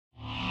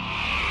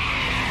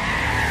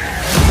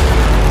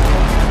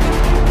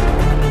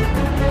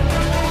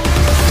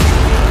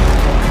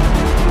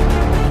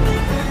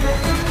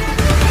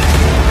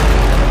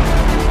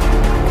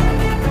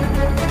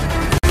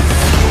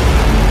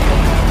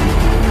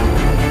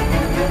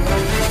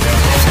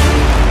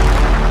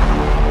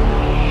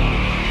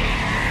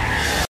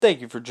Thank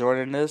you for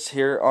joining us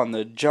here on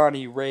the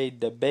Johnny Ray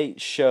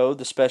Debate Show,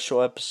 the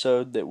special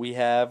episode that we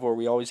have where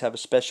we always have a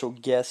special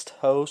guest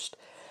host.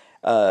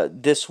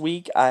 This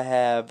week I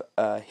have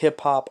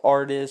hip hop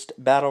artist,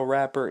 battle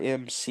rapper,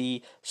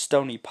 MC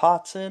Stony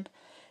Potson.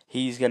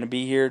 He's going to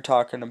be here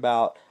talking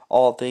about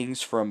all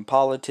things from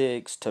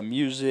politics to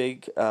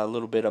music, a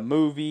little bit of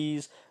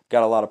movies.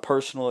 Got a lot of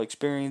personal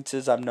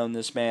experiences. I've known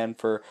this man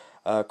for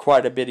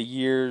quite a bit of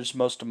years,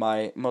 most of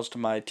my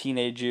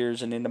teenage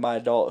years and into my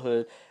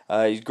adulthood.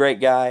 He's a great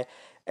guy,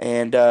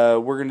 and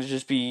we're gonna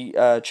just be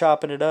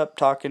chopping it up,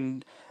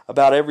 talking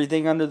about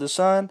everything under the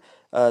sun.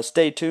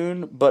 Stay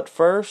tuned. But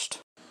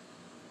first,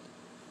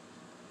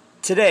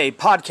 today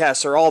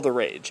podcasts are all the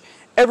rage.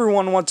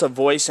 Everyone wants a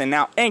voice, and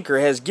now Anchor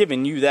has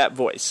given you that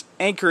voice.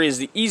 Anchor is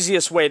the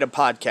easiest way to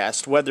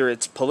podcast, whether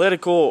it's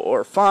political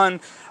or fun,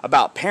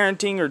 about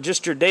parenting, or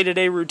just your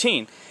day-to-day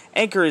routine.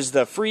 Anchor is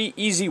the free,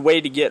 easy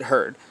way to get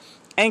heard.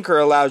 Anchor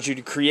allows you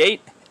to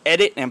create,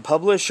 edit, and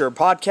publish your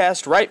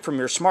podcast right from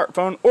your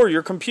smartphone or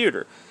your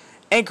computer.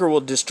 Anchor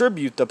will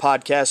distribute the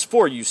podcast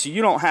for you so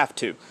you don't have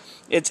to.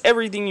 It's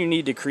everything you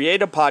need to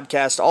create a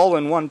podcast all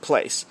in one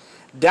place.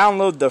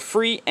 Download the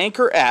free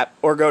Anchor app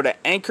or go to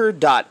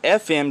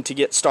anchor.fm to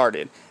get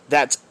started.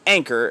 That's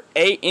Anchor,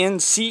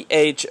 ANCHOR.FM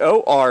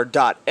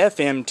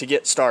to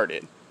get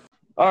started.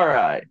 All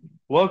right.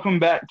 Welcome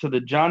back to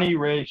the Johnny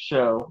Ray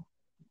Show.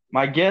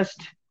 My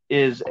guest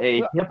is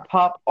a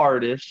hip-hop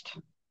artist,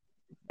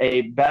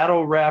 a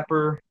battle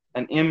rapper,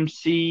 an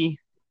MC,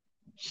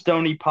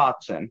 Stony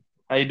Potson.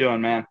 How you doing,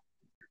 man?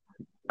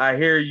 I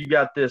hear you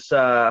got this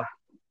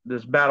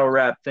this battle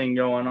rap thing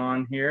going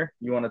on here.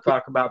 You want to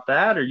talk about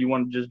that, or you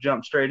want to just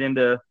jump straight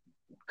into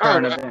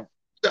current event?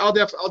 I'll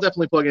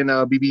definitely plug in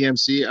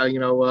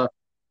BBMC.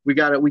 We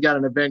got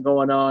an event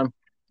going on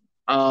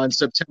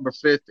September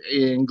 5th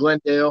in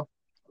Glendale.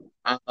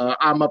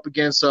 I'm up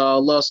against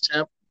Lost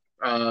Temp.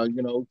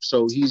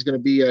 So he's gonna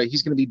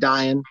be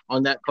dying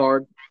on that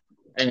card.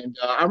 And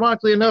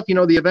ironically enough,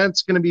 the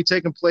event's gonna be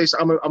taking place.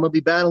 I'm gonna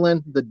be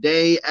battling the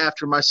day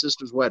after my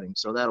sister's wedding,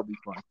 so that'll be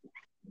fun.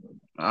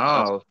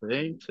 Oh,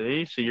 see.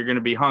 So you're gonna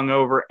be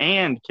hungover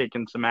and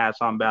kicking some ass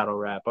on battle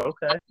rap.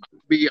 Okay. I'm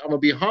gonna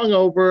be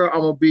hungover. I'm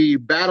gonna be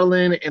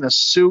battling in a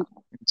suit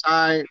and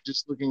tie,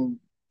 just looking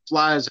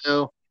fly as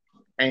hell.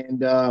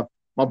 And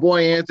my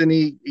boy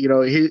Anthony,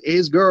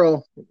 his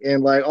girl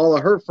and like all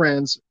of her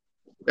friends,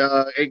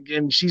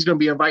 and she's gonna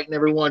be inviting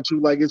everyone to,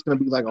 like, it's gonna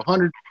be like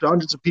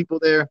hundreds of people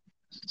there.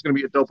 It's gonna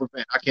be a dope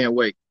event. I can't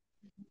wait.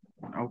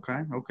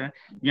 Okay.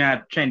 You have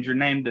to change your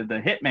name to the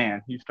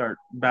Hitman. You start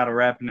battle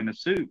rapping in a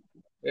suit.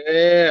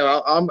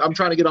 Yeah, I'm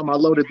trying to get on my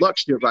loaded luck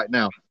shit right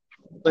now.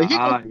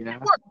 Yeah.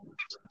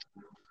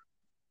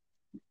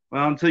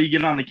 Well, until you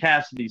get on the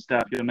Cassidy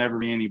stuff, you'll never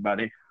be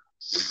anybody.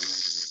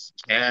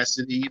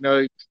 Cassidy,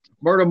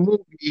 Murder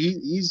Movie.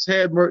 He's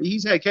had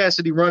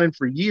Cassidy running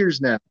for years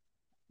now.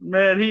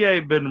 Man, he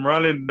ain't been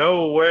running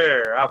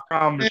nowhere. I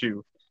promise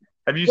you.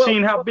 Have you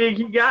seen how big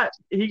he got?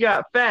 He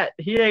got fat.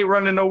 He ain't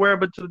running nowhere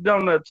but to the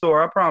donut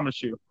store. I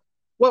promise you.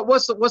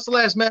 What's the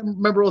last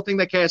memorable thing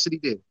that Cassidy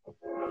did?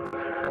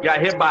 Got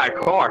hit by a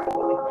car.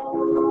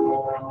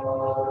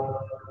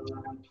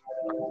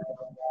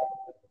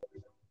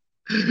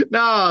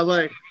 No,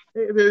 like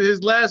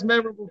his last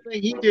memorable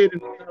thing he did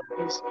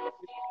was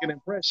an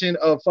impression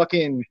of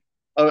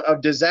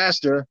of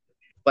Disaster,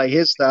 like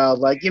his style,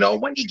 like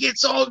when he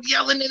gets all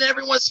yelling in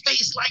everyone's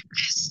face like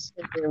this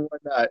and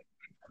whatnot.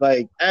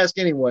 Like, ask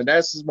anyone,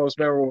 that's his most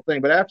memorable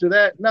thing. But after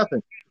that,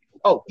 nothing.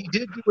 Oh, he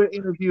did do an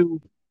interview,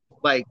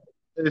 like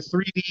the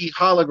 3D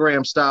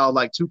hologram style,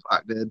 like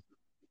Tupac did.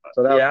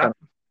 So that was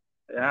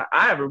yeah.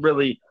 I haven't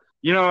really,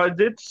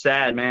 it's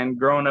sad, man,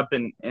 growing up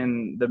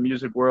in the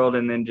music world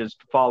and then just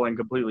falling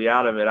completely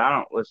out of it. I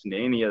don't listen to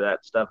any of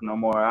that stuff no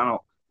more.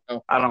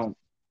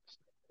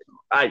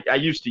 I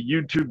used to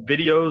YouTube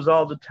videos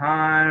all the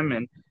time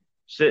and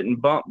sit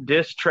and bump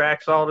diss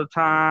tracks all the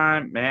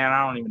time. Man,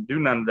 I don't even do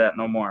none of that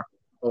no more.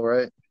 All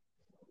right.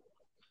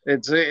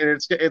 It's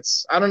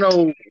I don't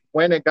know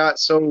when it got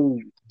so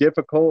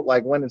difficult,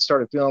 like when it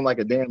started feeling like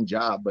a damn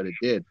job, but it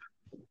did.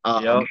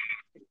 Yep.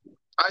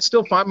 I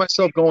still find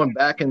myself going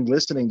back and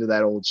listening to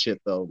that old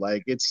shit though.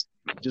 Like, it's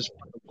just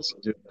fun to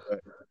listen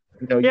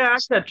to. Yeah,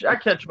 I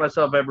catch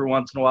myself every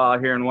once in a while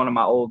hearing one of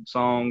my old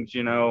songs,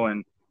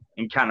 and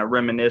kind of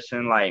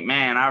reminiscing. Like,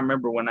 man, I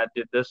remember when I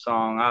did this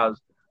song, I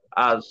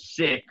was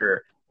sick,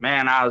 or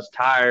man, I was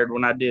tired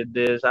when I did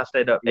this. I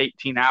stayed up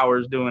 18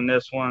 hours doing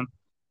this one.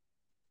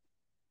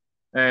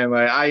 And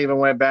like, I even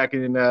went back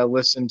and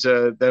listened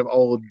to them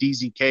old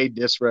DZK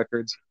diss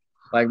records.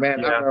 Like,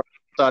 man, I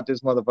thought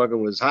this motherfucker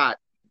was hot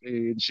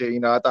and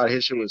shit. I thought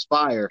his shit was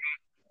fire.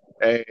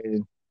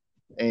 And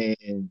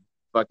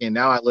fucking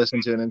now I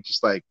listen to it and I'm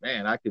just like,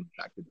 man, I could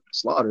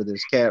slaughter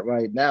this cat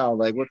right now.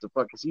 Like, what the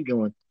fuck is he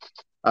doing?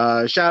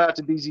 Shout out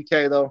to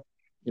DZK though.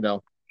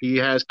 He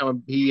has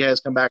come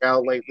back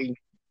out lately.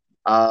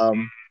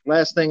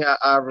 Last thing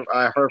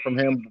I heard from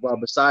him,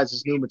 besides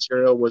his new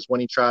material, was when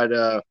he tried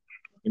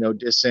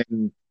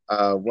dissing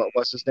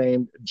what's his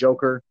name,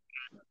 Joker.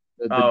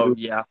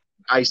 Yeah.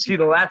 Icy. See,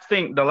 the last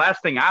thing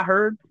I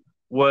heard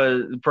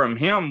was from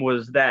him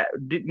was that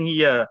didn't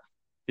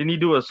he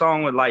do a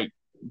song with like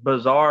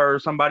Bizarre or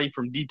somebody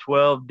from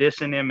D12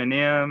 dissing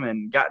Eminem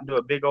and got into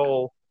a big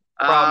old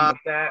problem Uh,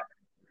 with that?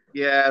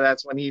 yeah,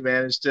 that's when he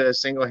managed to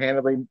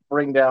single-handedly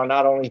bring down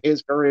not only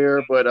his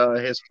career but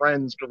his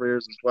friends'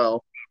 careers as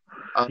well.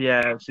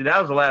 Yeah, see, that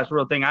was the last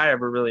real thing I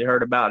ever really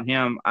heard about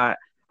him. I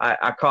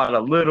caught a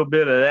little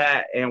bit of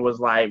that and was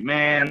like,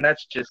 man,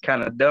 that's just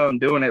kind of dumb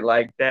doing it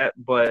like that.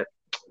 But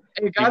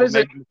It got people his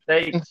make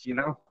mistakes, you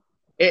know.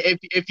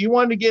 if you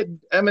wanted to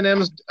get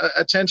Eminem's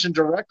attention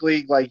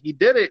directly, like he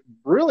did it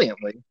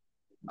brilliantly.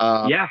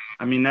 Yeah,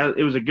 I mean,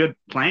 it was a good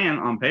plan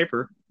on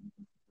paper.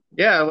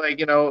 Yeah, like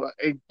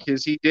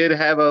because he did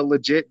have a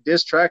legit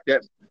diss track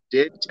that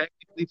did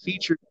technically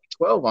feature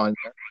 12 on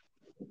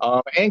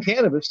there, and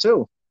Cannabis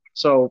too.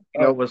 So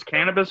was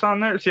Cannabis on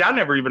there? See, I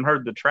never even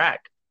heard the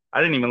track. I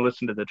didn't even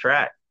listen to the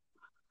track.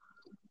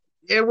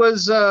 it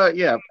was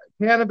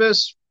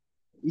Cannabis.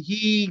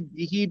 He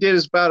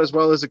did about as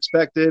well as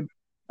expected.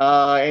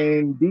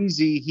 And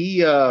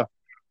DZ,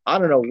 I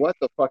don't know what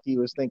the fuck he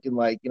was thinking.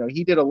 Like,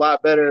 he did a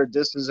lot better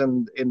disses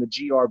in the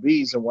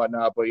GRBs and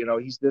whatnot, but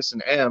he's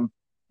dissing M.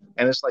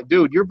 And it's like,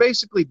 dude, you're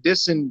basically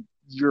dissing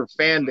your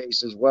fan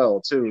base as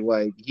well, too.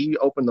 Like, he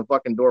opened the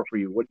fucking door for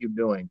you. What are you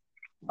doing?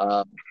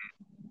 But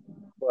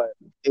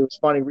it was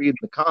funny reading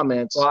the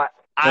comments. Well,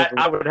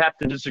 I would have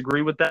to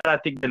disagree with that. I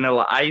think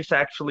Vanilla Ice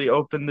actually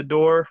opened the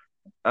door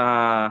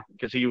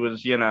because he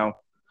was,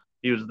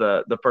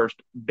 the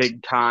first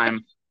big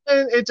time.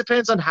 It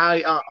depends on how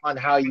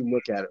you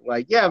look at it.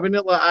 Like, yeah,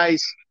 Vanilla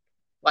Ice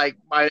like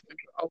might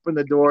open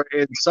the door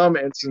in some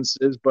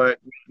instances, but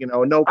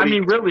nobody. I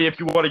mean, really, if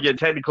you want to get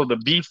technical, the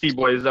Beastie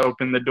Boys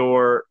opened the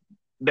door.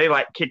 They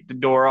kicked the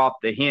door off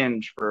the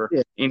hinge for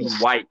any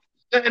white.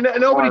 And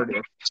nobody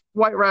took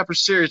white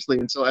rappers seriously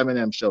until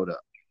Eminem showed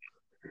up.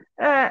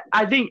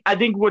 I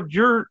think what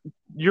you're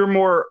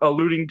more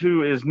alluding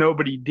to is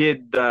nobody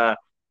did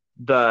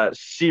the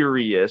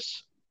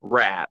serious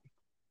rap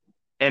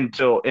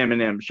until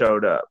Eminem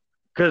showed up.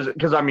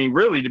 Because I mean,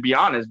 really, to be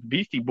honest,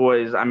 Beastie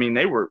Boys, I mean,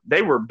 they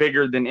were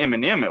bigger than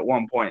Eminem at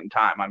one point in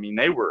time. I mean,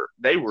 they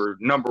were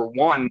number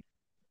one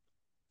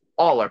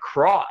all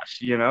across.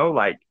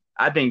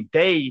 I think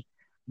they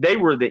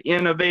were the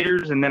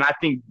innovators, and then I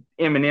think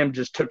Eminem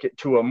just took it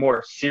to a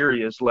more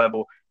serious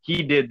level.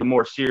 He did the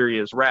more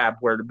serious rap,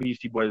 where the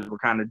Beastie Boys were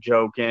kind of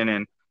joking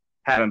and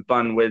having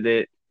fun with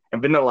it,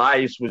 and Vanilla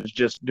Ice was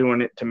just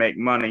doing it to make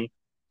money.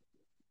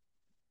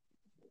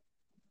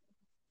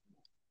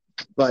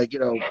 Like, you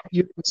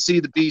can see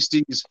the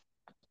Beasties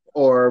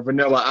or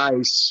Vanilla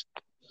Ice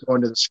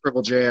going to the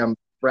Scribble Jam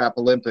Rap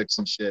Olympics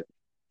and shit.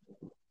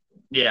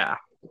 Yeah.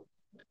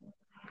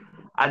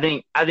 I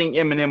think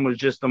Eminem was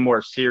just the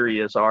more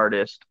serious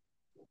artist.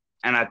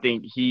 And I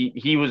think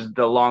he was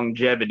the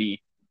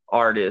longevity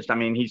artist. I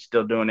mean, he's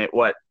still doing it,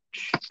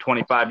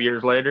 25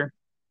 years later?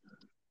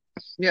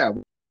 Yeah.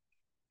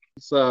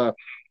 It's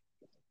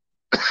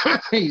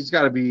he's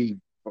got to be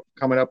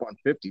coming up on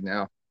 50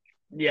 now.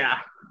 Yeah,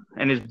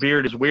 and his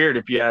beard is weird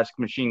if you ask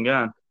Machine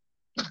Gun.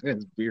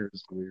 His beard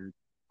is weird.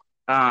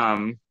 I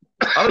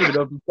don't even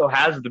know if he still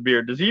has the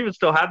beard. Does he even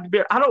still have the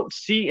beard? I don't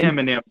see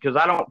Eminem because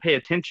I don't pay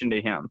attention to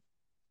him.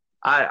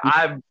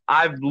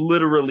 I've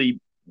literally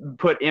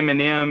put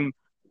Eminem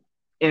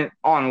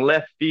on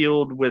left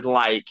field with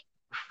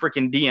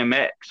freaking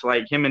DMX.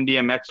 Like him and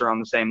DMX are on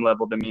the same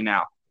level to me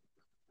now.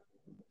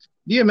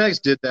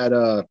 DMX did that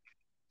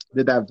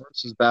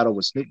versus battle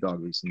with Snoop Dogg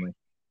recently.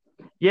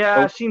 Yeah,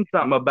 I've seen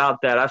something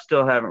about that. I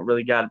still haven't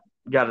really got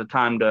a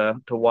time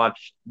to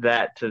watch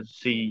that to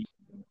see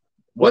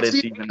what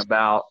it's even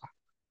about.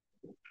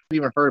 I haven't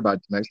even heard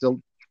about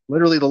DMX.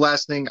 Literally, the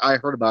last thing I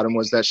heard about him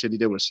was that shit he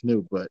did with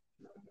Snoop, but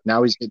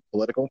now he's getting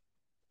political.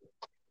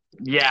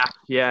 Yeah,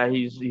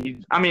 he's.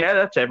 I mean,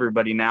 that's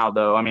everybody now,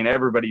 though. I mean,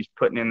 everybody's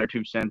putting in their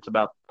 2 cents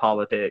about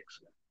politics.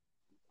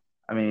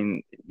 I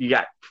mean, you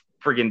got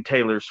friggin'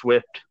 Taylor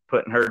Swift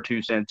putting her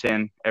 2 cents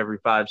in every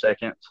 5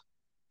 seconds.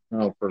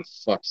 Oh, for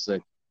fuck's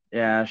sake!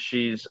 Yeah,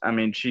 she's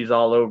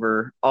all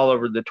over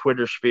the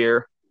Twitter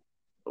sphere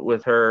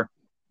with her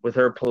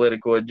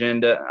political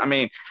agenda. I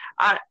mean,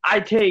 I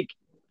take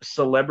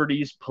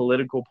celebrities'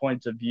 political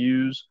points of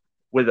views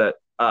with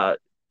a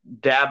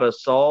dab of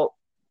salt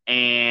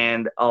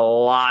and a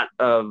lot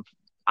of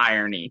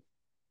irony.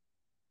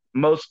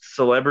 Most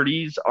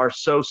celebrities are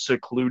so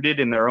secluded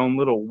in their own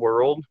little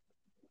world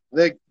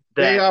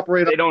they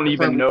operate. They don't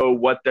even know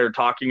what they're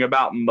talking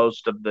about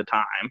most of the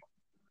time.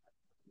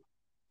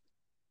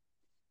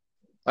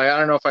 I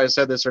don't know if I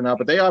said this or not,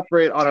 but they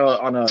operate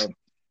on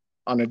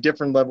a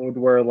different level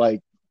where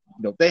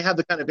they have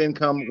the kind of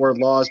income where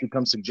laws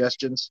become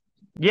suggestions.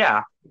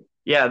 Yeah,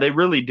 they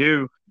really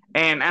do.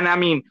 And I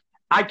mean,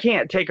 I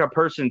can't take a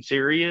person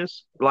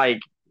serious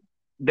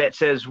that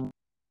says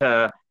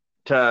to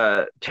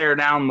tear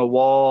down the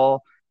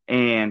wall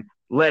and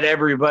let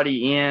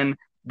everybody in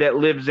that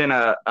lives in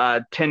a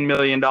 $10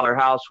 million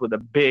house with a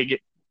big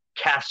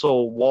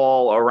castle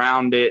wall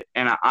around it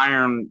and an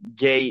iron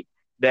gate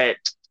that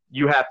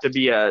you have to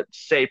be a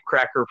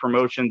safecracker from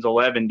Ocean's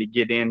 11 to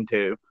get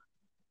into.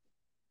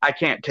 I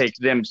can't take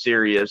them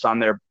serious on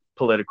their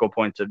political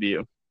points of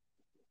view.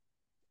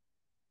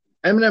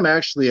 Eminem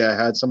actually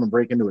had someone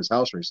break into his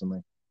house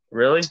recently.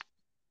 Really?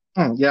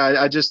 Yeah,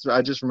 I just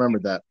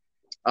remembered that.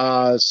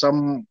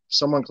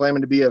 Someone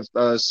claiming to be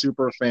a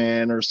super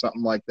fan or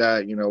something like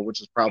that,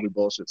 which is probably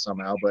bullshit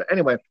somehow. But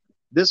anyway,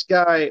 this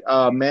guy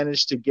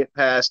managed to get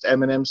past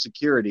Eminem's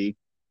security,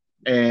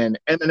 and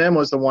Eminem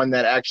was the one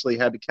that actually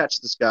had to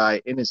catch this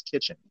guy in his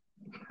kitchen.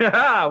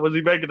 Was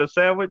he making a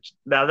sandwich?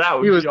 Now that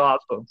would be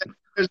awesome.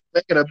 He was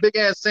making a big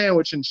ass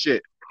sandwich and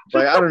shit.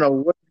 Like, I don't know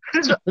what.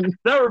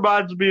 That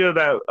reminds me of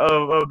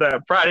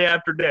that Friday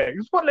After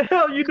Next. What the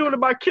hell are you doing in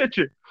my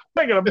kitchen?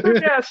 Making a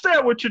big ass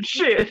sandwich and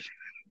shit.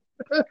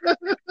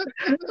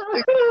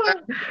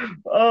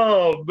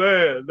 Oh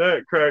man,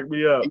 that cracked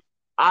me up.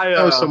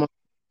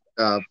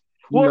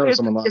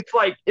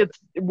 It's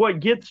what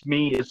gets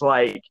me is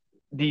like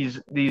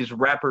these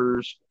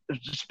rappers,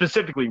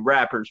 specifically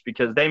rappers,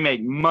 because they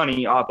make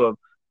money off of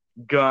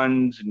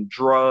guns and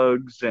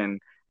drugs, and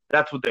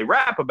that's what they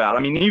rap about. I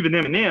mean, even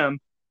Eminem,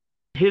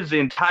 his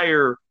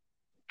entire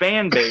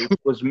fan base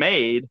was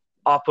made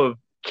off of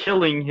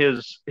killing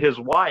his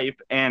wife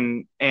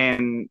and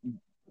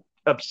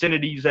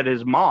obscenities at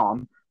his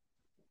mom.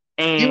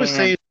 And he was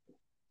saying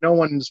no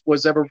one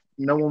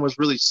was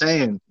really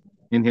saying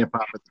in hip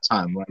hop at the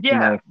time. Like,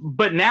 yeah,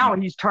 but now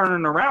he's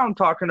turning around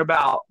talking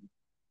about,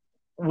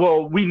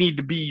 well, we need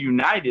to be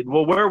united.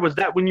 Well, where was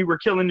that when you were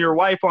killing your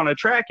wife on a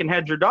track and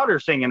had your daughter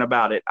singing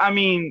about it? I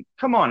mean,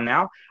 come on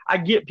now. I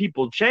get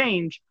people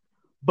change,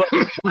 but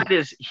why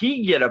does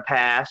he get a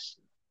pass,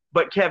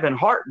 but Kevin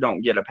Hart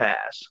don't get a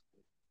pass?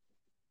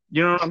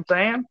 You know what I'm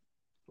saying?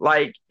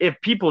 Like, if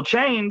people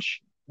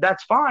change,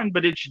 that's fine,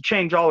 but it should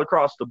change all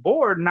across the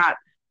board. Not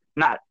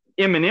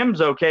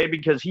Eminem's okay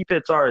because he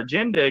fits our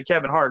agenda.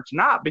 Kevin Hart's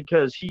not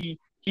because he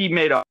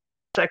made a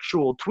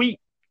sexual tweet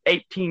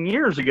 18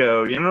 years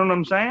ago. You know what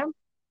I'm saying?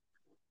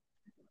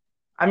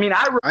 I mean,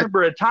 I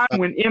remember a time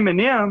when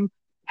Eminem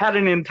had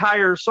an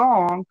entire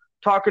song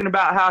talking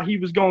about how he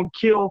was going to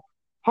kill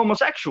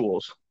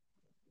homosexuals.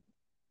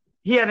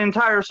 He had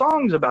entire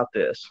songs about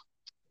this.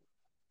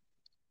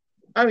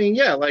 I mean,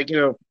 yeah, like,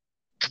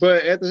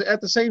 but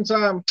at the same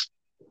time,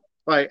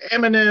 like,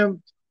 Eminem,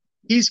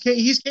 he's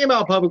came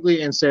out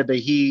publicly and said that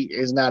he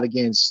is not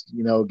against,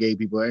 gay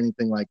people or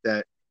anything like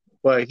that.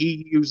 But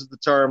he uses the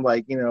term,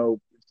 like,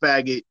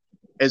 faggot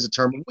as a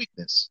term of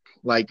weakness.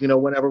 Like,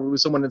 whenever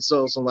someone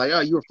insults them, like,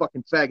 oh, you're a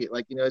fucking faggot.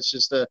 Like, it's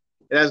just it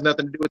has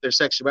nothing to do with their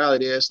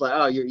sexuality. It's like,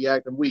 oh, you're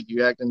acting weak.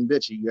 You're acting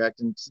bitchy. You're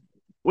acting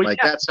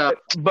that's how.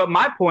 But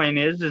my point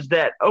is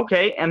that,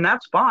 okay, and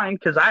that's fine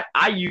because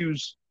I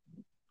use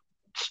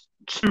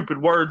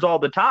stupid words all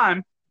the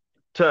time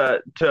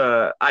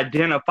to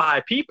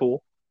identify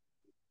people.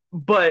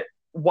 But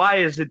why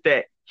is it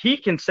that he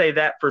can say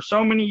that for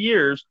so many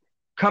years,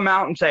 come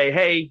out and say,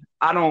 hey,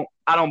 I don't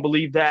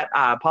believe that.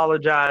 I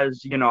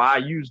apologize. I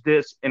use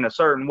this in a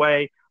certain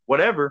way,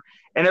 whatever.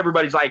 And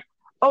everybody's like,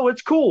 oh,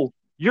 it's cool.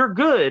 You're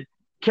good.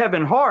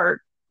 Kevin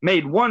Hart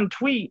made one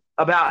tweet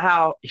about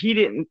how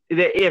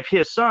if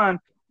his son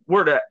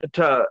were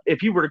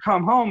if he were to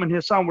come home and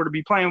his son were to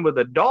be playing with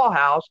a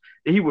dollhouse,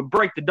 that he would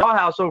break the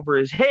dollhouse over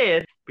his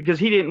head because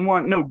he didn't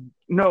want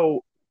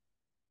no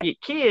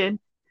kid.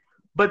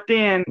 But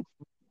then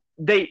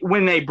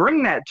when they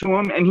bring that to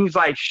him and he's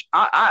like,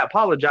 I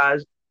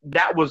apologize.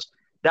 That was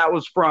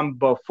from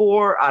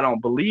before. I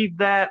don't believe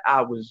that.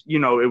 I was,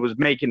 it was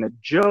making a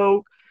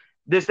joke,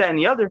 this, that, and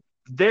the other.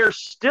 They're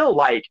still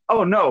like,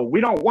 oh no,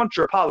 we don't want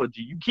your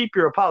apology. You keep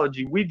your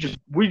apology. We just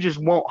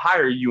won't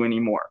hire you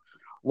anymore.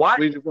 Why?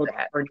 We just won't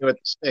burn you at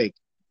the stake,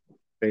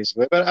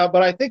 basically. But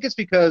I think it's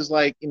because,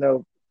 like,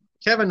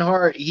 Kevin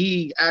Hart,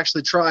 he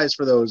actually tries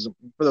for those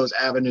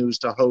avenues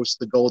to host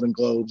the Golden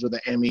Globes or the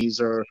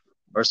Emmys or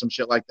some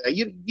shit like that.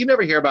 You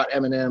never hear about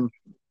Eminem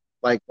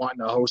like wanting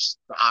to host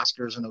the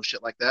Oscars and no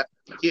shit like that.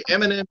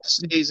 Eminem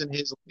stays in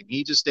his lane.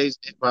 He just stays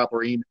in hip hop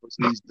where he knows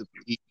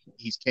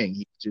he's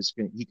king.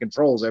 He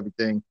controls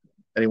everything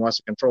that he wants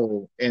to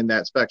control in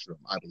that spectrum,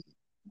 I believe.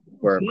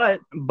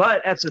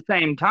 But at the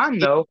same time,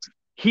 though,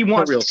 he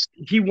wants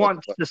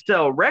to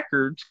sell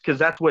records because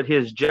that's what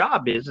his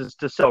job is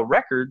to sell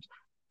records.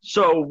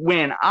 So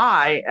when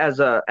I, as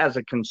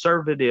a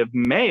conservative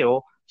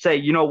male, say,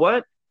 you know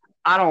what,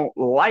 I don't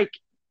like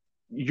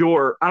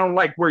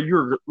where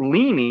you're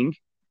leaning,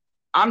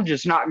 I'm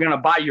just not going to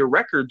buy your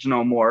records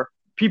no more.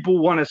 People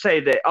want to say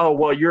that, oh,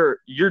 well, you're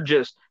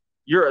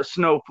a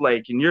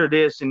snowflake and you're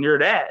this and you're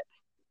that.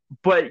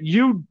 But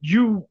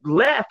the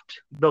left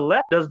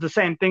does the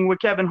same thing with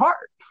Kevin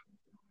Hart.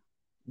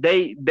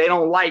 They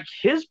don't like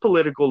his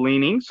political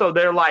leaning, so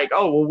they're like,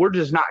 oh, well, we're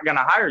just not going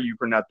to hire you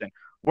for nothing.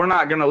 We're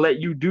not going to let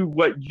you do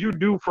what you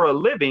do for a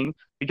living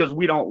because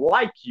we don't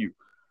like you.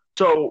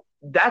 So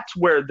that's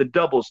where the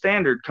double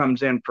standard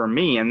comes in for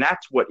me, and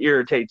that's what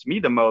irritates me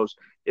the most,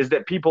 is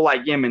that people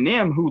like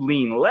Eminem who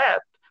lean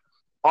left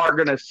are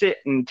going to sit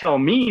and tell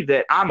me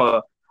that I'm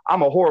a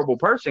horrible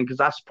person because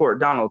I support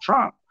Donald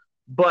Trump.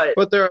 But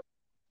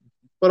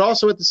but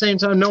also at the same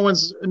time, no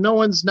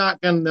one's not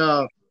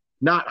gonna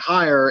not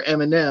hire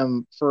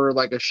Eminem for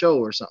like a show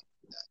or something.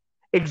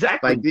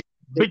 Exactly. Like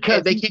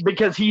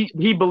because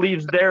he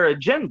believes their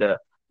agenda.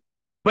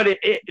 But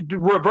it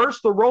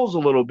reverse the roles a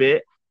little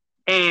bit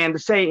and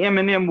say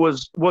Eminem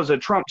was a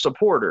Trump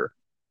supporter.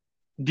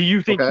 Do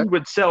you think he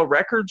would sell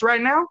records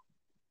right now?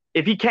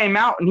 If he came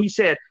out and he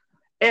said,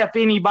 F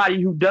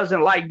anybody who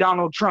doesn't like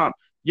Donald Trump,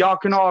 y'all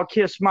can all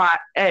kiss my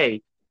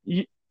A.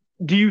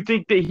 Do you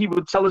think that he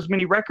would sell as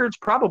many records?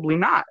 Probably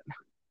not.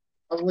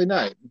 Probably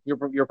not.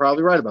 You're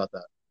probably right about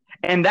that.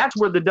 And that's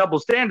where the double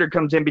standard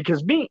comes in,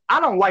 because I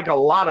don't like a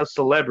lot of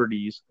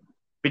celebrities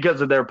because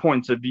of their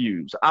points of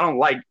views. I don't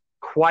like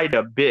quite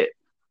a bit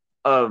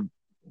of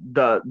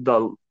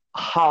the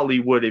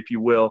Hollywood, if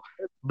you will.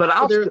 But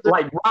I'll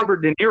like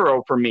Robert De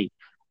Niro for me.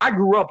 I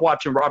grew up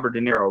watching Robert De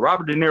Niro.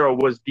 Robert De Niro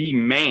was the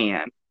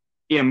man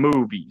in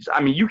movies.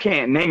 I mean, you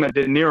can't name a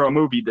De Niro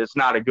movie that's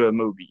not a good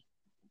movie.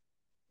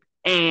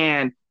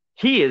 And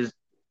he is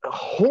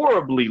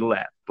horribly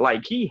left.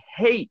 Like, he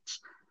hates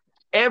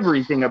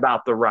everything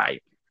about the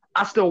right.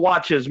 I still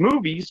watch his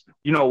movies.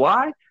 You know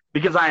why?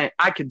 Because I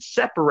can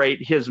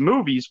separate his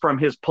movies from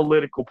his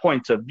political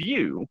points of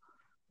view.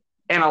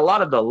 And a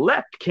lot of the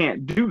left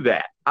can't do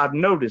that. I've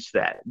noticed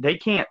that. They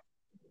can't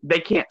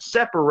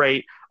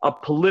separate a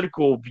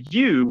political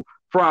view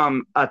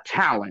from a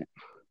talent.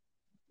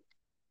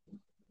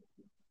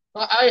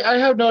 I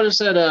have noticed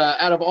that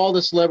out of all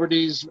the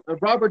celebrities,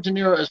 Robert De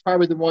Niro is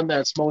probably the one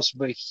that's most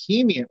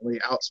vehemently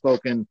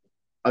outspoken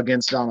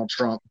against Donald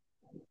Trump.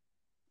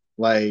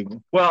 Like,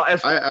 well,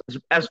 as far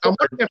as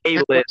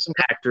A-list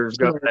actors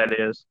go, that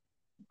is.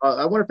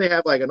 I wonder if they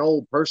have like an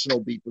old personal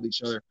beef with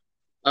each other.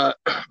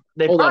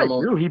 They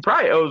probably do.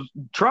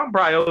 Trump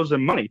probably owes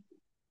him money.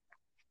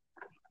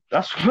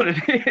 That's what it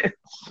is.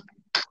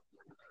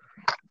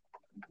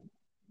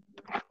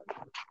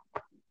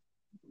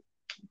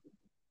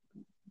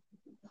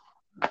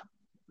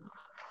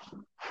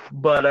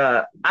 But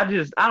I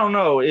don't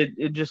know.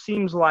 It just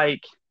seems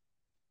like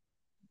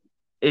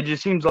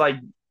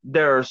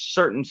there are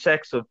certain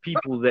sects of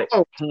people that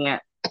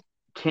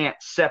can't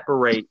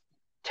separate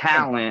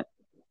talent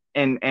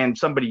and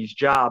somebody's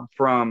job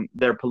from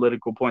their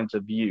political points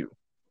of view.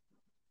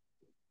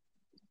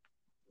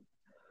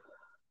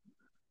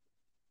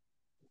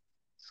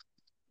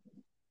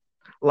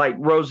 Like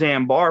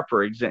Roseanne Barr,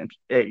 for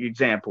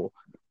example.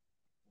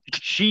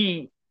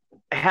 She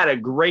had a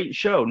great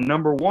show,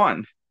 number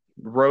one.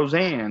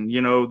 Roseanne,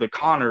 the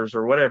Connors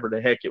or whatever the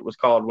heck it was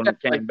called when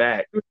it came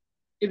back.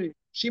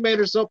 She made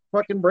herself a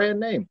fucking brand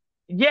name.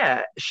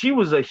 Yeah, she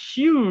was a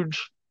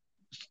huge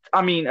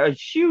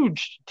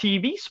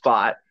TV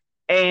spot,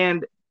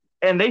 and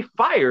they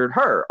fired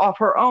her off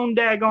her own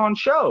daggone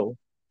show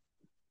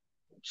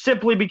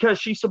simply because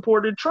she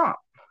supported Trump.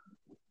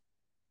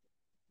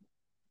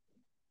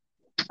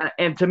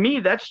 And to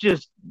me, that's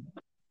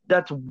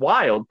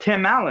wild.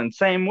 Tim Allen,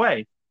 same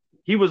way.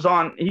 He was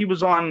on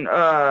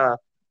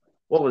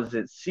what was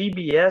it,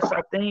 CBS,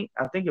 I think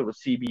it was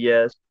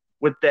CBS,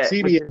 with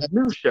his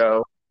new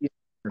show.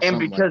 And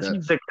because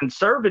he's a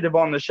conservative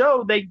on the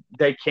show, they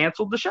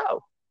canceled the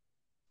show.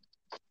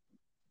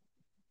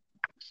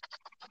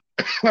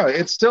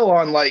 It's still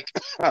on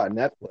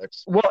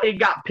Netflix. Well, it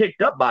got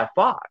picked up by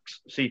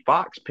Fox. See,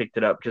 Fox picked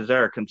it up because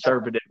they're a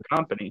conservative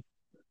company.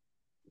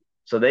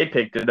 So they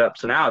picked it up.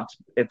 So now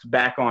it's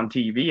back on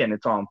TV and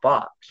it's on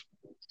Fox.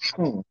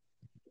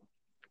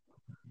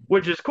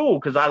 Which is cool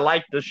because I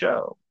like the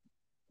show.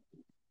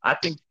 I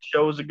think the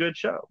show is a good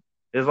show.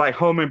 It's like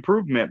Home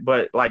Improvement,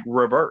 but like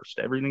reversed.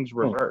 Everything's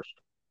reversed.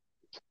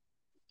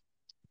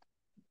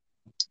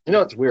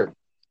 It's weird.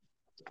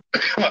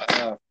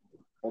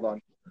 Hold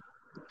on.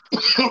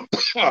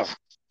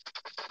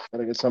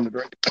 Gotta get something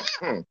to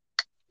drink.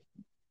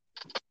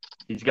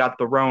 He's got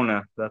the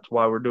Rona. That's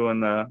why we're doing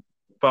the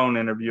phone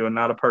interview and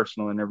not a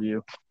personal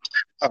interview.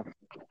 I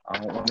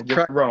don't want to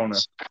get the Rona.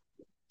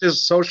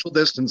 Just social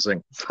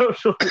distancing.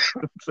 Social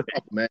distancing.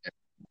 Oh, man.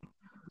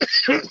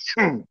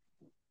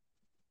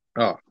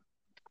 Oh.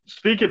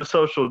 Speaking of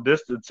social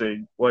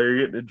distancing, while you're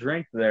getting a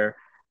drink there,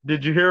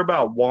 did you hear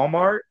about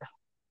Walmart?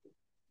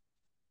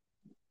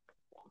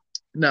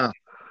 No.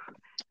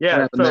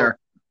 Yeah,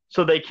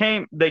 so they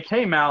came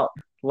out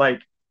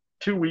like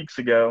 2 weeks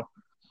ago,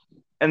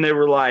 and they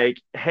were like,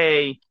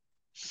 "Hey,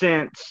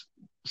 since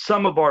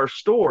some of our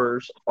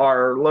stores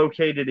are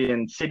located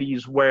in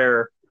cities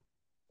where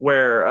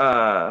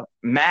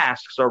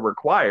masks are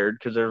required,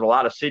 because there's a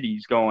lot of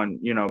cities going,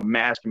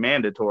 mask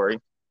mandatory,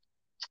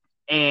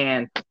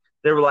 and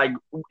they were like,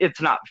 it's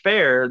not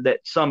fair that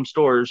some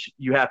stores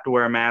you have to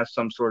wear a mask,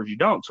 some stores you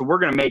don't. So we're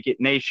going to make it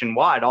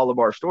nationwide. All of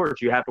our stores,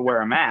 you have to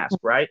wear a mask,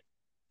 right?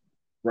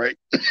 Right.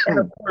 And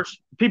of course,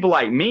 people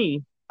like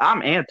me,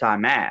 I'm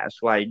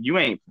anti-mask. Like, you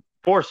ain't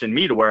forcing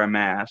me to wear a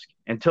mask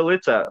until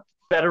it's a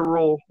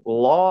federal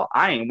law.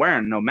 I ain't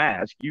wearing no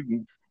mask.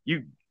 You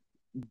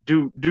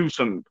do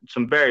some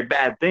very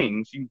bad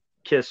things. You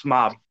kiss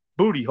my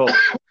booty hole.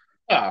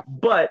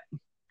 But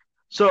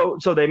So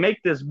they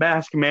make this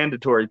mask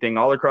mandatory thing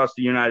all across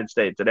the United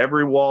States at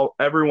every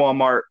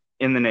Walmart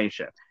in the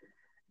nation.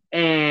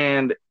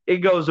 And it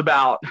goes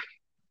about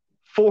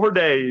 4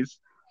 days,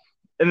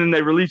 and then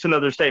they release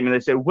another statement. They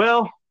say,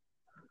 well,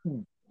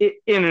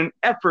 in an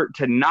effort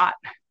to not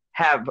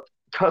have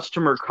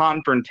customer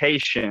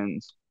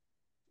confrontations,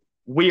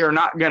 we are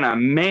not going to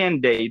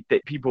mandate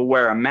that people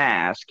wear a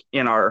mask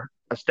in our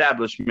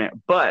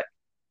establishment, but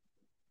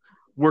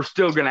we're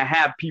still going to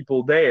have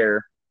people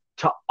there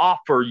to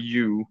offer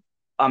you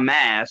a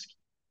mask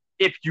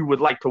if you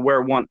would like to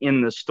wear one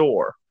in the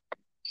store.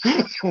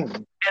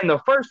 And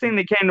the first thing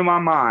that came to my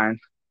mind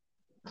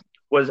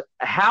was,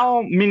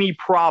 how many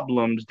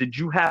problems did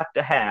you have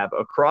to have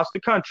across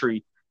the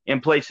country in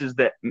places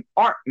that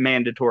aren't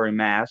mandatory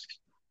masks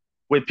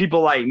with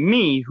people like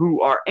me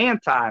who are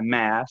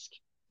anti-mask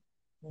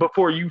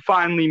before you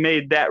finally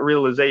made that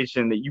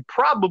realization that you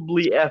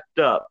probably effed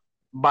up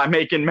by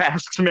making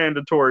masks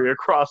mandatory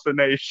across the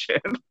nation?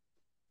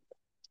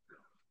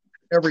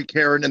 Every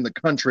Karen in the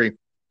country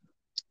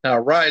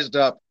rised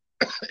up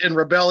in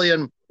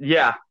rebellion.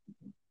 Yeah.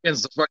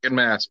 Against the fucking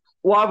mask.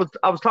 Well,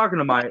 I was talking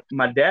to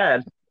my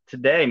dad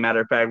today.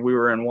 Matter of fact, we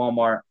were in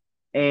Walmart,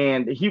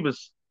 and he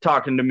was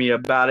talking to me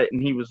about it,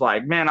 and he was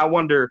like, man, I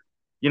wonder,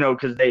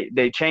 because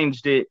they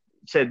changed it,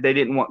 said they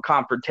didn't want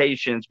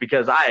confrontations,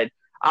 because I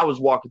was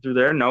walking through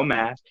there, no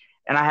mask,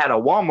 and I had a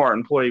Walmart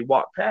employee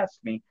walk past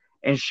me,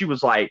 and she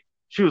was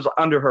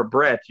under her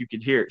breath, you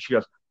could hear it. She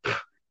goes,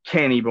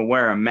 can't even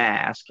wear a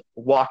mask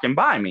walking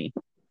by me.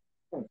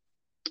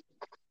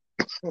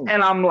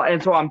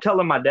 And so I'm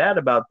telling my dad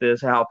about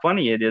this, how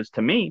funny it is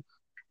to me.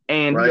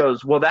 And He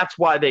goes, well, that's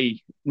why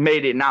they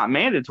made it not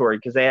mandatory,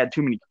 because they had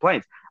too many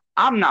complaints.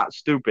 I'm not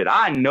stupid.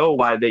 I know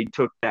why they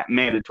took that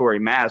mandatory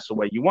mask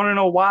away. You want to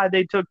know why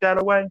they took that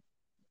away?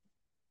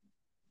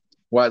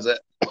 Why is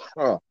that?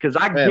 Because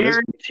I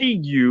guarantee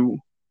you,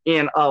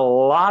 in a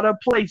lot of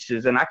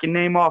places, and I can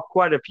name off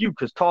quite a few,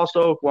 because Tulsa,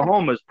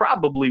 Oklahoma is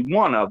probably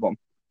one of them,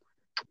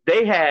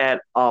 they had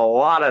a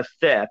lot of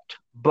theft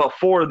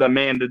before the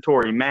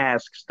mandatory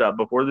mask stuff,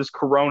 before this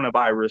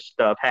coronavirus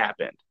stuff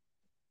happened.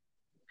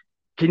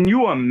 Can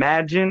you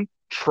imagine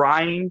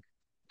trying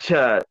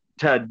to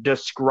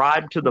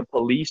describe to the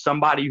police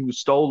somebody who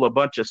stole a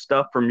bunch of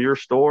stuff from your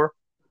store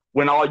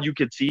when all you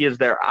could see is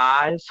their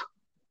eyes?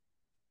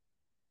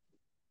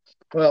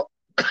 Well,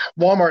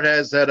 Walmart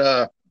has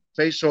that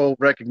facial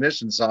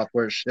recognition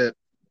software shit.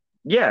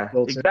 Yeah,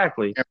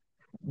 exactly.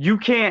 You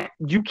can't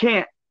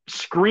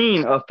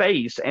screen a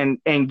face and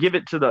give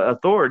it to the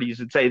authorities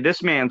and say,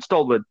 this man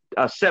stole a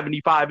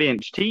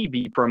 75-inch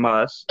TV from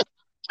us,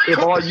 if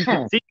all you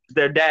can see is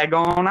their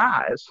daggone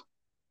eyes.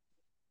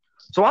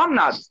 So I'm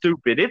not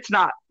stupid. It's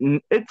not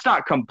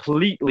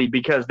completely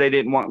because they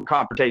didn't want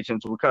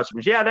confrontations with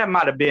customers. Yeah, that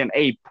might have been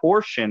a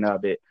portion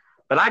of it,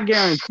 but I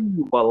guarantee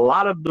you a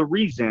lot of the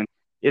reason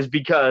is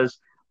because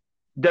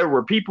there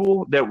were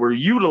people that were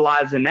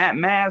utilizing that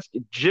mask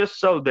just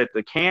so that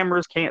the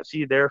cameras can't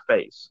see their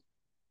face.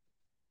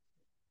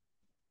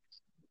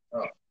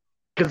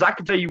 Because I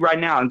can tell you right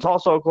now, in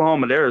Tulsa,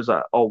 Oklahoma, there is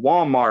a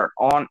Walmart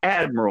on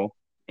Admiral.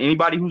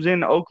 Anybody who's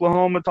in the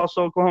Oklahoma,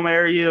 Tulsa, Oklahoma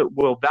area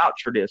will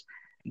vouch for this.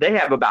 They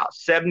have about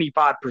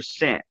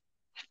 75%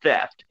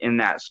 theft in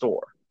that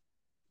store.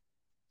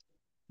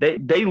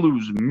 They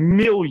lose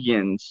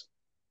millions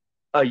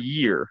a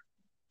year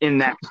in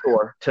that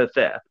store to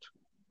theft.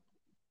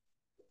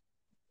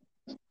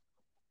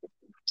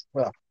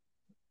 Well,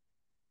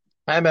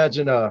 I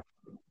imagine it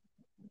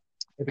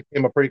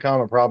became a pretty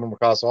common problem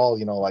across all,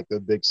 like the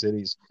big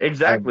cities.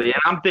 Exactly.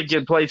 And I'm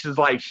thinking places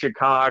like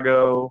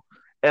Chicago,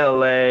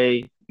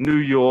 LA, New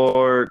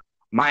York,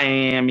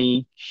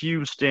 Miami,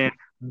 Houston,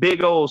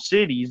 big old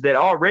cities that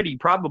already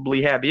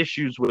probably have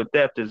issues with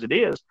theft as it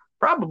is,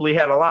 probably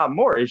had a lot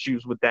more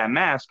issues with that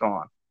mask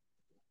on.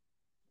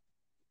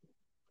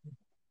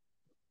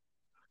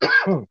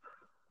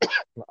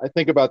 I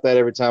think about that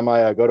every time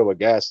I go to a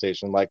gas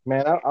station. Like,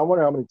 man, I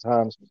wonder how many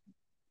times,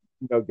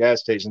 gas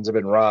stations have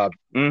been robbed.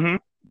 Mm-hmm.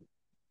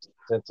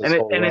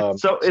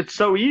 It's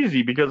so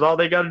easy because all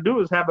they got to do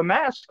is have a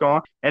mask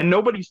on and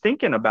nobody's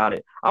thinking about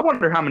it. I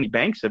wonder how many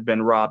banks have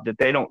been robbed that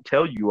they don't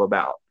tell you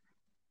about.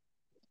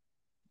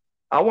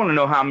 I want to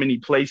know how many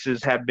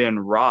places have been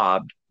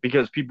robbed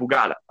because people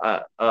got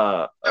a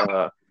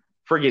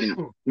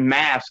friggin'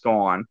 mask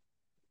on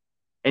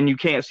and you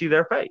can't see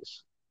their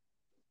face.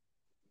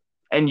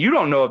 And you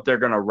don't know if they're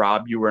going to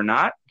rob you or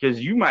not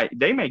because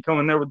they may come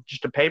in there with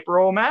just a paper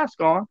old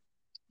mask on.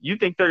 You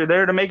think they're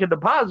there to make a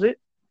deposit.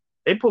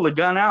 They pull a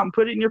gun out and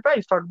put it in your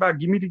face. Talk about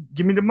give me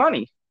the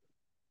money.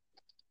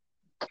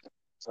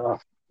 Oh.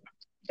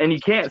 And you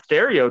can't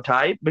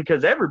stereotype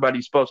because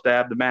everybody's supposed to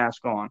have the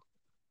mask on.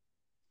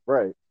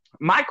 Right.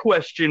 My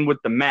question with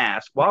the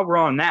mask, while we're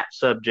on that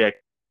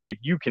subject, if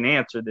you can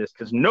answer this,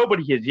 because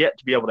nobody has yet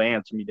to be able to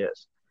answer me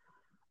this.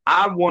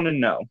 I want to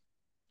know.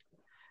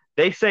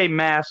 They say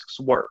masks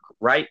work,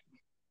 right?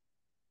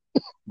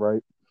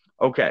 Right.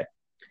 Okay.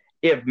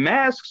 If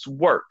masks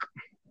work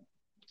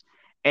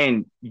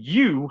and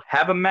you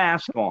have a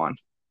mask on,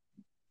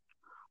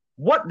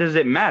 what does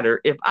it matter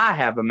if I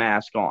have a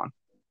mask on?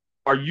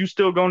 Are you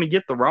still going to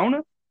get the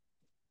Rona?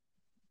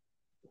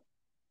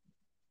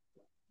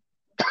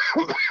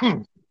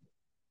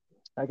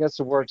 I guess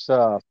it works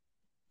a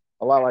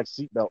lot like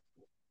seatbelt,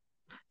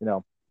 you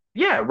know.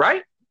 Yeah,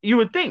 right? You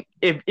would think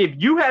if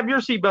you have your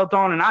seatbelt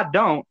on and I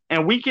don't,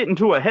 and we get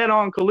into a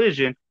head-on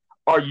collision,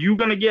 are you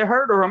going to get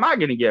hurt or am I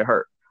going to get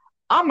hurt?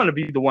 I'm going to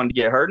be the one to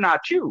get hurt,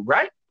 not you,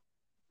 right?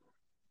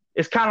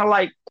 It's kind of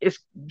like,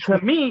 to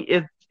me,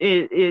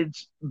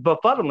 it's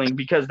befuddling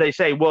because they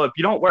say, well, if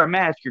you don't wear a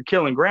mask, you're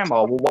killing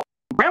grandma. Well,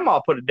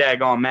 grandma put a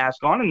daggone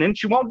mask on and then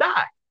she won't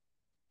die.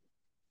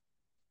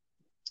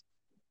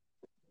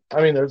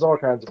 I mean, there's all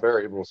kinds of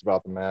variables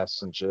about the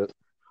masks and shit.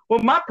 Well,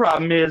 my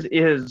problem is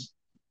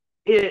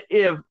if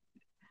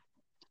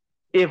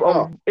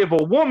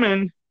a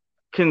woman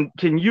can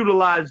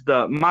utilize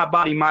the my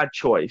body, my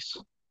choice,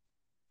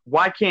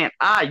 why can't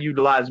I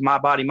utilize my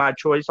body, my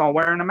choice on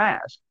wearing a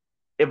mask?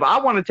 If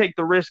I want to take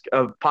the risk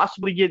of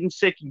possibly getting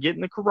sick and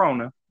getting the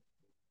corona,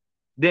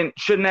 then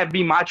shouldn't that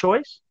be my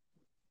choice?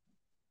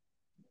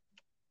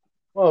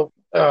 Well,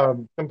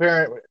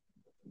 comparing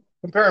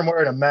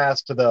wearing a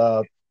mask to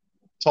the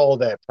toll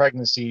that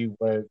pregnancy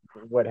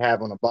would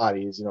have on the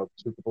body is,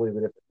 two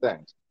completely different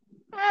things.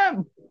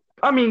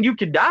 I mean, you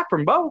could die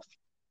from both.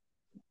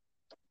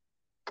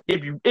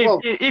 If you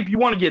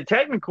want to get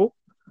technical.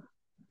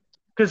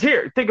 Because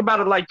here, think about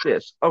it like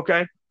this,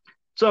 okay?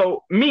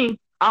 So me,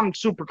 I'm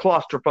super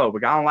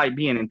claustrophobic. I don't like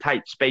being in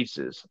tight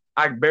spaces.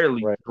 I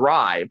barely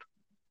drive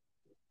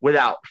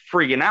without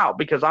freaking out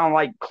because I don't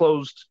like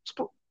closed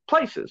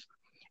places.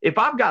 If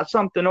I've got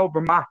something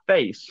over my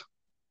face,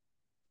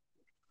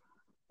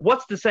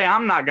 what's to say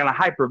I'm not going to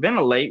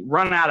hyperventilate,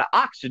 run out of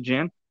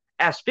oxygen,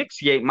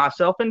 asphyxiate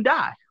myself, and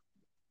die?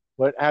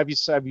 But have you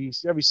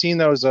seen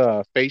those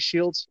face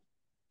shields?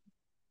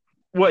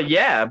 Well,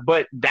 yeah,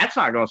 but that's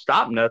not going to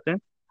stop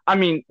nothing. I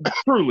mean,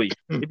 truly,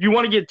 if you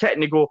want to get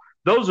technical,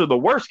 those are the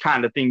worst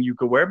kind of thing you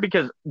could wear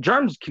because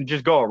germs can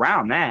just go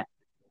around that.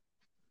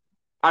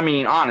 I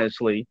mean,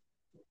 honestly,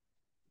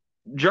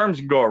 germs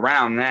can go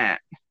around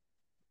that.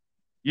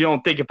 You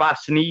don't think if I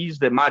sneeze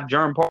that my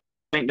germ part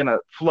ain't going to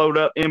float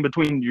up in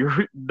between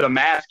the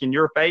mask and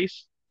your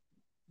face?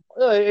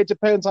 It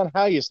depends on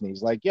how you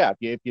sneeze. Like, yeah,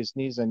 if you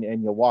sneeze and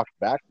you walk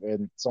back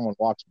and someone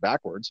walks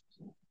backwards.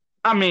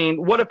 I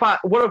mean, what if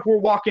we're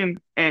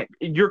walking and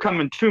you're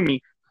coming to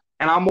me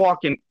and I'm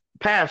walking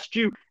past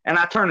you and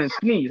I turn and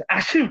sneeze?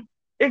 It's going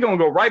to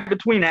go right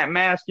between that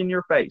mask and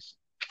your face.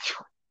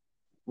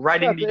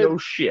 Right into your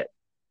shit.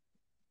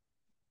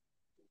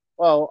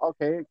 Well,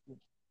 okay.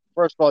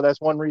 First of all, that's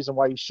one reason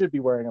why you should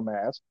be wearing a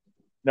mask.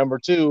 Number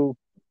two,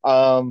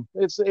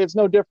 it's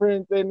no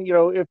different than,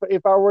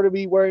 if I were to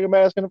be wearing a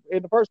mask in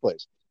the first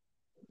place.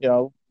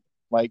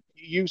 Like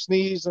you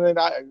sneeze and then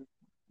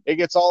it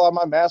gets all on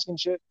my mask and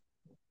shit.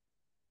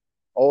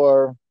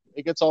 Or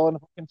it gets all in the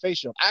fucking face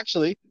shield.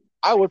 Actually,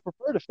 I would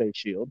prefer the face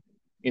shield,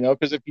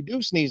 because if you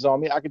do sneeze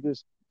on me, I could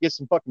just get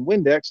some fucking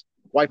Windex,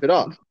 wipe it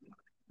off.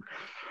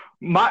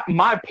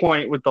 My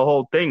point with the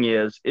whole thing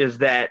is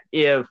that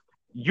if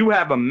you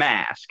have a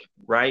mask,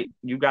 right?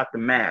 You got the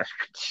mask,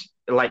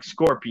 like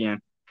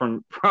Scorpion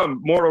from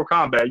Mortal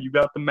Kombat. You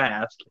got the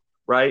mask,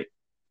 right?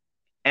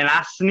 And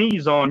I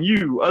sneeze on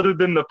you, other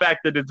than the fact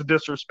that it's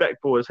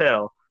disrespectful as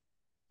hell.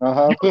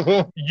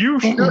 You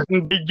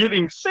shouldn't be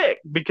getting sick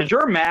because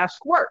your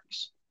mask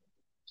works.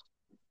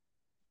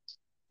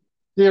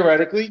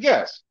 Theoretically,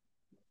 yes.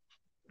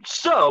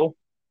 So,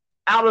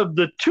 out of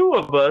the two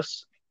of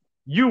us,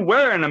 you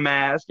wearing a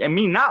mask and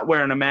me not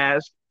wearing a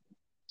mask,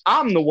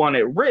 I'm the one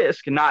at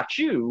risk, not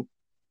you.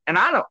 And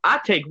I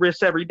take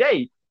risks every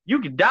day. You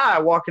could die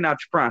walking out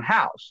your front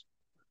house.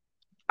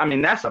 I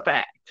mean, that's a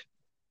fact.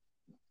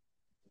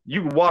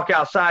 You can walk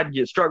outside and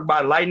get struck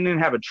by lightning,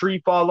 have a tree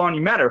fall on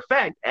you. Matter of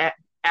fact,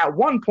 at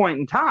one point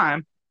in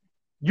time,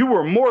 you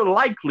were more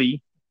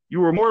likely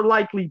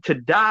to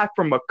die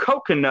from a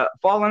coconut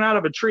falling out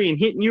of a tree and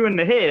hitting you in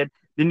the head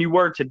than you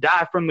were to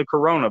die from the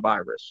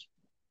coronavirus.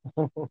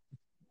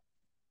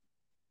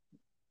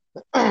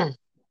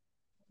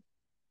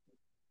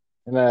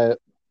 And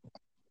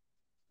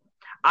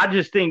I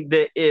just think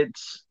that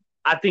it's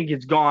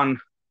gone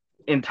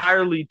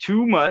entirely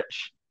too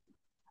much.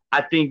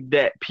 I think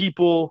that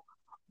people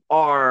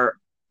are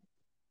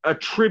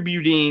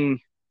attributing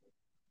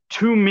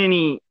too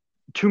many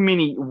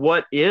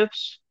what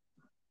ifs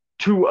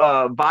to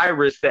a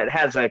virus that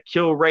has a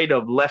kill rate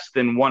of less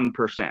than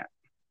 1%.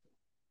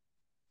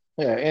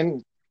 Yeah,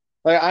 and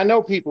I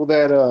know people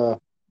that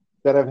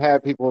have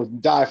had people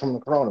die from the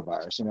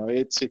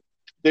coronavirus.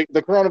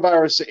 The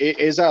coronavirus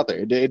is out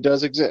there. It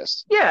does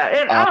exist. Yeah,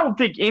 and I don't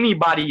think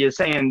anybody is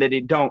saying that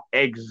it don't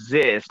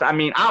exist. I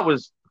mean, I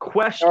was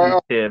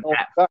questioning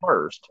at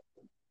first.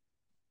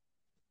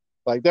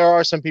 Like, there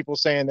are some people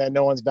saying that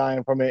no one's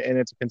dying from it and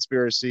it's a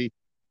conspiracy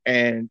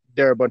and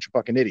they're a bunch of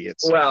fucking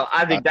idiots. Well,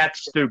 I think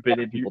that's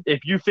stupid.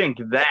 If you think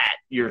that,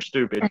 you're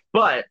stupid.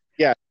 But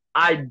yeah,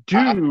 I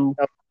do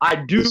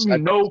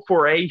know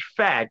for a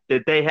fact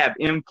that they have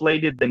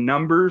inflated the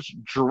numbers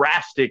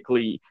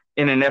drastically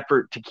in an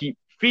effort to keep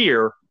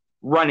fear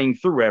running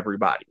through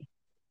everybody.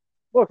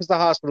 Well, because the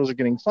hospitals are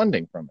getting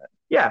funding from it.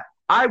 Yeah.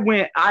 I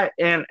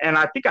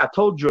think I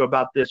told you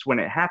about this when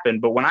it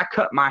happened, but when I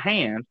cut my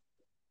hand,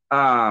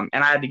 and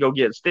I had to go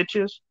get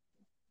stitches,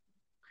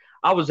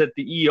 I was at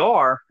the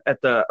ER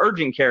at the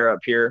urgent care up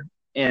here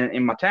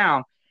in my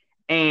town,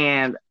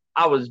 and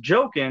I was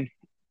joking,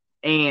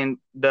 and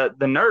the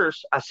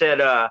nurse, I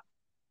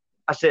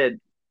said,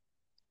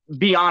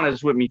 be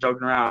honest with me,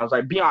 joking around. I was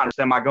like, be honest,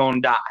 am I going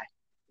to die?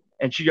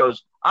 And she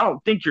goes, I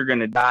don't think you're going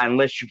to die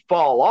unless you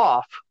fall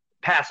off,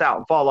 pass out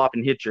and fall off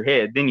and hit your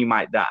head. Then you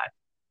might die.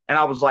 And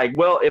I was like,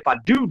 well, if I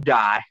do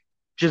die,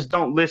 just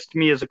don't list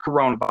me as a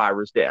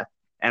coronavirus death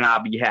and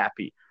I'll be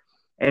happy.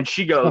 And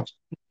she goes,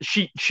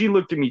 she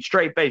looked at me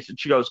straight face and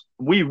she goes,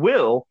 we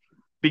will,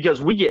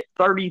 because we get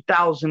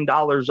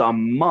 $30,000 a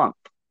month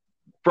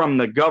from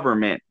the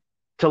government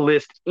to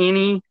list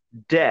any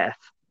death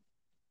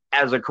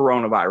as a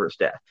coronavirus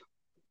death.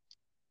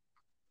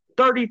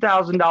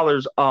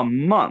 $30,000 a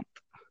month.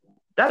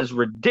 That is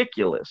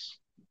ridiculous.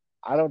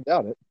 I don't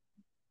doubt it.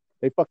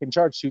 They fucking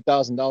charge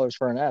 $2,000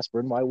 for an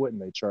aspirin. Why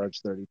wouldn't they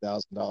charge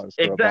 $30,000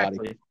 for a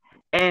body?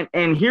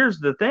 And here's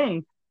the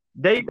thing.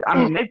 They've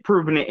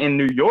proven it in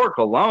New York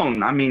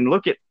alone. I mean,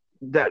 look at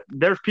that.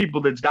 There's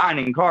people that's dying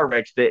in car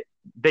wrecks that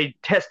they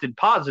tested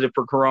positive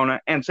for corona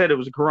and said it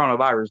was a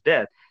coronavirus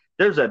death.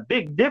 There's a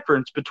big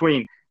difference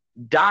between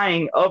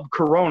dying of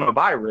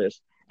coronavirus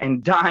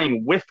and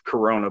dying with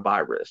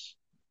coronavirus.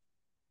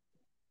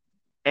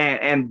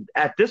 And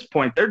at this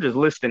point, they're just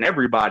listing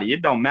everybody.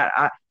 It don't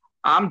matter.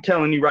 I'm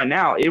telling you right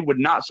now, it would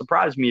not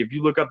surprise me if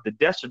you look up the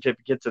death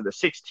certificates of the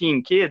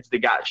 16 kids that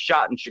got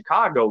shot in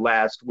Chicago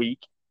last week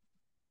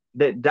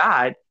that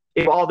died,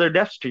 if all their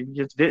death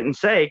certificates didn't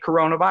say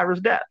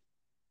coronavirus death.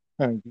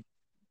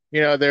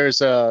 You know,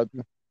 there's a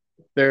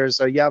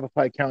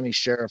Yavapai County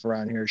sheriff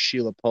around here,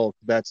 Sheila Polk.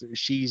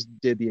 She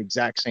did the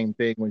exact same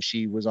thing when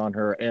she was on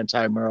her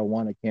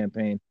anti-marijuana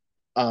campaign.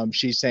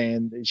 She's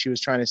saying she was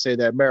trying to say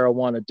that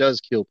marijuana does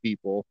kill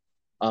people,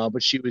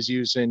 but she was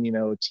using,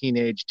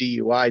 teenage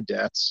DUI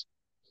deaths.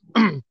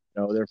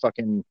 Their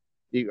fucking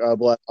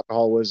blood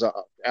alcohol was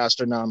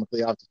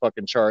astronomically off the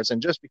fucking charts,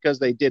 and just because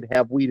they did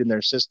have weed in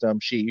their system,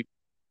 she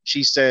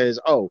says,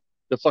 "Oh,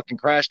 the fucking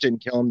crash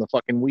didn't kill them; the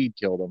fucking weed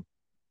killed them."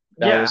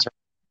 That was her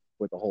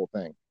with the whole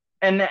thing.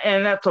 And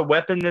that's a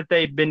weapon that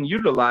they've been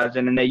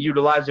utilizing, and they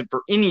utilize it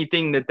for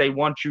anything that they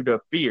want you to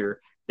fear.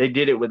 They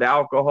did it with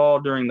alcohol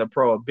during the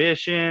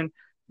Prohibition.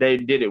 They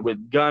did it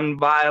with gun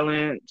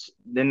violence.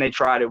 Then they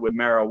tried it with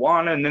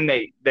marijuana, and then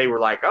they were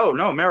like, "Oh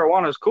no,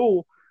 marijuana is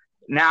cool."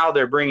 Now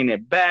they're bringing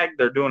it back.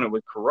 They're doing it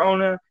with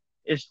Corona.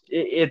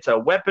 It's a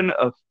weapon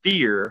of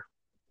fear,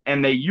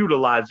 and they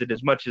utilize it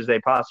as much as they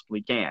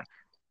possibly can.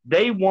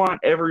 They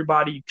want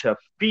everybody to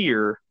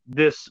fear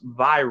this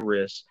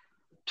virus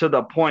to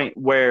the point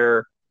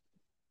where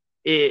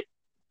it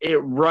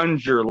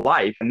runs your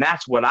life. And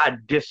that's what I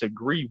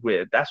disagree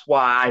with. That's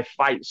why I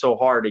fight so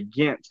hard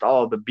against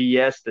all the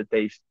BS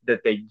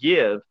that they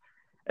give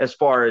as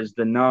far as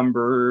the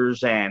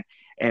numbers and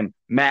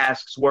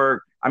masks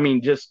work. I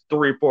mean, just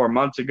 3 or 4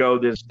 months ago,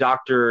 this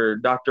Dr.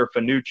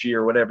 Fanucci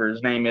or whatever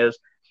his name is,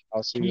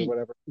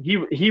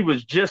 he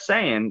was just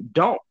saying,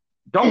 don't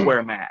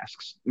wear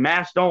masks.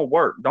 Masks don't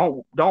work.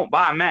 Don't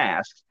buy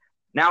masks.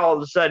 Now all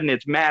of a sudden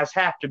it's masks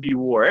have to be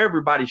wore.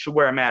 Everybody should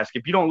wear a mask.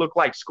 If you don't look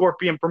like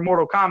Scorpion from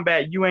Mortal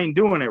Kombat, you ain't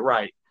doing it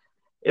right.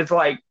 It's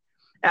like,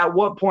 at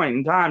what point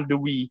in time do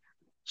we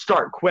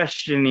start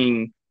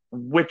questioning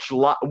which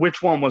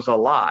one was a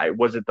lie?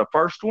 Was it the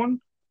first one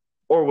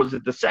or was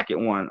it the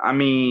second one? I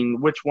mean,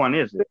 which one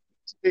is it?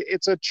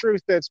 It's a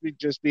truth that's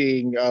just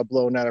being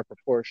blown out of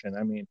proportion.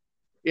 I mean,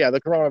 yeah, the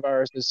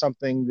coronavirus is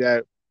something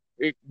that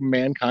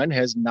mankind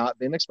has not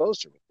been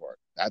exposed to before.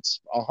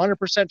 That's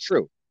 100%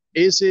 true.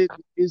 Is it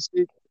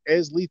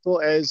as lethal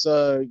as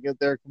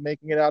they're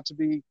making it out to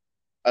be?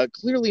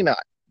 Clearly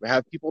not.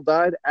 Have people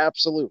died?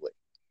 Absolutely.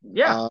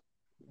 Yeah.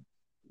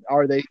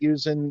 Are they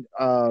using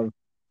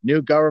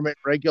new government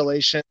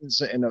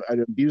regulations and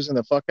abusing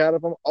the fuck out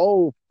of them?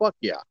 Oh, fuck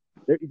yeah.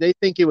 They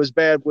think it was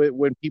bad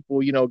when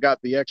people, got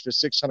the extra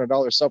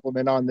 $600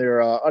 supplement on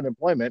their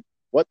unemployment.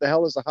 What the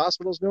hell is the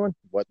hospitals doing?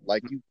 What,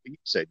 like you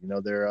said,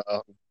 they're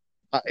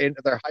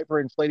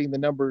hyperinflating the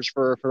numbers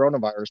for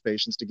coronavirus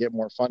patients to get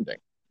more funding.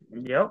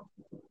 Yep.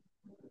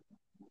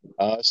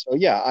 So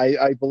yeah,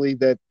 I believe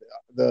that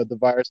the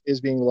virus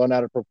is being blown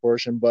out of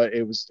proportion, but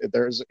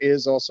there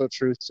is also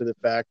truth to the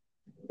fact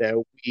that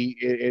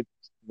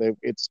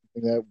it's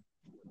something that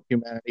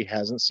humanity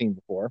hasn't seen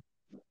before.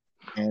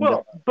 And,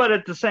 but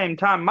at the same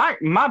time,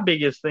 my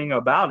biggest thing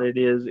about it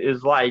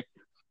is like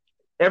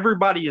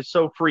everybody is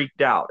so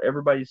freaked out.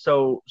 Everybody's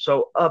so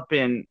up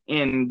in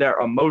their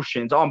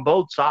emotions on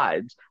both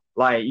sides.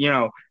 Like,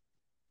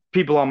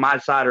 people on my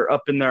side are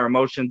up in their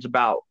emotions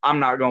about, I'm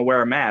not going to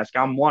wear a mask.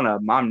 I'm one of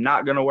them. I'm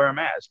not going to wear a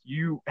mask.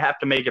 You have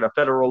to make it a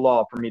federal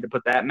law for me to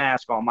put that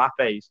mask on my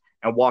face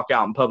and walk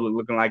out in public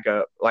looking like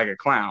a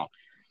clown.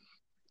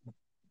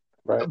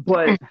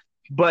 Right.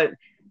 But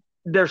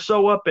they're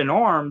so up in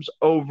arms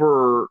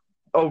over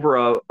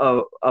over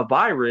a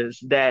virus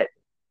that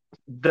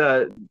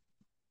the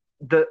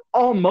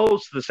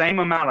almost the same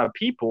amount of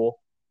people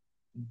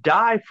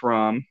die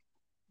from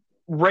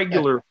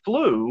regular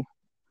flu.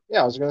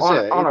 Yeah, I was going to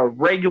say on a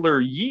regular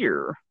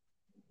year.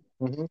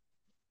 Mm-hmm.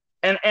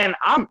 And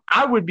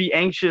I would be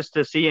anxious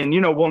to see, and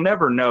we'll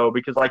never know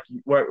because like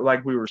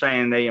we were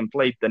saying, they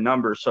inflate the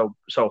numbers so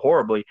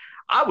horribly.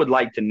 I would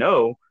like to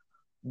know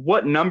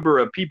what number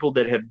of people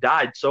that have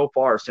died so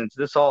far since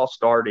this all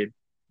started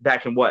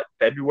back in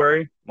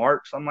February,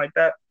 March, something like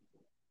that.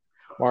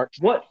 March.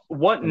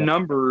 What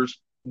numbers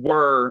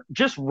were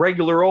just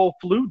regular old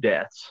flu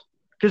deaths?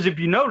 Because if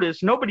you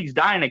notice, nobody's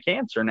dying of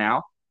cancer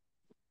now.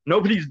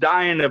 Nobody's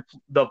dying of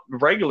the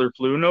regular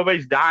flu.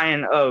 Nobody's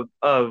dying of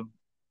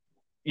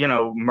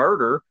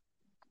murder.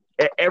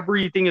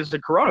 Everything is the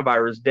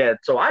coronavirus death.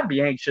 So I'd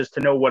be anxious to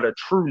know what a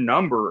true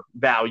number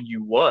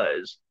value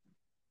was.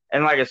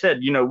 And like I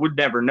said, we'd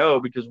never know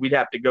because we'd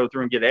have to go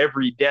through and get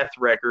every death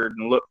record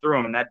and look through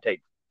them, and that'd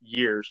take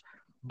years.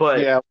 But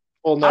yeah,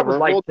 we'll never. I would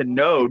like to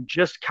know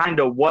just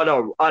kind of what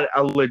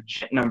a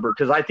legit number,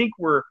 because I think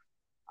we're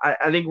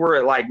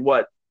at like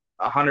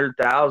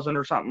 100,000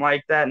 or something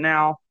like that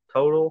now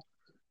total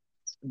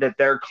that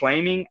they're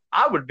claiming.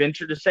 I would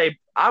venture to say,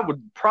 I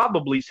would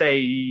probably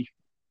say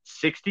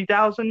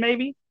 60,000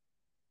 maybe.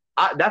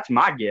 That's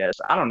my guess.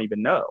 I don't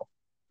even know.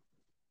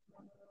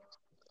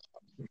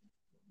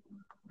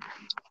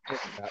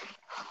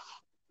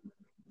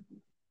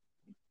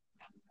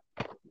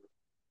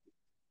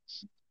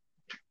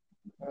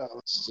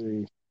 Let's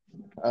see.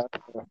 Oh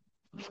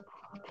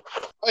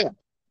yeah,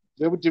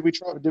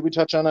 did we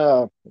touch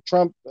on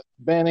Trump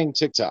banning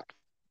TikTok?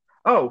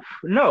 Oh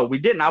no, we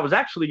didn't. I was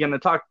actually going to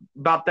talk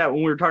about that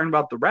when we were talking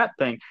about the rap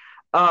thing.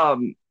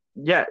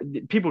 Yeah,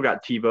 people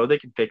got TiVo; they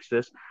can fix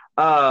this.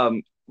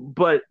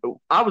 But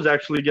I was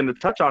actually going to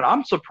touch on.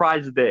 I'm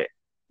surprised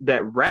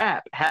that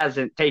rap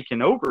hasn't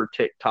taken over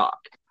TikTok.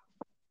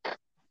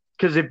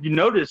 Because if you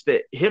notice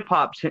that hip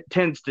hop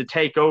tends to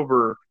take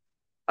over,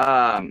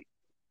 for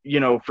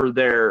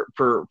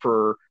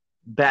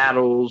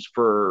battles,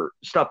 for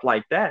stuff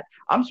like that.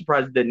 I'm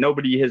surprised that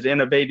nobody has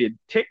innovated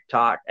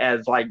TikTok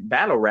as like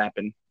battle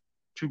rapping.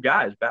 Two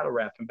guys battle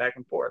rapping back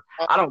and forth.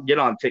 I don't get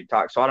on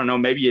TikTok, so I don't know.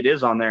 Maybe it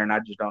is on there and I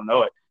just don't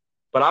know it.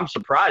 But I'm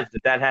surprised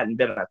that hadn't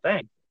been a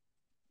thing.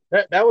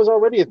 That was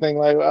already a thing,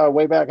 like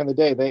way back in the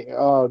day. They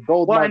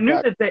gold. Well, I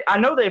know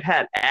they've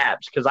had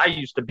apps, because I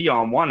used to be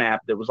on one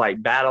app that was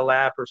like Battle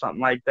App or something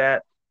like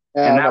that,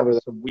 and that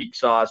was some weak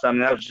sauce. I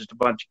mean, that was just a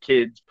bunch of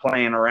kids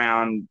playing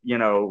around, I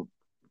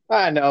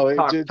know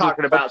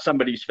talking about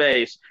somebody's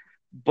face.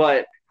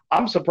 But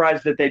I'm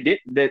surprised that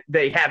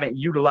they haven't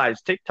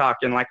utilized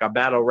TikTok in like a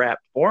battle rap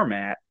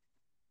format.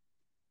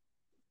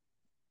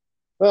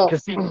 Well,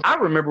 because I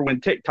remember when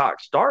TikTok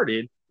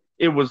started,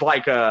 it was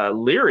like a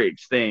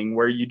lyrics thing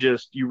where you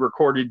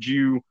recorded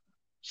you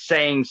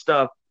saying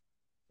stuff,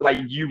 like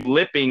you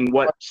lipping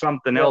what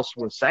something else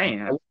was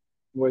saying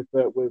with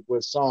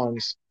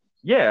songs,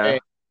 yeah,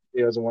 and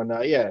videos and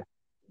whatnot, yeah.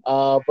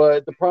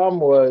 But the problem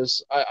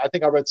was, I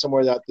think I read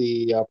somewhere that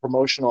the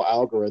promotional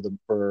algorithm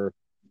for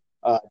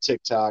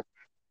TikTok,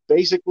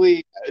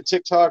 basically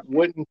TikTok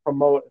wouldn't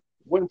promote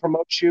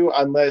you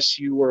unless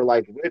you were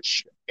like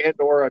rich and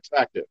or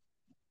attractive,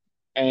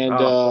 and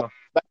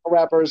battle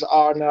rappers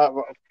are not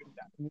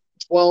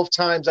 12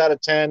 times out of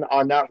 10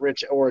 are not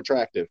rich or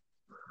attractive.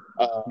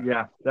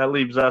 Yeah, that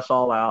leaves us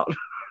all out.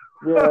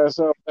 Yeah,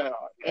 so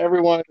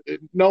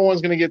no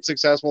one's going to get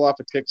successful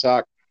off of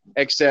TikTok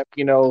except,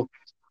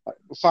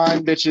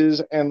 fine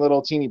bitches and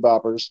little teeny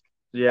boppers.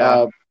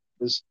 Yeah.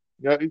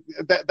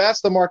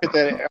 That's the market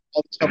that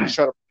all these companies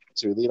try to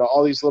to.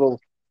 All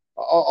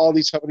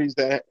these companies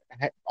that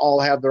all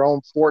have their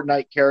own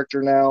Fortnite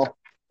character now,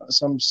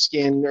 some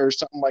skin or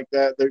something like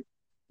that. They're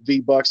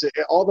V-Bucks.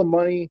 All the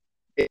money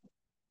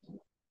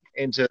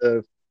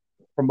into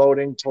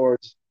promoting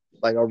towards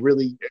like a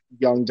really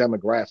young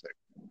demographic,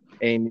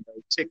 and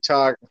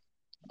TikTok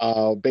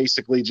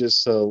basically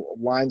just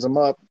lines them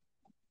up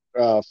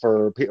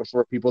for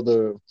people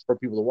to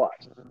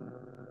watch.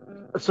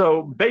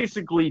 So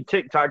basically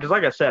TikTok, because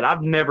like I said,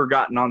 I've never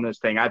gotten on this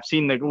thing. I've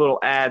seen the little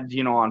ads,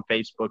 on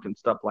Facebook and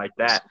stuff like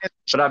that,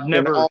 but I've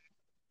never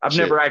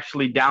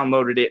actually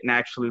downloaded it and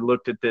actually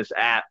looked at this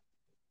app.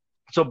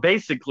 So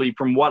basically,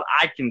 from what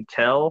I can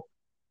tell,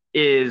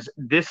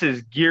 this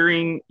is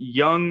gearing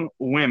young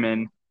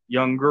women,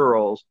 young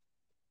girls,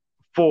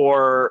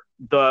 for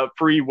the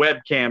free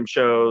webcam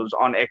shows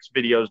on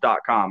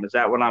xvideos.com. Is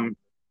that what am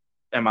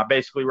I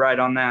basically right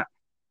on that?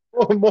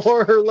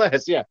 More or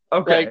less, yeah.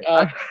 Okay.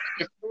 Like,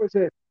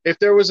 if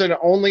there was an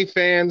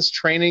OnlyFans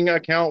training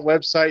account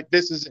website,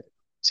 this is it.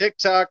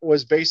 TikTok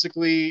was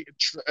basically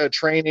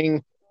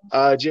training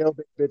jail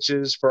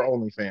bitches for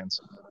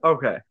OnlyFans.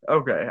 Okay.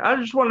 I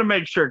just wanted to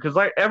make sure, because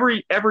like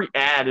every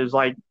ad is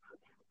like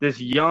this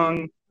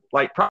young,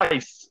 like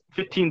probably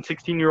 15,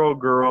 16-year-old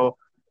girl,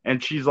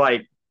 and she's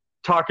like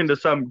talking to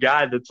some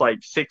guy that's like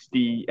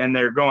 60, and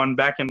they're going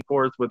back and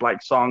forth with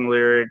like song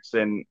lyrics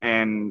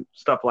and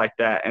stuff like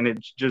that, and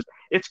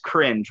it's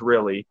cringe,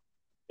 really.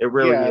 It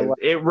really is. like,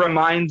 It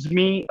reminds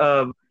me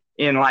of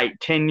in like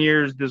 10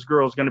 years, this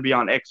girl's going to be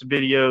on X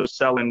videos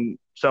selling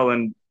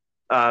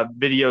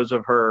videos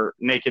of her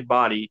naked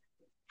body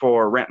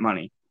for rent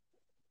money.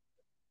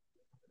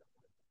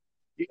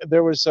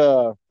 there was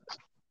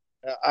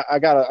I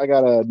got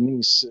a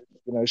niece.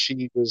 You know,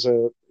 she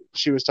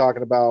was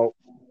talking about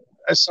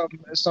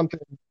something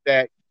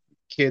that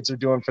kids are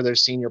doing for their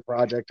senior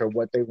project or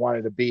what they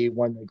wanted to be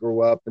when they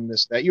grew up and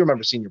this that. You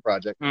remember senior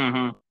project?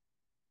 Mm-hmm.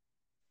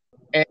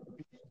 And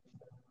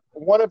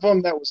one of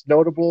them that was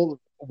notable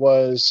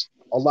was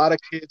a lot of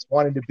kids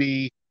wanted to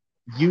be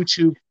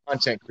YouTube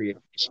content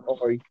creators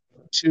or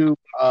YouTube.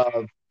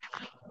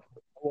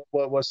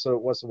 What's the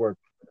word?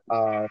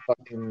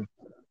 Fucking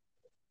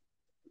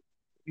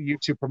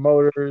YouTube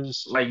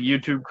promoters, like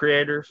YouTube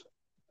creators.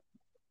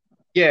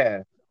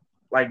 Yeah,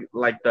 like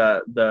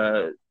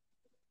the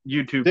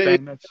YouTube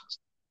famous.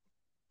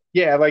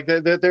 Yeah, like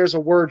there's a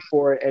word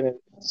for it, and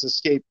it's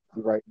escaping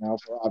me right now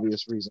for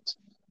obvious reasons.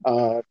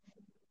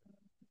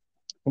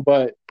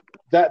 But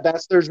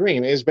that's their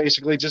dream is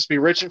basically just be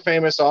rich and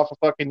famous off of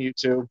fucking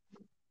YouTube,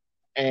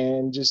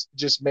 and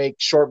just make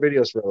short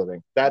videos for a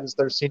living. That is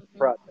their senior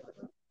project.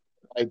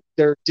 Like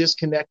they're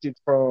disconnected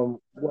from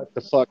what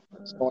the fuck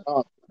is going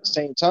on. At the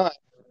same time,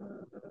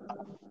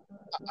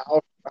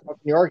 how can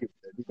you argue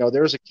with it? You know,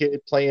 there's a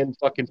kid playing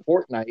fucking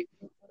Fortnite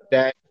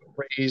that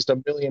raised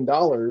 $1 million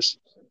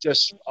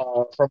just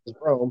from his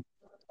room,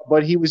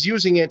 but he was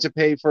using it to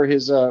pay for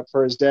his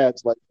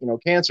dad's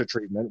cancer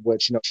treatment,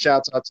 which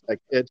shouts out to that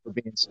kid for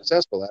being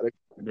successful at it.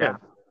 Yeah.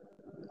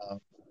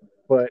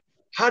 But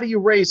how do you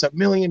raise $1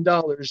 million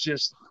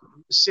just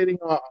sitting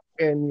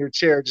in your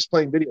chair just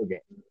playing video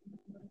games?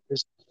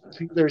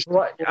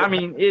 Well, I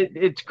mean,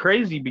 it's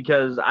crazy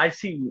because I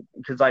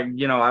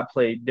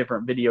play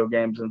different video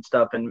games and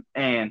stuff,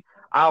 and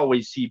I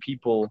always see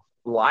people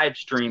live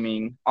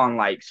streaming on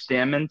like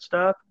Stem and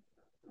stuff,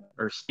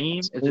 or Steam.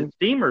 Is it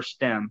Steam or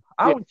Stem?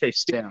 I always say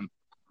Stem.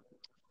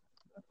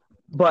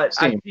 But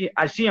Steam.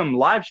 I see them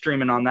live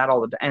streaming on that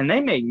all the time, and they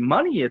make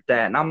money at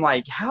that. And I'm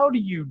like, how do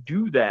you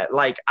do that?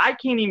 Like, I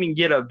can't even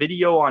get a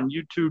video on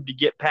YouTube to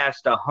get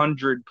past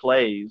 100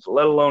 plays,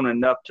 let alone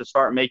enough to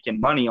start making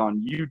money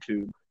on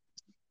YouTube.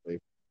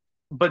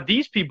 But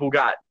these people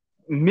got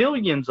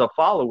millions of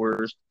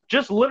followers.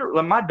 Just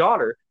literally, my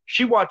daughter,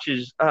 she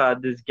watches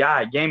this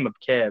guy, Game of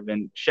Kev,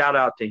 and shout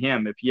out to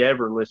him. If he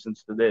ever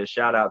listens to this,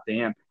 shout out to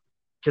him.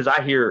 Because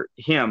I hear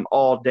him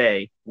all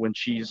day when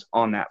she's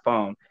on that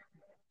phone.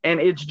 And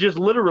it's just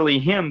literally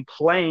him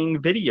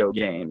playing video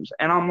games.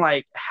 And I'm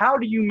like, how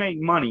do you make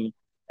money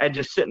at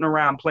just sitting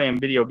around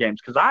playing video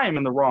games? Because I am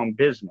in the wrong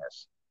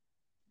business.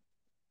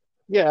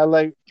 Yeah,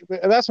 like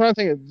that's what I'm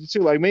thinking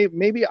too. Like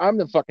maybe I'm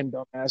the fucking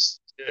dumbass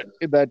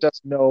that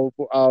doesn't know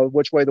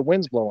which way the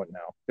wind's blowing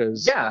now.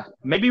 Because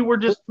maybe we're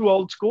just too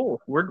old school.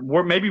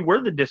 Maybe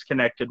we're the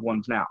disconnected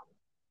ones now.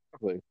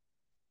 Probably.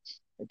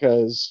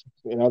 Because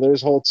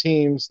there's whole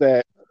teams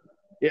that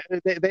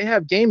they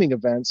have gaming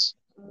events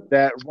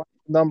that run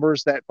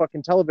numbers that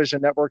fucking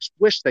television networks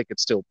wish they could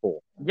still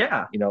pull.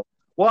 Yeah.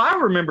 Well, I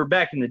remember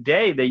back in the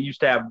day they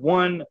used to have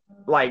one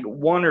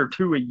or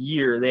two a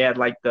year. They had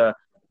like the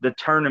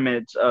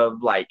tournaments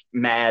of like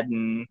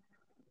Madden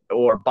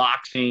or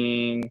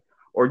boxing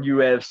or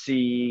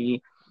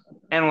UFC,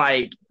 and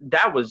like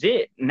that was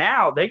it.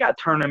 Now they got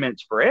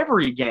tournaments for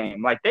every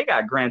game. Like they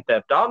got Grand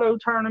Theft Auto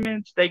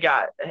tournaments. They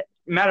got,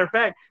 matter of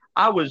fact,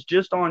 I was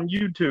just on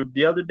YouTube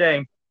the other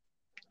day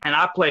and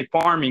I play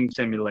Farming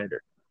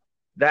Simulator.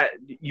 That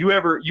you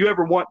ever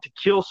want to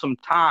kill some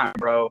time,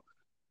 bro?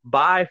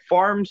 Buy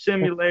Farm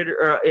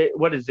Simulator.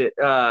 What is it?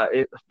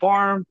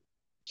 Farm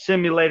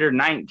Simulator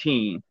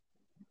 19.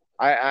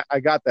 I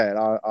got that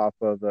off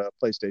of the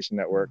PlayStation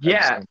Network.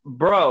 Yeah,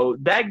 bro,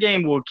 that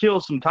game will kill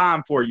some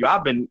time for you.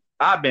 I've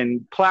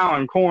been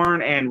plowing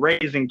corn and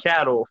raising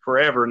cattle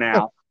forever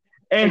now,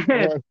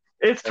 and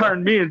it's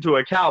turned me into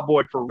a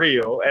cowboy for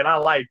real, and I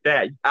like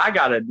that. I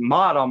got a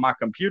mod on my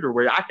computer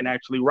where I can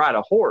actually ride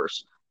a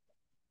horse.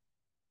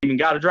 Even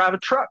got to drive a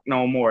truck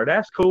no more.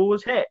 That's cool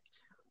as heck.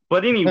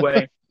 But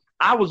anyway,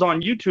 I was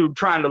on YouTube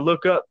trying to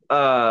look up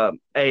a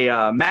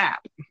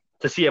map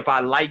to see if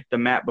I liked the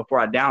map before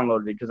I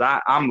downloaded it, because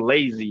I'm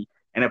lazy.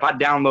 And if I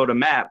download a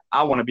map,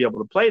 I want to be able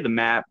to play the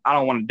map. I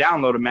don't want to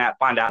download a map,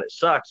 find out it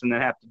sucks, and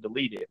then have to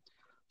delete it.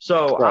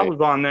 So I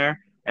was on there,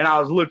 and I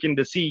was looking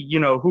to see,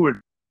 who it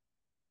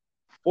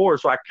for,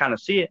 so I could kind of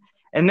see it.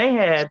 And they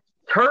had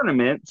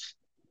tournaments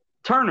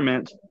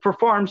for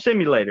Farm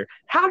Simulator.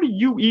 How do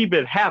you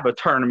even have a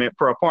tournament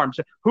for a farm?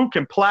 Who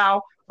can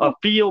plow a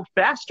field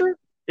faster?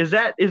 Is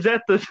that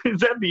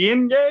the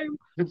end game?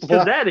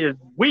 Because that is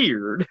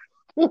weird.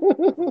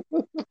 Who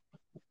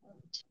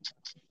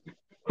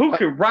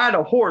can ride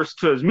a horse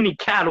to as many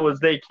cattle as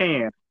they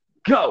can?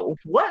 Go.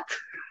 What?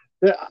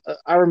 Yeah,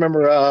 I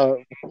remember,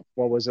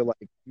 what was it,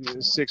 like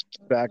 6 months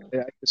back?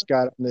 I just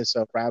got in this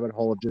rabbit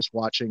hole of just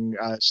watching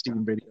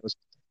Steam videos.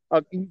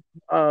 You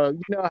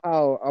know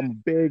how I'm a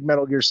big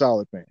Metal Gear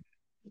Solid fan.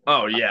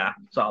 Oh, yeah.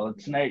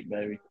 Solid Snake,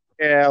 baby.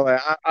 Yeah,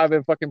 like, I've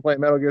been fucking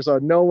playing Metal Gear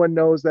Solid. No one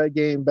knows that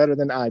game better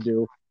than I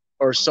do.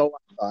 or so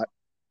I thought.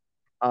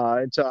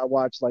 Until I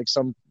watched like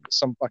some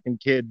fucking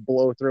kid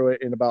blow through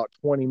it in about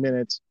 20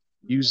 minutes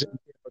using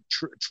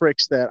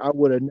tricks that I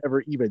would have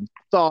never even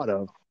thought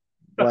of.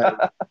 Like,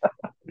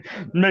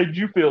 made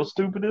you feel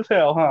stupid as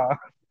hell, huh?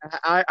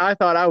 I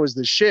thought I was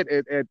the shit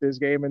at this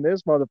game, and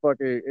this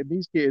motherfucker and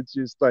these kids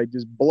just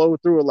blow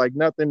through it like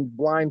nothing,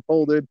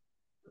 blindfolded.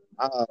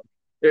 Uh,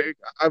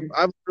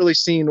 I've really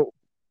seen.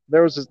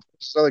 There was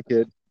this other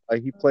kid.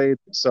 He played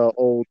this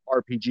old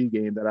RPG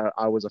game that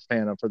I was a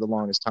fan of for the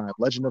longest time,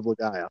 Legend of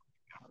Legaia.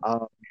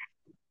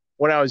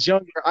 When I was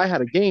younger, I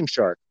had a Game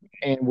Shark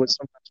and would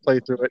sometimes play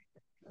through it.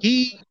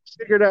 He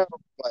figured out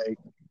like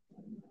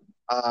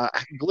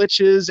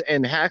glitches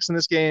and hacks in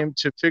this game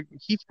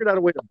he figured out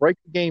a way to break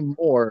the game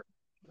more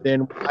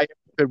than I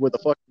could with a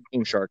fucking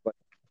Game Shark. Like,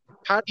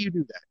 how do you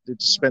do that?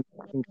 To spend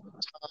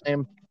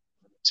time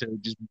to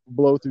just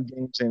blow through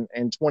games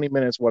in 20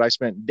 minutes what I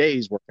spent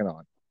days working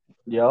on.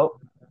 Yep.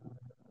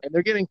 And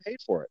they're getting paid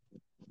for it.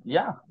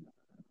 Yeah.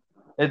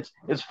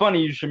 It's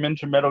funny you should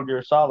mention Metal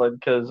Gear Solid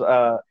because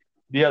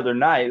the other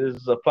night, this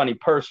is a funny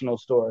personal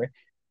story.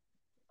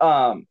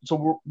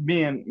 So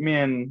me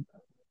and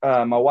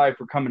my wife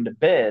were coming to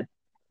bed,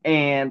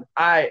 and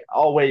I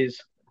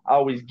always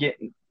get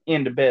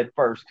into bed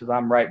first because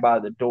I'm right by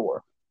the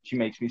door. She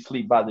makes me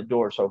sleep by the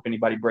door, so if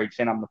anybody breaks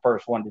in, I'm the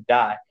first one to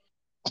die.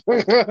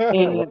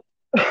 And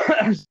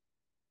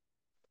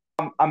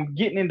I'm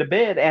getting into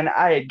bed, and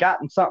I had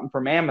gotten something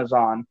from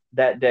Amazon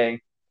that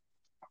day,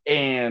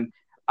 and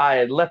I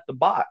had left the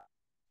box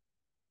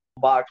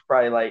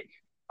probably like,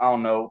 I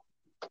don't know,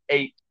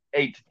 8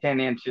 to 10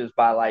 inches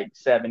by like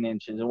 7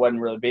 inches. It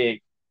wasn't really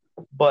big,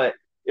 but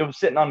it was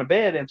sitting on the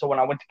bed. And so when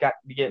I went to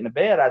get into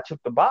bed, I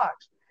took the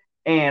box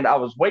and I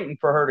was waiting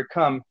for her to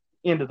come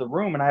into the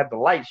room, and I had the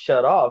light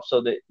shut off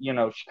so that,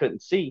 she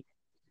couldn't see.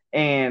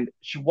 And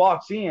she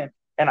walks in,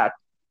 and I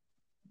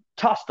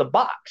tossed the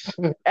box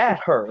at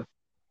her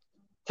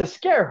to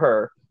scare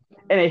her,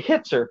 and it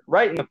hits her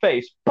right in the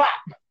face. Pop!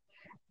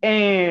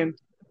 And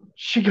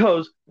she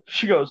goes,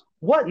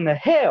 what in the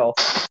hell?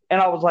 And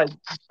I was like,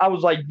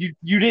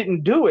 you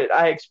didn't do it.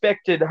 I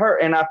expected her,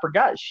 and I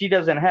forgot she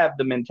doesn't have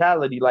the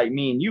mentality like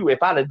me and you.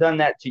 If I'd have done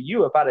that to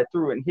you, if I'd have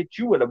threw it and hit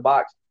you with a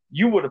box,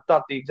 you would have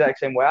thought the exact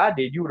same way I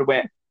did. You would have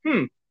went,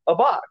 a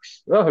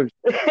box. Oh.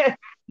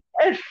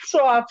 And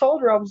so I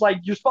told her, I was like,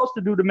 you're supposed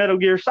to do the Metal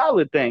Gear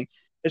Solid thing.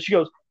 And she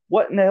goes,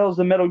 what in the hell is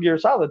the Metal Gear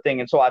Solid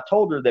thing? And so I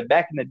told her that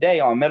back in the day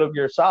on Metal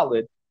Gear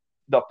Solid,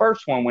 the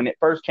first one, when it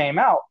first came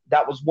out,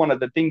 that was one of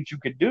the things you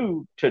could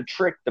do to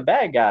trick the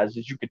bad guys,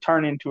 is you could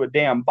turn into a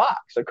damn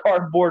box, a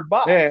cardboard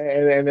box. Yeah,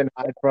 and then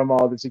hide from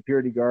all the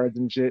security guards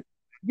and shit.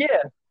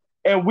 Yeah.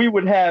 And we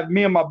would have,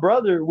 me and my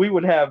brother, we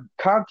would have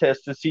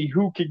contests to see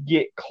who could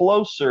get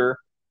closer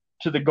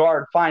to the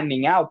guard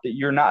finding out that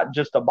you're not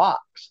just a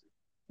box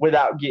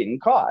without getting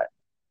caught.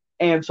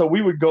 And so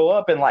we would go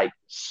up and like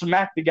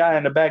smack the guy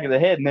in the back of the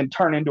head and then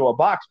turn into a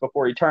box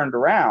before he turned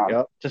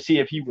around to see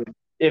if he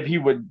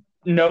would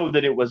know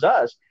that it was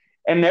us.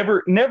 And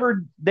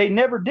they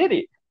never did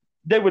it.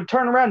 They would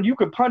turn around, you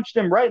could punch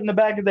them right in the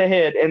back of the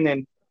head and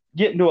then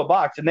get into a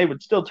box, and they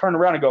would still turn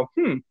around and go,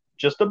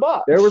 just a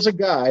box. There was a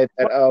guy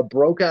that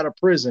broke out of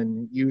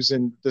prison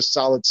using the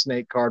Solid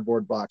Snake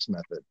cardboard box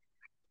method.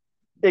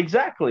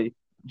 Exactly.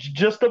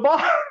 Just a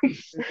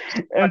box.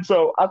 And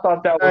so I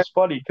thought that was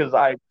funny because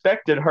I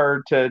expected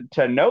her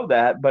to know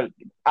that, but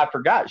I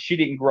forgot she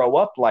didn't grow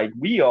up like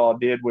we all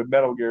did with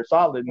Metal Gear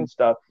Solid and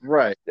stuff.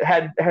 Right.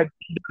 Had done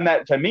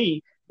that to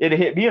me, it'd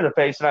hit me in the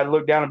face, and I'd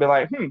look down and be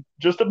like,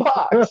 just a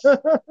box.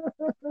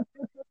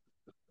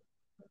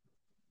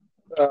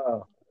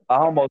 I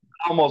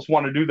almost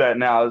want to do that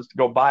now, is to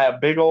go buy a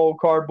big old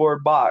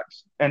cardboard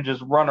box and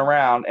just run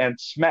around and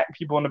smack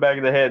people in the back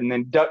of the head and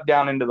then duck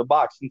down into the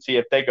box and see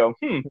if they go,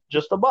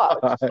 just a box.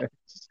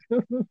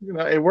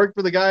 It worked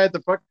for the guy at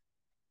the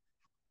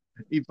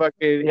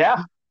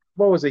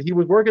what was it? He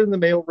was working in the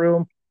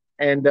mailroom,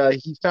 and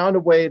he found a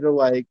way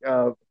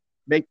to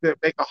make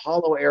a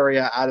hollow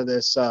area out of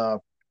this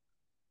out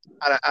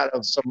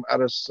of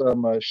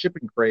some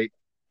shipping crate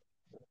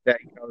that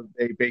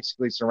they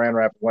basically saran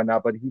wrap and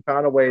whatnot, but he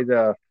found a way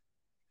to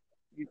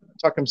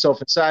tuck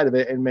himself inside of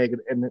it and made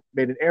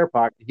an air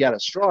pocket. He had a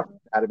straw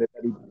out of it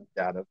that he breathed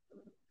out of,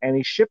 and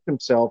he shipped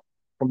himself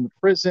from the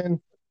prison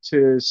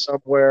to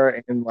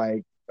somewhere in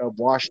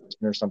Washington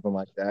or something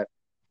like that,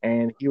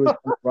 and he was on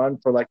the run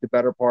for the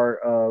better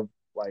part of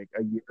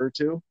a year or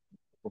two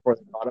before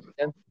they caught him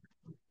again.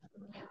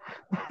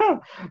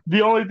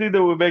 The only thing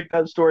that would make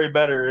that story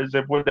better is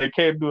if when they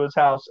came to his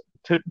house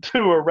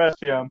to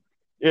arrest him,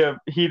 if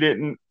he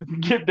didn't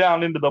get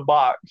down into the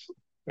box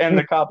and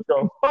the cops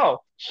go,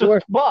 it's just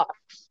a box.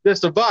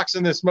 Just a box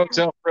in this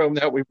motel room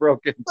that we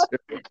broke into.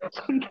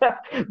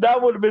 That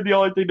would have been the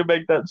only thing to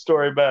make that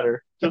story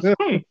better. Just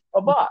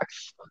a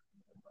box.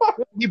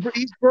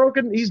 He's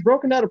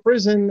broken out of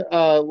prison.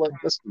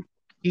 Let's see.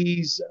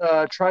 He's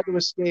tried to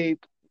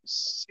escape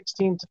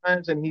 16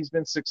 times, and he's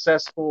been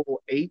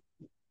successful 8.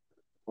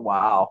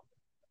 Wow.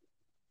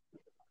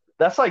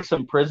 That's like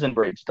some prison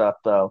break stuff,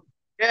 though.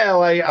 Yeah,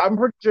 like I'm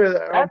pretty sure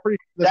that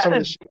some of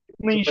the is the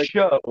only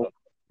show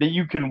that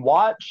you can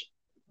watch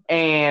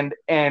and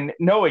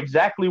know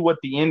exactly what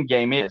the end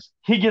game is.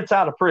 He gets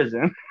out of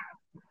prison.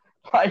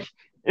 Like,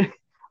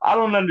 I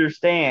don't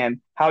understand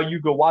how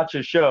you could watch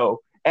a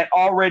show and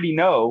already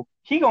know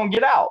he gonna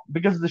get out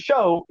because the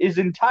show is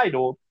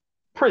entitled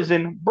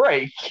Prison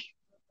Break.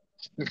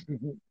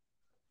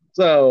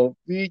 So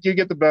you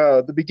get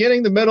the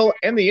beginning, the middle,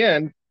 and the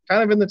end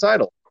kind of in the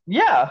title.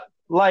 Yeah,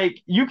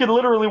 like you could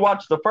literally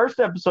watch the first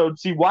episode,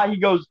 see why he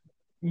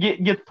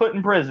gets put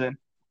in prison,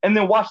 and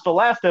then watch the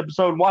last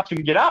episode and watch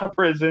him get out of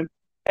prison,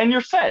 and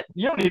you're set.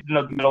 You don't need to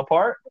know the middle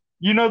part.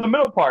 You know the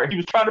middle part. He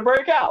was trying to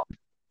break out.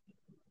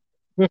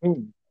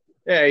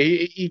 Yeah,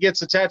 he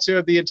gets a tattoo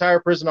of the entire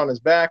prison on his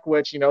back,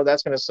 which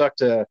that's going to suck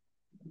to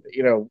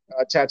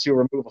a tattoo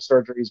removal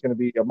surgery is going to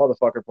be a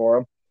motherfucker for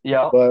him.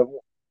 Yeah. But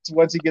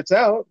once he gets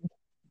out,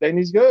 then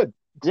he's good.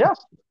 Yeah.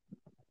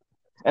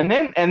 And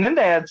then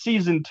they had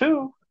season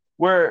 2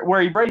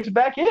 where he breaks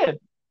back in.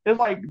 It's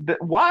like,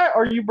 why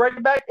are you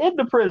breaking back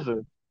into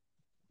prison?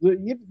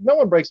 No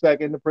one breaks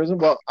back into prison.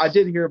 Well, I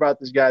did hear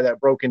about this guy that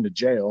broke into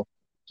jail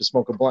to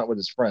smoke a blunt with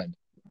his friend,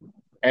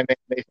 and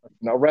they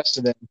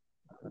arrested him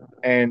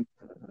and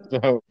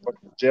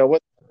jail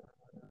with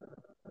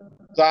him.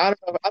 So I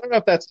don't know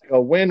if that's like a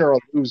win or a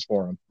lose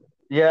for him.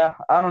 Yeah,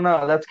 I don't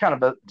know. That's kind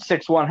of a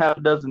 6-1, half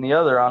a dozen the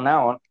other on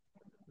that one.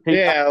 He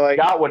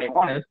got what he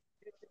wanted.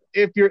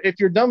 If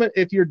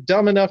you're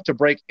dumb enough to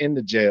break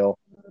into jail,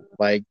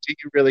 like, do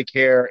you really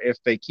care if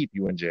they keep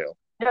you in jail?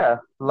 Yeah,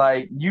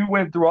 like you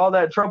went through all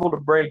that trouble to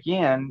break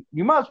in,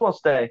 you might as well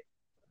stay.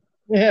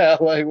 Yeah,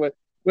 like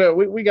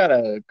we got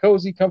a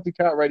cozy, comfy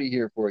cot ready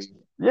here for you.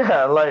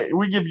 Yeah, like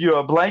we give you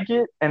a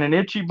blanket and an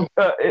itchy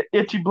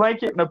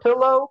blanket and a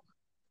pillow.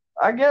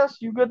 I guess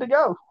you good to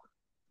go.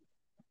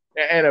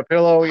 And a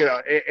pillow,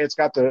 it's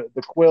got the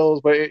quills,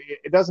 but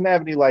it doesn't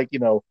have any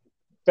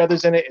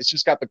feathers in it. It's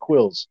just got the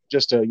quills,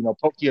 just to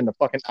poke you in the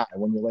fucking eye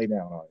when you lay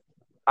down on it.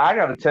 I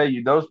got to tell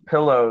you, those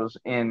pillows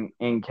in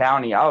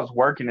county. I was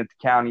working at the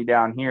county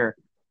down here,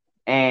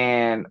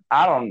 and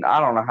I don't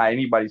know how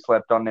anybody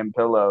slept on them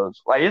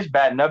pillows. Like, it's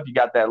bad enough you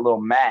got that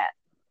little mat,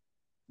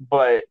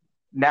 but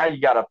now you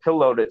got a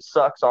pillow that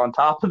sucks on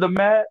top of the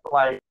mat.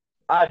 Like,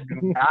 I do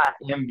not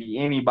envy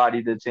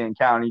anybody that's in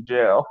county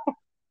jail.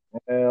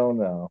 Hell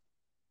no.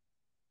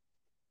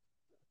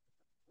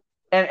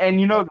 And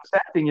the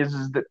sad thing is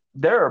that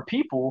there are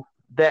people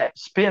that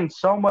spend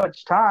so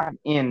much time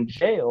in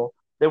jail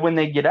that when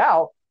they get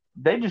out,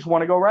 they just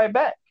want to go right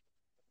back.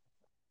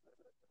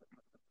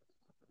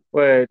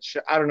 Which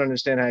I don't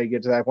understand how you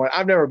get to that point.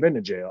 I've never been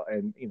to jail,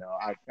 and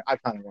I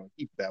kind of want to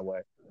keep it that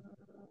way.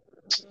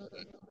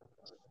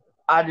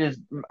 I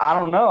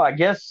don't know. I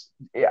guess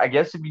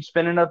if you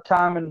spend enough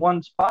time in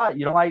one spot,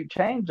 you don't like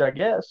change. I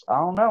guess I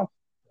don't know.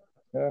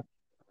 Yeah.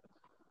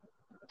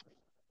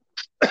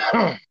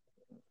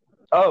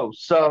 Oh,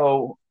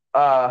 so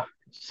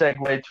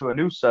segue to a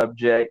new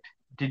subject.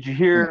 Did you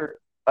hear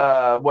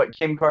what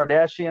Kim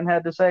Kardashian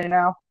had to say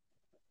now?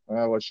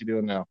 What's she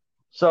doing now?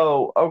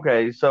 So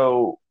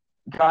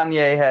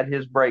Kanye had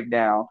his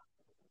breakdown,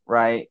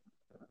 right?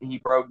 He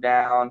broke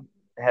down,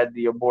 had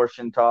the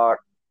abortion talk,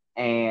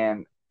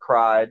 and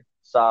cried,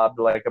 sobbed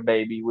like a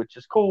baby, which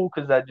is cool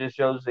because that just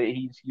shows that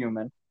he's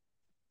human.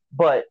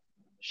 But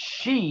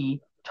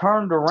she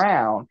turned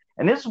around,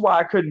 and this is why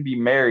I couldn't be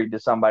married to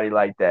somebody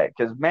like that,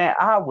 because, man,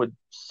 I would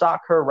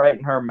sock her right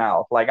in her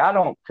mouth. Like, I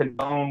don't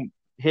condone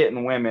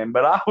hitting women,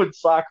 but I would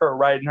sock her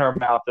right in her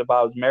mouth if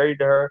I was married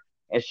to her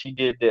and she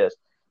did this.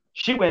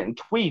 She went and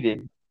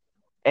tweeted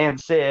and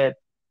said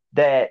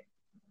that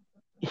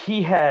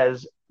he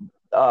has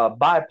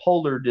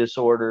bipolar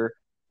disorder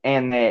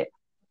and that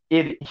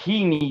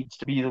he needs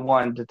to be the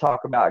one to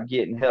talk about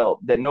getting help,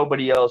 that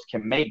nobody else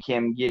can make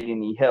him get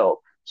any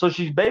help. So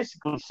she's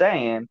basically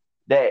saying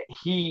that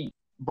he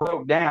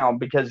broke down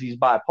because he's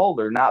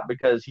bipolar, not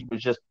because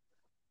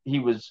he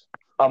was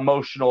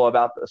emotional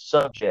about the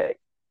subject.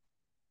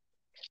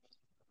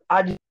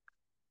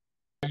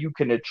 You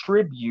can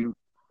attribute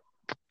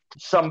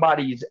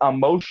somebody's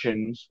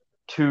emotions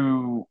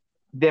to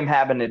them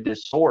having a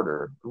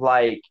disorder.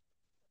 Like,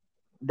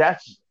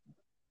 that's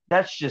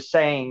just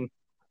saying,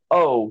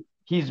 oh,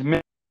 he's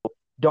mental,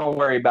 don't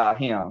worry about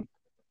him.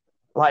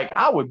 Like,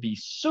 I would be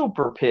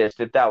super pissed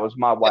if that was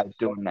my wife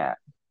doing that.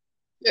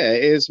 Yeah,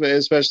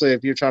 especially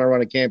if you're trying to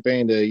run a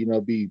campaign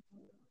to, be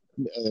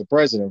the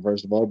president,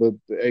 first of all, but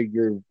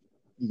you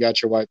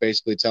got your wife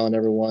basically telling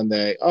everyone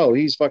that, oh,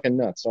 he's fucking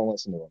nuts, don't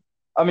listen to him.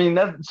 I mean,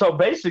 so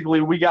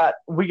basically we got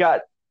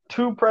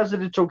two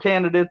presidential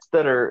candidates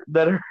that are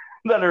a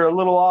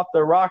little off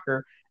their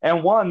rocker,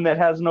 and one that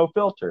has no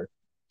filter.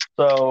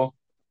 So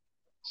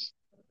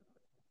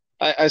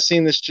I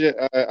seen this shit.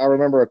 I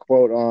remember a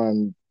quote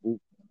on,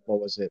 what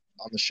was it,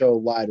 on the show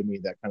Lie to Me,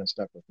 that kind of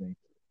stuck with me.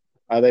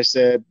 They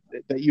said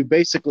that you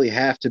basically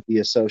have to be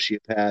a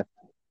sociopath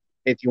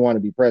if you want to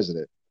be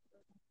president.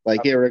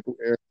 Like, it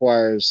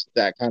requires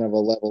that kind of a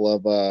level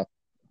of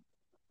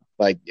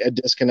like a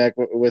disconnect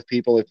with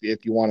people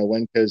if you want to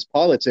win, because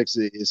politics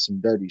is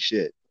some dirty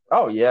shit.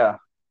 Oh yeah,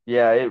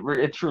 Yeah,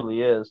 it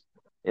truly is.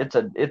 It's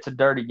a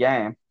dirty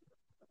game.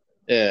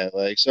 Yeah,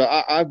 like so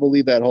I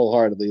believe that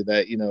wholeheartedly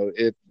that,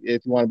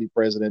 if you want to be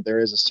president, there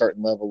is a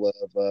certain level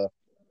of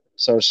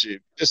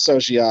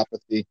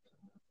sociopathy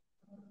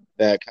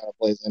that kind of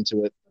plays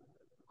into it.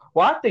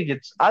 Well, I think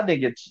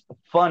it's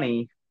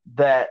funny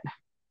that,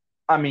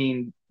 I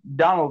mean,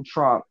 Donald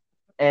Trump,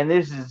 and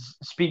this is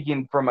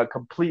speaking from a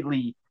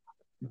completely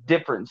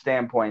different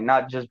standpoint,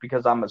 not just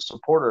because I'm a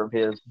supporter of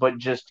his, but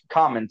just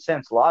common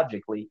sense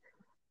logically.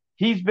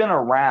 He's been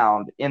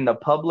around in the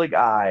public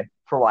eye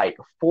for like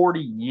 40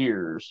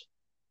 years.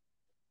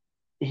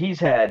 He's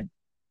had,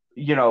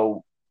 you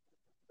know,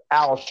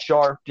 Al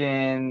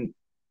Sharpton,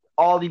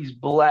 all these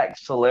black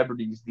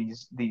celebrities,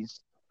 these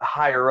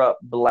higher up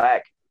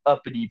black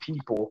uppity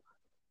people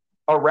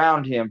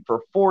around him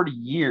for 40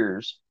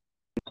 years.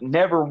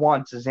 Never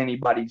once has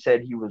anybody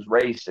said he was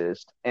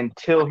racist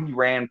until he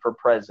ran for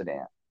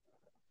president.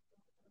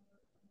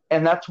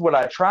 And that's what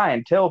I try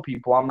and tell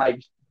people. I'm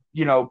like,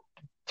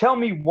 tell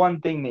me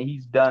one thing that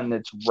he's done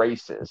that's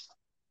racist.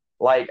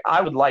 Like,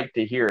 I would like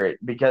to hear it,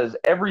 because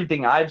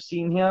everything I've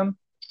seen him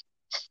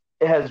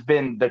has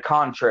been the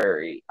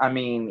contrary. I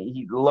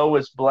mean,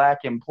 lowest black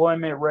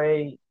employment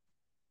rate,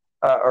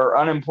 or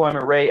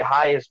unemployment rate,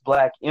 highest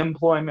black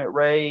employment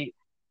rate.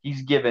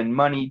 He's given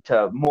money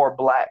to more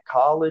black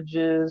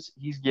colleges.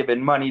 He's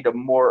given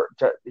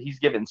he's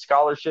given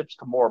scholarships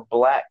to more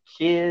black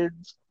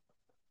kids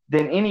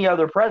than any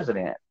other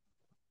president.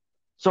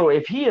 So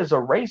if he is a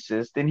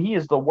racist, then he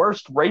is the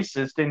worst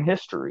racist in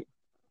history.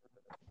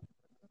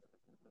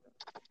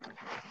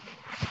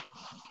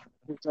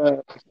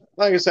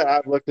 Like I said,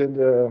 I've looked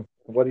into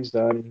what he's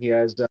done. He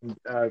has done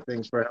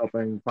things for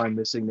helping find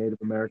missing Native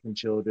American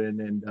children,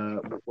 and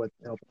what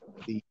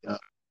helping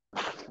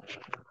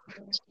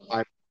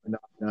the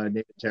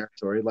Native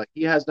territory. Like,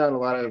 he has done a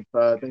lot of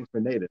things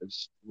for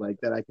natives, like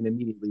that I can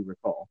immediately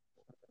recall.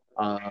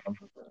 And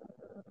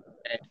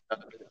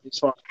as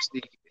far as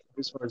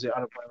the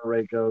unemployment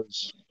rate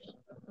goes,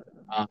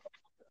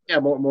 yeah,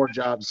 more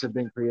jobs have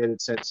been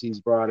created since he's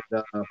brought it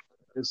up.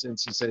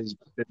 Since he said he's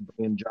been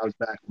bringing jobs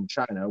back from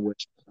China,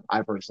 which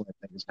I personally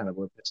think is kind of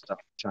what pissed off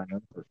China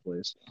in the first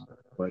place.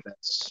 But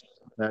that's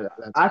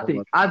I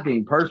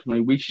think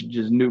personally we should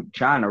just nuke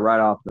China right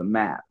off the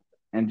map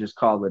and just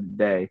call it a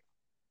day.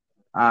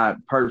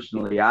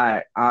 Personally,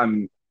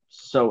 I'm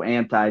so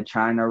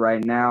anti-China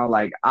right now.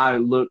 Like, I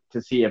look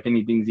to see if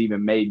anything's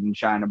even made in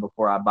China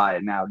before I buy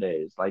it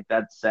nowadays. Like,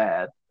 that's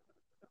sad.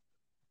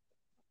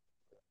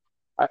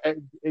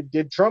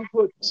 Did Trump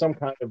put some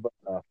kind of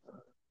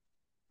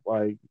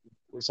like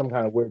some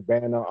kind of weird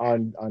ban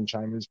on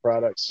Chinese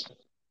products?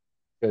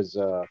 Because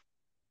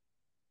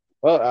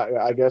well,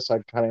 I guess I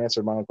kind of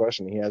answered my own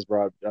question. He has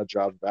brought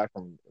jobs back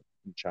from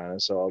China,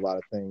 so a lot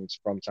of things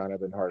from China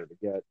have been harder to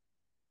get.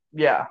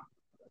 Yeah.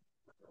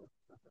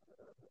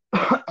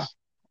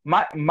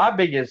 my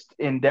biggest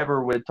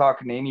endeavor with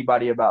talking to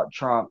anybody about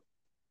Trump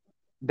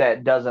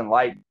that doesn't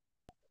like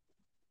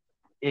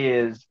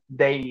is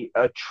they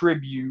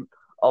attribute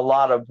a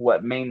lot of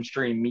what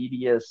mainstream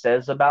media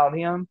says about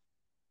him,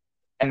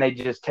 and they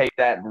just take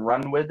that and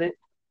run with it,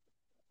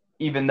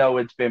 even though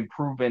it's been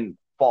proven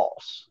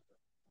false.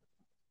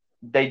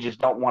 They just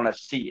don't want to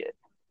see it,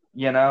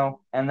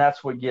 and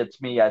that's what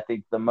gets me, I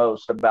think, the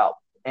most about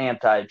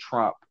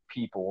anti-Trump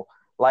people.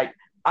 Like,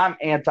 I'm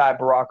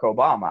anti-Barack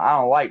Obama. I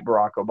don't like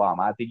Barack Obama.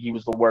 I think he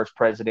was the worst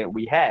president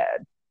we had.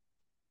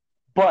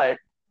 But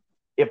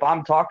if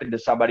I'm talking to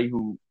somebody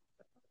who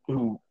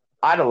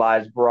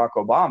idolized Barack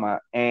Obama,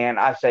 and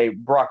I say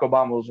Barack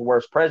Obama was the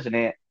worst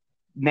president,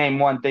 name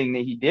one thing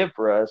that he did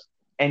for us,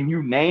 and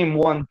you name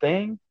one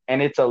thing,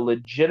 and it's a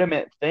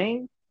legitimate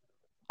thing,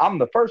 I'm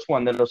the first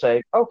one that'll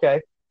say,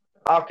 okay,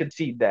 I'll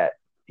concede that.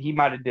 He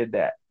might have did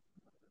that.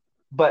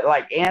 But,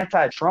 like,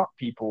 anti-Trump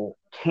people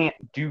can't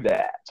do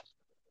that.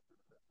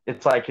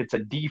 It's like it's a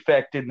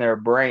defect in their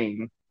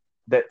brain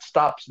that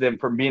stops them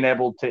from being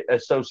able to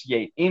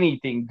associate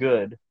anything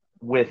good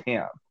with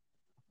him.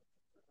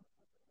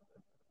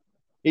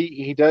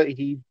 He does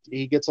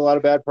he gets a lot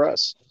of bad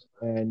press,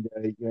 and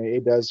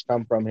it does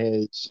come from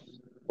his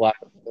lack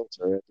of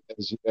filter,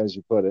 as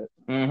you put it.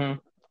 Mm-hmm.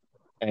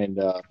 And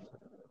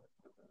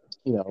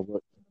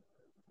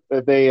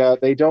but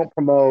they don't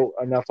promote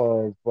enough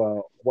of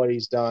what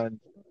he's done,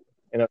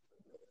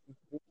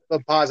 the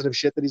positive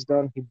shit that he's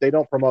done. They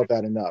don't promote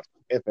that enough,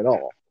 if at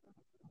all.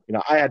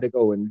 I had to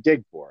go and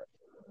dig for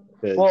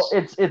it. Well,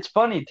 it's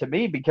funny to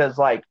me because,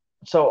 like,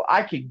 so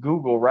I could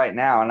Google right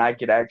now and I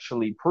could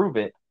actually prove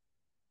it.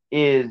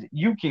 Is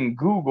you can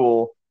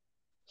Google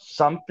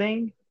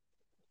something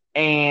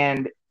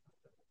and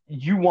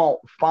you won't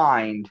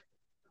find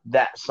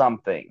that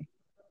something.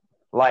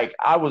 Like,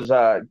 I was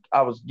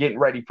getting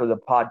ready for the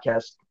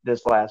podcast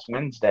this last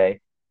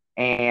Wednesday,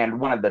 and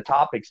one of the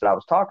topics that I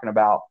was talking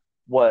about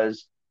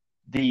was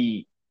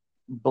the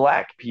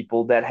black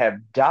people that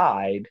have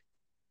died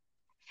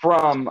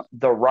from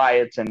the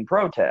riots and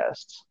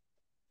protests.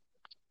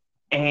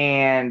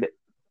 And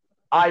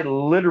I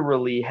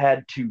literally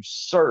had to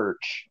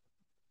search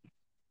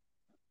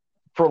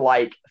for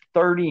like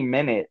 30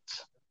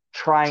 minutes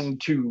trying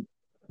to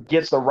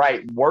get the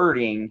right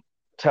wording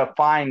to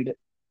find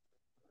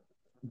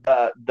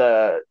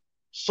the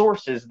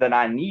sources that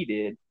I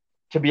needed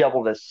to be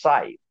able to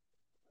cite.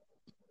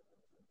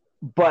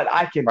 But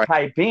I could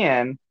type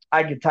in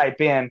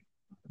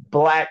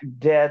Black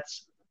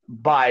Deaths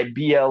by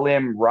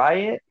BLM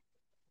Riot,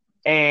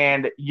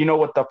 and you know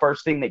what the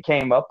first thing that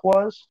came up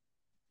was?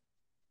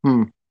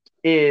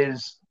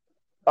 Is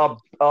a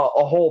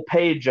whole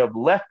page of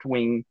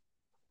left-wing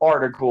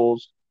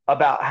articles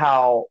about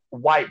how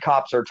white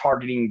cops are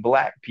targeting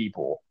black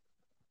people.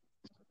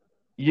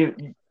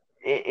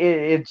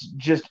 It's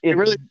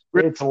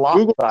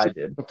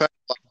lopsided.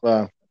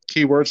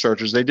 Keyword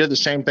searches. They did the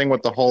same thing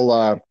with the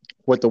whole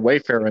with the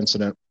Wayfair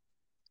incident.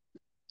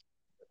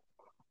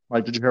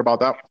 Like, did you hear about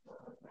that?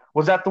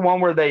 Was that the one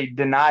where they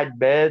denied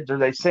beds, or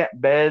they sent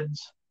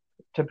beds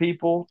to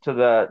people to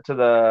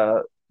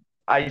the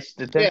ICE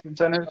detention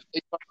centers?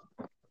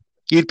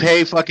 You'd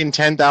pay fucking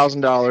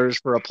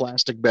 $10,000 for a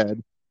plastic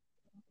bed,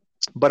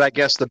 but I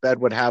guess the bed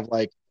would have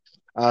like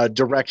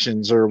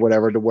directions or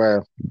whatever to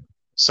where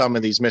some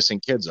of these missing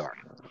kids are.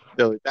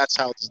 So that's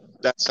how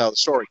the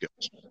story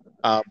goes.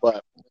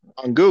 But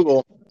on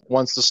Google,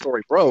 once the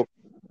story broke,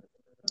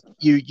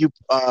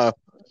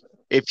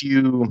 if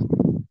you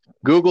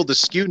Google the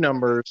SKU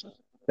numbers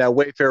that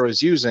Wayfair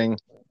was using,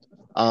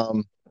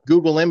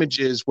 Google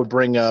Images would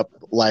bring up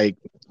like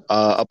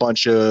a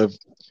bunch of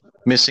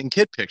missing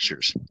kid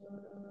pictures.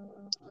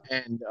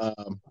 And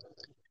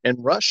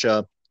in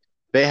Russia,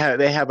 they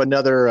have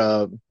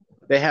another.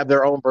 They have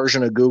their own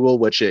version of Google,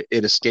 which it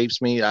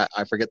escapes me.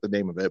 I forget the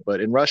name of it,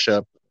 but in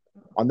Russia,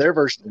 on their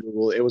version of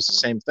Google, it was the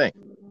same thing.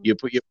 You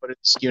put in the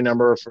SKU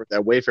number for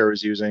that Wayfair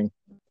was using,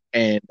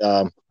 and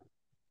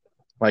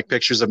like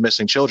pictures of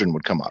missing children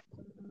would come up.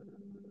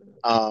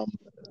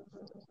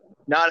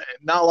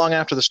 Not long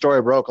after the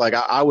story broke, like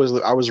I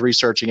was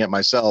researching it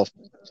myself,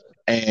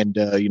 and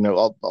a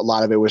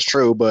lot of it was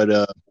true,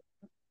 but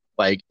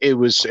like it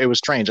was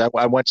strange.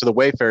 I went to the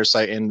Wayfair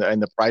site, and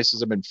the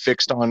prices have been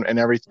fixed on and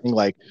everything.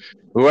 Like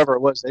whoever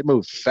it was, they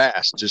moved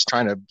fast, just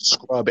trying to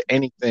scrub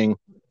anything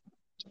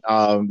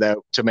that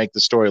to make the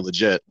story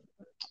legit.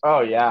 Oh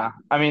yeah,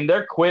 I mean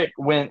they're quick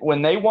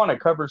when they want to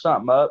cover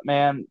something up,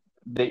 man.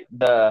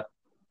 They're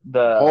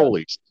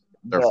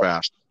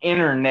fast.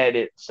 Internet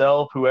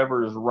itself,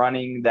 whoever is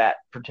running that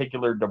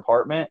particular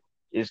department,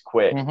 is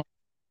quick. Mm-hmm.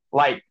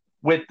 Like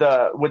with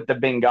the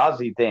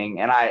Benghazi thing,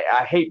 and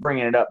I hate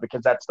bringing it up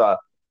because that's the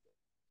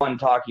one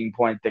talking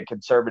point that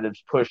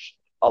conservatives push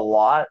a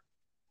lot,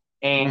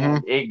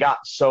 and it got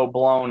so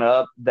blown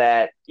up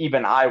that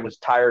even I was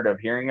tired of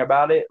hearing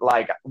about it.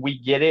 Like, we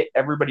get it,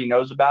 everybody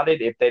knows about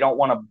it. If they don't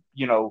want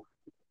to,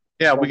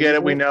 yeah, we get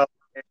it. We know.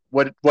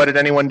 What did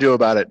anyone do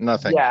about it?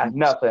 Nothing. Yeah,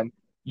 nothing.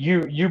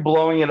 You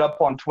blowing it up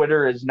on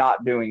Twitter is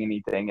not doing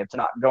anything. It's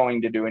not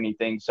going to do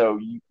anything. So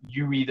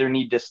you either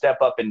need to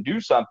step up and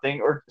do something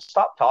or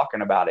stop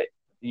talking about it.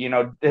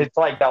 It's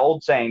like the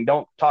old saying,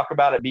 don't talk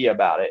about it, be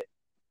about it.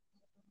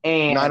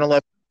 And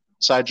 9/11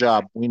 side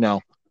job, we know.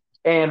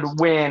 And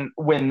when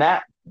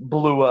that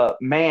blew up,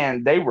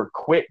 man, they were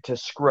quick to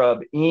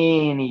scrub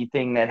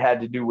anything that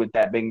had to do with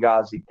that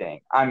Benghazi thing.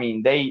 I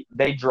mean, they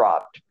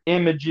dropped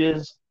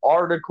images,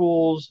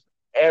 articles,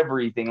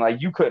 everything.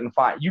 Like, you could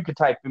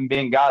type in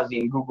Benghazi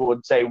and Google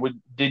would say,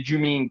 did you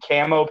mean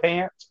camo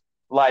pants?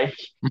 Like,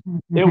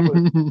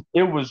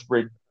 it was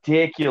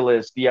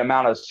ridiculous the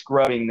amount of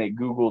scrubbing that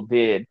Google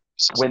did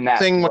when that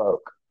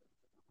broke.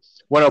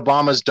 When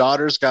Obama's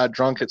daughters got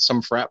drunk at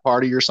some frat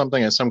party or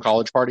something, at some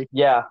college party?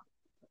 Yeah.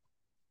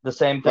 The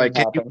same thing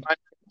happened. Can you find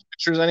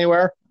pictures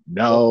anywhere?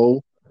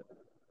 No.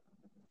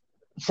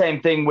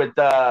 Same thing with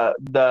the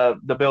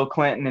Bill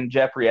Clinton and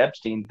Jeffrey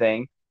Epstein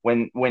thing.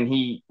 When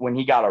he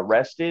got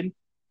arrested,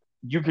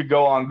 you could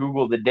go on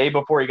Google the day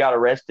before he got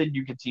arrested.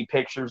 You could see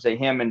pictures of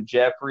him and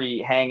Jeffrey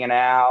hanging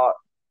out,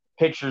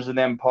 pictures of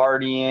them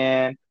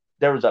partying.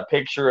 There was a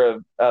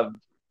picture of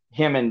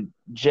him and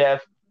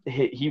Jeff.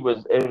 It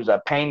was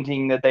a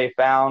painting that they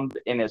found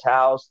in his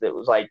house that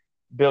was like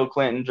Bill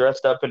Clinton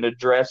dressed up in a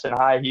dress and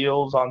high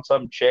heels on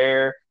some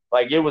chair.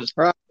 Like, it was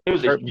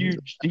a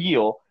huge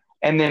deal.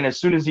 And then as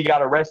soon as he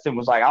got arrested,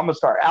 was like, I'm gonna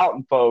start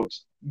outing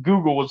folks.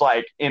 Google was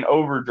like in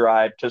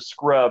overdrive to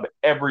scrub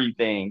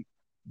everything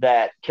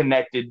that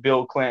connected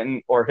Bill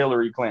Clinton or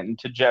Hillary Clinton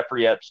to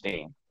Jeffrey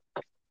Epstein.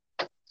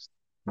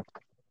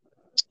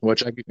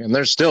 And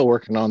they're still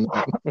working on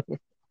that.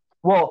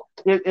 Well,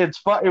 it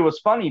was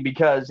funny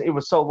because it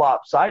was so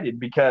lopsided,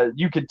 because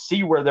you could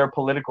see where their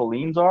political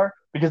leans are,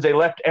 because they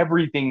left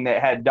everything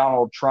that had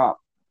Donald Trump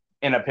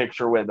in a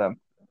picture with them.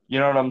 You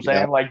know what I'm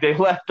saying? Yeah. Like, they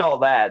left all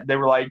that. They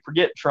were like,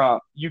 forget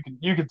Trump. You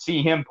could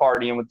see him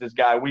partying with this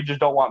guy. We just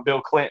don't want Bill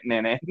Clinton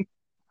in it.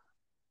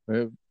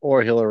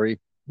 Or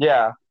Hillary.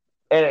 Yeah.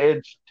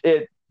 And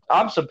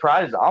I'm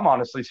surprised. I'm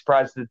honestly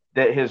surprised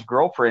that his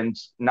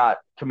girlfriend's not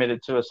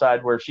committed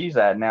suicide where she's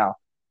at now,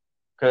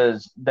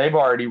 because they've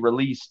already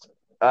released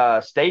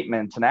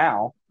statements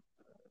now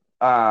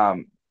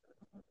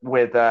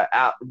with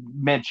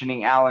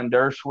mentioning Alan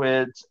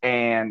Dershowitz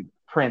and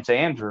Prince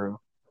Andrew.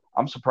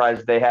 I'm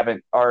surprised they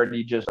haven't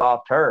already just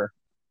offed her.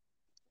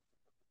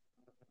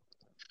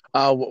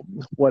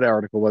 What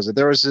article was it?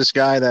 There was this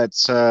guy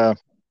that's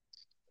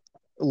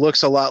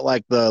looks a lot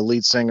like the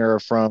lead singer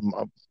from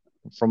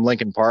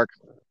Linkin Park.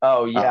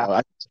 Oh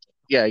yeah,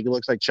 yeah, he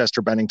looks like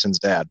Chester Bennington's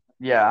dad.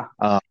 yeah.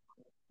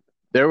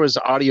 There was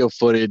audio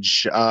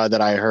footage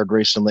that I heard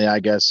recently, I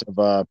guess,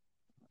 of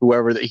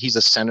whoever he's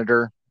a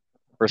senator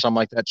or something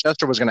like that.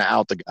 Chester was going to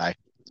out the guy.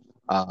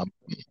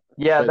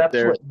 Yeah,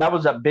 that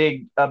was a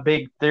big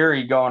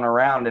theory going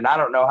around, and I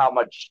don't know how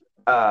much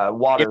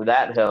water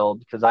that held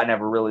because I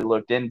never really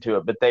looked into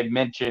it. But they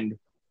mentioned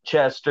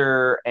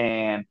Chester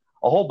and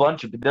a whole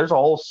bunch of. There's a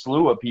whole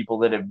slew of people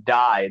that have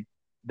died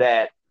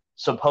that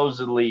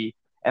supposedly,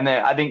 and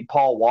then I think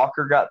Paul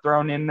Walker got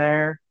thrown in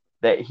there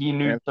that he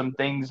knew some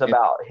things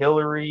about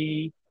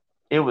Hillary.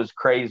 It was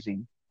crazy.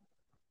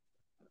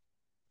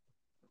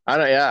 I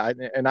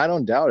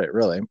don't doubt it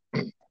really.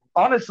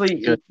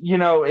 Honestly, you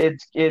know,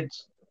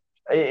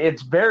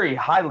 it's very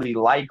highly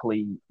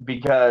likely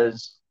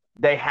because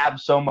they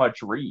have so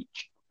much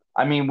reach.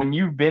 I mean, when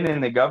you've been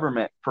in the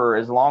government for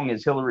as long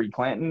as Hillary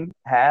Clinton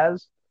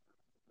has,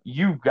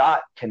 you've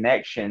got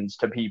connections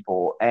to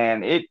people,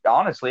 and it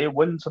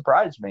wouldn't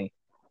surprise me.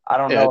 I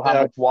don't know how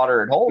much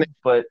water it holds,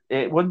 but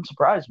it wouldn't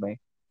surprise me.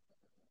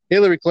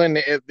 Hillary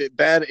Clinton,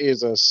 that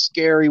is a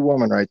scary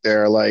woman right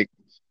there. Like,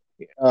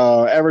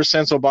 ever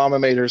since Obama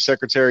made her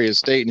Secretary of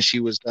State and she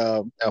was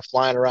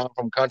flying around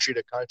from country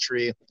to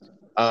country,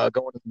 going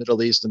to the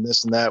Middle East and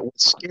this and that, what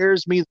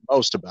scares me the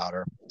most about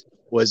her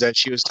was that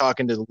she was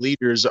talking to the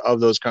leaders of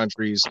those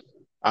countries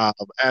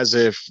as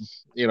if,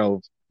 you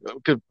know,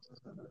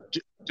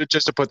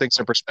 just to put things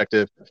in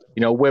perspective,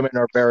 you know, women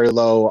are very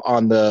low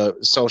on the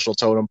social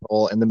totem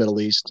pole in the Middle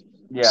East.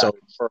 Yeah.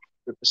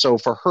 So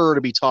for her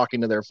to be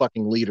talking to their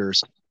fucking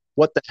leaders,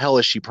 what the hell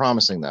is she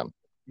promising them?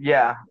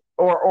 Yeah.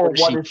 Or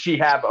what does she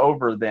have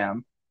over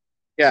them?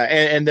 Yeah,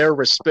 and they're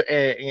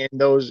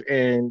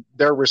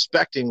they're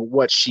respecting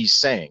what she's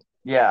saying.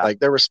 Yeah.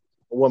 Like they're respecting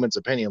a woman's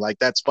opinion. Like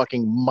that's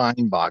fucking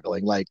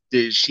mind-boggling. Like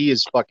she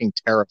is fucking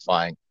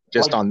terrifying.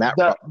 Just like on that.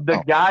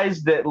 The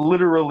guys that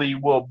literally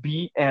will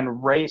beat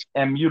and rape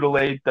and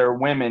mutilate their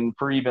women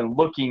for even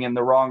looking in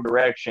the wrong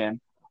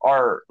direction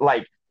are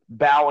like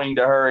bowing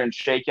to her and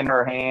shaking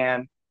her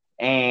hand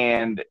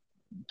and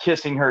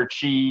kissing her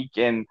cheek.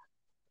 And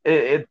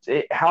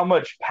how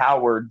much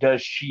power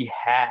does she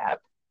have?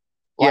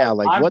 I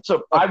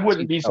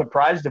wouldn't be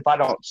surprised if I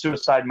don't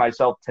suicide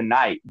myself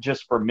tonight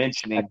just for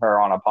mentioning her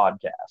on a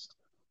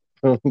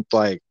podcast.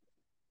 Like,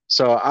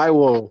 so I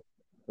will.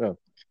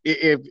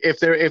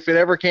 If it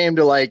ever came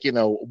to, like, you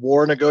know,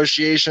 war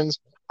negotiations,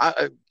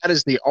 that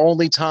is the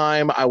only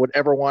time I would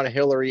ever want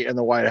Hillary in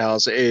the White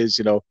House is,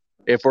 you know,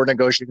 if we're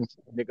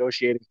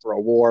negotiating for a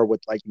war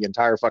with like the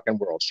entire fucking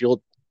world.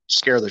 She'll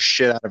scare the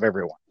shit out of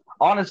everyone.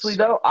 Honestly,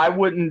 though, I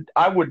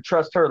would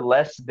trust her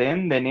less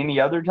than any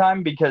other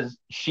time because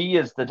she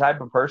is the type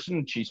of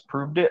person, she's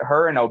proved it,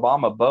 her and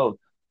Obama both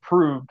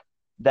proved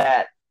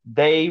that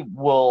they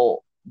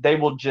will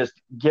just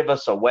give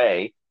us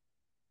away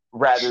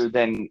rather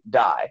than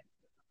die.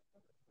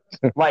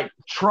 Like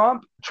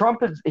Trump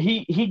is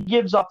he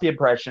gives off the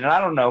impression, and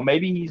I don't know,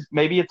 maybe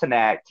it's an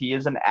act. He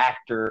is an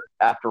actor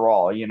after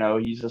all, you know,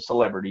 he's a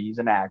celebrity, he's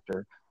an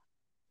actor.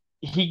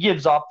 He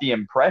gives off the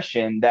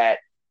impression that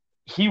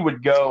he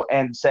would go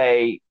and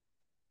say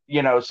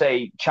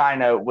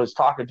China was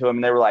talking to him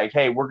and they were like,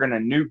 hey, we're going to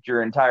nuke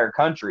your entire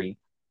country,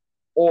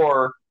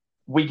 or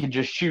we could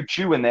just shoot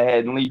you in the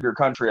head and leave your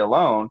country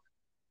alone.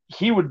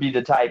 He would be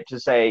the type to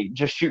say,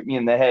 just shoot me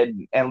in the head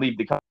and leave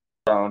the country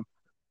alone.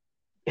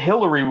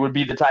 Hillary would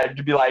be the type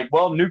to be like,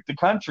 well, nuke the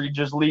country,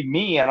 just leave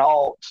me and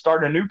I'll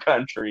start a new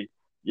country.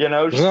 You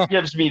know, she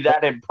gives me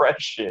that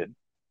impression.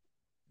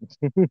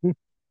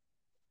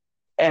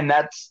 And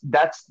that's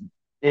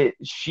it.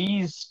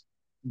 She's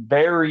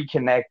very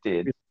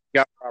connected.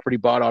 Got property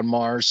bought on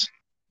Mars.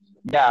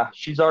 Yeah,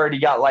 she's already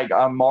got like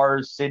a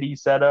Mars city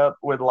set up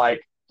with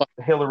like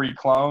Hillary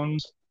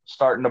clones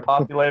starting to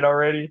populate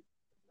already.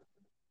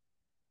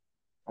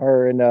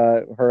 Her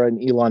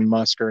and Elon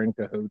Musk are in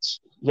cahoots.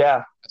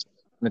 Yeah.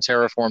 To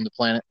terraform the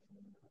planet.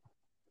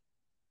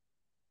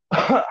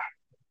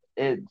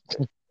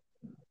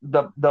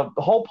 The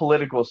whole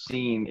political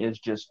scene is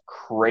just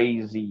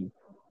crazy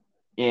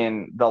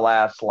in the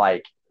last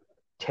like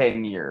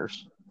 10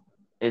 years.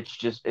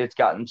 It's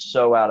gotten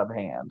so out of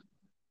hand.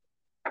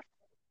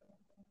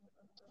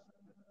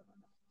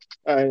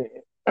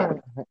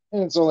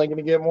 It's only going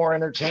to get more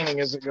entertaining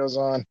as it goes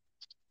on.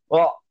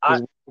 Well,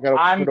 I'm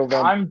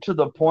to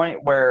the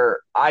point where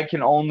I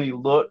can only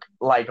look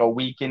like a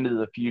week into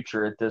the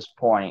future at this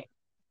point,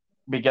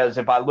 because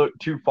if I look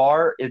too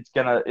far, it's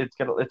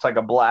like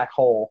a black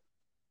hole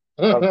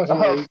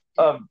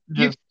of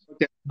just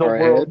the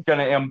world's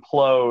gonna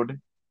implode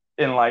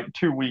in like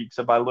 2 weeks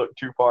if I look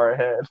too far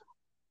ahead.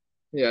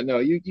 Yeah, no,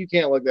 you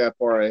can't look that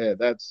far ahead.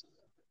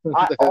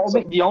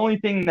 The only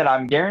thing that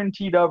I'm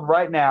guaranteed of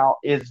right now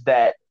is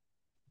that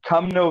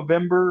come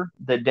November,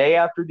 the day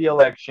after the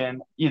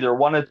election, either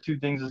one of two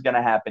things is going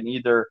to happen.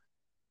 Either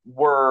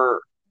we're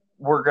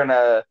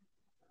gonna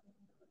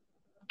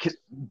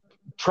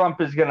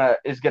Trump is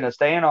gonna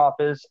stay in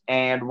office,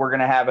 and we're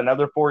gonna have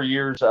another 4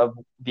 years of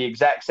the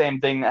exact same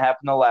thing that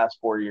happened the last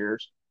 4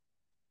 years,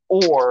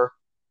 or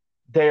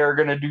they're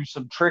gonna do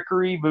some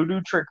trickery,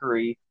 voodoo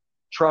trickery.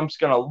 Trump's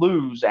gonna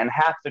lose, and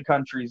half the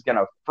country is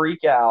gonna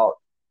freak out,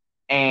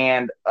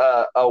 and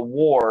a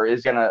war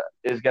is gonna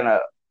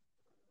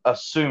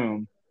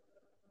assume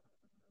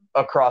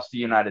across the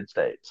United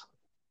States.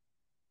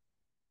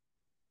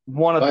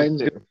 One of Biden's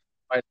the two.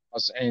 White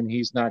House, and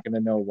he's not going to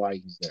know why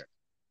he's there.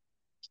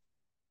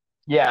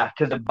 Yeah,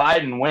 because if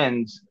Biden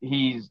wins,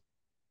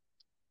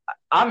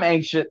 I'm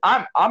anxious.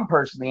 I'm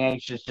personally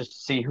anxious just to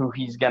see who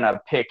he's gonna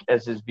pick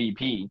as his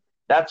VP.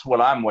 That's what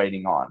I'm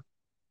waiting on,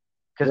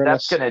 because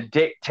that's gonna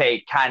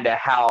dictate kind of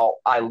how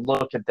I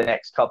look at the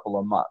next couple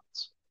of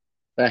months.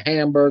 The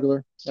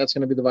Hamburglar, that's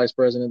going to be the vice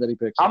president that he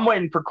picks. I'm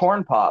waiting for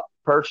Corn Pop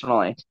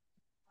personally.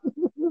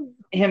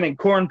 Him and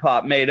Corn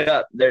Pop made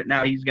up.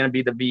 Now he's going to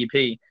be the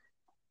VP.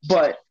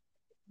 But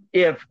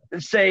if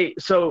so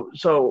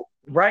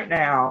right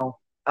now,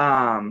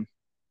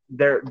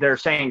 they're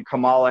saying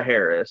Kamala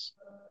Harris,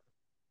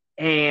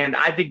 and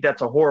I think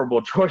that's a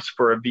horrible choice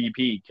for a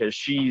VP because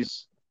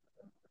she's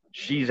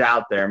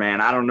out there,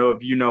 man. I don't know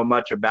if you know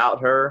much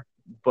about her,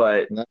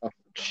 but no.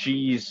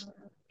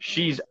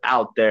 She's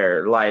out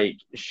there. Like,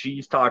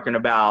 she's talking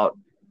about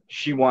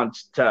she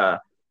wants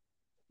the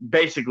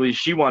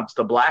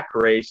black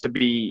race to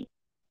be,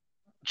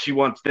 she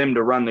wants them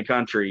to run the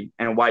country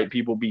and white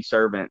people be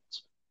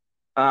servants.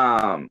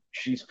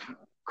 She's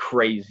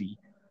crazy.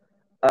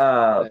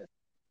 Kind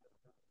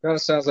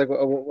of sounds like,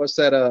 what's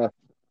that?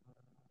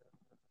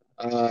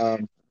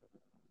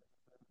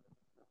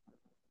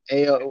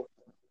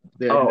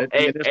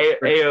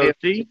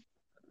 AOC?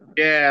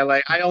 Yeah,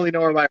 like, I only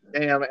know her by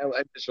damn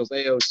initials,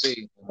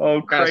 AOC.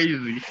 Oh,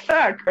 crazy.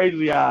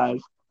 Crazy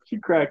eyes. She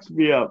cracks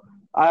me up.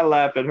 I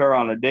laugh at her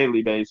on a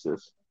daily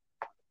basis.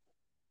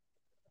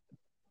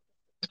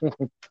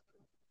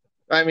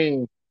 I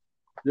mean,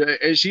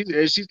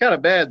 she's kind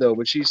of bad, though,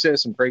 but she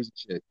says some crazy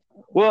shit.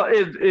 Well,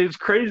 it's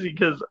crazy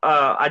because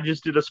I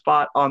just did a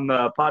spot on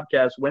the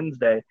podcast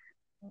Wednesday.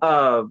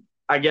 I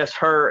guess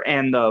her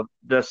and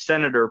the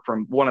senator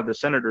from one of the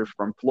senators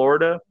from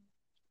Florida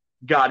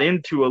got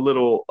into a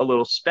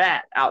little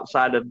spat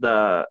outside of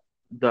the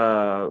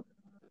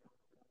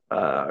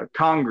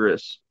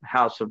Congress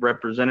House of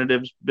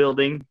Representatives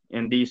building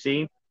in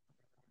DC.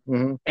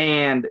 Mm-hmm.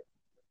 And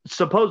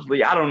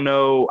supposedly, I don't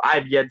know,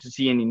 I've yet to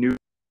see any news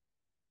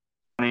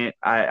on it.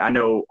 I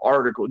know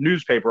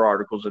newspaper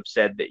articles have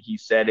said that he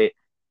said it.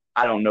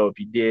 I don't know if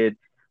he did.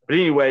 But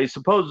anyway,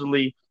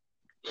 supposedly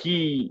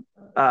he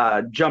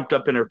jumped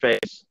up in her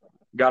face,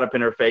 got up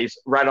in her face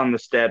right on the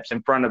steps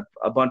in front of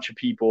a bunch of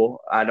people.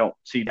 I don't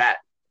see that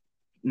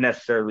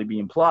necessarily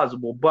being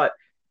plausible, but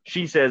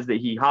she says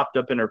that he hopped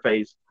up in her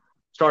face,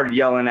 started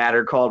yelling at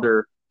her, called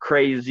her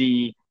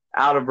crazy,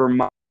 out of her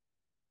mind,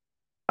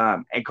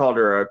 and called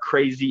her a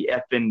crazy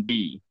effing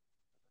B,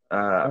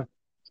 for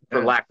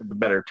lack of a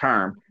better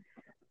term.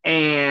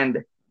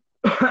 And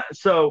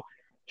so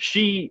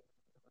she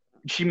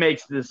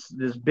makes this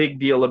big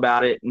deal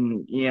about it,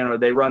 and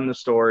they run the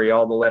story.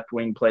 All the left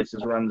wing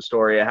places run the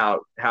story of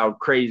how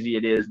crazy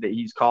it is that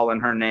he's calling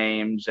her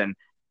names and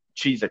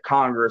she's a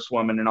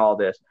congresswoman and all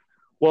this.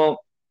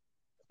 Well,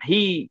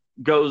 he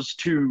goes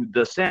to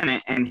the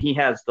Senate and he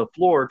has the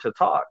floor to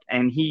talk,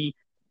 and he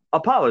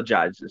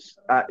apologizes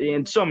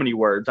in so many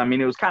words. I mean,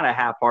 it was kind of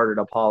half-hearted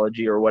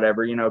apology or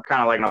whatever,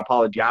 kind of like an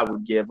apology I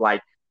would give,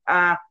 like,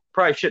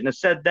 probably shouldn't have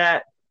said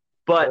that,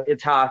 but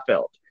it's how I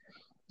felt.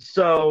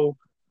 So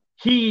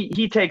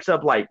he takes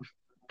up like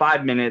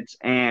 5 minutes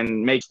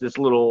and makes this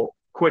little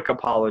quick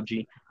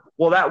apology.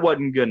 Well, that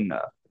wasn't good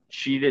enough.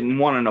 She didn't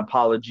want an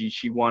apology.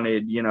 She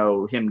wanted,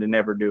 him to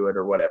never do it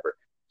or whatever.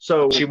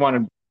 So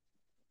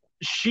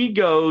she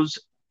goes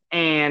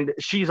and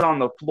she's on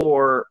the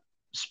floor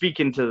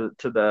speaking to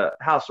the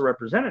House of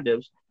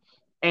Representatives,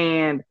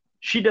 and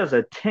she does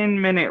a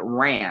 10-minute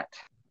rant.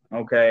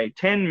 Okay,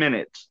 10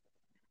 minutes.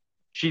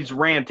 She's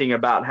ranting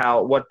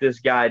about what this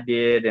guy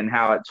did and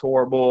how it's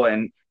horrible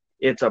and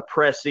it's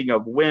oppressing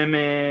of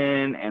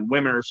women, and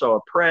women are so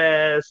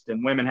oppressed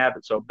and women have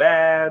it so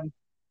bad.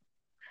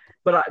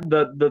 But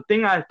the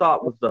thing I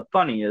thought was the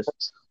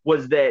funniest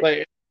was that,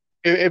 like,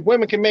 if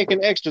women can make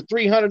an extra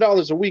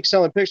 $300 a week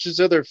selling pictures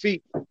of their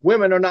feet,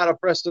 women are not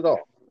oppressed at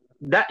all.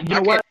 That, you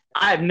know what?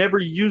 I've never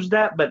used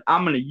that, but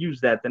I'm going to use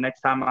that the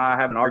next time I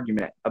have an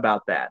argument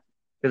about that,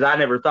 because I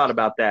never thought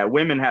about that.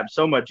 Women have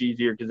so much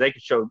easier because they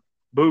can show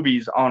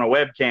boobies on a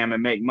webcam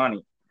and make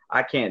money.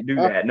 I can't do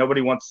that.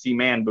 Nobody wants to see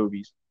man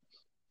boobies.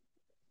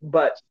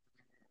 But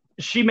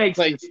she makes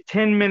this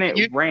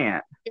 10-minute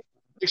rant.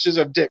 Pictures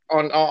of dick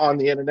on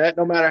the internet,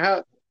 no matter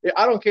how.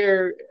 I don't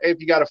care if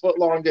you got a foot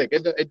long dick.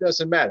 It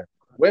doesn't matter.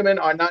 Women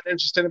are not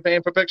interested in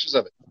paying for pictures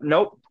of it.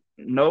 Nope.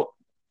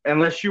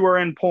 Unless you are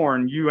in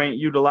porn, you ain't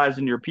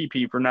utilizing your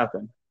pee-pee for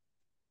nothing.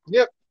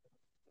 Yep.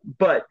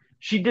 But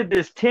she did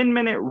this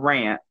 10-minute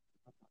rant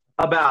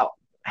about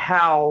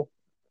how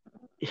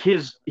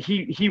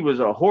he was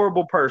a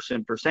horrible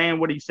person for saying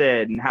what he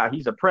said and how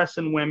he's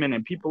oppressing women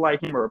and people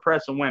like him are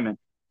oppressing women.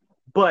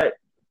 But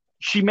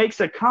she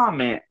makes a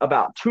comment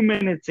about 2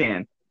 minutes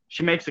in.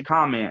 She makes a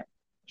comment.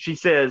 She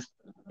says,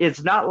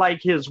 it's not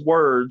like his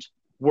words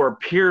were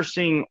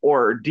piercing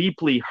or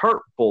deeply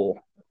hurtful.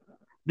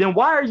 Then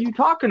why are you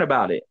talking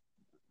about it?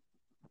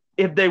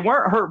 If they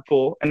weren't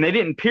hurtful and they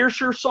didn't pierce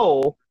your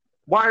soul,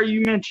 why are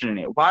you mentioning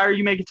it? Why are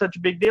you making such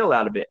a big deal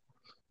out of it?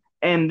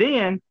 And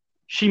then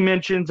she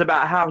mentions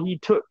about how he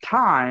took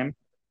time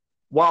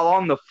while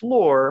on the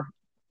floor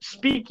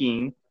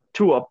speaking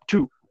to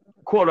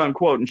quote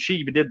unquote, and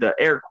she did the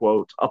air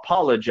quotes,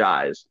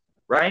 apologize,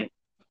 right?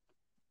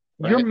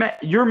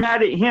 You're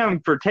mad at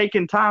him for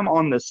taking time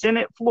on the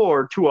Senate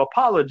floor to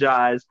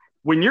apologize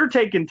when you're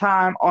taking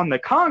time on the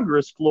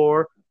Congress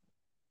floor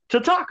to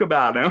talk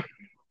about him.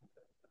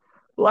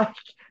 Like,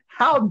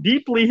 how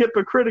deeply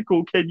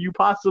hypocritical can you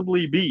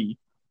possibly be?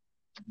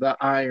 The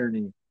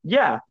irony.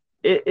 Yeah.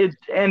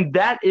 And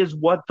that is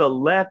what the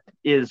left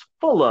is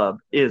full of,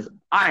 is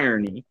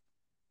irony.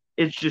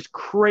 It's just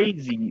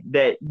crazy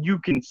that you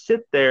can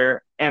sit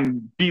there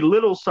and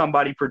belittle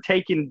somebody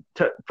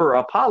for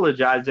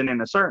apologizing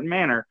in a certain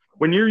manner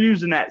when you're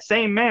using that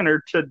same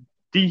manner to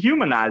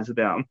dehumanize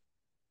them.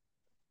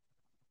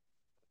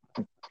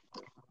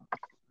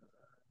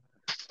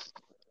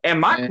 And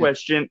my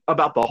question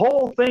about the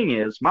whole thing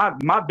is,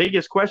 my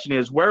biggest question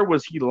is, where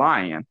was he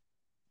lying?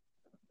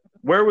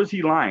 Where was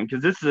he lying?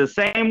 Because this is the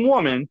same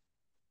woman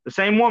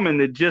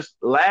that just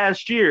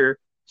last year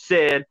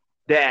said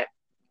that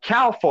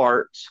cow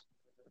farts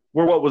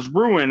were what was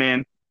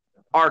ruining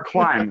our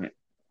climate.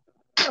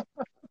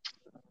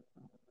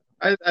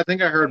 I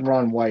think I heard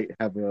Ron White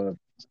have a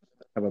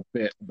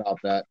bit about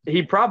that.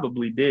 He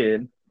probably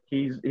did.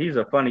 He's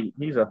a funny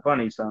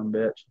son of a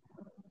bitch.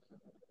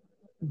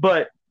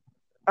 But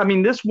I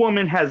mean, this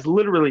woman has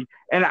literally,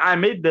 and I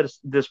made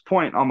this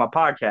point on my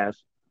podcast,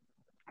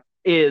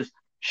 is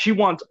she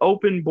wants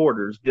open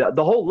borders.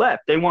 The whole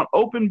left, they want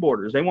open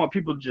borders. They want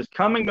people to just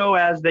come and go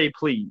as they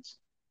please.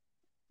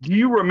 Do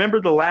you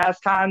remember the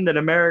last time that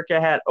America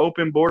had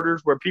open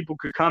borders where people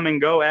could come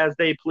and go as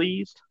they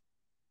pleased?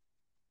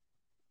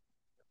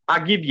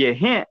 I'll give you a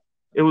hint.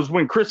 It was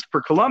when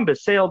Christopher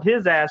Columbus sailed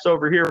his ass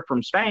over here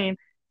from Spain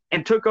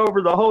and took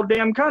over the whole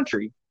damn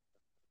country.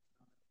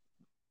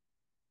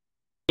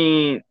 I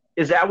mean,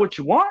 is that what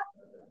you want?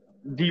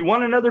 Do you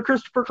want another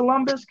Christopher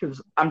Columbus?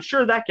 Because I'm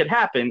sure that could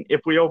happen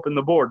if we open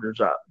the borders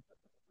up.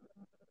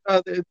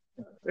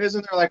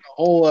 Isn't there like a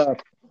whole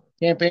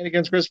campaign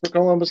against Christopher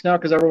Columbus now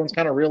because everyone's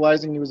kind of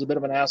realizing he was a bit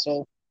of an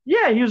asshole?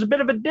 Yeah, he was a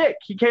bit of a dick.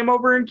 He came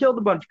over and killed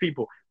a bunch of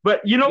people.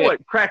 But you know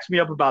what cracks me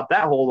up about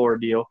that whole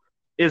ordeal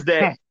is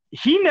that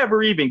he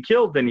never even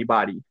killed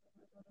anybody.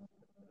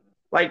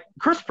 Like,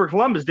 Christopher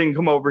Columbus didn't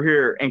come over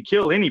here and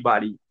kill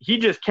anybody. He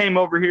just came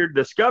over here,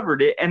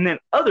 discovered it, and then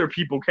other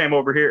people came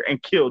over here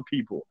and killed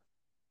people.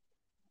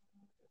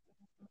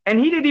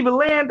 And he didn't even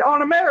land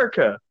on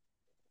America.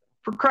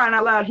 For crying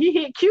out loud, he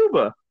hit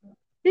Cuba.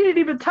 He didn't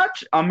even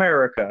touch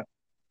America.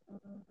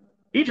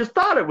 He just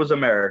thought it was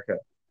America.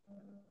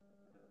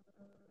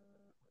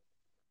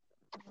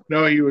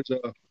 No, he was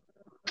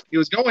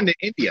going to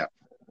India.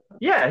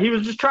 Yeah, he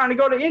was just trying to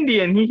go to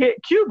India, and he hit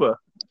Cuba.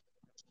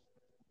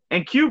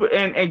 And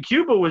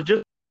Cuba was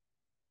just,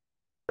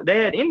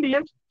 they had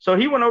Indians, so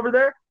he went over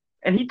there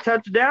and he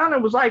touched down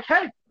and was like,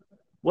 "Hey,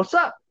 what's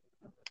up?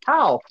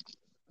 How?"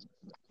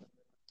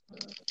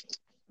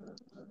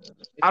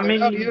 I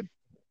mean, you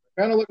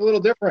kind of look a little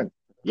different.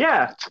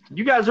 Yeah,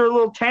 you guys are a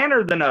little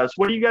tanner than us.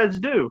 What do you guys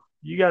do?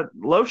 You got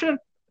lotion?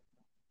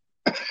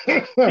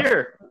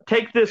 Here,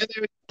 take this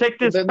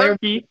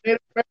turkey. Native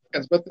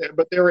Americans,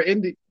 but they were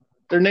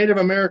They're Native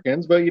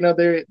Americans, but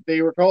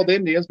they were called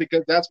Indians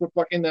because that's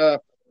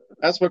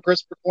what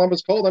Christopher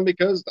Columbus called them,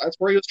 because that's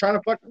where he was trying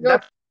to fucking go.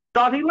 That's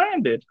thought he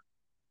landed.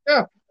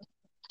 Yeah,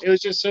 it was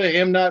just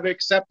him not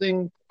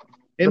accepting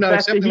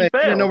that he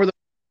didn't over the.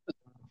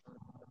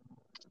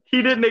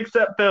 He didn't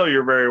accept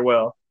failure very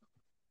well.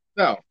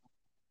 No.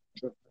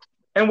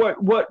 And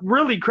what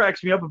really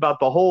cracks me up about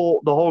the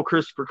whole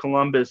Christopher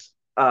Columbus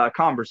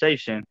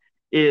conversation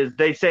is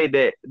they say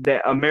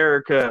that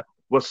America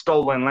was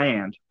stolen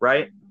land,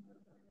 right?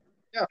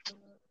 Yeah.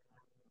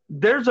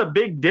 There's a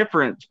big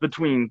difference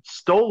between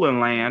stolen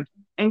land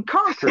and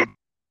conquered.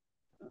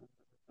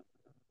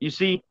 You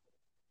see,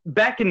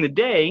 back in the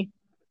day,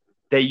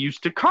 they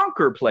used to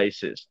conquer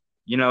places.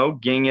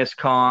 Genghis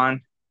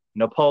Khan,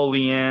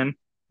 Napoleon,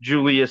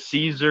 Julius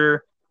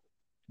Caesar.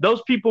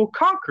 Those people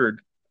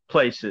conquered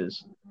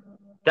places.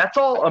 That's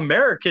all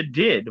America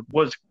did,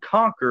 was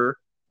conquer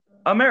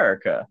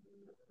America.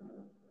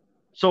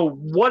 So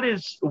what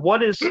is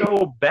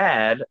so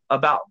bad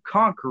about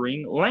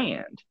conquering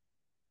land?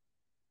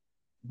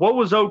 What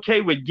was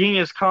okay with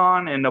Genghis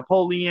Khan and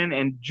Napoleon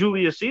and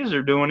Julius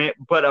Caesar doing it,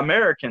 but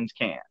Americans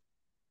can't?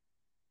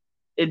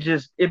 It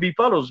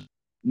befuddles.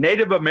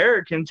 Native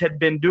Americans had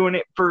been doing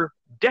it for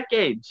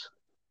decades,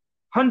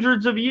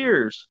 hundreds of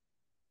years.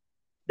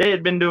 They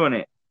had been doing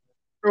it.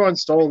 Everyone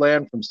stole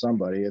land from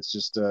somebody. It's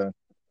just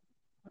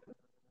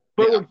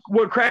But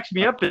what cracks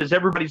me up is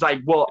everybody's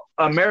like, well,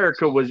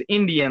 America was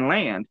Indian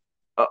land.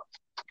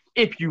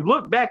 If you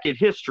look back at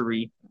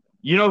history,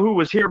 you know who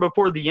was here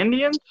before the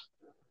Indians?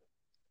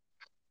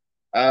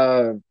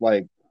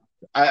 Like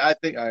I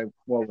think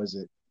what was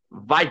it?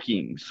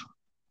 Vikings.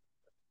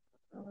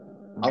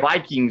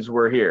 Vikings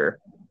were here.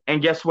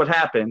 And guess what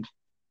happened?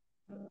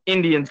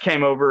 Indians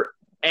came over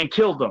and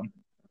killed them,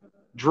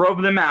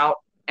 drove them out,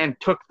 and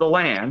took the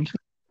land.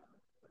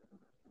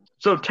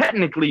 So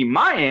technically,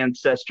 my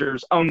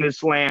ancestors owned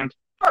this land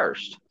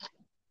first.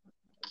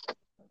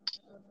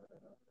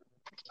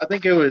 I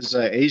think it was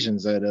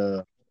Asians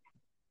that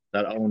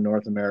owned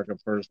North America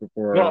first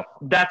before. Well,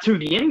 that's who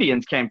the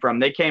Indians came from.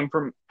 They came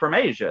from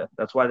Asia.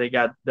 That's why they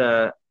got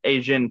the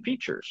Asian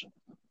features,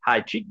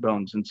 high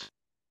cheekbones, and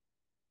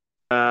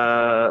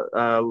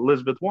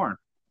Elizabeth Warren.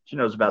 She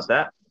knows about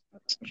that.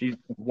 She's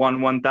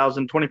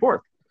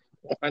 1024th.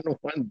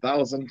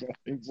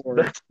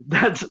 1024.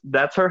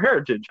 That's her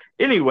heritage.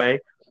 Anyway,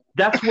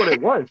 that's what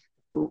it was.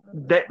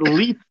 That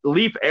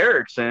Leif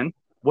Erikson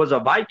was a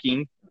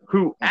Viking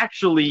who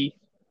actually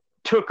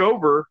took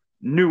over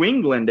New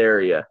England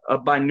area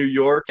up by New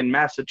York and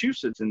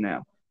Massachusetts and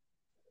them.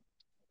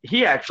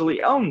 He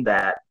actually owned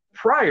that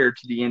prior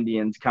to the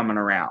Indians coming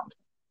around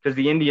because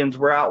the Indians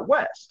were out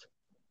west.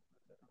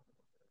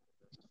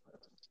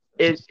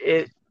 If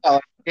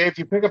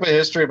you pick up a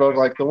history book,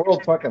 like the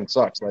world fucking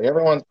sucks. Like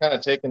everyone's kind of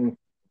taking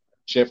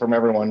shit from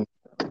everyone.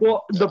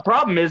 Well, the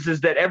problem is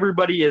that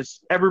everybody is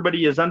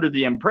under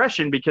the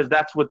impression, because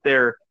that's what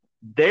they're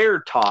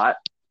taught,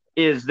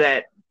 is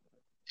that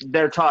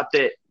they're taught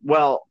that,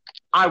 well,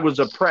 I was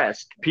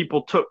oppressed.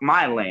 People took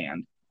my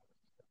land.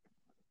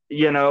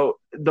 You know,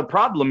 the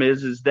problem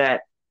is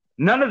that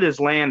none of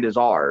this land is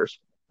ours.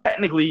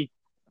 Technically,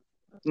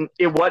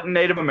 it wasn't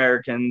Native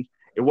Americans.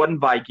 It wasn't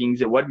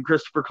Vikings. It wasn't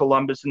Christopher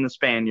Columbus and the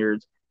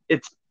Spaniards.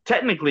 It's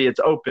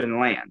open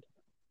land.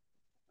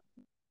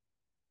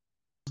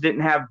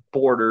 Didn't have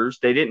borders.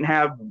 They didn't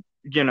have,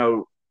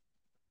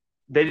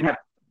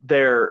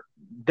 their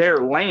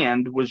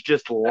land was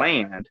just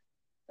land.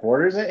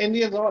 Borders, and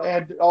Indians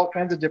had all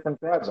kinds of different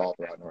tribes all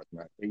throughout North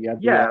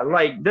America.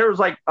 Like there was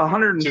like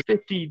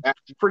 150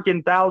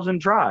 freaking thousand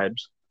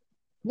tribes.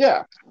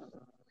 Yeah.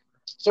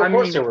 So of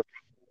course there were.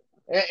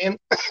 And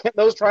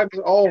those tribes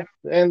those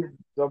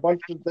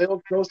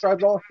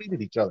tribes all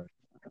hated each other.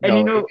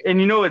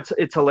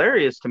 It's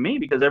hilarious to me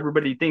because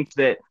everybody thinks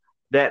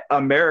that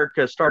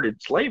America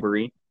started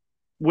slavery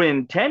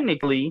when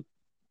technically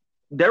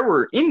there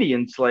were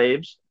Indian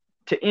slaves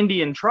to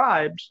Indian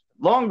tribes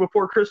long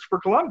before Christopher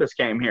Columbus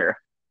came here.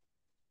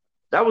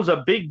 That was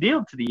a big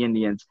deal to the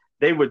Indians.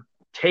 They would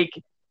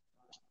take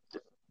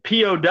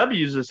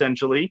POWs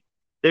essentially.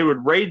 They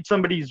would raid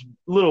somebody's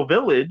little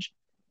village,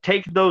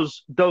 take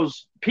those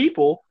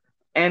people,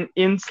 and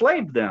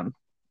enslave them.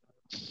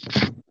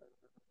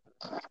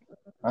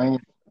 The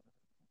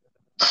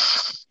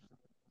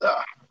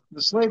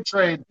slave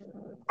trade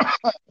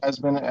has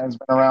been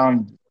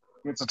around.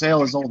 It's a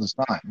tale as old as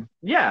time.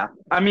 Yeah,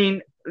 I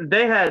mean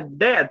they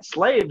had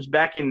slaves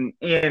back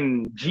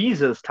in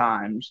Jesus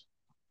times.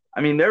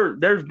 I mean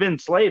there's been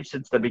slaves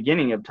since the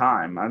beginning of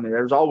time. I mean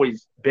there's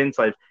always been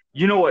slaves.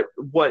 You know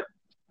what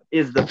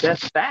is the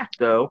best fact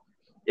though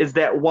is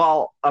that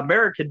while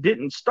America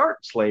didn't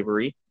start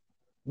slavery,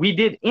 we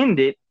did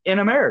end it in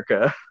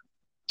America.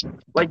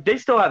 Like they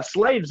still have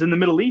slaves in the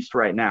Middle East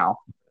right now.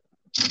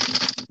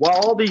 While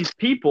all these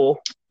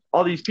people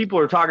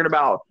are talking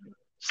about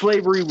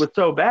slavery was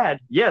so bad.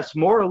 Yes,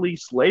 morally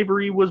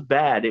slavery was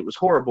bad. It was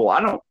horrible.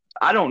 I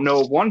don't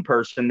know of one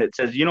person that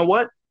says, you know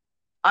what?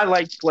 I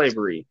like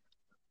slavery.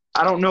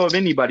 I don't know of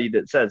anybody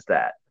that says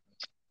that.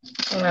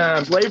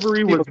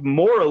 Slavery was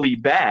morally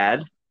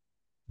bad,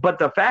 but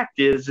the fact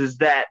is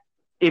that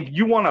if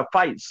you want to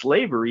fight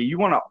slavery, you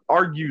want to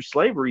argue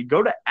slavery,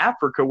 go to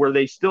Africa where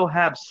they still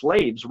have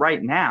slaves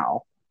right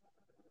now.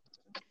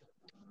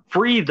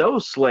 Free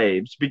those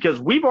slaves, because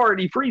we've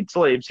already freed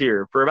slaves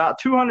here for about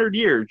 200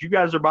 years. You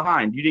guys are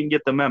behind. You didn't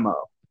get the memo.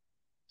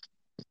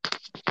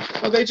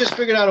 Well, they just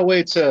figured out a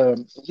way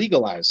to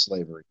legalize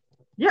slavery.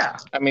 Yeah.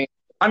 I mean,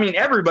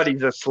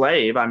 everybody's a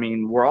slave. I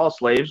mean, we're all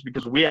slaves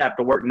because we have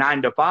to work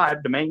 9 to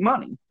 5 to make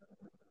money.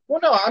 Well,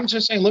 no, I'm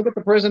just saying, look at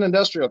the prison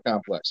industrial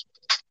complex.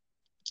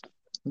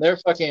 They're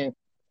fucking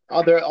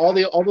all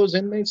those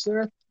inmates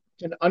there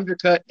can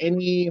undercut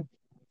any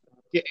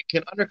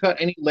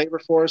labor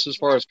force as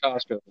far as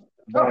cost goes.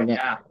 Oh,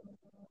 yeah.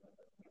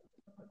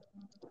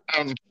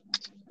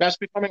 That's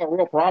becoming a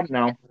real problem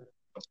now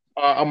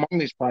among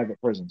these private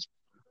prisons.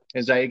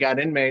 Is that you got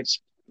inmates,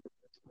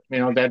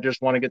 that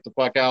just want to get the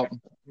fuck out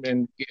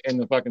and get in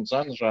the fucking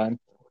sunshine,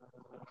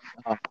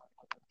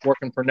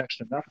 working for next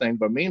to nothing.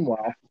 But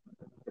meanwhile,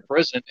 the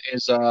prison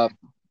is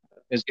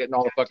getting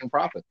all the fucking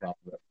profits off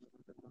of it.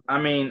 I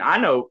mean, I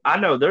know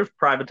there's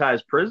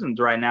privatized prisons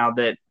right now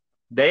that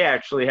they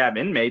actually have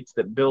inmates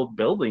that build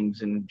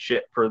buildings and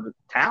shit for the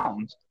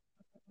towns.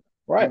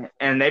 Right.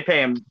 And they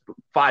pay them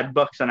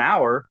 $5 an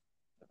hour.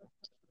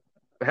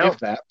 Hell, if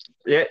that.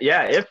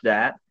 Yeah, if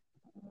that.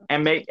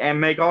 And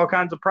make all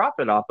kinds of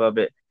profit off of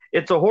it.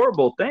 It's a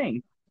horrible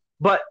thing.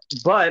 But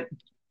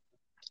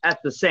at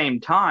the same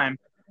time,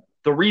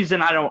 the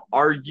reason I don't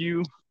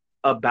argue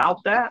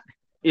about that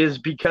is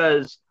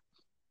because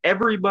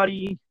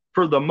everybody,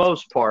 for the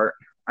most part,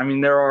 I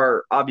mean, there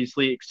are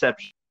obviously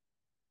exceptions,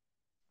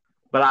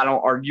 but I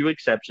don't argue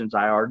exceptions.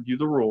 I argue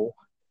the rule.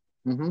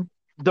 Mm-hmm.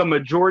 The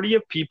majority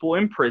of people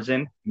in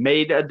prison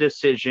made a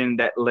decision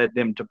that led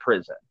them to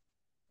prison.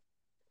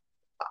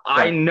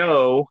 Right. I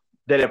know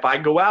that if I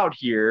go out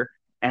here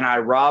and I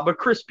rob a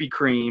Krispy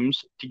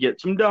Kreme's to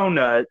get some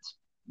donuts,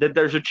 that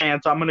there's a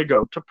chance I'm going to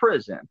go to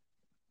prison.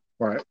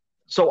 Right.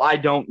 So I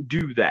don't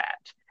do that.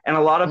 And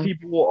a lot of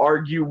people will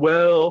argue,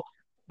 well,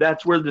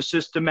 that's where the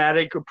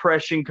systematic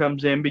oppression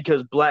comes in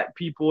because black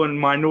people and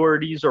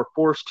minorities are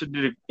forced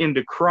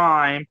into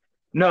crime.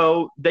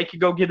 No, they could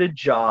go get a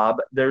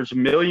job. There's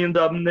millions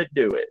of them that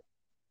do it.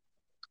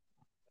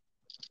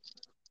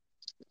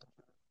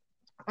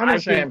 I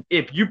think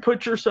if you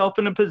put yourself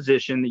in a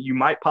position that you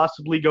might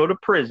possibly go to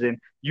prison,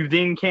 you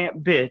then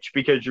can't bitch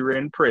because you're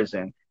in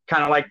prison.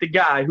 Kind of like the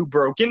guy who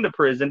broke into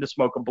prison to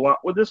smoke a blunt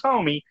with his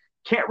homie.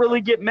 Can't really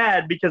get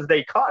mad because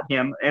they caught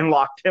him and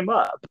locked him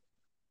up.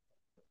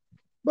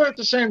 But at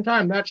the same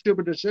time, that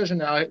stupid decision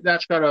now,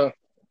 that's got to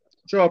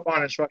show up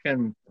on his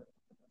fucking,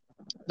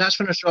 that's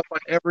going to show up on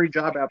every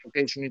job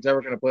application he's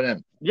ever going to put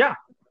in. Yeah.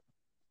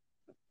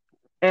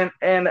 And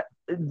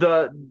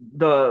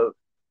the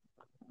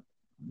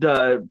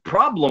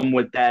problem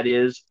with that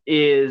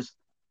is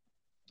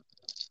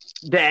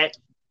that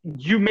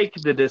you make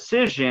the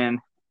decision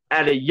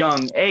at a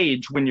young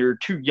age when you're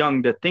too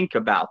young to think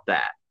about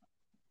that.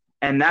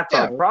 And that's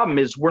our problem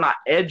is we're not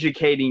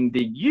educating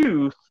the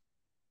youth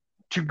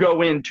to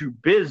go into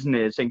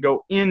business and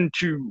go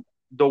into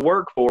the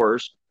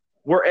workforce.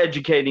 We're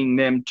educating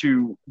them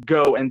to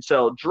go and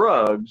sell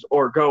drugs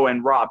or go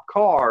and rob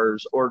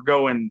cars or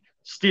go and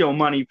steal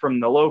money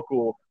from the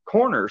local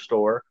corner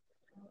store.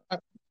 I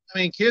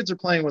mean, kids are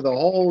playing with a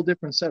whole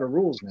different set of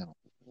rules now.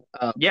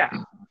 Yeah.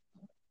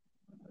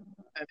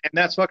 And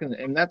that's fucking,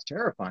 and that's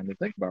terrifying to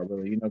think about,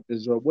 really, you know,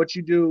 because what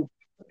you do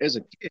as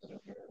a kid,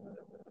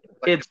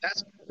 it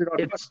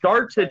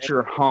starts at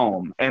your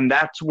home, and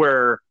that's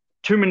where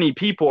too many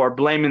people are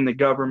blaming the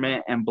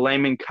government and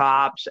blaming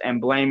cops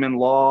and blaming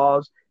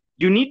laws.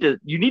 You need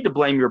to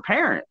blame your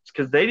parents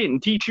because they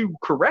didn't teach you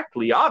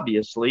correctly.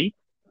 Obviously,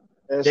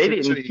 they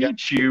didn't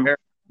teach you.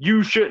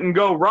 You shouldn't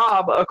go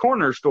rob a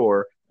corner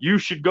store. You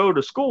should go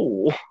to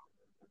school.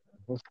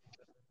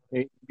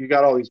 You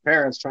got all these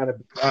parents trying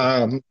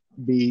to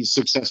be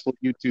successful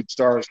YouTube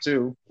stars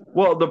too.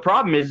 Well, the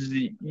problem is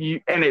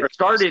it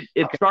started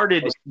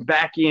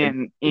back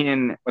in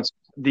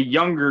the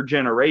younger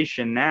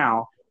generation.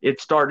 Now it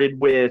started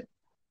with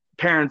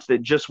parents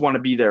that just want to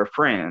be their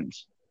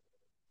friends.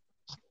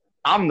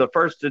 I'm the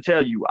first to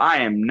tell you,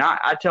 I am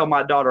not. I tell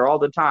my daughter all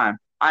the time,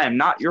 I am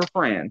not your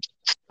friend.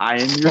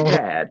 I am your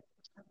dad.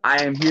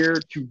 I am here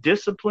to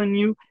discipline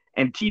you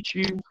and teach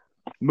you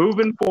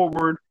moving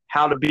forward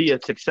how to be a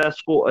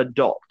successful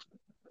adult.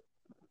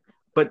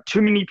 But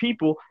too many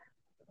people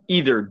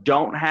either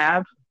don't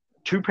have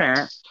two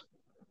parents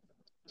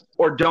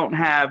or don't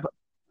have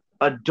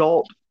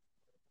adult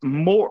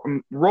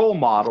role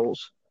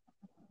models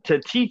to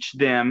teach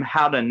them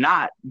how to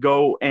not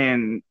go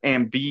and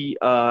be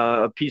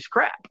a piece of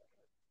crap.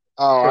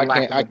 Oh,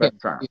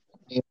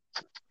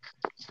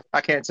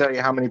 I can't tell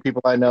you how many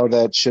people I know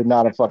that should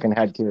not have fucking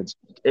had kids.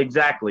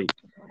 Exactly.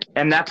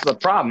 And that's the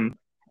problem.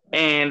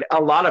 And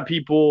a lot of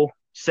people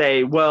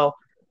say, well,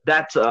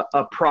 that's a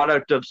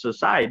product of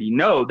society.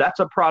 No, that's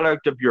a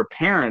product of your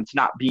parents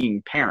not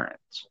being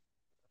parents.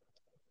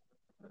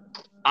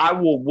 I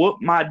will whoop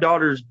my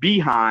daughter's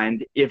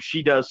behind if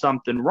she does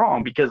something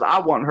wrong because I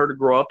want her to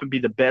grow up and be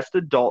the best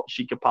adult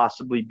she could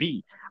possibly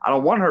be. I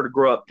don't want her to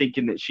grow up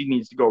thinking that she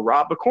needs to go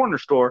rob a corner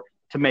store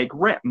to make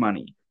rent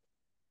money.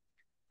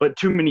 But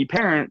too many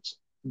parents,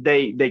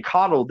 they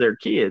coddle their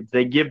kids.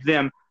 They give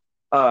them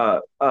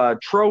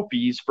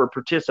trophies for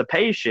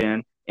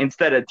participation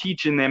instead of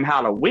teaching them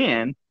how to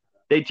win.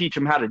 They teach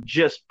them how to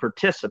just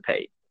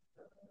participate.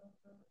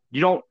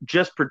 You don't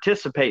just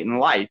participate in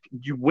life.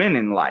 You win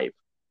in life.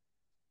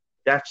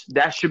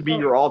 That should be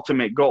your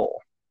ultimate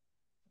goal.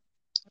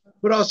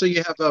 But also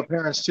you have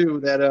parents too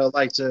that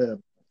like to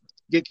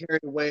get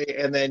carried away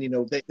and then, you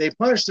know, they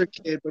punish their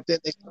kid, but then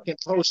they can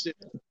post it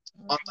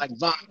on like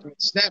Vine and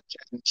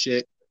Snapchat and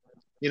shit,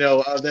 you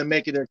know, of them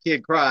making their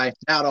kid cry.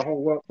 Now the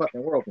whole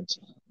fucking world can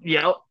see.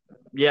 Yep.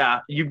 Yeah.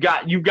 You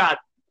got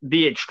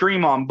the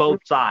extreme on both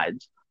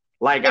sides.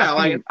 Like,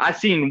 yeah, I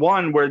seen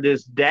one where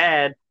this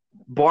dad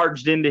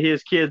barged into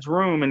his kid's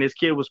room and his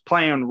kid was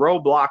playing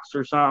Roblox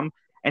or something,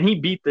 and he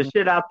beat the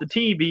shit out the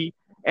TV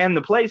and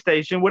the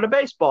PlayStation with a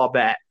baseball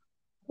bat.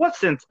 What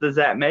sense does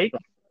that make?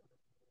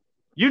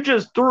 You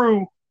just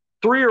threw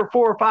 3 or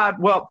 4 or 5,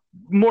 well,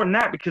 more than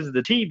that because of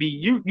the TV.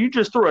 You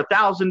just threw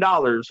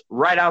 $1,000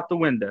 right out the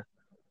window.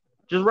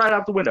 Just right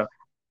out the window.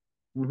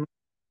 Mm-hmm.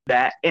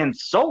 That and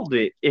sold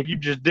it if you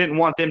just didn't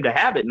want them to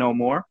have it no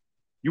more.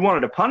 You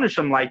wanted to punish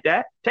them like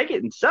that, take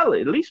it and sell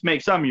it. At least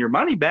make some of your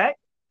money back,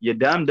 you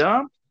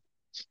dumb.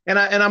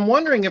 I'm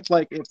wondering if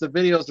the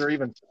videos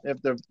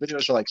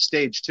are like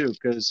staged too,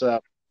 because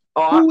I'm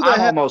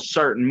almost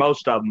certain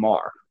most of them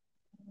are.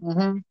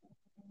 Mm-hmm.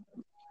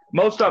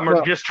 Most of them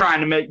are just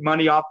trying to make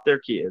money off their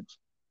kids.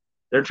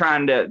 They're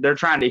trying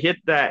to hit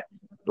that,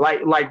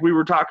 like we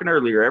were talking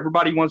earlier.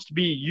 Everybody wants to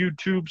be a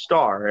YouTube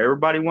star.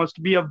 Everybody wants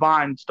to be a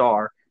Vine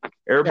star.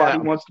 Everybody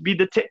wants to be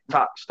the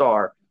TikTok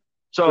star.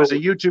 So it was a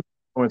YouTube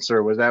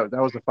influencer.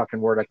 That was the fucking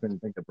word I couldn't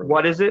think of.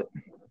 What is it?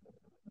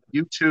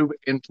 YouTube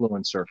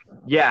influencer.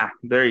 Yeah,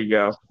 there you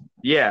go.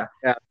 Yeah.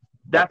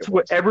 That's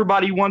what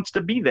everybody wants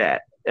to be.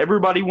 That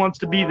everybody wants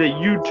to be the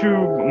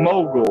YouTube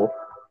mogul,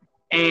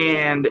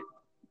 and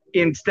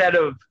instead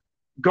of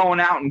going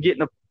out and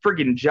getting a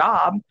friggin'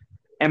 job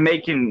and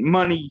making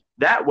money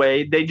that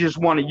way, they just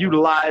want to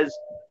utilize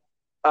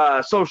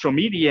social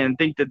media and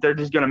think that they're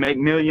just going to make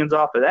millions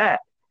off of that.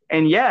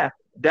 And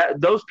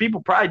those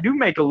people probably do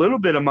make a little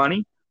bit of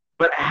money,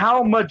 but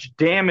how much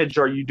damage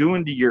are you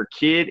doing to your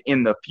kid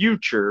in the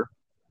future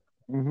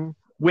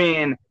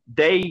when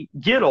they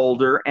get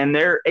older and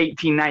they're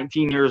 18,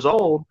 19 years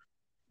old,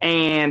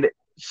 and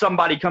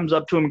somebody comes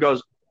up to them and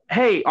goes,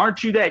 "Hey,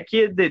 aren't you that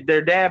kid that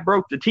their dad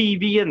broke the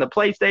TV and the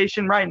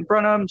PlayStation right in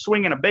front of them,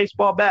 swinging a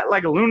baseball bat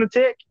like a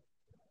lunatic?"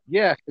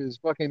 Yeah, because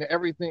fucking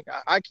everything.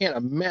 I can't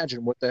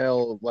imagine what the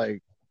hell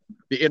like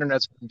the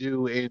internet's gonna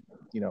do in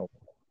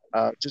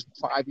just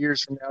 5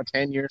 years from now,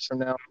 10 years from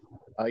now.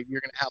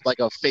 You're gonna have like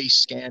a face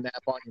scan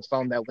app on your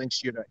phone that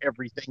links you to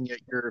everything that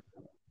you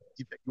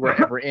were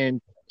ever in,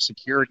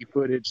 security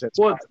footage. It's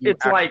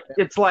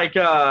like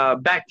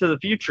Back to the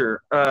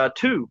Future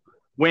 2.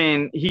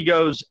 When he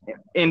goes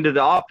into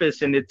the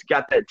office and it's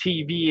got that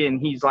TV and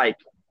he's like,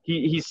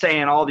 he's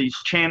saying all these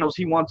channels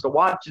he wants to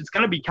watch. It's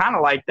going to be kind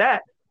of like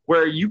that,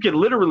 where you could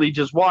literally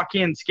just walk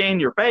in, scan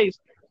your face,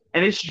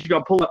 and it's just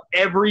going to pull up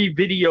every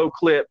video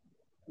clip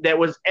that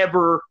was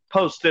ever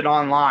posted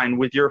online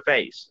with your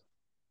face.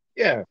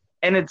 Yeah.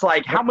 And it's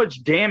like, how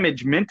much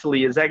damage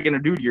mentally is that going to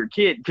do to your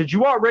kid? Because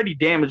you already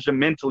damaged them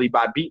mentally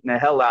by beating the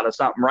hell out of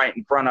something right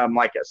in front of them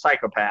like a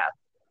psychopath.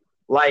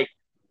 Like,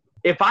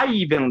 if I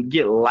even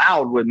get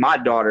loud with my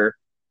daughter,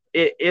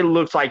 it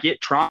looks like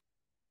it traumatized.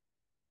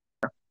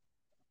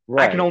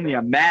 Right. I can only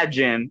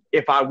imagine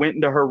if I went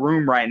into her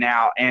room right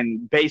now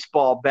and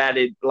baseball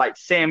batted, like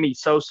Sammy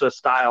Sosa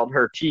styled,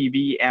 her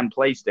TV and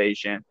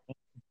PlayStation,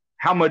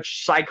 how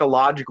much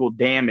psychological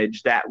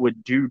damage that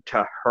would do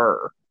to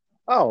her.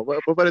 Oh,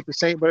 but at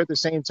the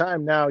same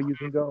time, now you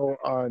can go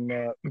on,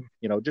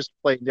 just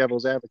playing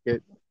devil's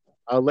advocate.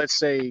 Let's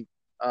say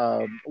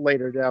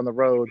later down the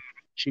road,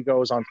 she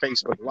goes on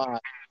Facebook Live,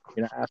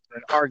 after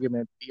an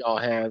argument y'all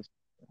have,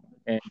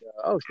 and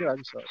oh shit, I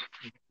just saw it.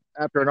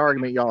 After an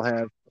argument y'all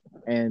have,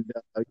 and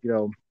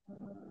you're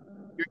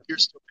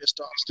still pissed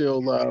off,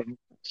 still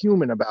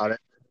fuming about it,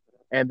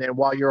 and then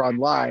while you're on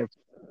live,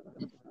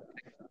 you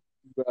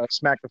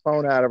smack the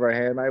phone out of her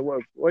hand. Like,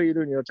 what are you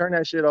doing? Turn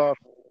that shit off.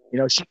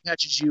 She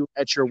catches you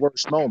at your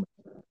worst moment.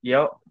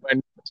 Yep.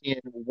 When she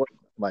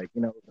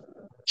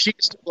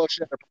can still blow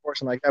shit out of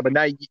proportion like that,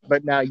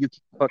 but now you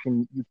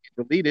can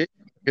delete it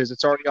because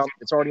it's already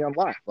on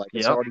live. Like,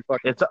 it's already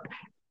fucking.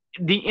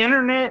 The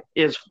internet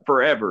is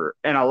forever,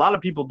 and a lot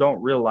of people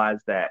don't realize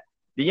that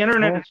the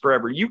internet is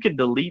forever. You can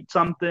delete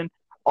something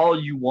all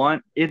you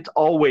want; it's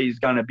always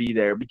gonna be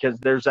there because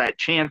there's that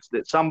chance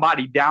that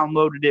somebody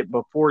downloaded it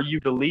before you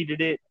deleted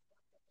it.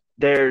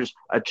 There's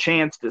a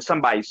chance that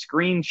somebody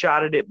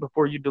screenshotted it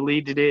before you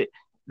deleted it.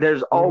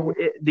 There's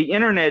the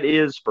internet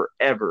is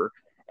forever.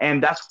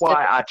 And that's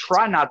why I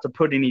try not to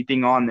put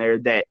anything on there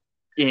that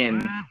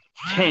in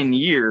 10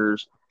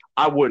 years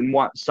I wouldn't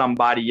want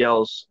somebody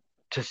else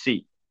to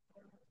see.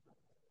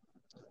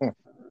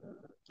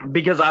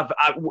 Because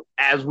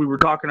as we were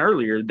talking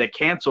earlier, the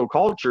cancel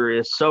culture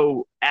is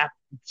so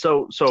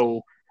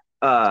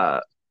out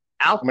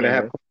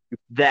there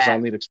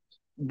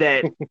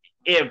that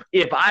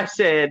if I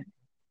said,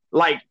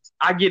 like,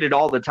 I get it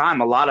all the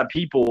time. A lot of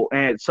people,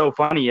 and it's so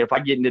funny, if I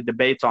get into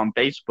debates on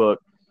Facebook,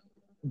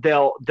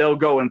 they'll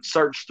go and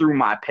search through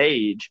my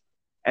page,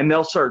 and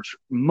they'll search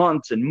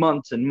months and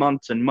months and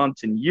months and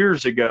months and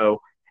years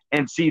ago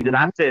and see that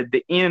I said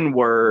the N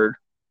word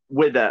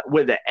with a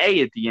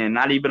A at the end,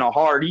 not even a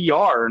hard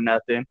ER or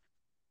nothing,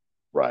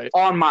 right,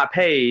 on my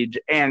page,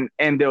 and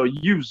they'll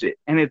use it.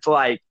 And it's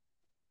like,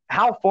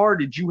 how far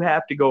did you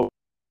have to go?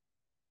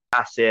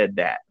 I said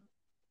that,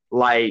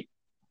 like,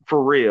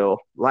 for real,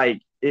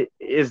 like,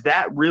 is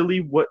that really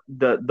what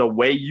the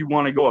way you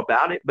want to go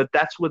about it? But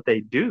that's what they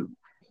do.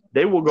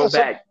 They will go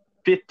back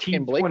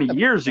 15, 20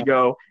 years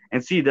ago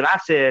and see that I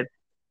said,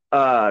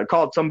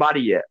 called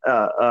somebody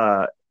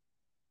a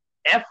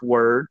F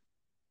word,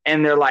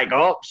 and they're like,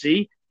 oh,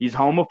 see, he's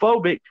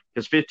homophobic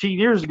because 15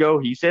 years ago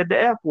he said the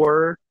F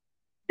word.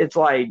 It's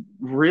like,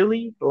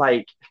 really?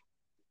 Like,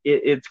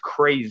 it's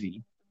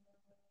crazy.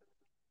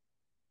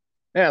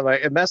 Yeah,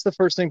 like, and that's the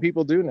first thing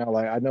people do now.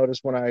 Like, I notice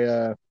when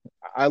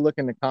I look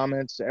in the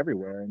comments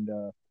everywhere, and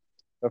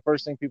the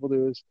first thing people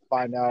do is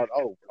find out,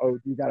 oh,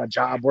 you got a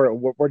job. Where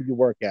do you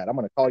work at? I'm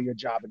going to call your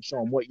job and show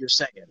them what you're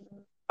saying.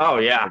 Oh,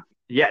 yeah.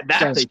 Yeah,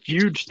 that's a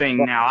huge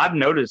thing now. I've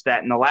noticed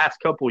that in the last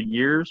couple of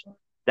years,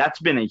 that's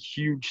been a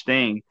huge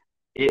thing.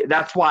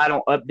 That's why I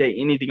don't update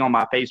anything on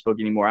my Facebook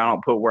anymore. I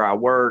don't put where I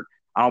work.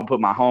 I don't put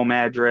my home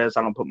address.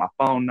 I don't put my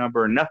phone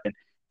number or nothing.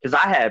 Because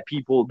I had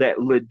people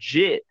that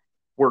legit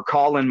were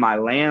calling my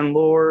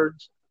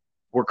landlords,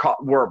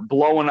 were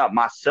blowing up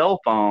my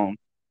cell phone,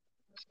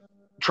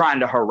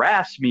 trying to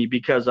harass me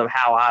because of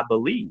how I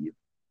believe.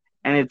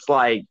 And it's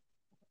like,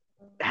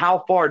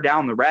 how far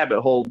down the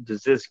rabbit hole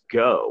does this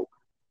go?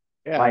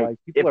 Yeah, like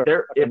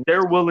if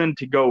they're willing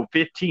to go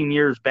 15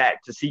 years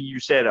back to see you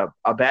said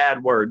a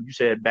bad word, you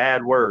said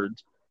bad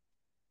words,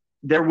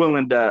 they're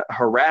willing to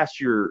harass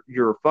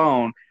your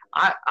phone.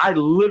 I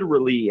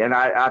literally, and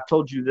I've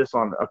told you this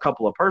on a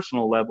couple of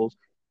personal levels,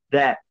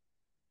 that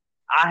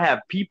I have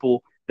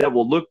people that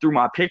will look through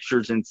my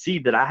pictures and see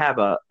that I have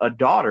a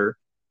daughter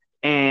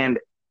and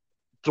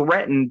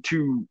threaten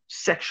to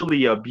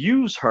sexually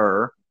abuse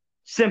her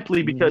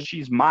simply because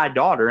she's my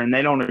daughter and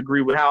they don't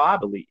agree with how I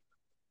believe.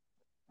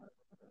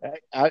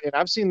 And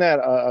I've seen that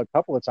a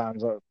couple of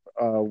times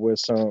with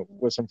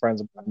some friends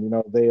of mine. You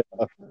know,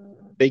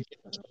 they get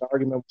into an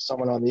argument with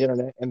someone on the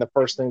internet, and the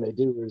first thing they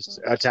do is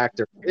attack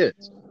their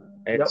kids.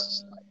 Yep.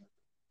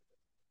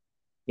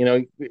 You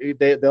know,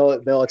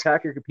 they'll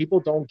attack your people.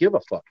 Don't give a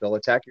fuck. They'll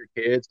attack your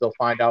kids. They'll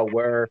find out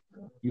where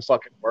you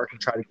fucking work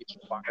and try to get you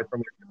fired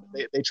from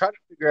your. They try to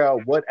figure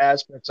out what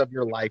aspects of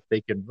your life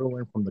they can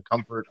ruin from the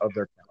comfort of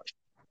their couch.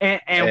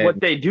 And what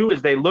they do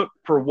is they look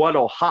for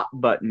what'll hot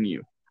button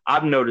you.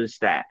 I've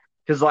noticed that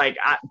because, like,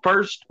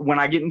 first when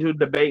I get into a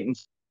debate and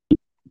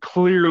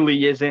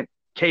clearly isn't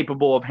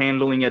capable of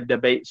handling a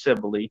debate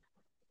civilly,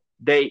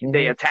 they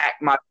attack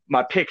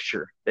my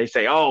picture. They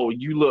say, "Oh,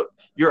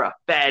 you're a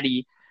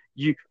fatty.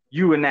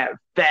 You and that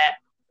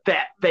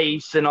fat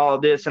face and all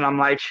this," and I'm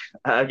like,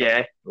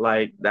 "Okay,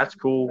 like that's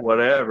cool,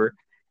 whatever."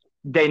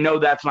 They know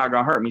that's not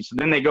gonna hurt me, so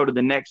then they go to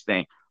the next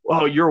thing.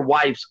 "Oh, your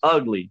wife's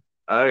ugly."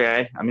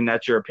 Okay, I mean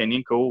that's your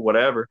opinion, cool,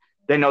 whatever.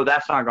 They know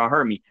that's not gonna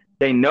hurt me.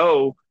 They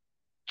know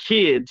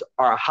kids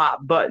are a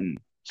hot button,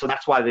 so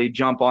that's why they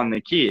jump on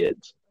the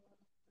kids.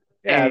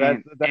 Yeah,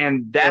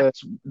 and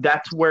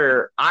that's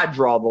where I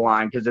draw the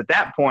line, because at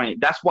that point,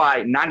 that's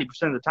why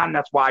 90% of the time,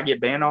 that's why I get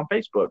banned on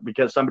Facebook,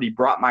 because somebody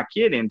brought my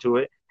kid into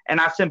it,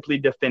 and I simply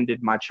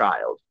defended my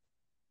child.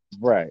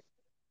 Right.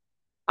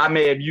 I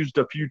may have used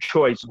a few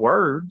choice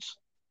words,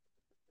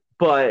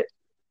 but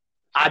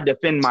I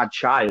defend my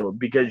child,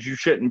 because you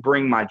shouldn't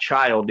bring my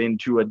child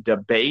into a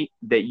debate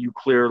that you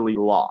clearly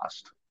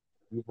lost.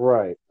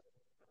 Right.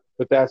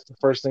 But that's the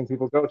first thing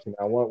people go to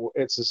now.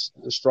 It's a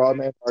straw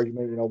man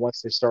argument. You know,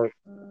 once they start,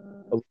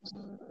 what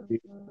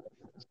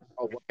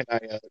can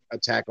I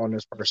attack on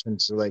this person,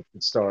 so they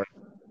can start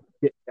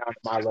getting down to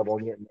my level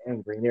and getting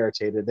angry and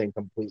irritated, then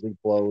completely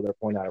blow their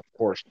point out of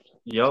proportion.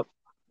 Yep,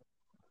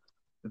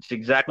 that's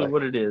exactly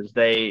what it is.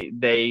 They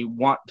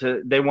want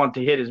to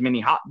hit as many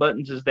hot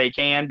buttons as they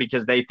can,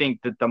 because they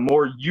think that the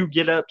more you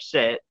get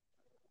upset,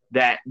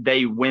 that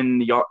they win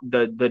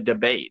the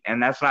debate,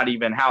 and that's not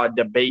even how a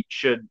debate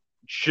should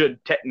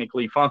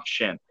technically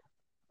function.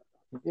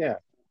 Yeah.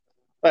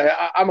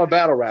 I'm a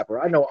battle rapper.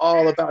 I know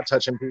all about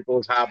touching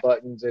people's hot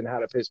buttons and how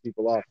to piss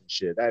people off and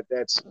shit.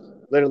 That's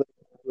literally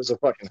was a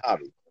fucking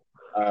hobby.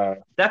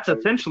 That's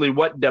essentially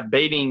what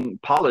debating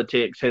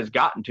politics has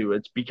gotten to.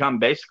 It's become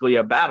basically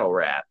a battle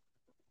rap.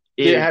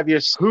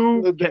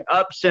 Who can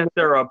upset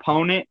their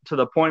opponent to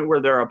the point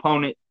where their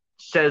opponent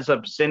says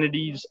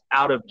obscenities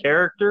out of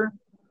character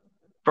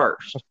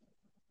first.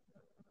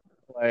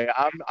 Like,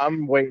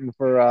 I'm waiting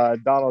for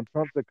Donald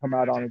Trump to come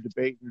out on a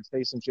debate and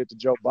say some shit to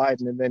Joe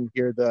Biden, and then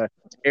hear the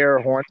air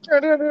horn.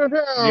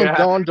 Yeah.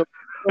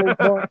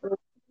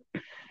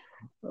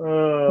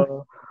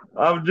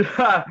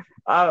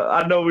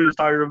 I know we were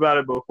talking about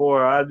it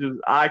before.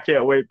 I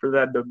can't wait for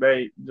that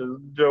debate. Just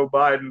Joe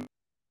Biden.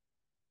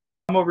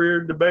 I'm over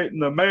here debating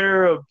the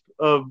mayor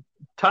of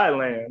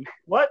Thailand.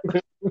 What?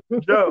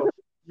 Joe,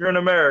 you're in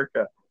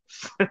America.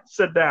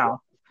 Sit down.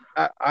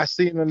 I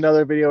seen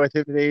another video with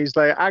him today. He's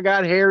like, I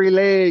got hairy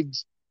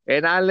legs,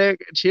 and I let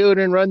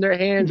children run their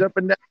hands up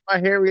and down my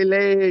hairy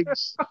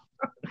legs.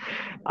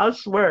 I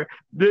swear,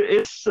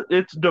 it's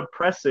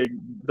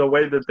depressing the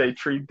way that they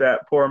treat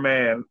that poor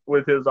man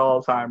with his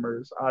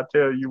Alzheimer's. I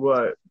tell you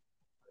what.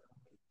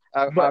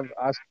 I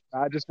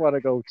just want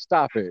to go,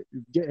 stop it.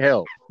 Get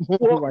help.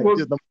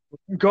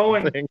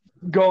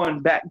 Going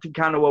back to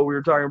kind of what we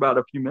were talking about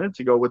a few minutes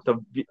ago with the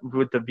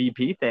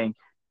VP thing,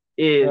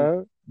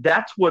 is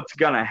that's what's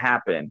going to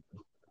happen.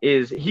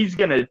 Is he's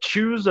going to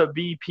choose a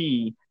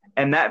VP,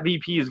 and that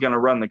VP is going to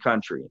run the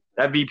country.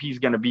 That VP is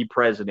going to be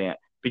president,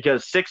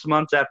 because 6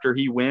 months after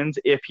he wins,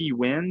 if he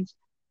wins,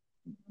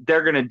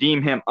 they're going to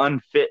deem him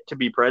unfit to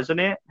be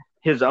president.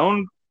 His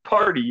own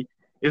party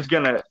is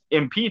going to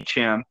impeach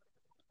him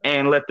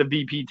and let the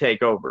VP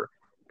take over.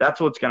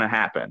 That's what's going to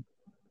happen.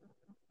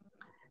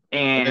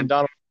 And then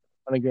Donald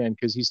Trump again,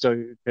 because he's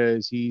going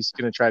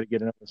to try to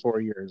get another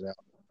 4 years out.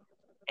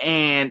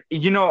 And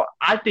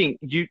I think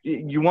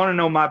you want to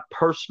know my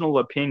personal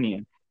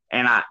opinion,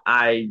 and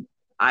I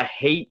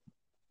hate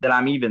that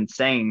I'm even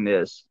saying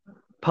this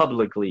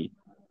publicly,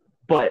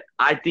 but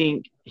I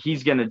think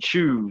he's going to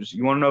choose.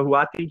 You want to know who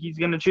I think he's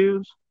going to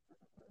choose?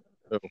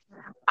 Who?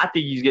 I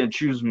think he's going to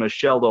choose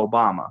Michelle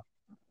Obama.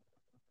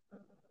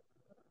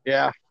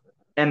 Yeah.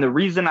 And the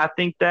reason I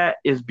think that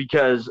is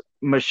because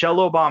Michelle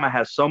Obama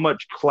has so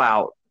much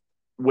clout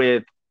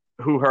with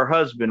who her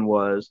husband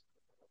was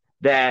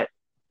that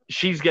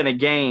she's going to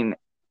gain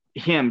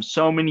him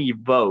so many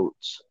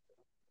votes.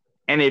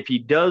 And if he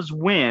does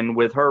win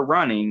with her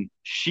running,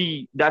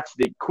 that's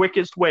the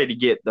quickest way to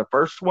get the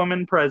first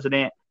woman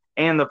president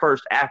and the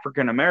first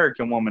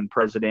African-American woman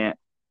president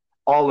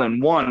all in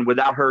one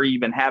without her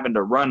even having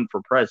to run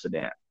for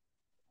president.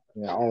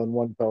 Yeah, all in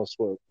one fell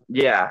swoop.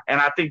 Yeah, and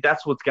I think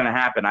that's what's going to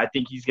happen. I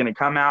think he's going to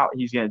come out.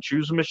 He's going to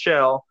choose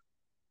Michelle.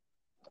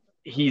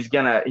 He's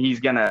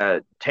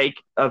gonna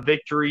take a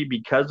victory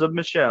because of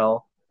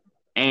Michelle,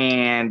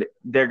 and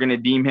they're going to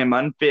deem him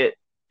unfit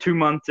 2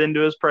 months into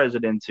his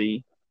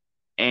presidency,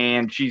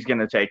 and she's going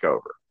to take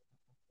over.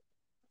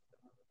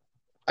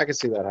 I can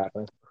see that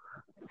happening.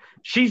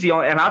 She's the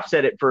only, and I've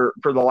said it for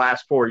the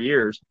last 4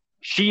 years,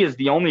 she is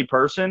the only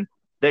person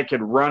that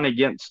could run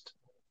against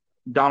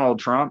Donald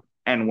Trump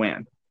and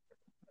win.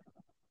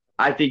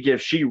 I think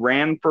if she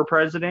ran for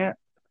president,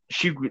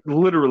 she would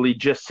literally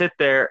just sit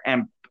there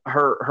and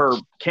her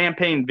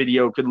campaign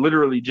video could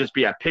literally just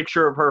be a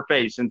picture of her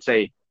face and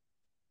say,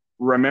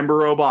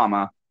 "Remember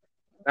Obama?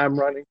 I'm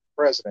running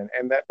for president,"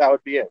 and that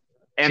would be it.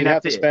 And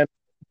that's it.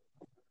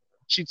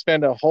 She'd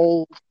spend a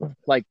whole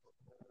 30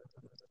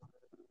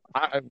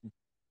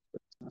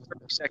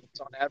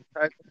 seconds on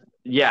advertising.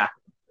 Yeah,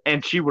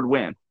 and she would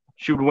win.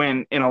 She would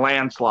win in a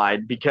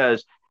landslide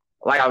because,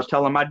 like I was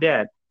telling my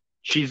dad,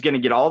 she's going to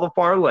get all the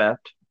far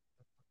left.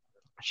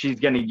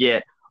 She's going to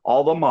get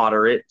all the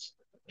moderates.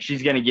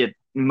 She's going to get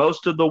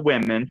most of the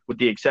women, with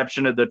the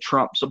exception of the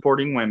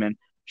Trump-supporting women.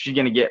 She's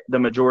going to get the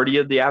majority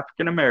of the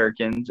African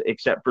Americans,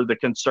 except for the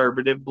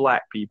conservative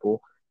black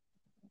people.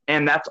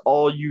 And that's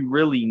all you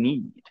really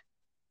need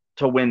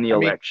to win the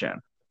election.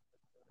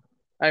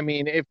 I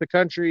mean, if the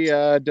country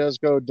does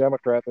go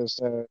Democrat this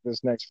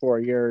next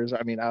 4 years,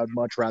 I mean, I would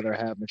much rather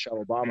have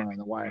Michelle Obama in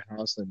the White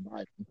House than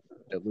Biden,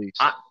 at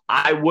least.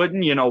 I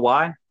wouldn't. You know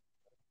why?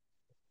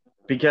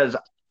 Because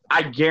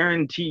I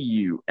guarantee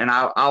you, and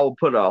I'll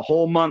put a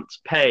whole month's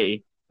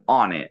pay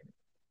on it,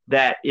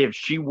 that if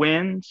she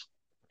wins,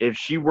 if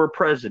she were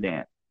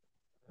president,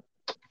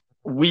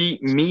 me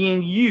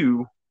and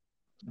you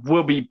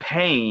will be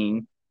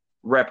paying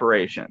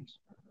reparations.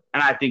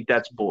 And I think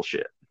that's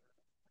bullshit.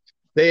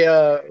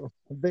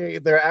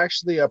 They're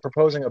actually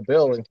proposing a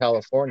bill in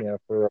California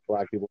for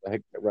black people to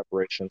get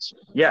reparations.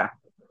 Yeah.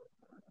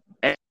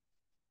 And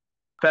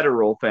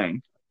federal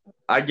thing.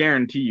 I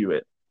guarantee you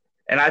it.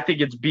 And I think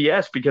it's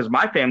BS because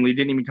my family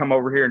didn't even come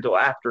over here until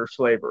after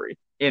slavery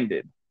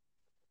ended.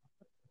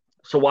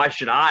 So why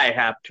should I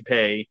have to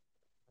pay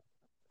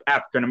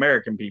African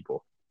American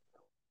people?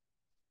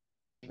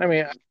 I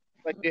mean,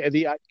 like the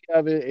idea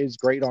of it is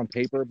great on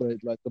paper, but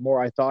like the more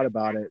I thought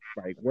about it,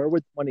 like where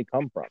would the money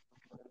come from?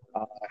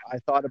 I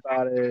thought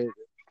about it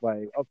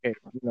like, okay,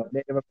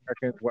 Native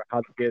Americans,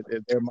 how they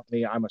get their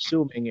money, I'm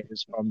assuming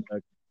is from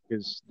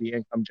the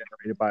income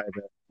generated by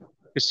the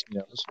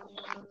casinos.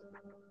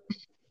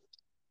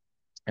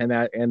 And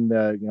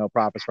the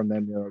profits from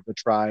them, the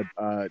tribe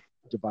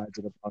divides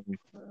it among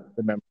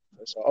the members.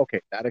 So okay,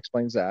 that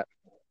explains that.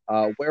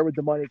 Where would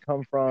the money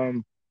come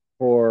from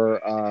for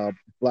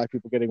black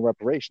people getting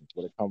reparations?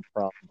 Would it come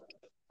from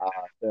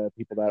the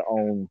people that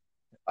own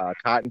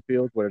cotton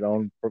fields? Would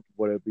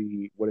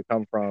it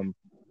come from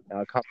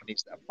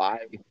companies that buy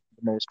the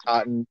most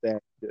cotton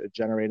that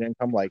generate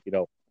income, like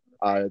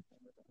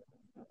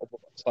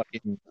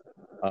fucking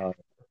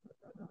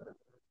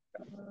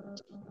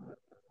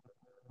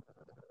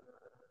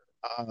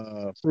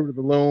Fruit of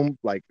the Loom?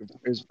 Like,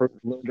 is Fruit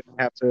of the Loom going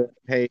to have to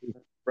pay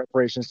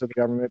reparations to the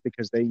government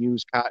because they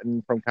use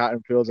cotton from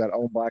cotton fields that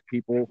own black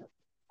people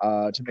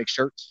to make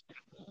shirts?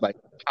 Like,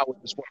 how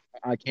would this work?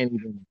 I can't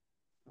even.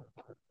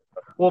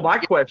 Well, my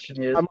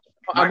question is,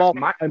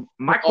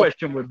 my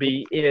question would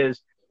be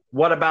is,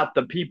 what about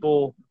the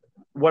people?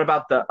 What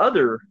about the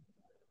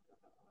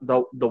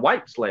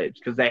white slaves?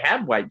 Because they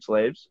had white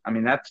slaves. I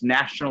mean, that's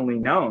nationally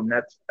known.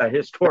 That's a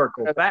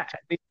historical fact.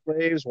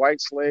 Slaves,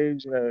 white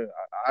slaves,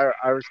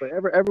 Irish slaves.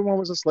 Everyone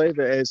was a slave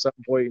at some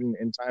point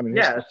in time.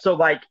 Yeah. So,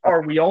 like,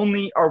 are we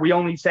only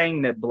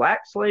saying that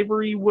black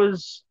slavery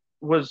was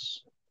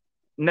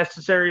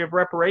necessary of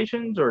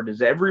reparations, or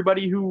does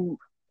everybody who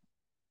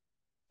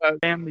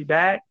family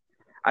back?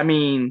 I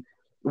mean,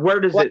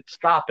 where does it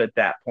stop at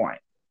that point?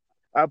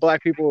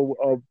 Black people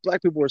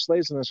were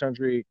slaves in this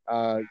country.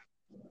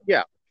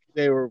 Yeah,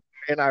 they were,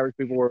 and Irish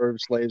people were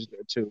slaves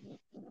too.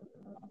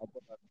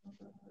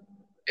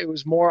 It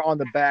was more on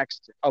the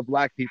backs of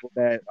black people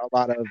that a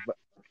lot of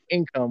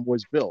income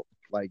was built.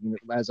 Like,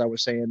 as I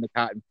was saying, the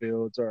cotton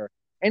fields or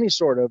any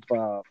sort of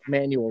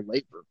manual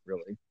labor,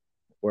 really,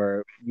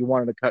 where you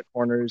wanted to cut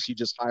corners, you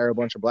just hire a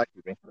bunch of black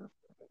people.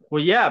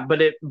 Well, yeah,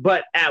 but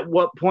at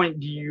what point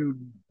do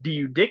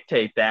you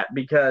dictate that?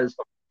 Because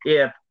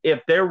if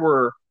there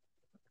were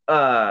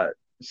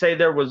say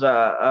there was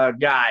a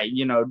guy,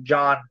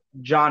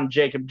 John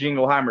Jacob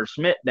Jingleheimer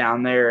Smith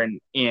down there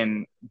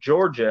in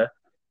Georgia,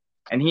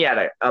 and he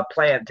had a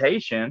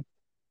plantation,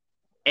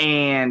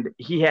 and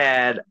he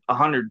had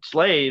 100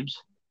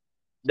 slaves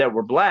that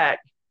were black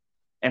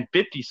and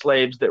 50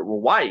 slaves that were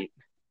white.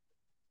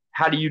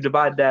 How do you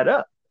divide that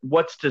up?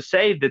 What's to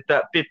say that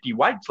the 50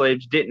 white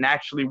slaves didn't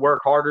actually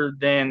work harder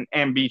than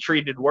and be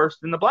treated worse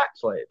than the black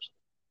slaves?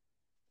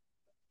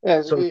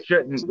 Yeah, So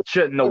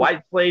shouldn't the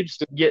white slaves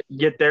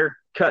get their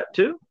cut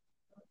too?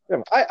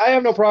 I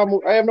have no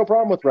problem. I have no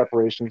problem with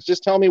reparations.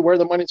 Just tell me where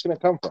the money's going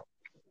to come from.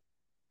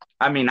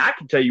 I mean, I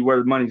can tell you where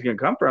the money's going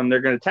to come from.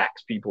 They're going to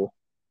tax people,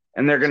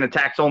 and they're going to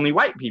tax only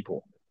white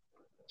people,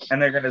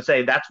 and they're going to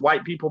say that's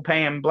white people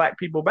paying black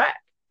people back.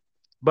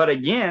 But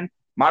again,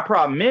 my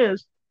problem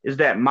is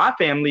that my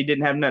family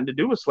didn't have nothing to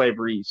do with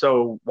slavery,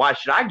 so why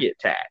should I get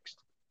taxed?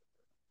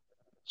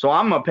 So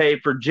I'm going to pay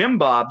for Jim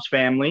Bob's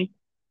family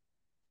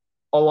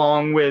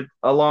along with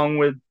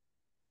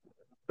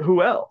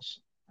who else?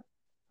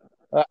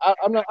 I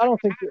don't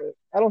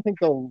think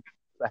they'll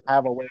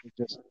have a way to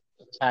just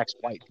tax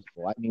white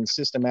people. I mean,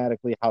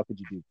 systematically, how could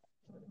you do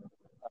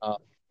that?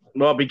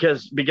 Well,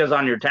 because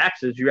on your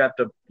taxes you have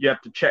to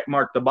check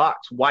mark the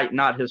box white,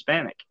 not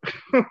Hispanic.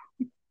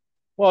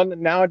 Well,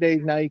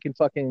 nowadays, now you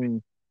can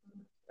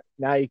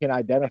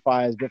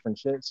identify as different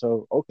shit.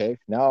 So okay,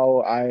 now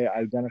I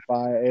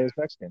identify as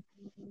Mexican.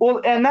 Well,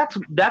 and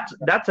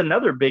that's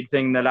another big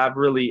thing that I've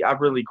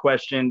really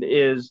questioned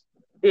is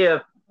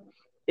if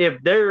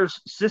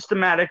there's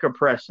systematic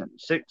oppression,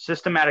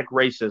 systematic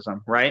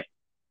racism, right?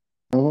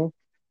 Mm-hmm.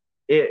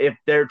 If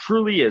there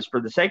truly is, for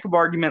the sake of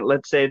argument,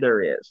 let's say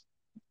there is,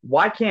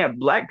 why can't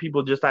black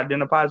people just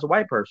identify as a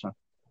white person?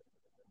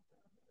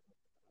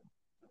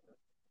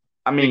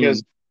 I mean,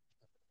 because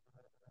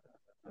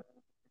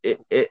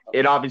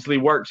it obviously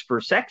works for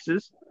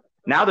sexes.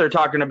 Now they're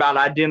talking about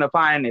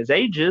identifying as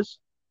ages.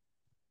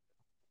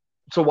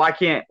 So why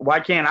can't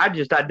I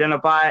just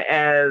identify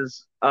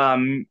as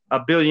a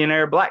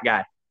billionaire black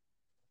guy?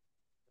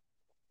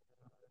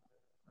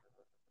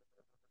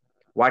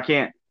 Why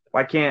can't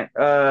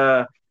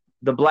the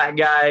black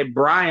guy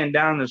Brian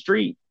down the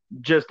street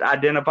just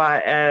identify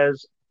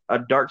as a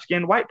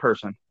dark-skinned white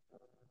person?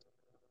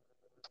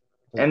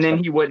 And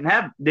then he wouldn't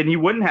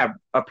have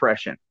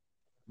oppression.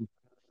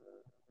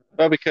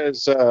 Well,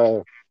 because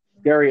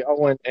Gary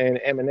Owen and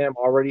Eminem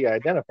already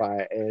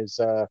identify as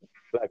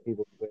black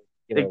people.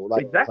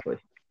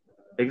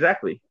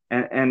 Exactly.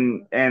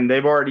 And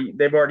they've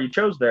already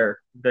chose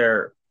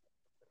their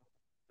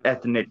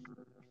ethnic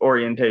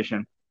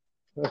orientation.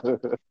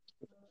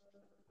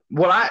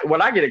 What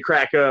I get a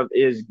crack of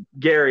is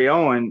Gary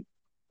Owen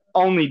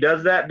only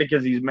does that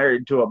because he's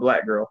married to a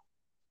black girl.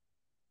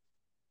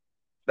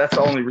 That's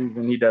the only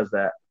reason he does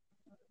that.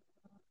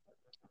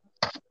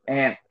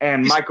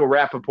 And Michael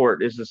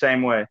Rappaport is the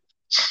same way.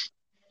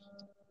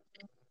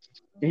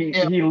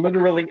 He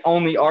literally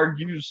only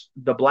argues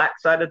the black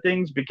side of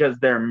things because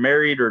they're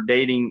married or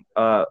dating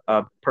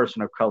a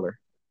person of color.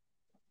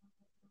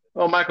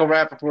 Well, Michael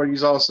Rappaport,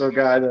 he's also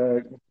got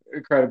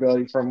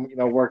credibility from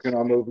working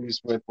on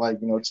movies with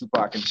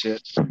Tupac and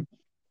shit.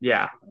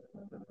 Yeah,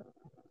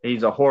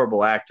 he's a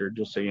horrible actor,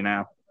 just so you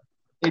know.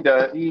 He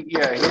does. He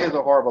is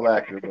a horrible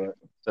actor, but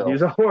still.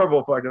 He's a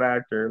horrible fucking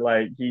actor.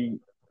 Like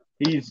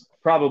he's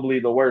probably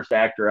the worst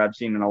actor I've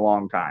seen in a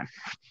long time.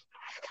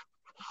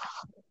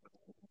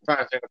 I'm trying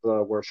to think of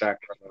the worst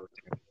actor I've ever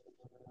seen.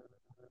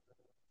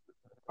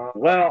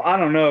 Well, I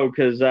don't know,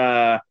 because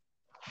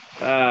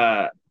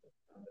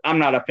I'm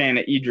not a fan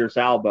of Idris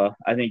Elba.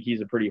 I think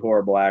he's a pretty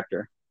horrible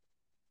actor.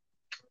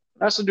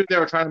 That's the dude they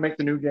were trying to make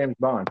the new James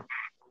Bond.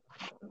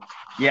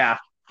 Yeah.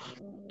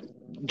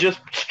 Just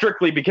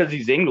strictly because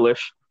he's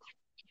English.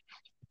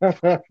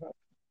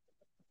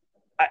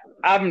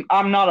 I'm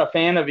not a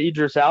fan of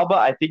Idris Elba.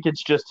 I think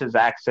it's just his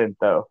accent,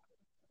 though.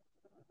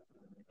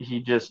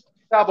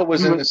 Elba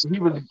was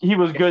he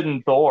was good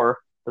in Thor,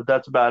 but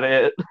that's about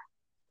it.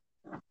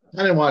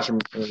 I didn't watch him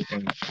in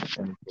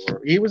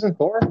Thor. He was in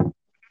Thor?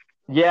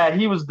 Yeah,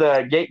 he was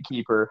the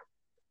gatekeeper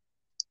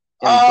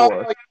in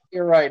Thor.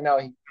 You're right. No,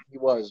 he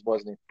was,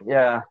 wasn't he?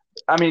 Yeah.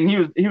 I mean,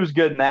 he was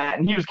good in that,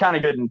 and he was kind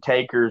of good in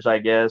Takers, I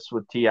guess,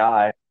 with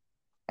T.I.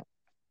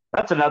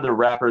 That's another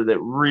rapper that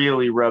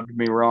really rubbed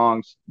me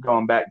wrong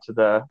going back to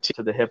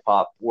the hip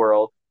hop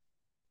world.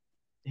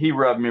 He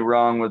rubbed me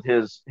wrong with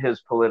his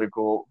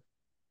political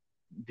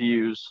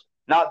views.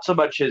 Not so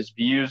much his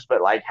views,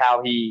 but like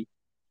how he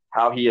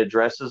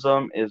addresses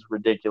them is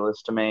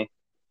ridiculous to me.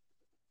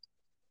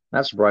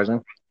 That's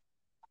surprising.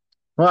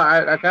 Well,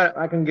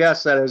 I can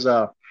guess that is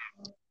that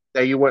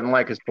you wouldn't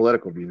like his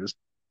political views,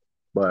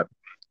 but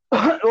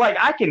like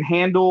I can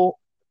handle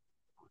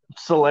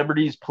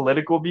celebrities'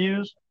 political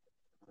views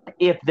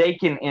if they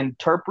can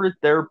interpret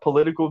their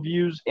political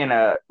views in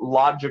a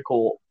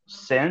logical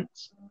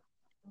sense.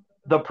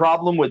 The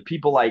problem with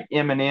people like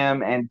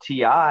Eminem and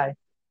T.I.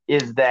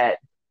 is that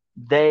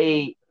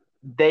they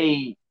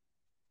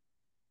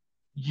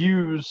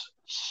use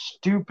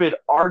stupid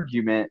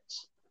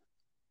arguments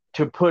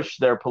to push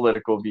their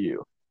political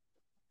view.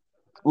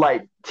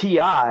 like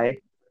T.I.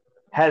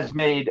 has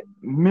made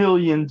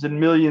millions and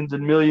millions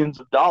and millions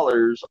of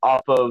dollars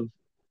off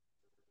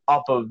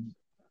of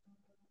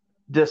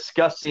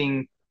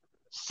discussing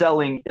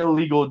selling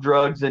illegal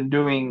drugs and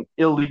doing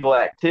illegal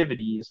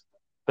activities,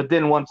 but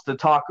then wants to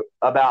talk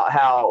about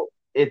how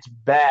it's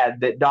bad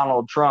that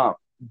Donald Trump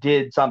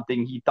did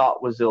something he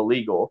thought was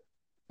illegal.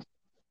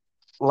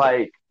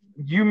 Like,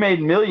 you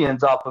made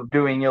millions off of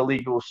doing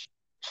illegal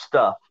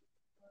stuff.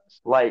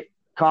 Like,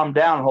 calm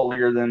down,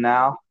 holier than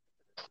thou.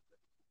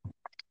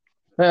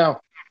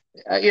 Well,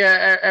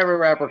 yeah, every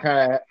rapper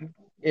kind of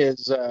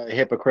is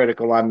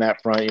hypocritical on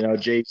that front. You know,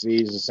 Jay-Z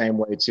is the same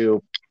way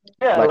too.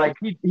 Yeah, like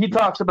he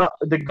talks about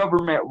the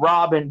government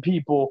robbing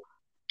people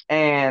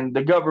and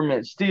the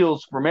government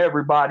steals from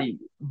everybody,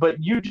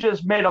 but you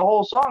just made a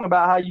whole song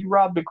about how you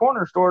robbed a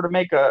corner store to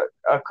make a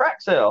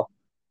crack sale.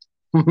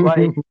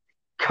 Like,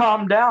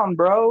 calm down,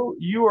 bro.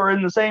 You are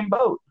in the same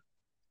boat.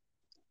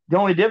 The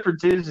only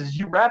difference is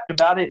you rapped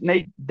about it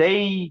and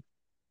they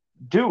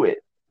do it.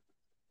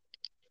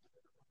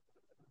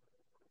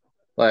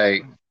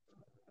 Like,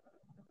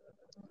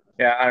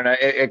 yeah, I don't know.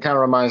 It kind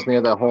of reminds me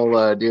of the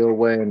whole deal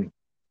when,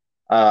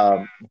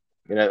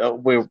 you know,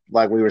 we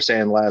were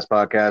saying last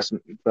podcast,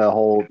 the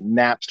whole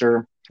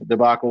Napster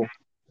debacle.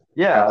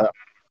 Yeah.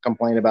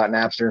 Complain about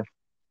Napster.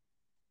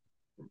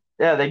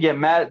 Yeah, they get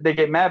mad. They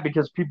get mad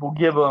because people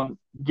they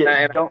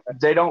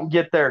don't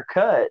get their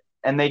cut,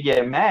 and they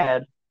get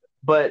mad,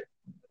 but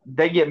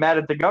they get mad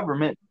at the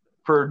government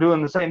for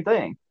doing the same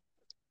thing.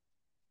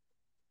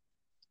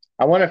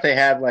 I wonder if they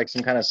have like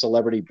some kind of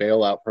celebrity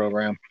bailout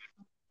program.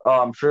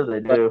 Oh, I'm sure they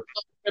do.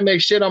 I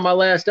make shit on my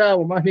last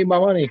album. I need my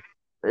money.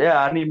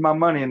 Yeah, I need my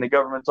money, and the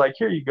government's like,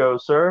 "Here you go,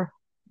 sir,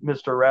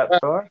 Mr. Rap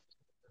Star."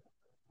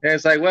 And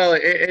it's like, well,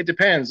 it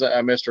depends,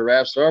 Mr.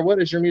 Rap Star. What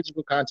is your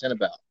musical content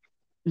about?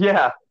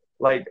 Yeah,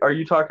 like, are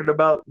you talking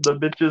about the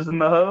bitches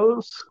and the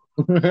hoes?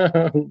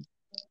 You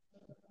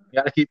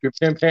gotta keep your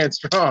pimp hand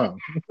strong.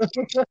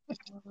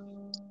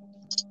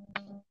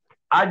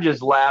 I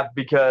just laugh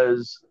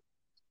because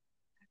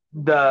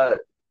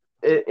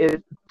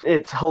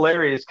it's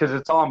hilarious because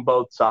it's on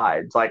both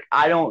sides. Like,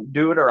 I don't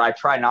do it, or I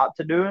try not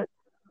to do it,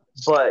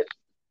 but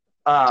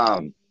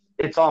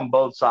it's on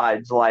both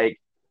sides. Like,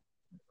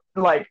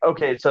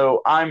 okay,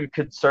 so I'm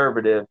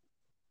conservative,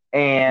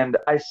 and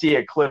I see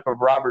a clip of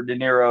Robert De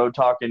Niro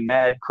talking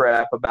mad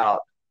crap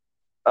about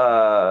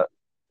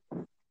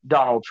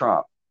Donald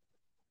Trump,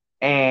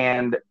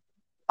 and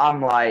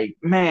I'm like,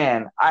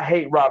 man, I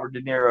hate Robert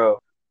De Niro.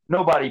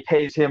 Nobody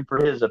pays him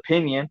for his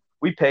opinion.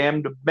 We pay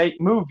him to make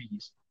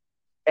movies.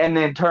 And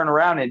then turn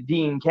around and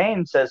Dean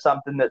Cain says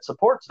something that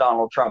supports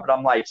Donald Trump. And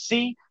I'm like,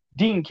 see,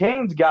 Dean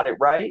Cain's got it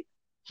right.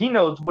 He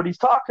knows what he's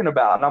talking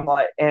about. And I'm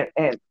like,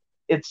 and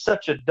it's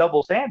such a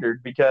double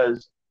standard,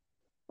 because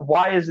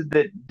why is it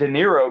that De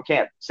Niro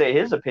can't say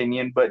his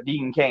opinion, but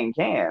Dean Cain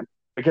can?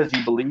 Because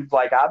he believes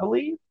like I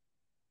believe?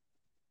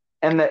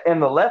 And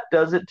the left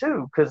does it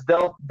too, because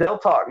they'll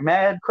talk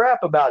mad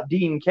crap about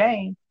Dean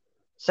Cain,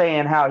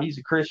 saying how he's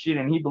a Christian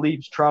and he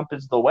believes Trump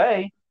is the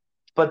way,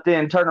 but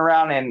then turn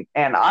around and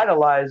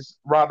idolize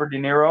Robert De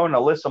Niro and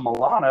Alyssa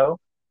Milano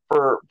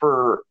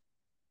for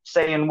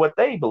saying what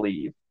they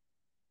believe.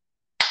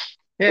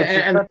 Yeah,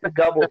 it's such a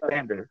double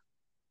standard.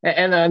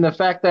 And the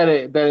fact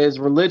that his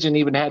religion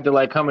even had to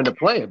like come into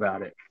play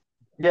about it.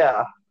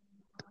 Yeah.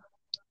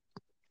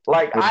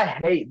 Like, I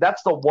hate,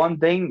 that's the one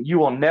thing you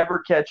will never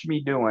catch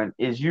me doing,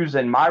 is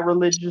using my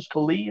religious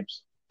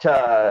beliefs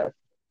to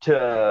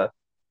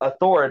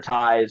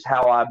authoritize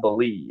how I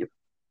believe.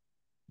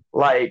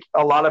 Like,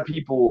 a lot of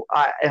people,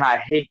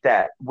 I hate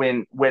that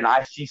when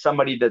I see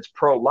somebody that's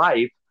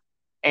pro-life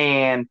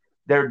and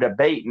they're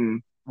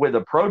debating with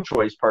a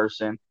pro-choice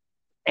person,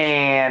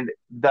 and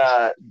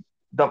the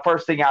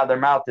first thing out of their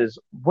mouth is,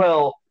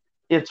 well,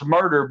 it's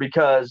murder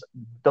because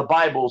the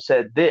Bible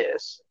said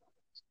this.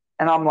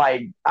 And I'm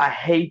like, I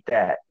hate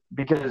that,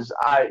 because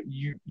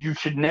you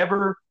should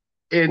never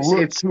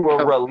look to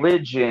a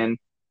religion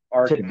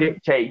argument to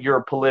dictate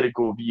your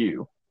political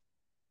view.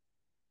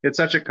 It's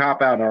such a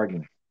cop-out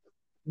argument.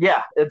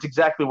 Yeah, it's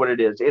exactly what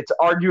it is. It's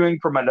arguing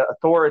from an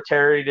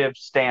authoritative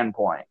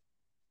standpoint.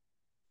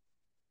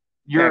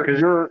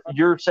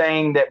 You're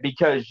saying that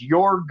because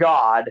your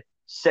God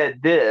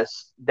said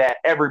this, that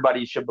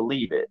everybody should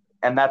believe it.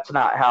 And that's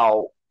not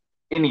how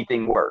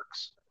anything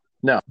works.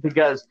 No.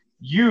 Because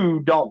you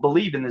don't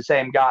believe in the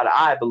same God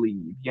I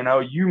believe. You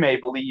know, you may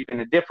believe in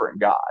a different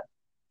God.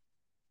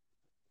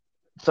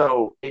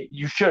 So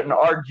you shouldn't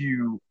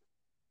argue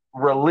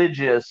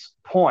religious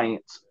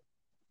points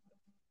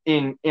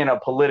in a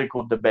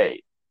political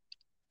debate.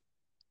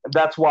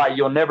 That's why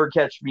you'll never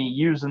catch me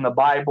using the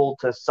Bible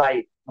to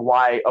cite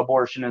why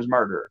abortion is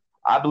murder.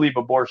 I believe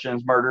abortion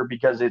is murder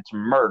because it's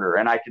murder,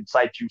 and I can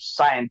cite you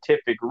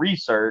scientific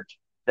research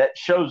that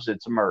shows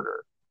it's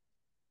murder.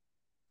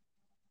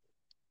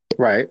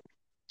 Right.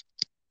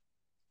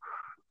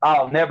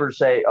 I'll never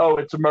say, oh,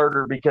 it's a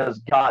murder because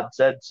God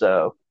said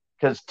so.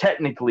 Because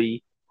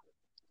technically,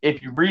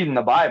 if you read in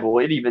the Bible,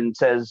 it even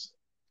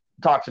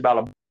talks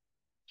about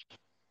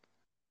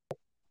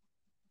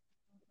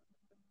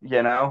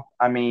You know,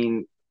 I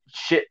mean,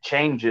 shit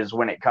changes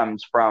when it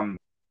comes from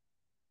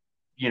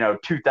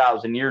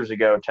 2,000 years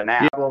ago to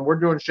now. Yeah, when we're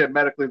doing shit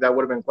medically that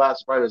would have been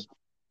classified as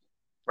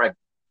like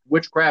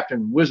witchcraft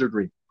and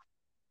wizardry.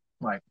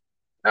 Like,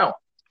 no,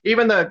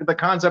 even the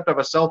concept of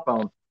a cell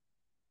phone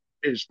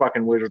is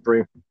fucking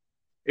wizardry.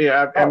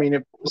 Yeah, I mean,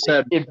 if you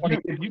said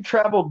if you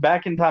traveled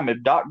back in time,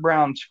 if Doc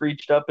Brown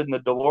screeched up in the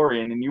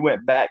DeLorean and you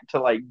went back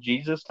to like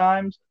Jesus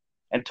times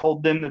and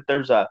told them that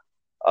there's a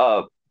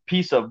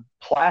piece of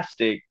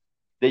plastic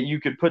that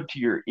you could put to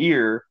your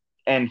ear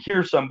and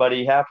hear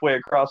somebody halfway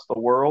across the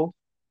world,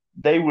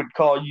 they would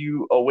call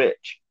you a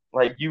witch.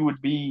 Like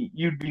you'd be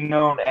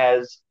known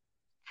as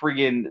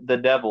friggin' the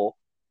devil.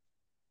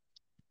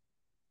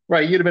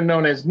 right, you'd have been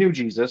known as New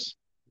Jesus.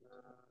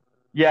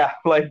 Yeah,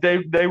 like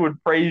they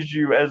would praise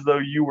you as though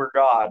you were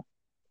God.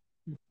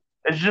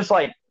 It's just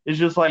like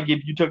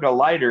if you took a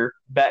lighter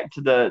back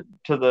to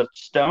the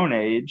Stone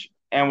Age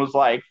and was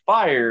like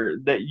fire,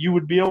 that you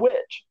would be a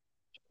witch.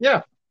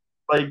 Yeah,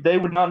 Like they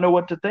would not know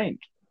what to think.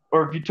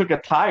 Or if you took a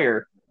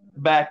tire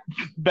back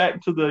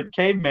to the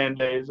caveman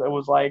days and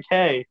was like,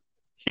 hey,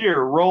 here,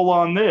 roll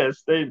on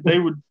this, they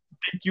would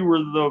think you were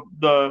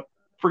the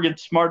friggin'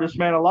 smartest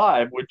man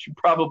alive, which you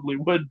probably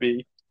would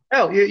be.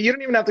 hell, you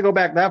don't even have to go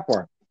back that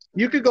far.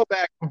 You could go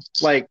back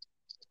like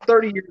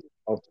 30 years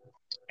ago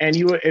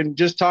and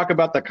just talk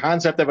about the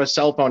concept of a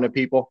cell phone to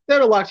people. They'd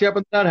have locked you up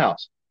in that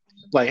house.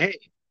 Like, hey,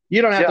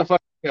 you don't have to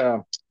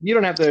you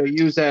don't have to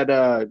use that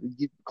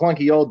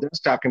clunky old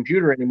desktop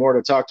computer anymore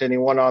to talk to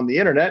anyone on the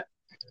internet.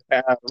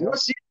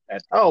 What's the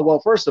internet? Oh, well,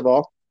 first of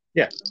all,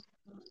 yeah,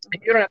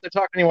 you don't have to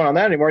talk to anyone on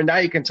that anymore. Now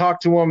you can talk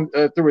to them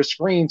through a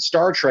screen,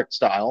 Star Trek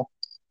style.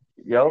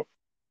 Yep.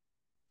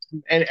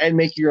 And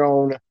make your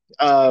own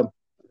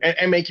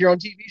and make your own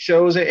TV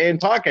shows and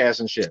podcasts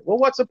and shit. Well,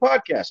 what's a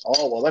podcast?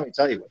 Oh, well, let me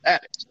tell you what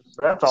that is.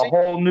 That's a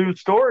whole new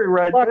story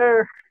right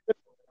there.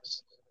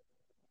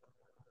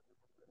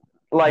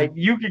 Like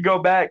you could go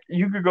back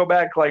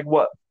like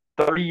what,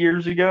 30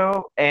 years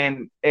ago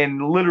and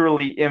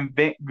literally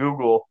invent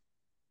Google.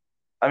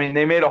 I mean,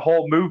 they made a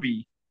whole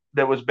movie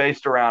that was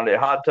based around it,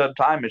 Hot Tub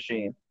Time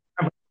Machine.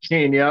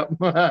 Yep.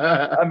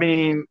 I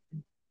mean,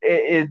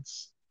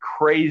 it's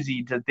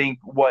crazy to think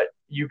what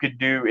you could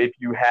do if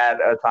you had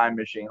a time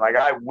machine. Like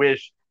I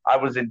wish I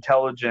was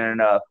intelligent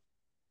enough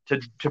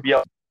to be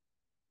able.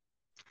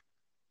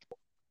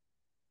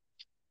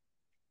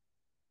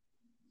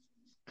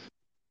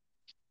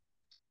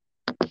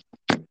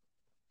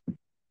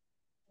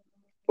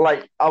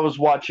 Like I was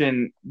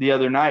watching the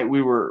other night,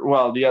 we were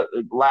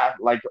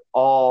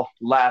all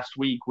last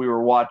week we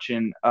were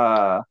watching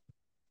all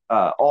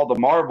the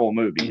Marvel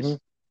movies,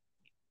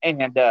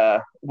 and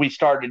we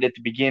started at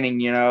the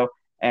beginning,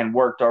 and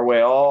worked our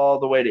way all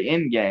the way to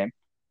Endgame,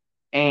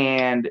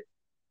 and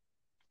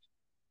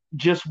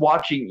just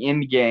watching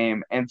Endgame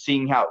and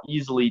seeing how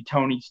easily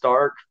Tony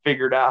Stark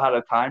figured out how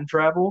to time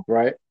travel.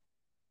 Right.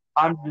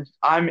 I'm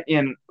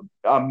in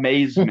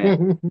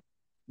amazement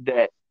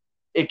that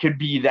it could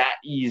be that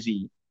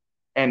easy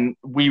and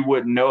we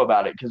wouldn't know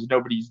about it because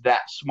nobody's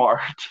that smart.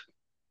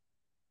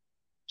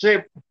 See,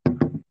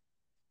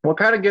 what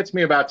kind of gets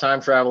me about time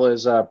travel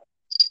is have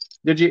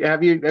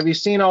you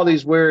seen all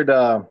these weird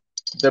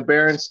the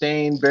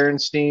Berenstein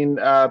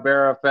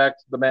Bear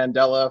effect, the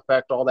Mandela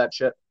effect, all that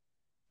shit?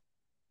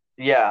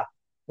 Yeah.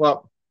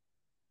 Well,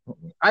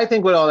 I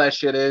think what all that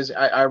shit is,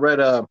 I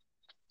read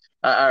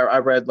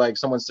like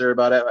someone's theory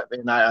about it,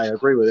 and I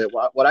agree with it.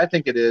 What I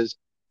think it is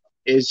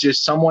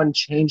just someone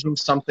changing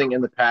something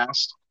in the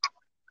past,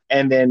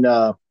 and then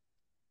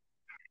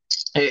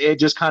it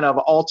just kind of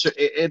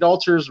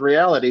alters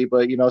reality.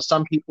 But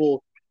some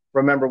people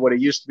remember what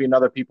it used to be, and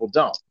other people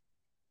don't.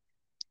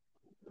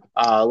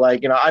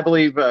 I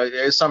believe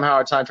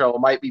somehow time travel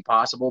might be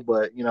possible,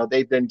 but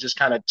they've been just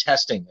kind of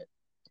testing it.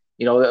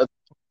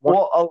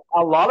 Well,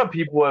 a lot of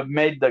people have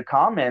made the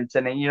comments,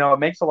 and it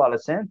makes a lot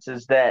of sense.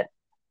 Is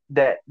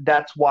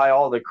that's why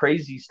all the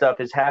crazy stuff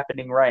is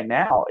happening right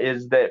now?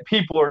 Is that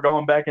people are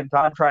going back in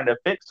time trying to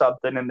fix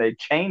something, and they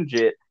change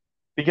it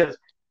because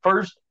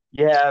first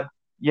you have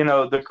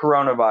the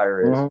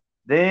coronavirus,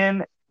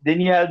 then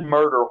you had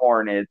murder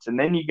hornets, and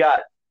then you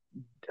got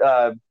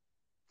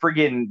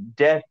friggin'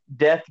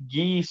 death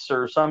geese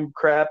or some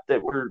crap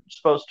that were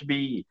supposed to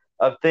be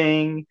a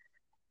thing.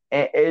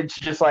 And it's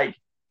just like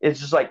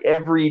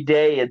every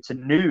day it's a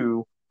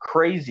new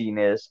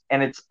craziness,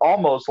 and it's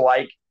almost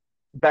like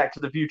Back to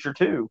the Future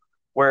 2,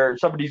 where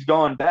somebody's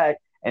going back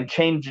and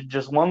changing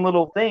just one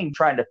little thing,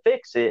 trying to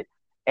fix it,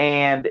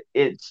 and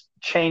it's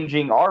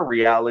changing our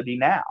reality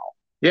now.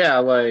 Yeah,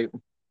 like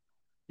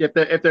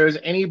if there's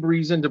any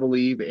reason to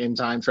believe in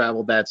time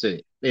travel, that's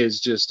it. It's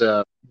just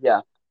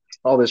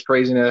all this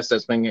craziness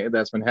that's been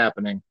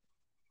happening.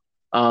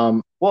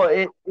 Well,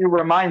 it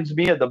reminds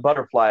me of the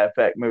Butterfly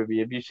Effect movie.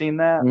 Have you seen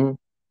that? Mm-hmm.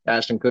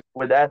 Ashton Kutcher.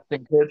 With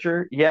Ashton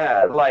Kutcher?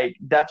 Yeah, like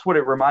that's what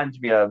it reminds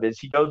me of, is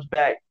he goes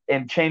back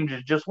and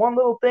changes just one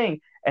little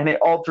thing and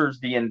it alters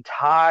the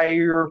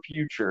entire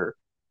future.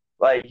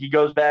 Like he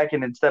goes back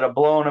and instead of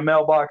blowing a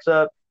mailbox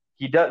up,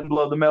 he doesn't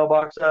blow the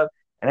mailbox up,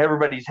 and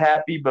everybody's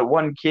happy, but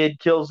one kid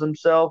kills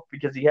himself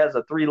because he has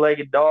a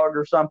 3-legged dog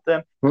or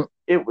something.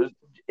 It was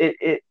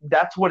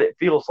that's what it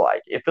feels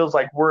like. It feels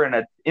like we're in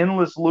an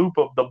endless loop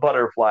of the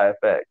butterfly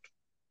effect.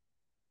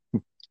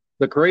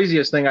 The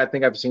craziest thing I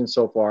think I've seen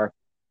so far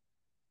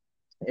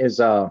is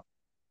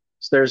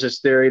there's this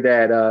theory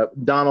that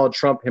Donald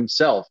Trump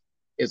himself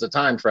is a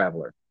time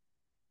traveler.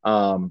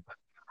 I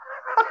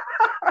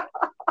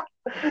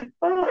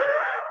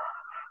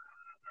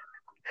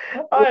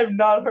have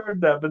not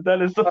heard that, but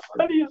that is the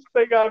funniest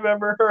thing I've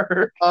ever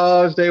heard.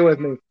 Oh, stay with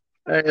me.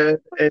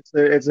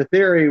 It's a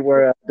theory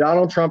where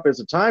Donald Trump is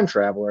a time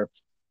traveler,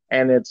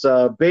 and it's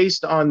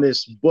based on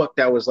this book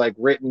that was like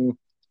written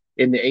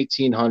in the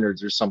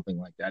 1800s or something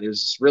like that. It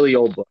was this really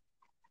old book.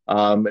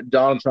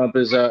 Donald Trump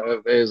is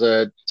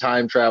a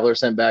time traveler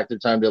sent back through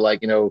time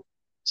to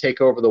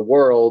take over the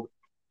world,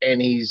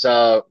 and he's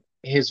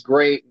his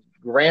great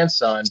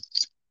grandson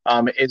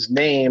is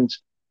named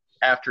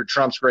after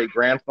Trump's great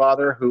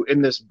grandfather, who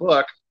in this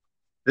book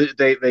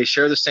they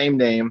share the same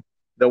name.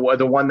 The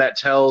one that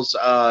tells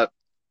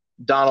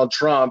Donald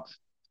Trump,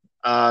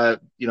 the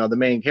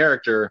main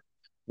character,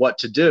 what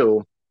to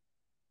do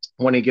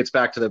when he gets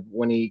back to the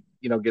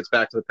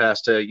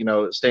past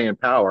to stay in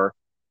power.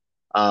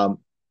 I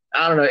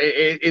don't know.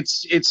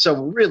 It's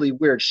some really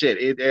weird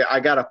shit.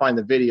 I gotta find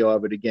the video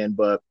of it again,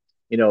 but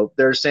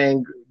they're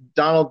saying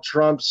Donald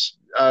Trump's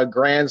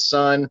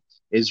grandson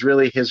is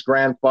really his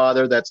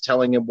grandfather that's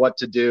telling him what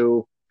to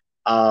do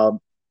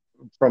from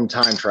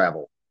time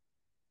travel.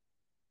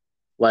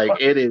 Like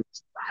it is.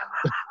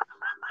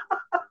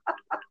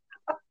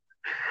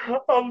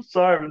 I'm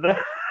sorry, but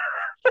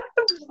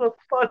that's the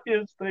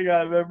funniest thing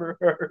I've ever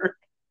heard.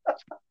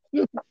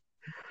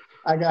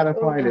 I gotta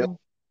find it.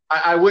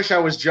 I wish I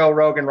was Joe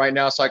Rogan right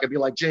now so I could be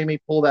like, Jamie,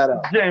 pull that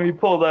up. Jamie,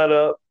 pull that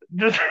up.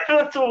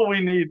 That's what we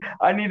need.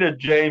 I need a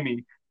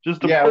Jamie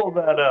just to pull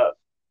that up.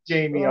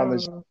 Jamie on the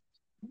show.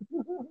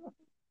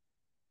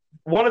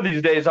 One of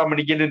these days, I'm going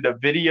to get into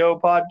video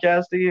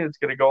podcasting. It's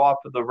going to go off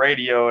of the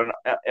radio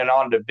and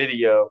onto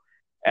video.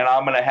 And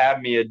I'm going to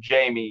have me a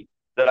Jamie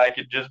that I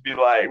could just be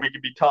like, we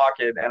could be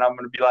talking, and I'm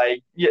going to be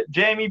like, yeah,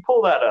 Jamie,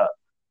 pull that up.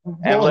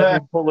 And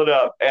let me pull it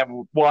up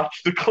and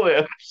watch the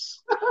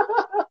clips.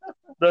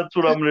 That's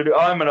what I'm going to do.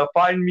 I'm going to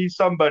find me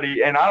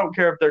somebody, and I don't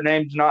care if their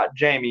name's not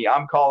Jamie.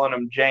 I'm calling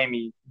them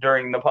Jamie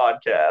during the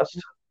podcast.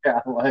 Yeah,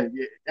 like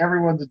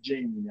everyone's a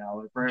Jamie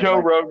now. Joe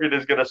Rogan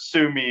is going to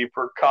sue me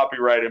for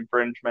copyright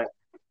infringement.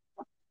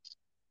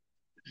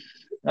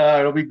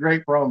 It'll be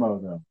great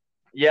promo, though.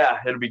 Yeah,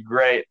 it'll be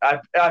great. I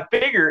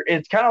figure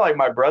it's kind of like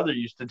my brother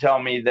used to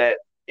tell me that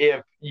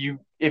if you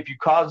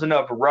cause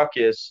enough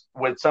ruckus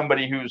with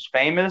somebody who's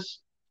famous,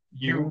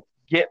 you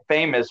get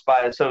famous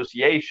by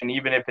association,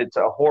 even if it's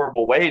a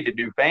horrible way to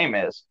do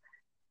famous.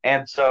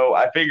 And so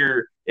I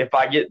figure if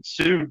I get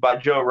sued by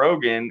Joe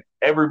Rogan,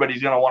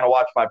 everybody's going to want to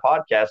watch my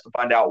podcast to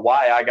find out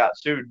why I got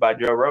sued by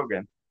Joe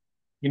Rogan.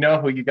 You know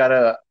who you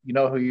gotta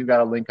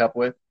link up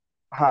with?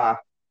 Huh?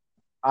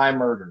 I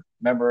Murder.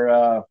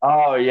 Remember?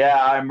 Oh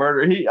yeah, I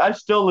Murder. I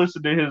still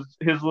listen to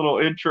his little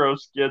intro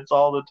skits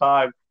all the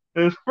time.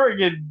 His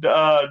friggin'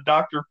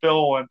 Dr.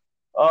 Phil one.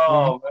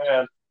 Oh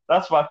man,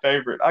 that's my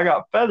favorite. I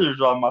got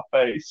feathers on my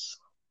face.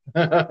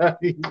 No,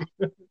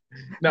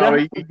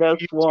 that's the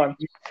best one.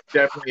 He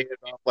definitely hit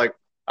off. Like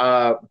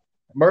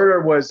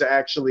Murder was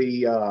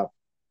actually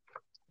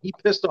he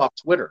pissed off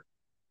Twitter.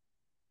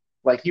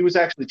 Like he was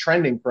actually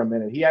trending for a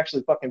minute. He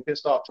actually fucking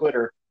pissed off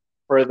Twitter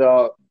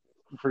for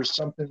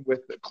something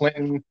with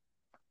Clinton,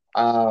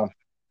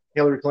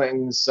 Hillary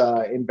Clinton's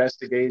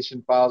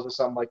investigation files or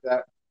something like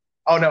that.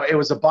 Oh no, it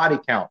was a body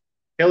count.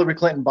 Hillary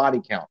Clinton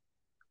body count.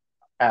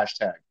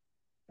 Hashtag.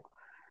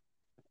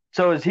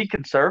 So is he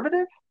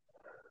conservative?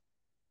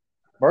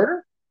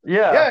 Murder?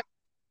 Yeah.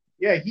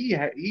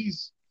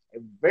 He's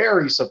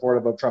very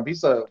supportive of Trump.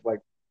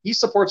 He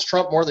supports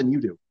Trump more than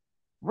you do.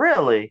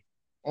 Really?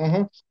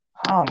 Mm-hmm.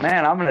 Oh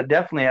man, I'm gonna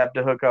definitely have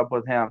to hook up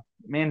with him.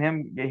 Me and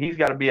him, he's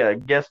got to be a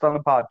guest on the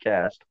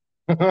podcast.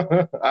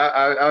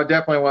 I would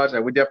definitely watch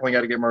that. We definitely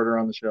got to get Murder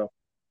on the show.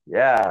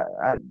 Yeah,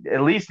 I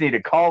at least need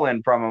a call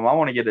in from him. I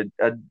want to get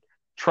a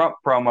Trump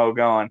promo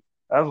going.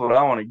 That's what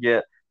I want to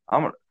get.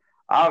 I'm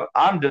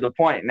to the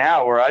point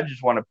now where I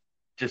just want to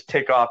just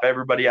tick off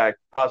everybody I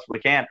possibly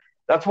can.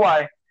 That's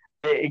why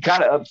it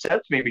kind of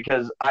upsets me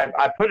because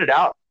I put it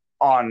out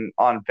on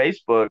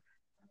Facebook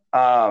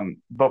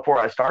before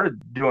I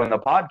started doing the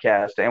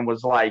podcast and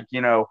was like,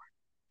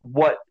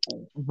 what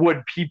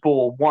would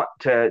people want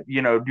to,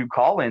 do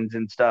call-ins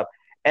and stuff?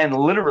 And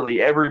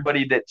literally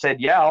everybody that said,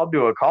 yeah, I'll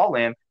do a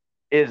call-in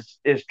is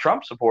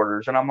Trump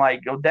supporters. And I'm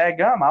like, oh,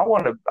 dadgum, I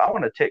want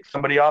to tick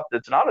somebody off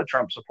that's not a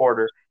Trump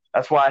supporter.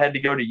 That's why I had to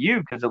go to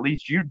you, because at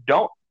least you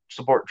don't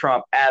support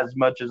Trump as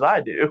much as I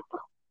do.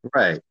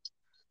 Right.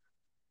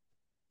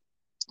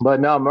 But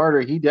no, Murder,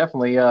 he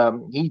definitely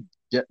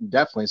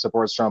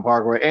supports Trump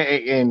hardcore.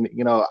 And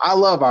I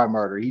love our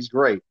Murder. He's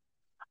great.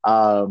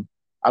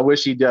 I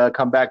wish he'd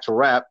come back to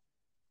rap.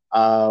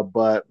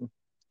 But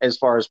as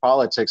far as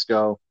politics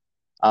go,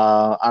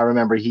 I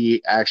remember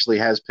he actually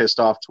has pissed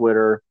off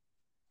Twitter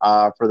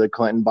for the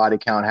Clinton body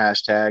count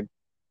hashtag.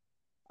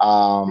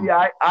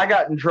 Yeah, I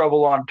got in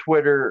trouble on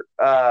Twitter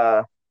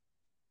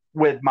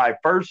with my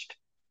first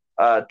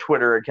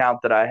Twitter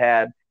account that I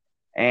had,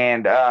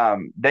 and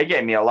they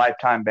gave me a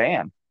lifetime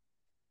ban.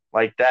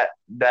 Like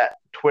that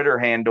Twitter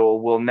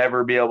handle will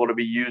never be able to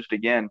be used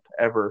again,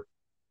 ever.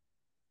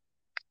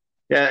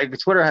 Yeah,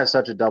 Twitter has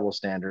such a double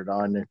standard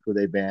on who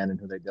they ban and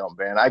who they don't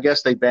ban. I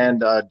guess they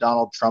banned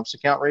Donald Trump's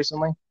account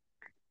recently.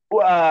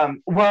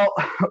 Well,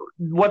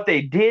 what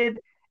they did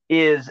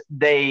is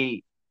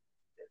it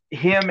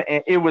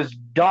was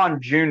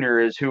Don Jr.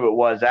 is who it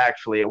was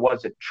actually. It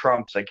wasn't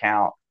Trump's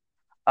account.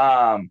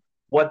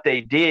 What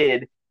they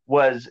did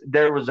was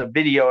there was a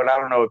video, and I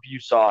don't know if you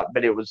saw it,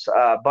 but it was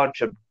a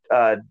bunch of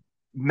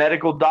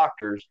medical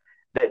doctors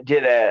that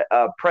did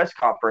a press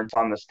conference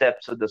on the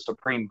steps of the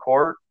Supreme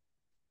Court,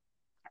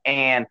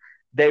 and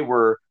they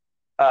were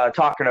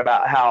talking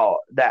about how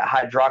that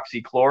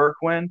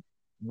hydroxychloroquine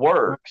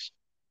works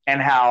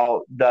and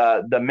how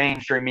the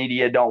mainstream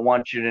media don't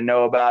want you to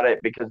know about it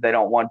because they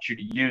don't want you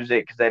to use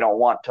it because they don't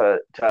want to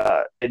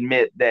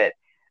admit that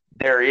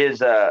there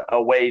is a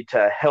way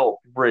to help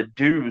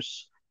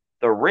reduce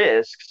the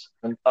risks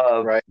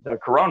of the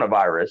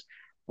coronavirus.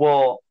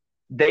 Well,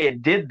 they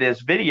did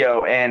this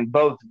video, and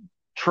both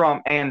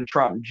Trump and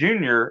Trump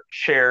Jr.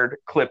 shared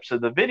clips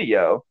of the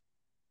video.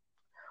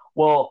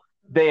 Well,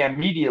 they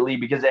immediately,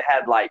 because it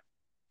had like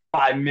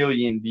 5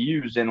 million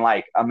views in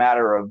like a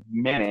matter of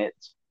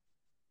minutes,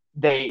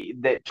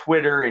 that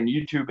Twitter and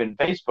YouTube and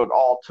Facebook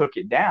all took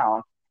it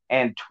down,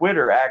 and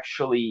Twitter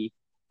actually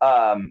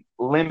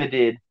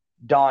limited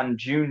Don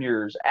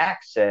Jr.'s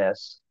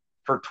access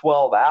for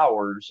 12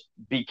 hours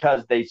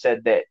because they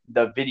said that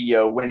the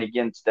video went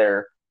against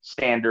their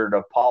standard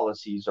of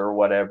policies or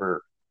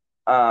whatever.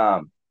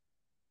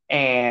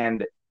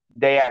 And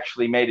they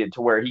actually made it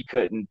to where he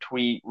couldn't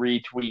tweet,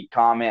 retweet,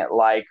 comment,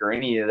 like, or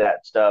any of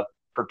that stuff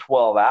for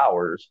 12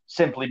 hours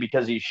simply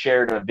because he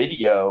shared a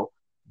video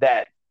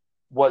that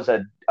was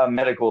a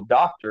medical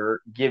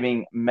doctor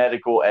giving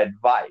medical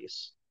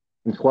advice.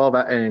 In 12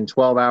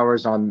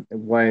 hours on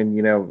when,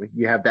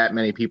 you have that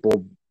many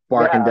people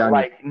barking down.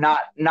 Like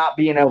not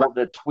being able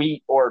to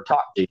tweet or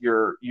talk to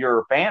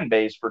your fan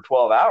base for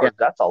 12 hours. Yeah.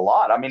 That's a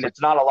lot. I mean,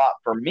 it's not a lot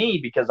for me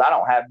because I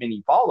don't have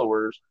many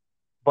followers,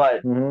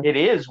 but it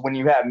is when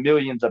you have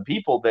millions of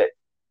people that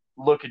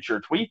look at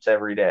your tweets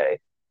every day.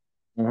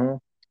 Mm-hmm.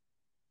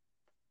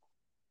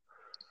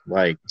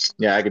 Like,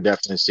 yeah, I could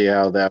definitely see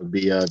how that would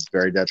be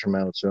very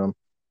detrimental to him.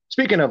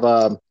 Speaking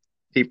of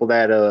people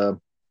that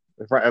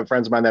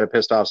friends of mine that have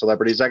pissed off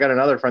celebrities, I got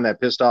another friend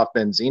that pissed off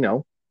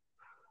Benzino,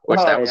 which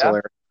that was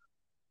hilarious.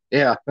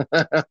 Yeah.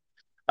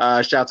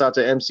 Shouts out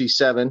to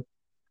MC7.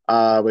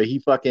 But he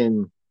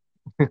fucking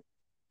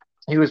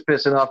he was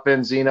pissing off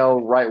Benzino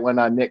right when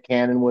Nick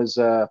Cannon was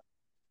going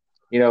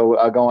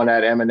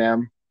at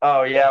Eminem.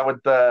 Oh yeah,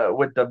 with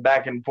the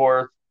back and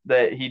forth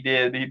that he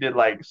did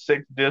like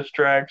 6 diss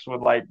tracks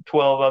with like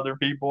 12 other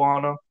people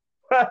on them.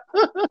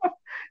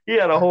 He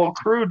had a whole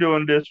crew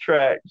doing diss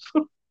tracks.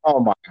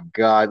 Oh my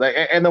God. Like,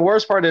 and the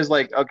worst part is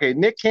like, okay,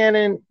 Nick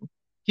Cannon,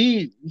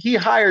 he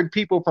hired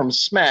people from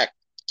Smack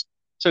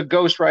to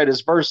ghostwrite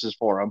his verses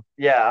for him.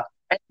 Yeah.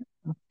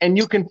 And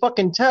you can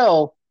fucking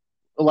tell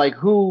like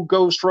who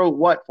ghost wrote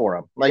what for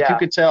him. Like you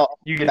could tell.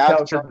 You can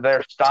tell because of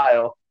their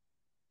style.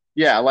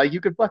 Yeah, like you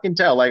could fucking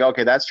tell. Like,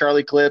 okay, that's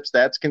Charlie Clips,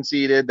 that's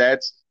Conceited,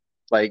 that's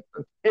like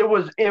it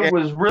was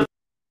really the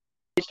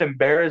most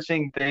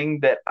embarrassing thing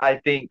that I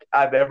think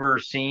I've ever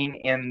seen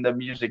in the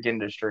music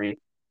industry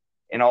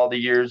in all the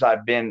years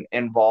I've been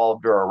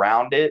involved or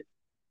around it.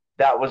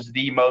 That was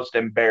the most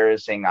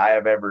embarrassing I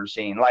have ever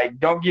seen. Like,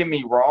 don't get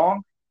me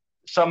wrong,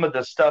 some of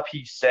the stuff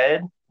he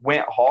said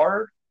went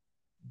hard,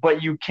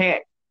 but you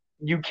can't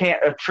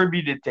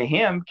attribute it to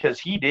him because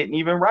he didn't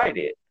even write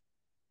it.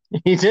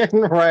 He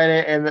didn't write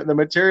it, and the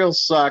material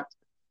sucked.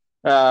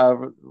 He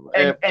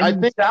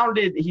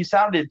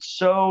sounded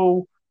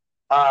so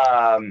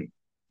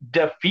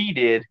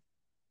defeated,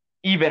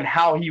 even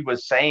how he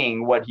was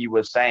saying what he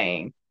was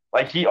saying.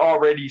 Like, he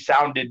already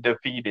sounded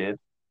defeated.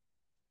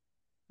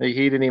 Like,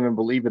 he didn't even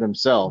believe it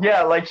himself.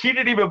 Yeah, like, he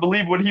didn't even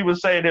believe what he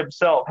was saying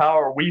himself. How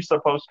are we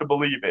supposed to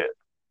believe it?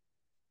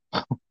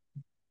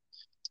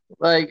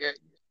 Like,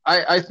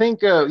 I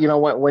think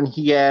when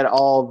he had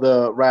all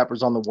the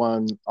rappers on the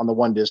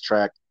one diss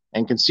track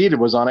and Conceited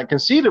was on it.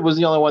 Conceited was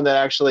the only one that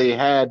actually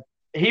had.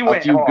 He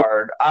went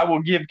hard. I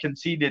will give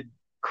Conceited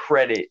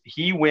credit.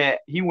 He went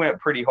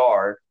pretty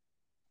hard.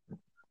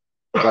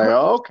 Like,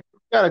 okay,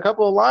 got a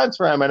couple of lines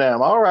for Eminem.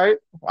 All right,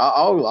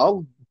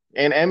 I'll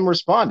and M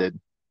responded,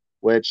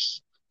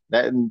 which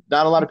that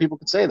not a lot of people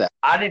could say that.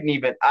 I didn't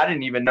even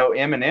know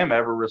Eminem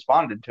ever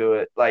responded to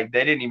it. Like,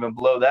 they didn't even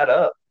blow that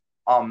up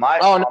on my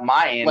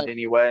end, like,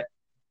 anyway.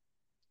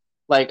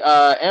 Like,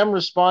 M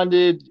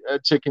responded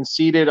to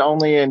Conceited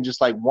only in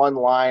just like one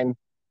line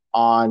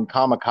on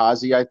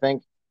Kamikaze, I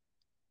think.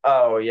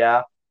 Oh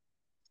yeah.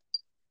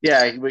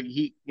 Yeah,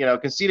 he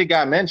Conceited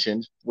got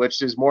mentioned,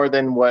 which is more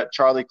than what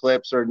Charlie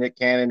Clips or Nick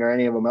Cannon or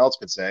any of them else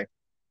could say.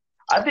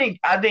 I think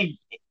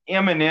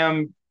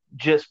Eminem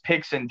just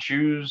picks and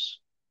chooses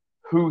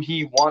who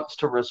he wants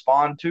to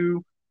respond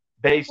to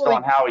based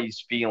on how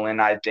he's feeling,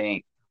 I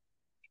think.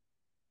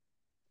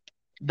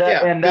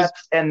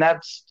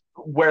 That's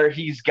where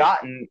he's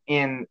gotten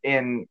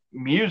in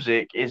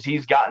music, is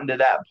he's gotten to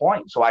that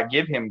point. So I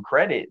give him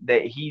credit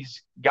that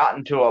he's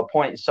gotten to a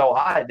point so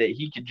high that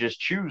he could just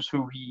choose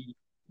who he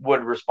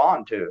would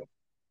respond to.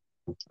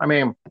 I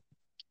mean,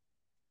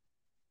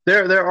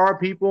 there are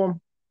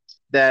people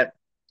that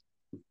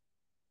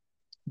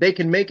they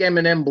can make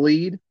Eminem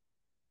bleed.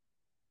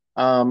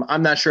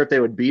 I'm not sure if they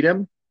would beat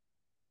him.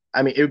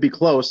 I mean, it would be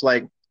close.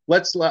 Like,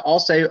 I'll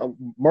say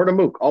Murda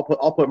Mook. I'll put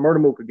Murda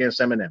Mook against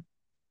Eminem.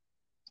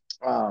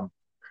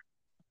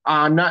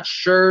 I'm not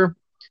sure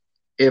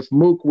if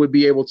Mook would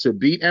be able to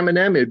beat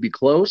Eminem. It'd be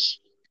close,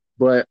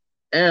 but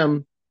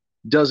M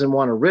doesn't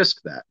want to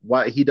risk that.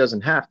 Why? He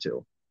doesn't have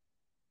to.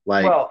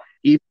 Like, well,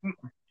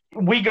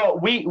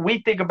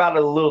 we think about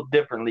it a little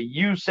differently.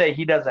 You say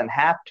he doesn't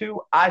have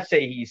to. I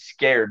say he's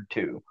scared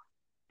to,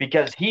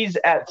 because he's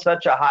at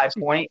such a high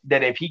point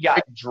that if he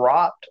got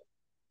dropped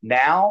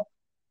now,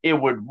 it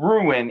would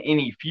ruin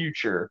any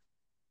future.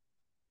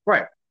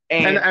 Right.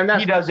 And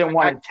he doesn't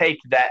want to take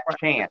that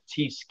chance.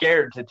 He's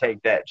scared to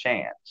take that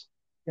chance.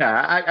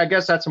 Yeah, I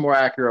guess that's a more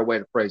accurate way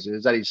to phrase it,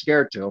 is that he's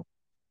scared to.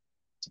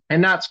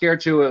 And not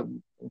scared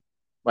to,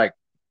 like,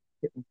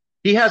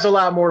 he has a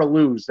lot more to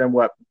lose than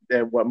what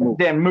Mook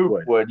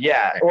would,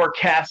 yeah. Or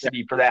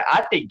Cassidy for that.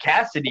 I think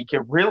Cassidy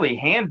could really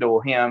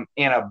handle him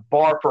in a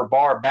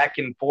bar-for-bar,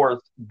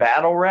 back-and-forth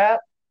battle rap.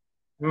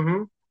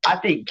 Mm-hmm. I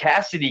think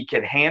Cassidy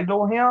could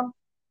handle him,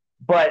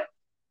 but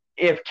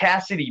if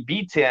Cassidy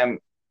beats him,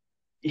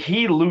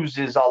 he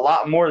loses a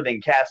lot more than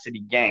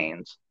Cassidy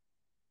gains.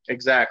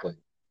 Exactly.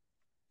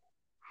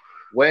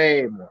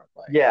 Way more.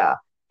 Yeah.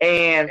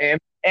 And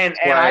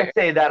I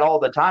say that all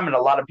the time, and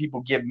a lot of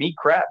people give me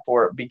crap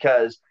for it,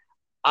 because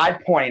I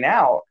point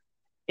out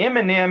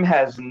Eminem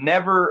has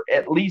never,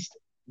 at least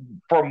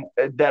from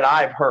that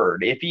I've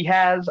heard, if he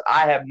has,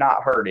 I have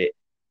not heard it.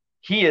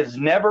 He has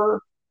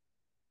never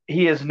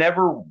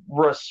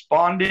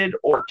responded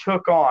or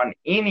took on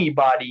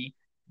anybody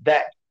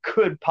that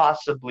could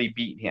possibly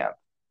beat him,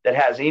 that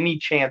has any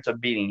chance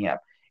of beating him.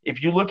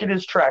 If you look at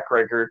his track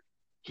record,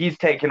 he's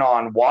taken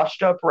on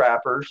washed up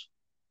rappers,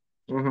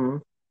 mm-hmm.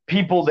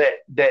 people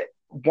that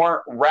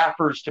weren't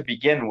rappers to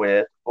begin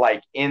with,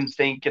 like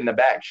NSYNC and the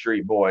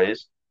Backstreet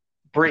Boys,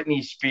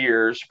 Britney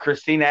Spears,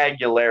 Christina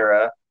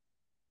Aguilera.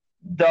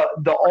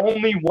 The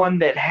only one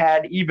that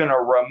had even a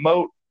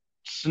remote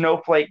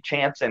snowflake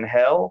chance in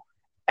hell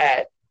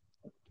at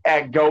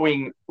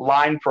going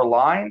line for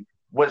line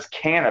was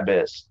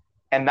Cannabis,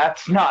 and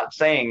that's not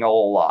saying a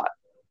whole lot.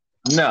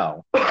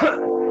 No.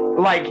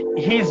 Like,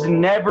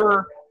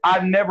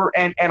 I've never,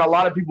 and a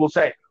lot of people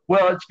say,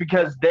 well, it's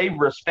because they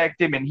respect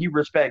him and he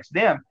respects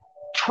them.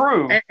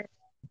 True.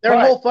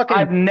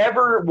 I've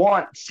never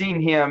once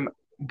seen him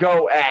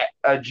go at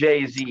a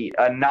Jay-Z,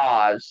 a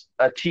Nas,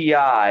 a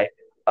T.I.,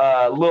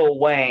 Lil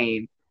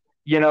Wayne.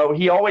 You know,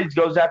 he always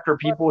goes after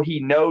people he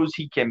knows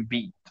he can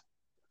beat.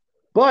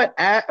 But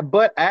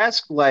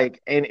ask,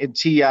 like, in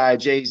T.I.,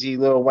 Jay-Z,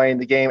 Lil Wayne,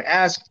 the game,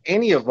 ask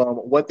any of them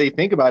what they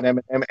think about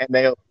Eminem, and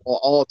they'll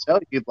all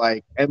tell you,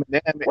 like,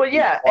 Eminem. Well,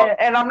 yeah,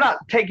 and I'm not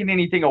taking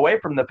anything away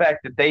from the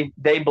fact that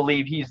they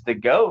believe he's the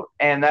GOAT,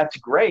 and that's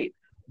great.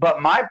 But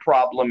my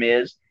problem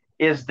is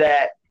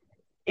that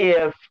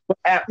at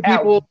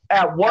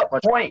what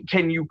point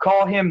can you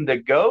call him the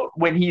GOAT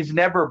when he's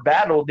never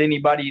battled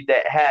anybody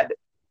that had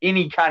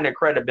any kind of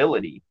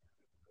credibility?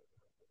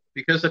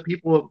 Because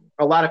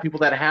a lot of people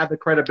that have the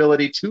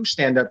credibility to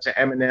stand up to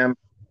Eminem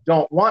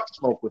don't want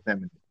smoke with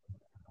Eminem.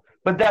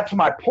 But that's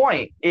my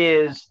point,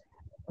 is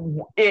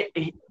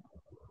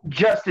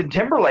Justin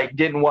Timberlake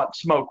didn't want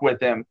smoke with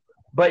him,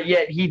 but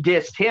yet he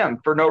dissed him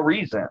for no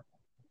reason.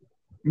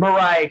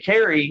 Mariah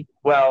Carey,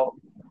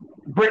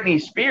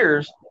 Britney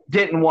Spears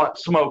didn't want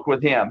smoke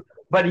with him,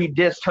 but he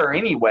dissed her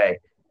anyway.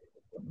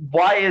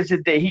 Why is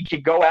it that he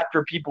could go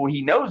after people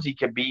he knows he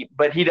could beat,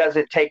 but he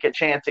doesn't take a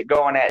chance at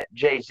going at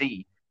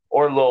Jay-Z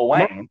or Lil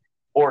Wayne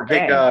or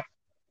Gang?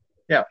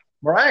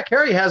 Mariah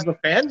Carey has the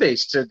fan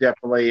base to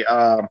definitely,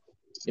 go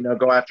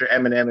after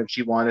Eminem if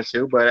she wanted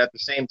to, but at the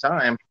same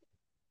time,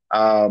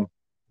 I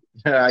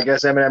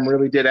guess Eminem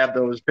really did have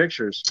those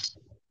pictures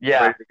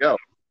ready to go.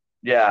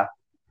 Yeah.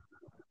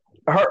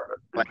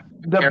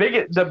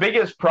 The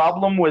biggest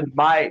problem with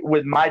my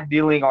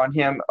dealing on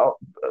him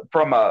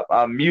from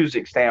a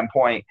music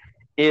standpoint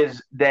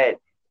is that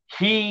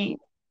he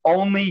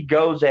only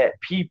goes at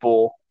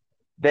people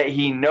that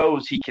he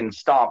knows he can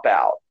stomp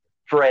out.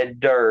 Fred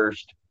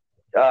Durst,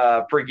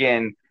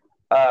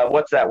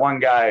 what's that one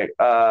guy,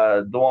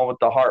 the one with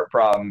the heart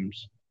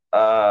problems?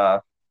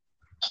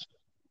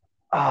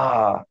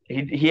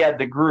 He had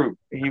the group.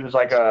 He was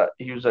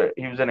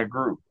in a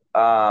group.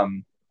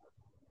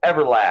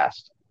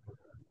 Everlast.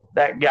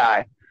 That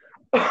guy.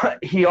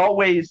 he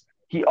always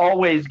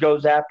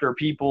goes after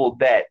people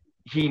that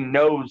he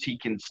knows he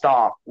can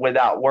stomp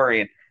without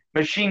worrying.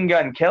 Machine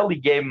Gun Kelly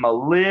gave him a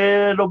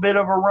little bit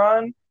of a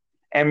run,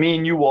 and me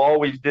and you will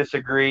always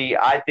disagree.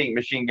 I think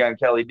Machine Gun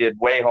Kelly did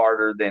way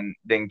harder than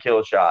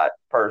Killshot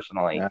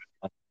personally. Yeah,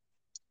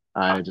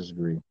 I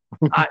disagree.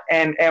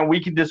 And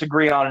we can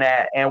disagree on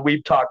that, and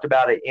we've talked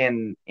about it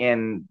in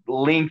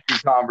lengthy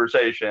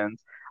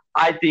conversations.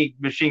 I think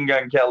Machine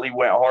Gun Kelly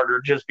went harder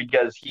just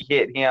because he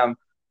hit him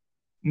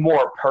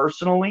more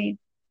personally.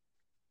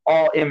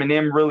 All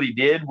Eminem really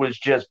did was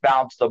just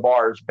bounce the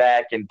bars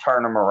back and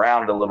turn them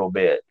around a little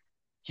bit.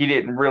 He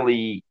didn't go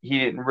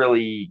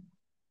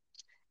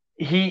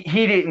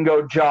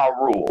Ja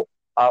Rule.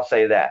 I'll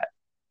say that.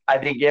 I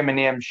think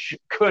Eminem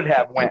could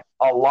have went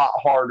a lot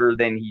harder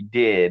than he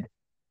did.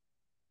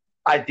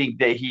 I think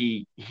that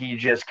he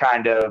just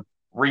kind of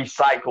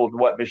recycled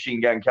what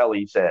Machine Gun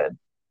Kelly said,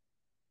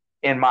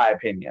 in my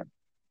opinion.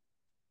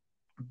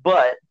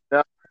 But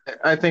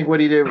I think what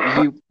he did,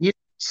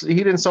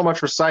 he didn't so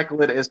much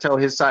recycle it as tell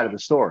his side of the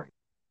story.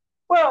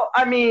 Well,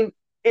 I mean,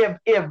 if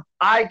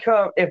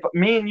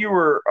me and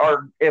you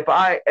if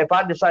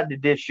I decide to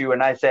dish you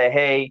and I say,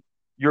 hey,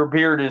 your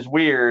beard is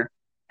weird,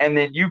 and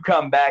then you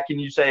come back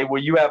and you say,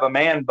 well, you have a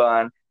man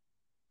bun,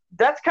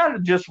 that's kind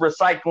of just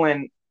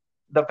recycling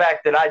the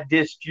fact that I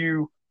dissed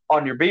you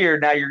on your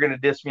beard. Now you're going to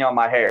diss me on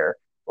my hair.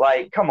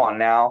 Like, come on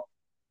now.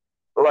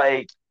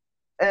 Like,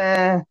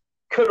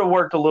 could have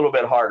worked a little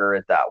bit harder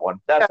at that one.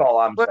 That's all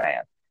I'm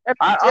saying.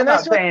 I'm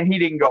not saying he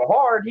didn't go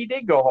hard. He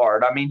did go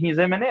hard. I mean, he's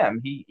Eminem.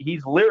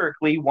 He's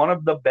lyrically one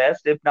of the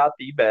best, if not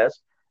the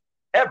best,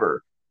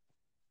 ever.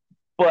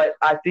 But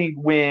I think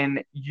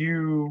when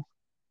you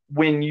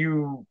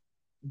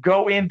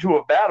go into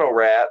a battle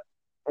rap,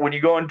 when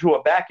you go into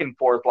a back and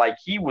forth like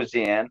he was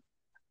in,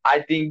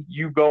 I think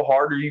you go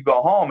hard or you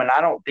go home. And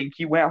I don't think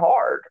he went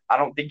hard. I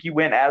don't think he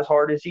went as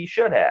hard as he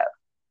should have.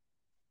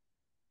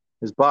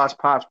 His boss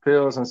pops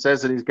pills and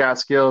says that he's got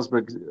skills,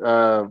 but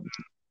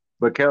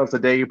Kells, the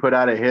day you put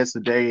out a hit,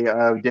 the day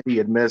Diddy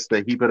admits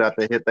that he put out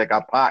the hit that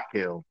got Pac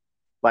killed.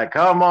 Like,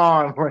 come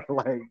on,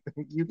 like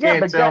you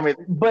can't tell me.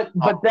 But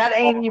that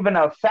ain't even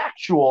a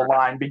factual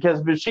line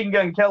because Machine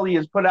Gun Kelly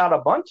has put out a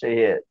bunch of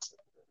hits.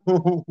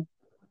 Still,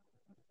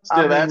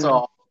 that's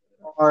a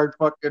hard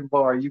fucking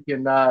bar. You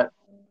cannot.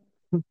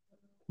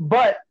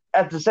 But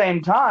at the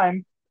same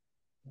time,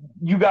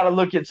 you got to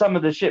look at some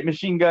of the shit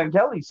Machine Gun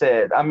Kelly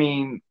said. I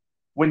mean,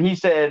 when he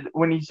said,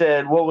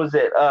 what was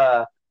it?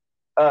 Why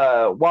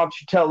don't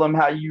you tell them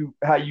how you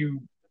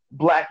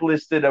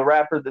blacklisted a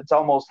rapper that's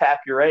almost half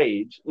your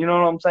age? You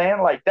know what I'm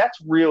saying? Like, that's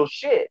real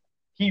shit.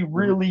 He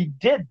really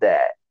did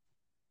that.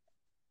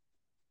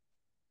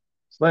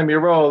 Slam your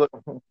roll,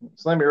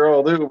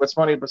 dude. What's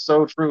funny but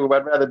so true.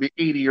 I'd rather be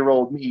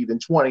 80-year-old me than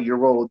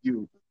 20-year-old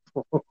you.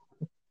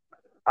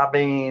 I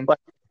mean, like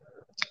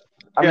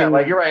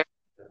you're right.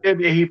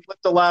 He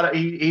flipped a lot of.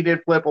 He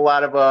did flip a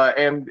lot of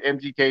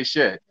MGK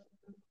shit.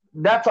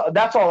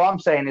 That's all I'm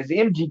saying is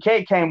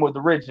MGK came with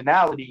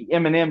originality.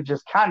 Eminem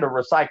just kind of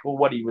recycled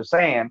what he was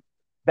saying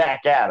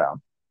back at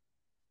him.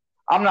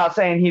 I'm not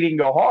saying he didn't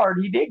go hard.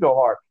 He did go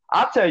hard.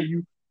 I'll tell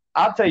you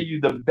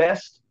the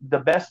best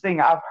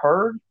thing I've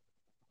heard,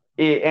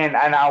 and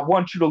I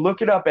want you to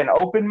look it up and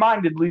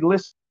open-mindedly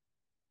listen.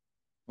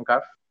 Okay.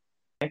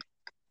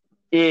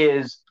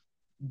 Is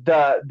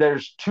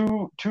there's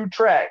two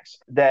tracks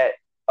that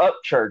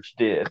Upchurch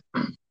did.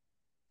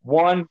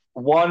 One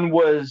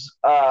was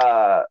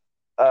Rap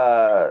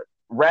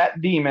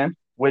Demon,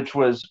 which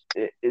was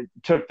it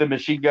took the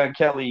Machine Gun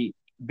Kelly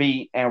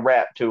beat and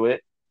rapped to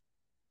it,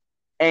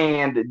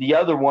 and the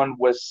other one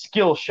was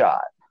Skill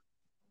Shot,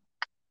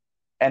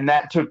 and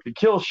that took the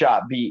Kill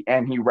Shot beat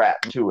and he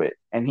rapped to it,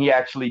 and he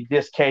actually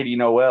dissed Katie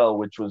Noel,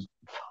 which was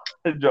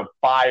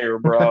fire,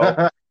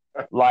 bro.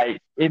 Like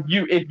if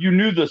you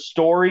knew the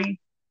story,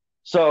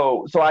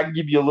 so I can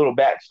give you a little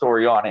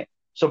backstory on it.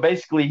 So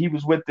basically, he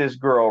was with this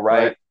girl,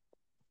 right?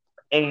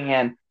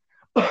 And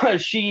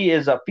she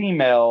is a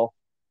female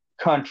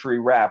country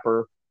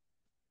rapper,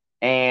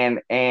 and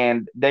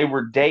they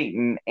were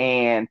dating,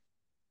 and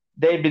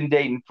they've been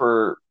dating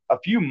for a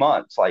few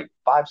months, like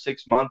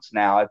 5-6 months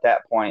now at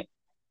that point.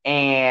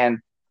 And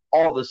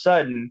all of a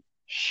sudden,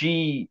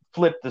 she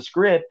flipped the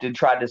script and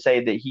tried to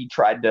say that he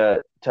tried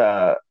to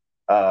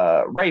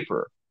rape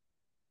her,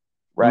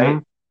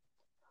 right?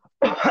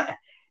 Mm-hmm.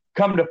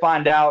 Come to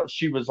find out,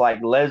 she was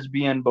like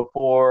lesbian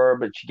before,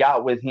 but she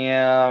got with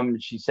him.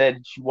 She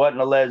said she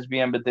wasn't a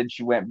lesbian, but then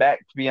she went back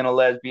to being a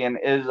lesbian.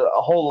 It was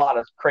a whole lot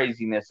of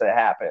craziness that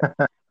happened.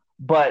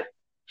 But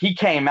he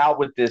came out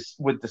with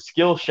the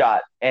Skill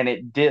Shot, and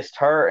it dissed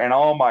her. And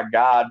oh my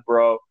God,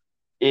 bro,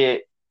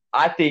 I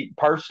think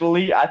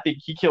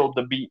he killed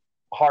the beat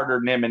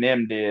harder than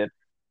Eminem did.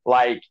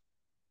 Like,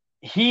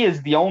 he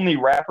is the only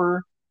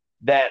rapper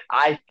that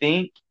I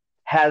think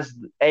has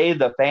A,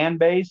 the fan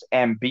base,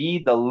 and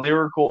B, the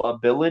lyrical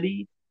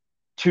ability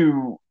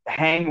to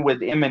hang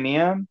with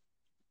Eminem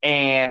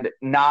and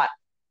not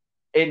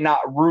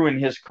ruin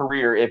his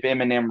career if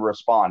Eminem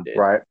responded.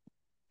 Right.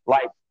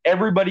 Like,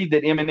 everybody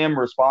that Eminem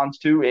responds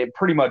to, it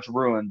pretty much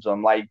ruins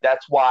them. Like,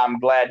 that's why I'm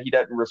glad he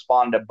doesn't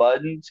respond to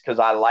Buttons, because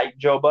I like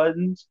Joe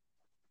Buttons,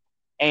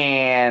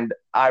 and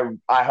I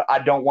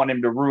don't want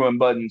him to ruin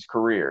Buttons'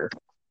 career.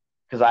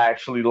 because I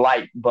actually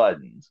like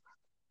Buttons.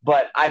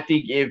 But I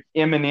think if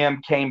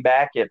Eminem came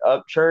back at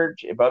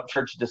Upchurch, if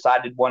Upchurch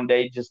decided one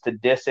day just to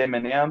diss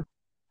Eminem,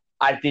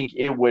 I think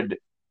it would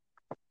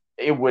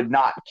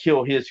not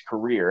kill his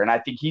career. And I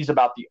think he's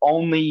about the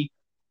only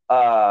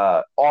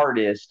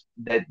artist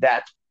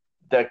that's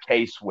the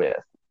case with.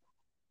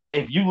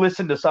 If you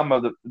listen to some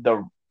of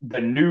the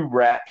new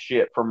rap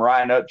shit from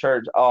Ryan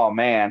Upchurch, oh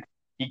man,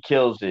 he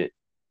kills it.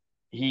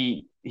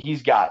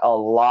 He's got a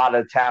lot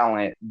of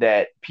talent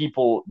that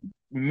people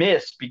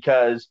miss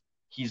because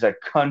he's a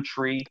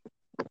country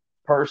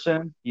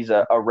person. He's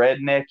a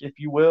redneck, if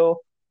you will.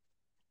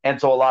 And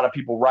so a lot of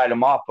people write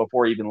him off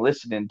before even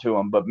listening to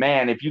him. But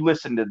man, if you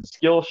listen to the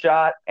Skill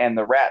Shot and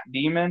the Rap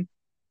Demon,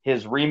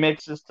 his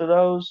remixes to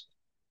those,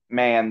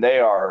 man, they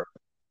are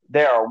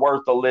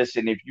worth a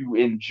listen if you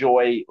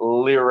enjoy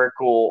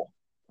lyrical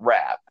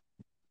rap.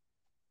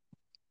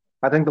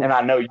 And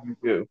I know you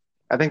do.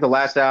 I think the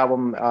last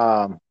album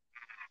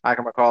I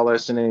can recall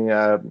listening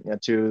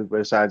to,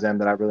 besides them,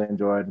 that I really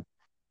enjoyed,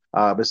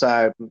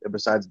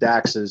 besides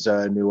Dax's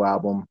new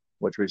album,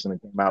 which recently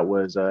came out,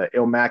 was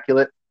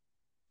Immaculate.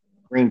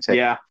 Green Tape.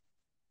 Yeah.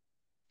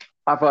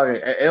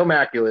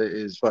 Immaculate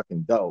is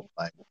fucking dope.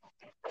 Like,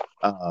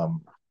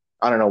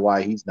 I don't know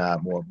why he's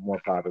not more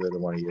popular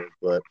than one of yours,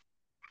 but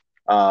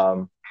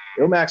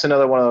Illmac's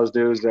another one of those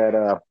dudes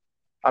that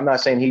I'm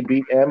not saying he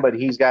beat M, but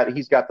he's got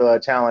the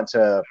talent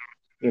to,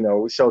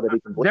 show that he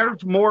can.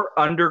 There's more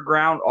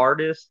underground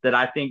artists that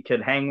I think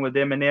could hang with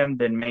Eminem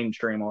than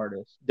mainstream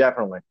artists.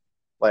 Definitely,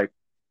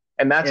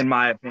 and that's in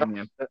my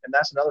opinion. And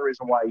that's another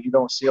reason why you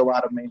don't see a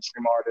lot of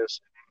mainstream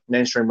artists,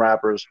 mainstream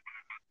rappers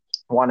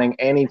wanting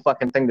any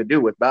fucking thing to do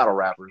with battle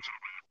rappers.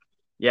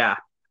 Yeah.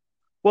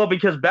 Well,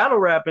 because battle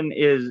rapping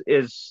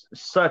is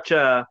such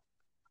a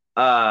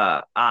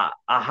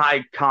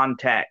high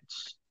contact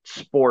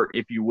sport,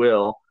 if you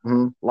will.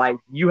 Mm-hmm. Like,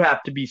 you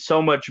have to be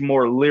so much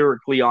more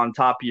lyrically on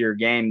top of your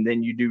game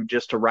than you do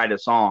just to write a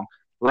song.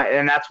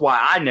 And that's why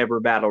I never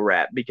battle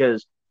rap,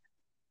 because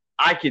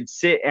I could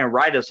sit and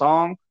write a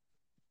song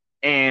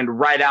and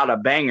write out a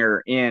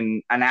banger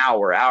in an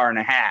hour and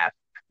a half.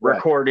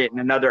 Record it in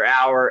another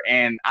hour,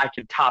 and I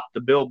could top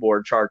the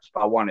Billboard charts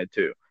if I wanted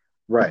to.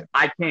 Right.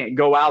 I can't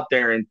go out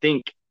there and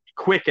think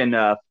quick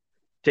enough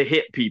to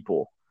hit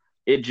people.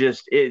 It's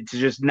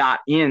just not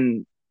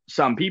in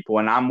some people,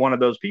 and I'm one of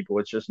those people.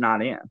 It's just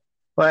not in.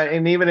 But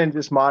and even in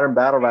just modern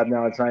battle rap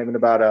now, it's not even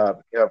about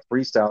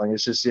freestyling.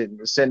 It's just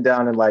sitting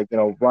down and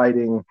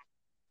writing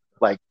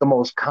like the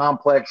most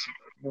complex,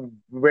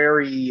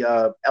 very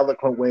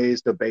eloquent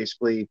ways to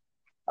basically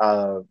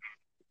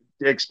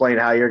explain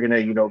how you're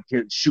gonna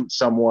shoot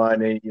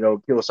someone and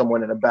kill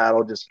someone in a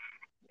battle, just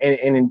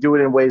and do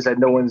it in ways that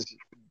no one's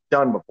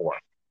done before.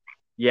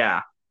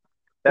 Yeah.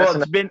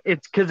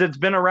 It's because it's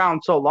been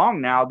around so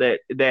long now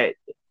that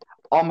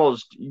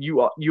almost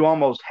you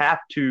almost have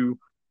to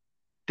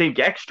think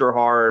extra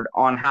hard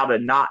on how to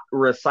not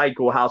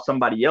recycle how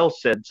somebody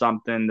else said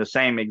something the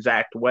same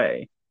exact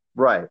way.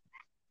 Right.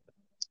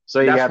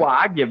 So that's why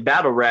I give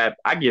battle rap,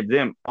 I give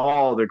them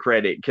all the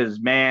credit,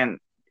 because man,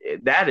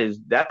 that's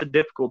a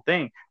difficult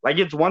thing. Like,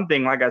 it's one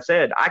thing, like I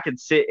said, I could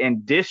sit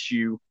and diss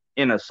you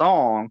in a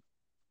song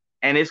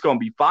and it's going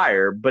to be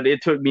fire, but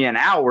it took me an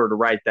hour to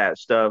write that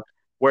stuff.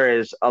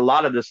 Whereas a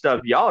lot of the stuff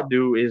y'all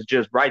do is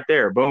just right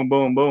there. Boom,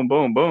 boom, boom,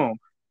 boom, boom.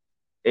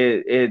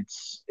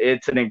 It's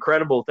an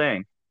incredible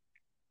thing.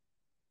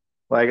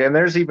 And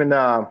there's even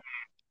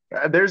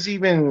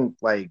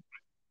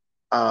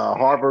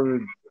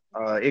Harvard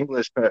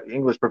English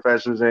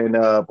professors and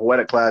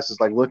poetic classes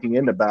looking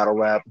into battle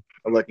rap,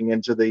 looking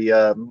into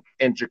the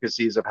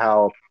intricacies of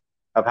how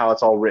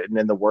it's all written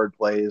in the word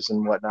plays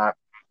and whatnot,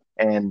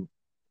 and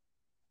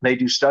they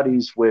do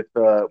studies with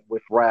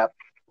rap,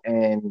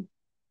 and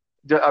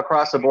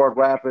across the board,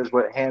 rap is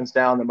what hands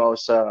down the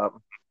most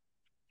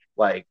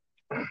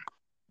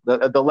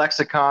the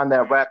lexicon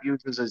that rap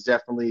uses is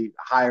definitely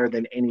higher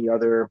than any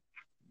other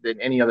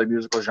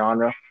musical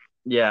genre.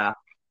 Yeah,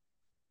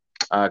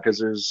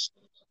 because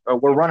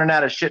we're running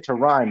out of shit to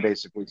rhyme,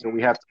 basically, so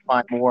we have to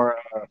find more.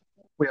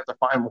 We have to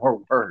find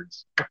more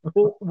words.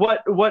 Well,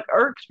 what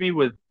irks me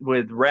with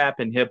rap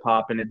and hip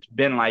hop, and it's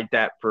been like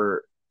that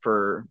for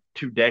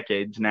 2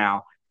 decades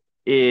now,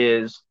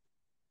 is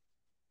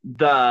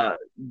the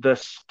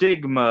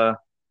stigma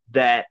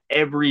that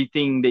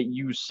everything that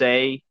you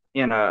say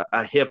in a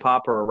hip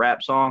hop or a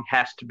rap song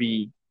has to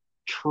be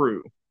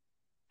true,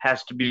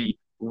 has to be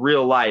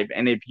real life.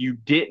 And if you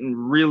didn't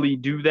really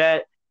do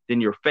that, then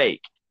you're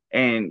fake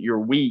and you're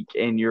weak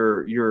and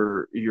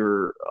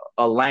you're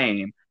a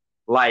lame.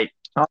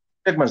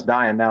 Stigma's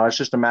dying now. It's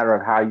just a matter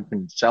of how you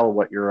can sell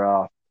what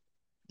you're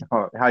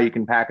how you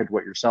can package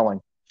what you're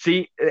selling.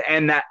 See,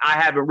 and that I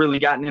haven't really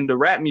gotten into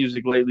rap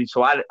music lately,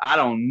 so I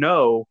don't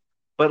know.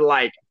 But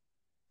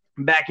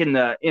back in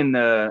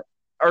the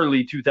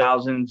early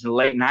 2000s,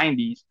 late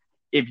 90s,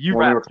 if you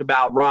rapped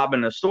about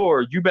robbing a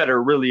store, you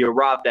better really have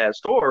robbed that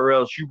store, or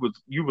else you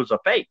was a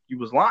fake, you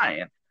was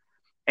lying.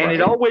 And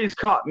It always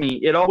caught me.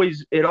 It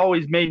always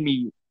made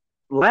me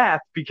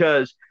laugh,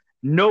 because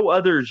No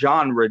other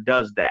genre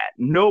does that.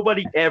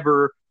 Nobody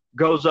ever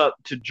goes up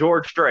to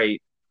George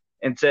Strait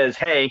and says,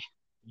 "Hey,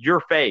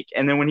 you're fake."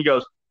 And then when he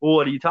goes, "Well,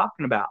 what are you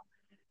talking about?"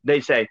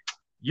 They say,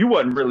 "You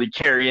wasn't really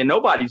carrying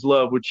nobody's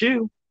love with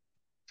you.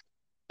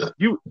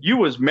 You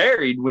was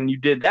married when you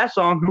did that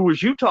song. Who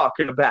was you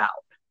talking about?"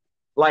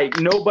 Like,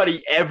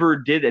 nobody ever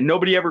did it.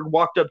 Nobody ever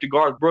walked up to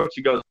Garth Brooks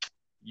and goes,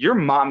 your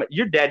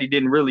daddy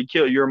didn't really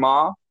kill your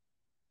mom.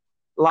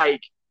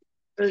 Like,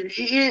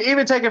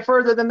 even take it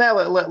further than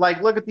that.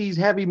 Like, look at these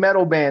heavy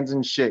metal bands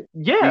and shit.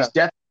 Yeah. These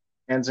death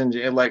bands and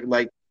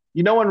like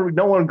no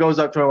one goes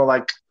up to him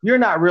like, "You're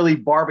not really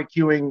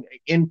barbecuing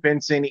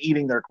infants and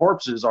eating their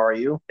corpses, are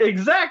you?"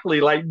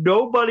 Exactly. Like,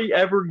 nobody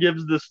ever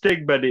gives the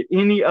stigma to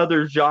any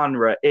other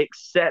genre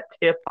except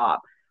hip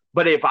hop.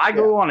 But if I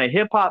go on a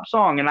hip hop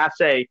song and I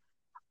say,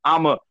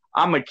 I'm a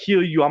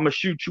kill you, I'm gonna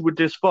shoot you with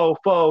this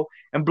fofo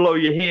and blow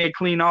your head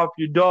clean off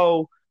your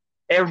dough,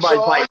 everybody's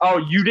like, "Oh,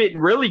 you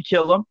didn't really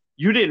kill him.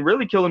 You didn't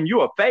really kill him.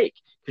 You a fake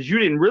because you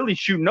didn't really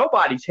shoot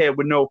nobody's head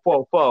with no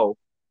fofo."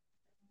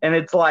 And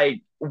it's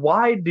like,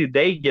 why do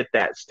they get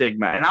that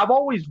stigma? And I've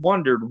always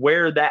wondered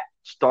where that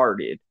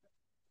started.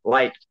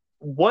 Like,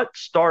 what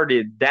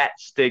started that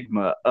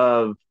stigma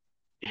of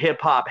hip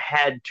hop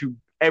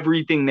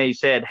everything they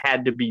said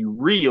had to be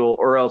real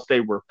or else they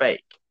were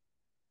fake?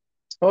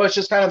 Well, it's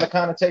just kind of the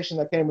connotation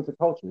that came with the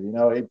culture.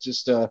 It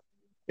just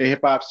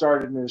hip hop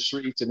started in the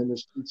streets, and in the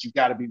streets you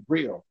got to be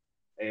real,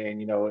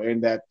 and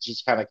and that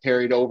just kind of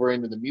carried over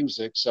into the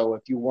music. So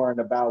if you weren't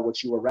about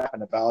what you were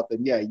rapping about,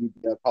 then yeah, you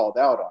get called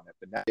out on it.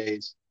 But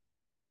nowadays,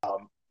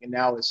 and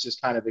now it's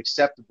just kind of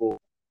acceptable,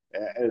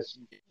 as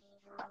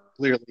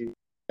clearly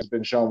has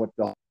been shown with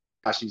the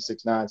Hashi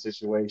 6ix9ine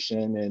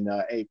situation and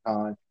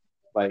Akon.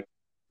 Like,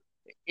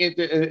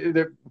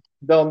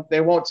 they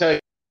won't tell you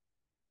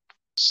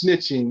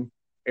snitching,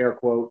 air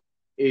quote,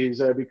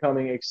 is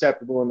becoming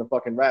acceptable in the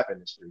fucking rap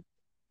industry.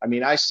 I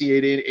mean, I see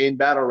it in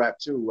battle rap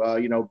too.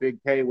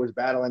 Big K was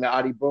battling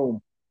Adi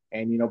Boom,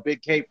 and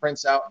Big K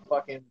prints out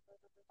fucking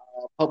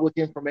public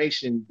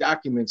information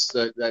documents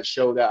that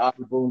show that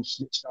Adi Boom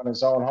snitched on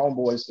his own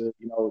homeboys to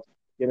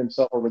get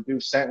himself a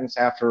reduced sentence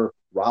after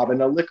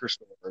robbing a liquor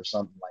store or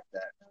something like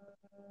that.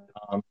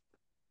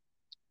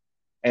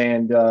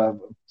 And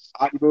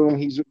Adi Boom,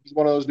 he's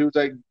one of those dudes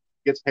that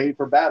gets paid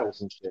for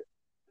battles and shit.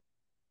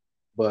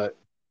 But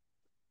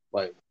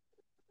like,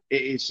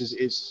 it's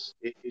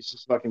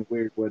just fucking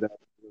weird what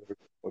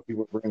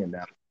people are bringing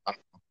down.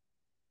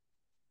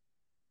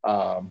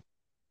 I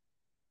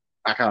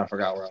kind of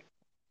forgot where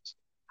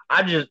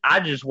I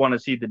just want to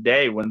see the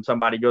day when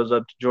somebody goes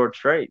up to George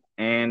Strait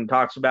and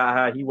talks about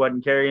how he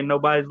wasn't carrying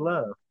nobody's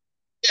love.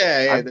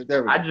 Yeah.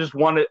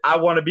 I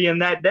want to be in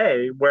that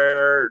day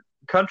where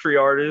country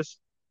artists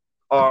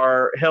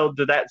are held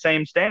to that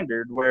same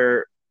standard.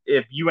 Where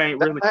if you ain't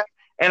really,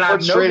 and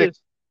I've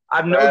noticed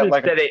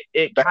that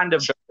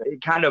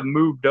it kind of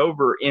moved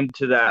over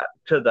into that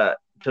to the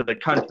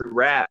country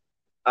rap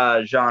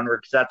genre,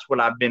 because that's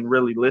what I've been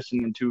really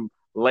listening to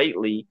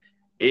lately.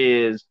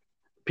 Is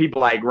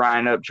people like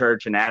Ryan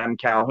Upchurch and Adam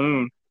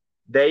Calhoun.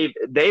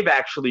 They've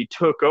actually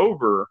took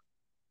over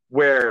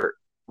where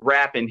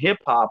rap and hip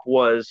hop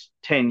was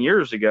 10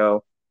 years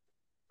ago.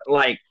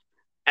 Like,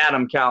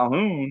 Adam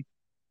Calhoun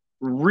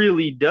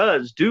really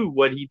does do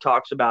what he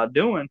talks about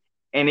doing.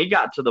 And it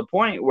got to the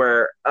point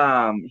where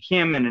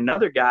him and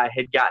another guy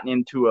had gotten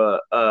into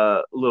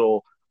a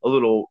little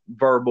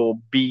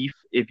verbal beef,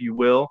 if you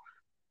will.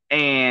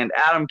 And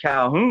Adam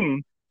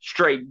Calhoun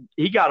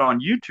he got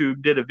on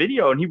YouTube, did a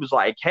video, and he was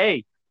like,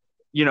 "Hey,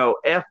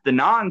 F the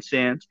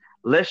nonsense.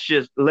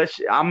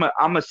 I'm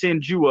gonna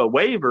send you a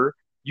waiver.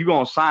 You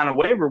gonna sign a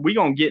waiver. We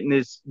gonna get in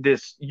this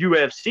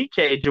UFC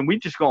cage, and we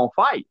just gonna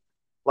fight.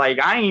 Like,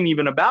 I ain't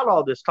even about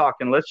all this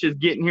talking. Let's just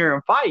get in here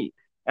and fight."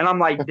 And I'm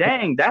like,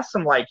 dang, that's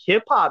some like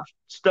hip hop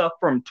stuff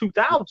from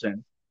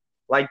 2000.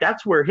 Like,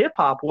 that's where hip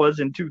hop was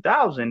in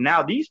 2000.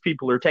 Now these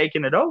people are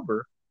taking it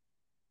over.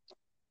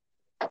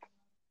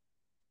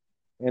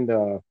 And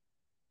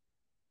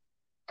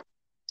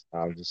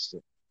I'll just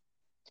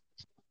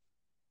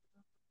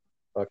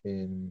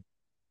fucking.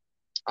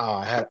 Oh,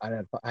 I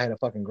had a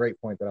fucking great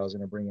point that I was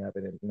going to bring up,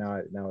 and now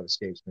it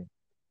escapes me.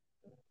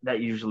 That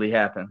usually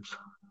happens.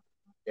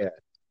 Yeah.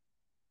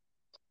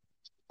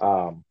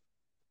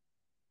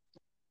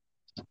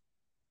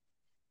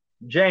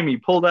 Jamie,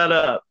 pull that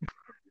up.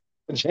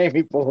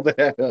 Jamie, pull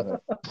that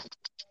up.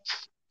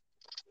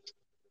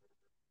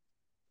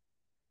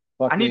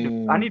 I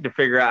need to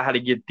figure out how to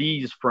get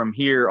these from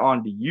here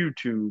onto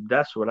YouTube.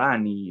 That's what I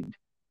need.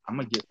 I'm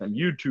gonna get some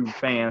YouTube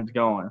fans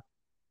going.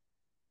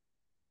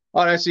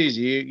 Oh, that's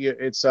easy.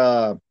 It's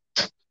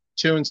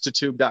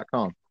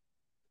tunes2tube.com.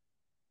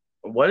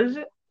 What is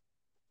it?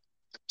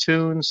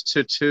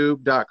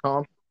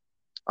 Tunes2tube.com.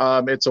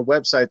 It's a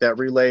website that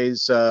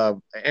relays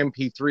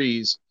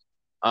MP3s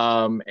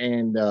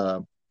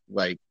and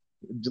like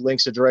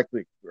links it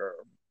directly.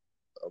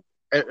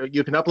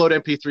 You can upload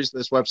MP3s to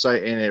this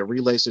website, and it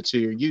relays it to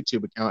your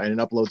YouTube account, and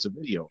it uploads a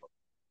video.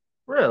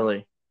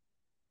 Really?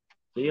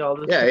 See all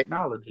this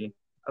technology.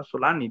 That's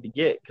what I need to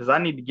get, because I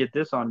need to get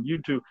this on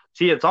YouTube.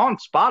 See, it's on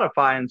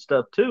Spotify and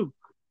stuff too,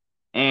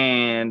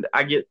 and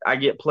I get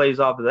plays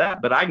off of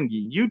that, but I can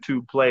get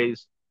YouTube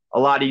plays a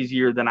lot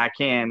easier than I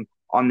can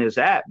on this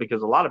app,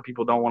 because a lot of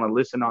people don't want to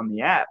listen on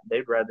the app.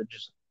 They'd rather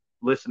just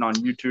listen on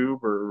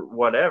YouTube or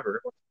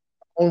whatever.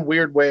 Own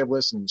weird way of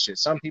listening to shit.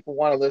 Some people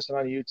want to listen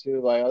on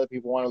YouTube, like other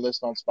people want to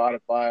listen on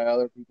Spotify,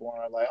 other people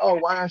want to like, oh,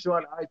 why aren't you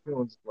on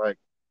iTunes? Like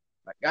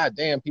God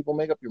damn, people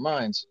make up your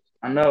minds.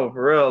 I know,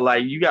 for real.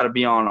 Like, you got to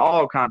be on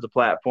all kinds of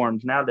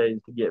platforms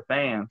nowadays to get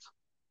fans.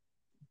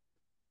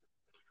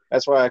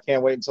 That's why I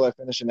can't wait until I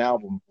finish an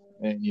album,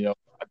 and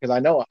because I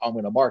know I'm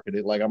going to market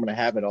it. Like I'm going to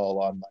have it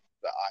all on like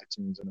the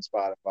iTunes and the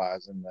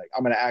Spotify's, and like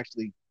I'm going to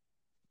actually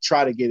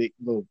try to get it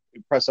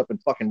press up in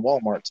fucking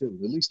Walmart too,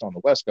 at least on the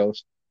West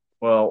Coast.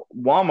 Well,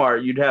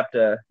 Walmart, you'd have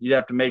to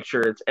make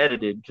sure it's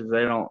edited, because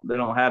they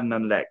don't have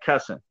none of that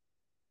cussing.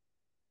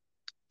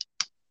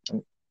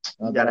 You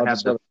gotta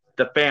have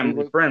the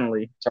family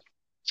friendly.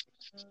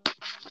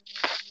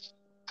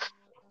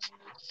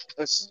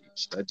 Let's see.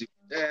 Should I do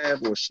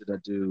that, or should I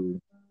do?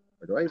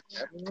 Or do I even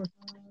have one?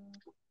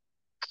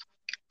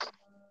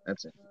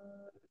 That's it.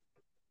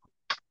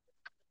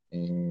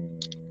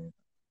 And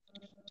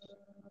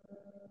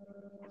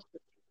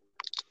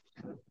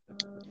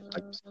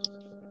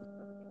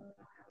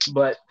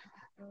but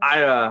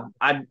I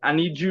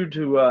need you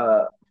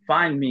to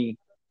find me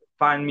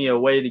a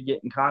way to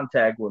get in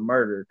contact with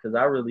Murder, because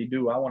I really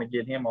do. I want to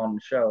get him on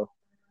the show.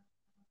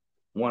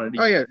 One of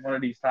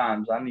these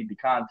times, I need to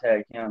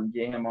contact him,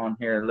 get him on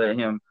here, let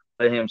him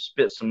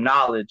spit some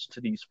knowledge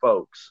to these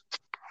folks.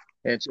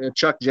 It's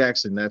Chuck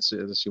Jackson. That's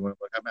you want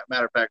to look.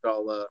 Matter of fact,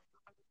 I'll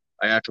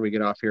after we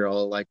get off here,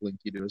 I'll link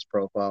you to his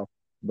profile.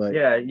 But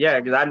yeah,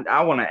 because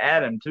I want to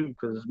add him too,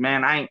 because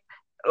man,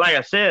 like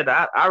I said,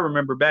 I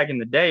remember back in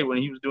the day when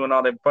he was doing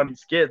all them funny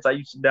skits. I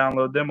used to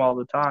download them all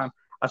the time.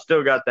 I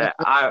still got that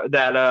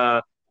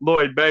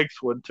Lloyd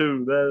Banks one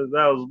too.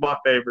 That was my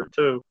favorite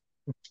too.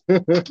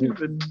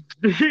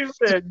 He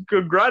said,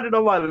 "Good grinding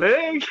on my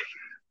leg."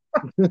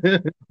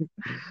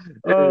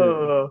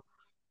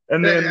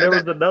 And then there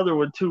was another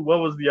one too. What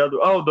was the other?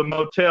 Oh, the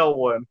motel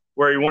one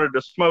where he wanted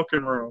a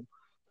smoking room.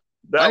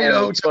 That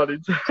one was funny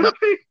too.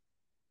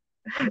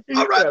 He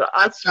said,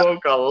 "I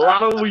smoke a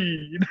lot of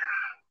weed."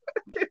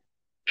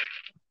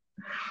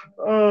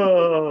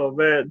 Oh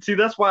man, see,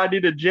 that's why I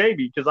needed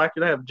Jamie, because I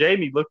could have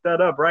Jamie look that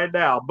up right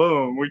now.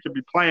 Boom, we could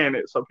be playing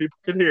it so people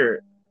could hear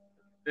it.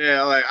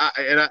 Yeah, like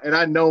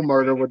I know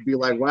Murder would be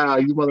like, "Wow,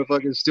 you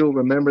motherfuckers still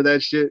remember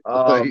that shit?"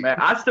 Oh like, man,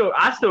 I still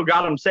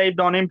got them saved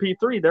on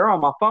MP3. They're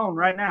on my phone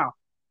right now.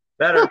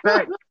 Matter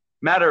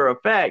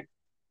of fact,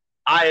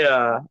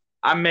 I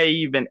may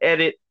even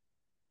edit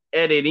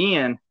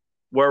in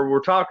where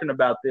we're talking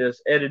about this.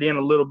 Edit in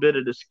a little bit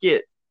of the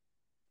skit.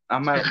 I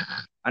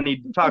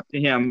need to talk to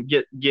him,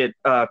 get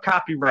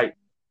copyright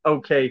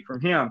okay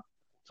from him,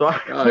 so I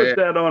put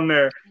that on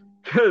there,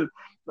 because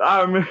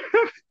I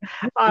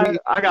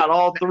got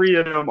all three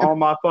of them on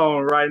my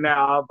phone right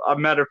now. A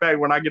matter of fact,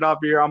 when I get off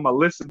here, I'm gonna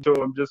listen to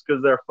them just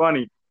because they're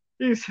funny.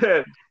 He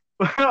said,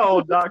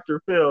 "Oh, Dr.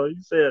 Phil," he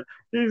said,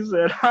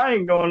 "I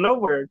ain't going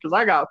nowhere because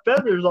I got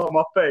feathers on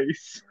my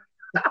face."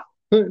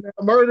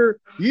 Murder,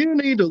 you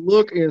need to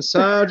look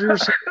inside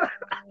yourself,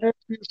 ask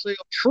yourself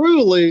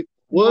truly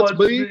what's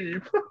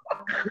beef.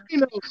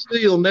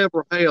 Steel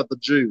never have the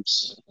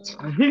juice.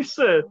 He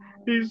said,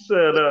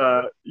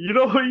 you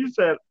know what he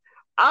said?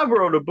 I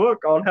wrote a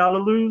book on how to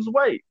lose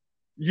weight.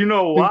 You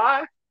know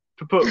why?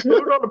 To put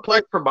food on the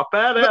plate for my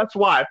fat ass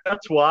wife.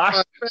 That's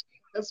why.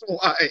 That's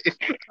why.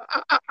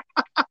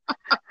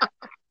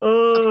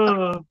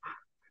 And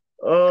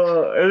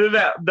then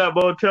that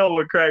motel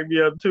would crack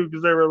me up too,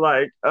 because they were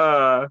like,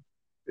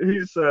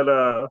 he said,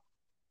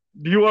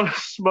 "Do you want a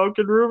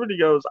smoking room?" And he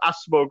goes, "I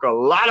smoke a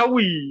lot of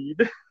weed."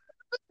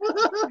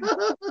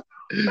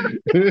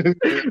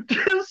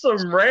 Just some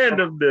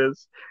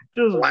randomness.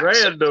 Just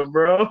random,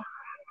 bro.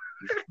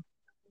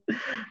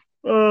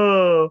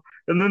 Oh,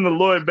 and then the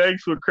Lloyd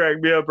Banks would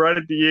crack me up right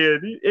at the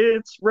end.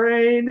 "It's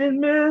raining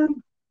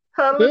men.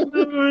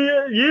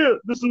 Hallelujah." Yeah,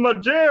 this is my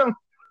jam.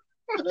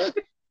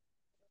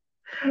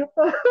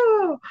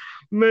 Oh,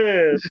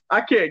 man,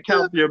 I can't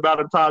count the amount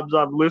of times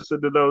I've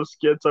listened to those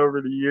skits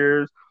over the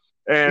years,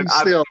 and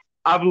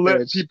I've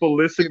let people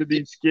listen to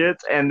these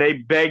skits, and they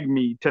beg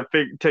me to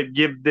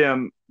give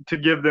them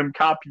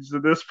copies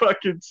of this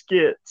fucking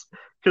skits,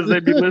 because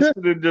they'd be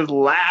listening and just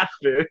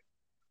laughing.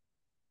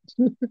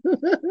 He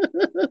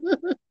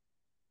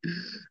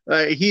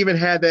even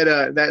had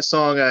that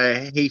song,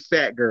 "Hey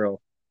Fat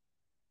Girl,"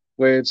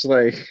 where it's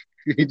like,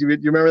 you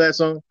remember that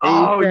song?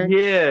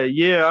 Hey,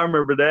 yeah, I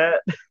remember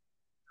that.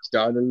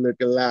 Starting to look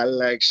a lot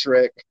like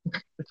Shrek.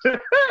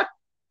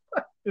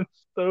 It's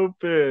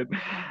stupid.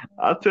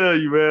 I tell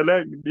you,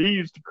 man, he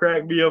used to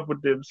crack me up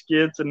with them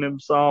skits and them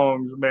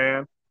songs,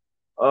 man.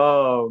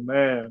 Oh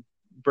man,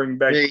 bring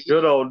back the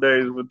good old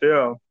days with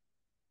them.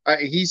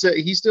 He's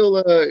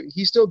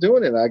still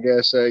doing it, I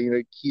guess.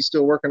 He's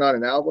still working on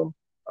an album.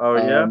 Oh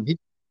yeah, he's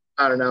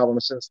on an album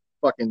since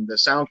fucking the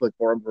SoundClick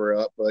forums were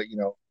up, but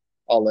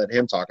I'll let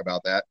him talk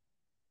about that.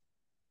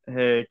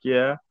 Heck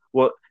yeah.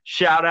 Well,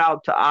 shout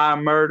out to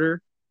iMurder.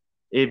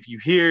 If you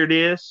hear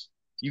this,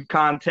 you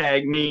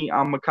contact me.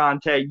 I'm gonna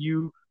contact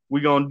you.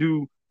 We gonna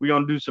do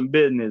some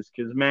business,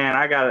 cause man,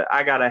 I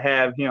gotta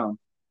have him.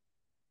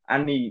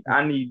 I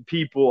need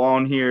people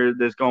on here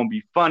that's gonna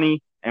be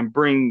funny and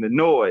bring the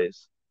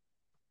noise.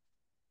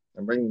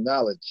 And bring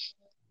knowledge.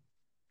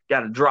 Got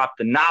to drop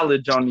the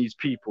knowledge on these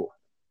people.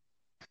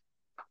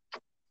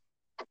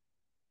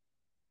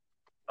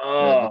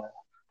 Oh,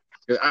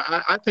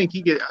 I think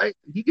he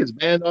gets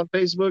banned on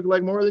Facebook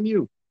like more than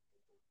you.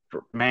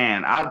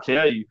 man, I'll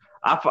tell you,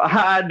 I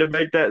had to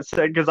make that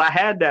say because I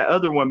had that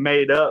other one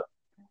made up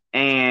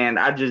and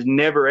I just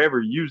never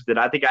ever used it.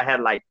 I think I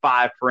had like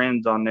 5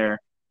 friends on there,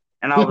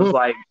 and I was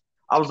like,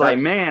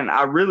 man,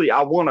 I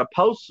want to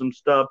post some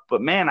stuff,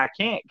 but man, I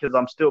can't because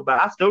I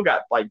still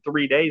got like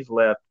 3 days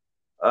left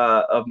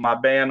of my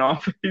ban on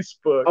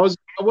Facebook. I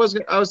was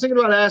thinking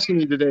about asking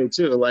you today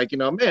too, like,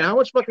 man, how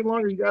much fucking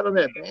longer you got on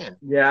that ban?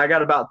 Yeah, I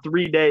got about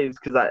 3 days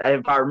because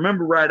if I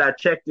remember right, I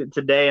checked it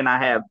today and I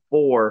have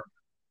 4,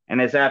 and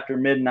it's after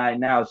midnight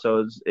now,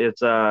 so it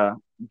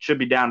should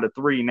be down to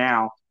 3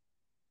 now.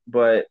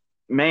 But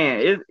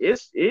man,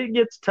 it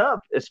gets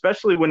tough,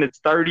 especially when it's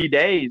 30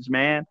 days,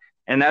 man.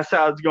 And that's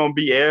how it's gonna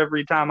be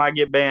every time I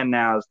get banned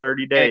now. It's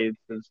 30 days.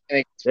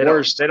 They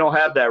don't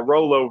have that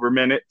rollover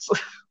minutes.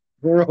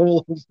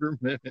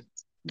 Rollover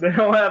minutes. They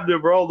don't have the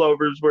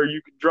rollovers where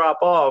you can drop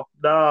off.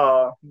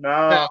 No.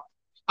 I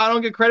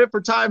don't get credit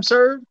for time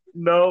served.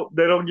 No,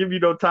 they don't give you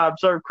no time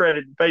served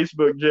credit in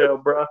Facebook jail,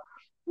 bro.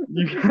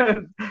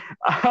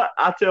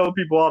 I tell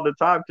people all the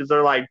time because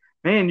they're like,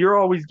 man, you're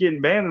always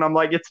getting banned. And I'm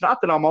like, it's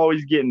not that I'm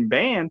always getting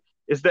banned.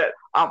 It's that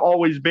I'm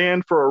always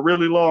banned for a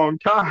really long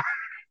time.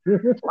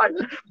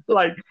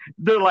 like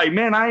they're like,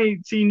 man, I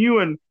ain't seen you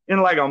in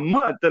like a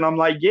month. And I'm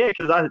like, yeah,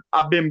 because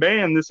I've been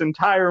banned this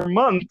entire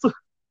month.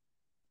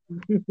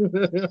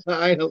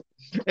 I know.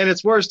 And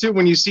it's worse too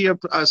when you see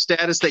a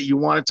status that you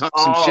want to talk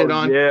some shit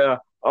on. Yeah.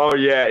 Oh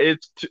yeah.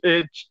 It's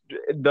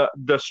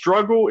the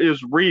struggle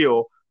is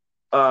real.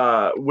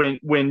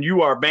 When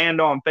you are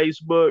banned on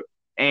Facebook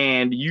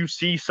and you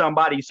see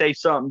somebody say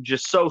something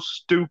just so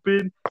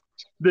stupid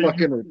that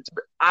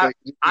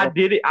I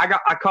did it.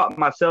 I caught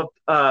myself.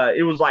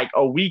 It was like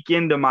a week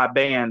into my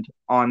ban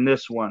on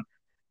this one,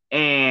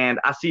 and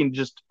I seen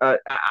just I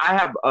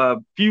have a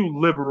few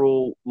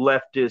liberal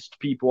leftist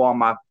people on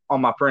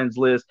my friends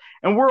list,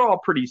 and we're all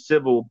pretty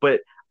civil, but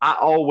I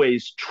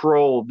always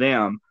troll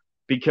them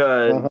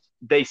because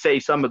they say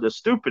some of the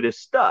stupidest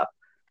stuff.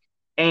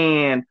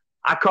 And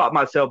I caught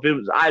myself.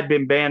 I'd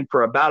been banned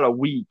for about a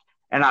week,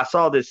 and I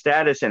saw this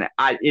status, and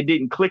it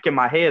didn't click in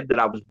my head that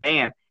I was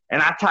banned.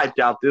 And I typed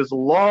out this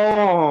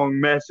long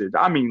message.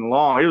 I mean,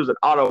 long. It was an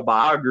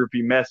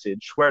autobiography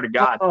message. Swear to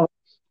God.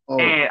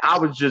 And I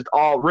was just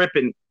all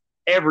ripping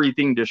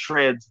everything to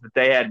shreds that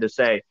they had to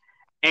say.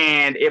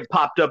 And it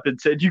popped up and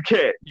said, you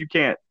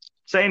can't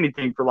say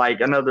anything for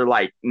like another,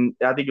 like,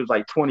 I think it was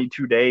like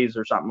 22 days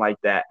or something like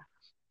that.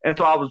 And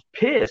so I was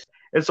pissed.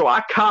 And so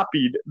I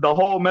copied the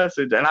whole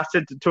message and I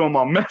sent it to him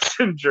on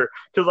Messenger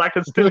because I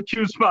could still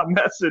use my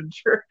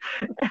Messenger.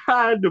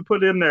 I had to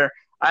put in there,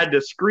 I had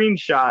to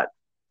screenshot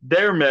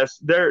their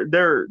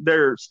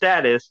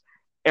status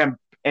and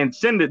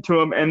send it to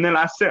him. And then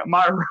I sent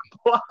my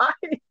reply.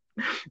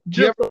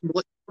 Just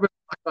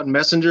on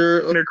Messenger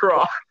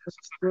across.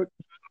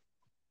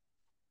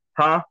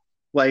 Huh?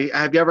 Like,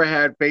 have you ever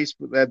had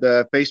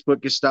the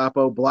Facebook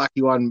Gestapo block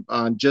you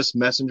on just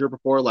Messenger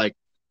before? Like,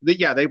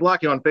 they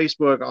block you on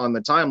Facebook on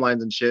the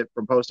timelines and shit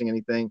from posting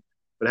anything.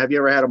 But have you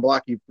ever had them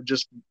block you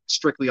just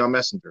strictly on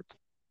Messenger?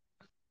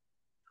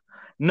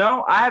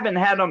 No, I haven't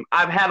had them.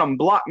 I've had them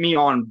block me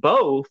on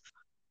both.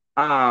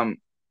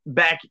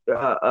 Back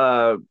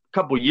a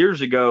couple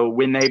years ago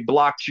when they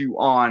blocked you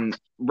on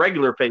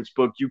regular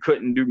Facebook, you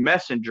couldn't do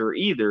Messenger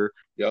either.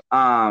 Yep.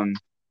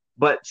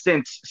 But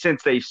since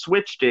they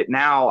switched it,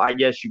 now I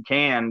guess you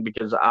can,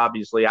 because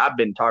obviously I've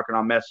been talking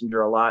on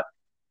Messenger a lot.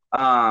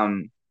 I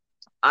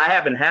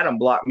haven't had them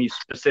block me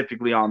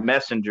specifically on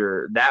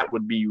Messenger. That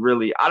would be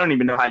really, I don't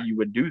even know how you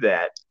would do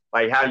that.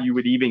 Like how you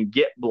would even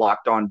get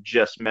blocked on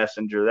just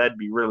Messenger. That'd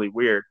be really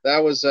weird.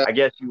 That was, I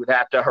guess you would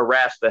have to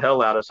harass the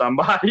hell out of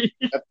somebody.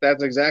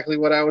 That's exactly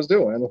what I was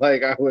doing.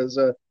 Like I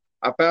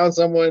found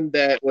someone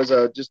that was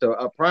just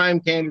a prime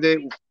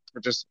candidate for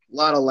just a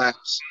lot of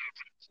laughs.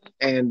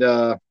 And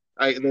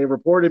they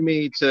reported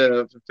me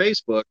to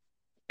Facebook.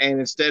 And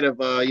instead of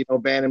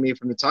banning me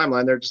from the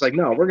timeline, they're just like,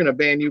 no, we're gonna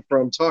ban you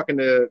from talking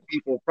to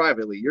people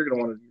privately. You're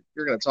gonna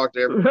talk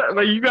to everyone.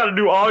 Like, you got to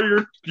do all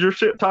your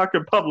shit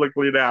talking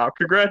publicly now.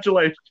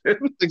 Congratulations. That's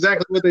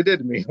exactly what they did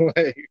to me.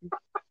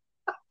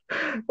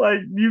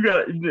 Like you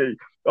got.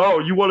 Oh,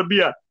 you want to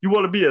be a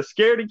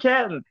scaredy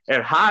cat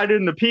and hide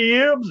in the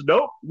PMs?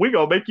 Nope, we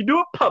gonna make you do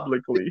it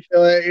publicly.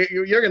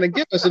 You're gonna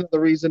give us another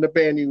reason to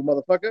ban you,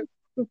 motherfucker.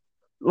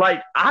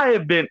 Like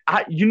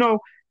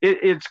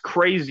it's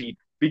crazy.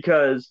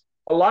 Because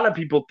a lot of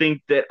people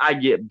think that I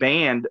get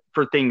banned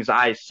for things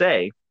I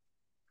say.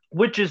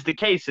 which is the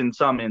case in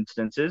some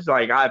instances.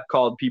 Like, I've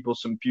called people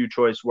some few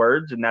choice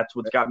words, and that's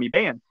what's got me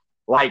banned.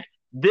 Like,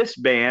 this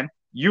ban,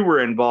 you were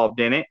involved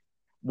in it,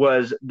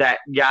 was that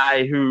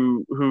guy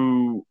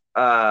who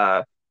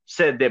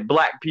said that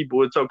black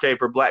people, it's okay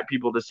for black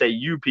people to say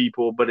you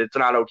people, but it's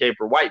not okay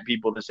for white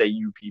people to say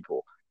you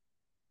people.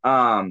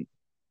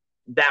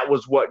 That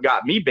was what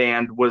got me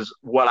banned, was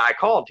what I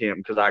called him,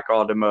 because I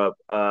called him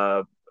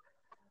a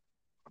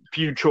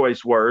few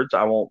choice words.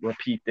 I won't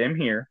repeat them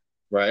here.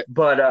 Right.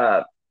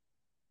 But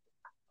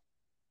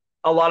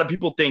a lot of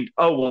people think,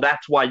 oh, well,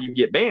 that's why you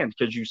get banned,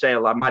 because you say a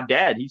lot. My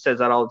dad, he says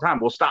that all the time.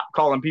 Well, stop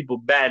calling people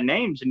bad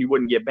names and you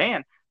wouldn't get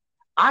banned.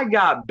 I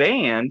got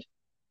banned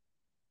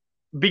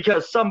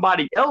because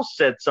somebody else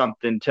said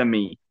something to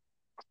me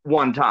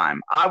one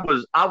time.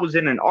 I was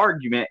in an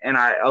argument, and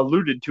I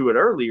alluded to it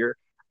earlier.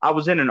 I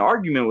was in an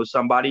argument with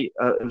somebody.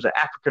 It was an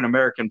African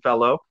American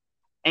fellow,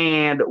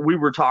 and we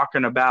were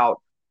talking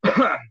about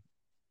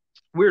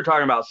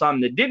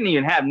something that didn't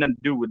even have nothing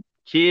to do with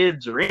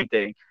kids or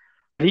anything.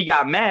 He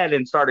got mad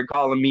and started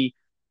calling me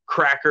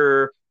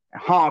cracker,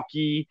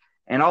 honky,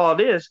 and all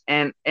this.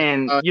 And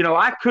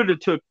I could have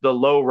took the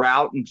low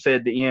route and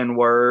said the N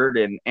word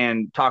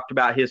and talked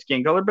about his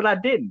skin color, but I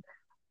didn't.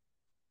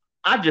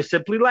 I just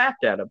simply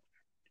laughed at him.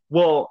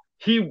 Well,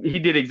 he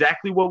did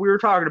exactly what we were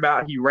talking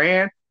about. He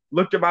ran,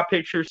 looked at my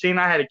picture, seen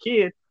I had a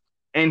kid,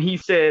 and he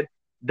said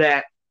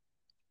that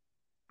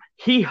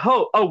we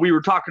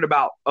were talking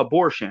about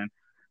abortion.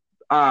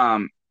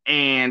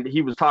 And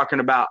he was talking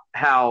about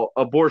how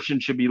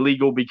abortion should be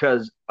legal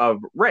because of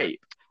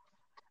rape.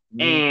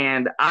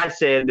 And I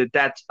said that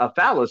that's a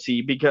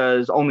fallacy,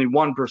 because only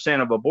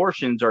 1% of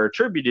abortions are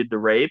attributed to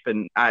rape.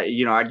 And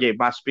I gave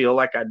my spiel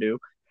like I do.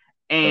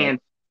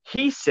 And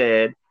he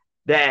said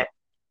that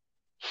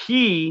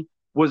he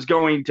was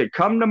going to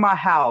come to my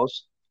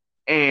house,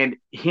 and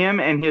him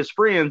and his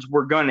friends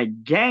were going to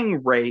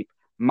gang rape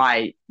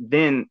my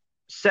then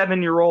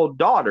 7-year-old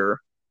daughter.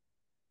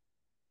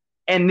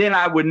 And then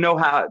I would know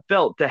how it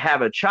felt to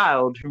have a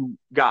child who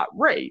got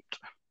raped.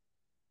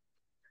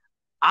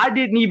 I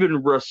didn't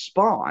even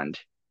respond.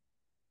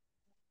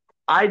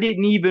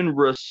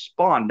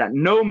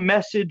 No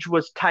message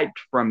was typed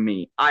from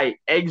me. I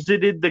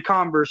exited the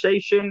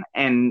conversation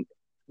and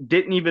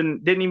didn't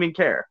even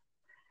care.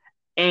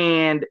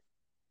 And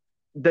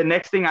the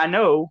next thing I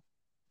know,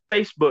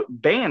 Facebook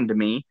banned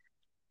me.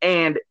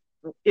 And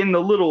in the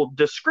little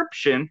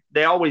description,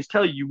 they always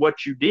tell you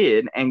what you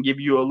did and give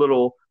you a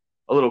little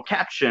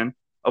caption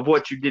of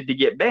what you did to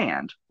get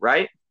banned,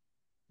 right?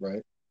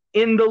 Right.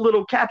 In the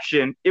little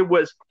caption, it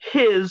was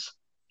his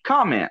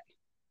comment.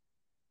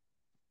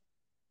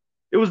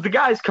 It was the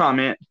guy's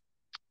comment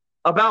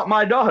about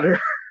my daughter.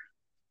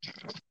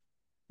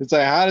 It's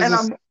like, how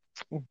does this?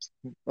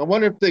 I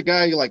wonder if the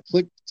guy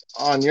clicked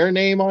on your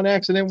name on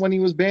accident when he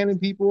was banning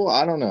people.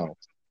 I don't know.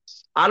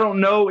 I don't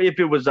know if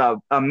it was a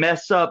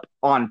mess up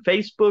on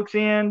Facebook's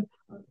end,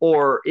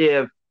 or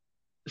if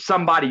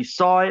somebody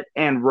saw it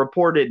and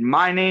reported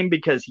my name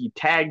because he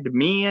tagged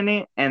me in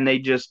it and they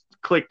just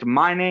clicked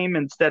my name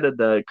instead of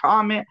the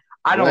comment.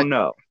 I don't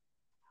know.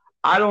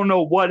 I don't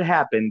know what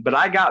happened, but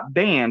I got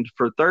banned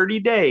for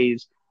 30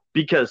 days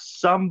because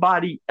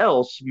somebody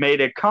else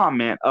made a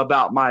comment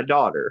about my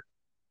daughter.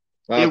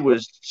 It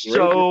was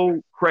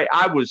so crazy.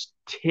 I was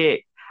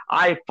ticked.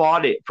 I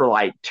fought it for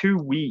like 2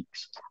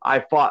 weeks.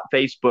 I fought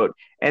Facebook,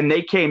 and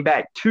they came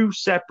back 2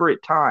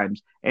 separate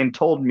times and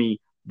told me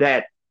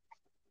that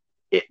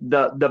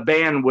the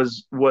ban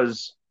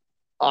was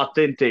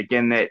authentic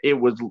and that it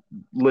was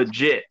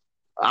legit.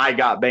 I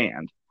got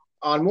banned.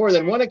 On more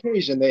than one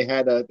occasion, they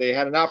had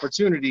an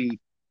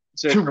opportunity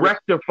to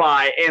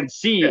rectify and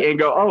see and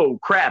go, oh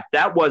crap,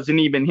 that wasn't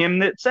even him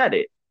that said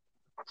it.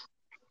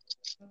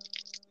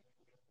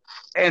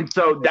 And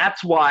so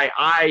that's why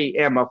I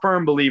am a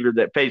firm believer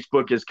that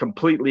Facebook is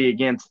completely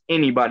against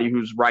anybody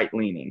who's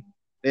right-leaning.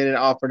 They didn't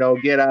offer no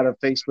get out of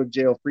Facebook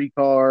jail free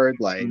card.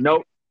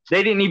 Nope.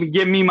 They didn't even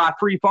give me my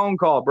free phone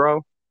call,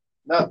 bro.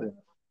 Nothing.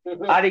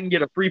 I didn't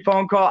get a free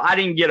phone call. I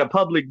didn't get a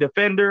public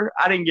defender.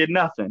 I didn't get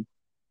nothing.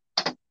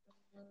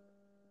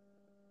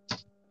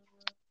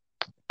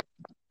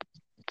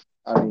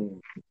 I mean,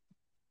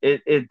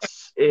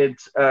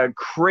 it's a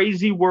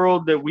crazy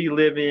world that we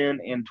live in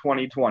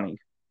 2020.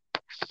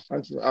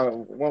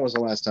 When was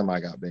the last time I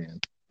got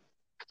banned?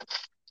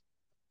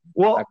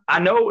 Well, I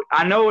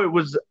know it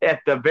was at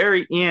the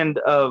very end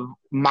of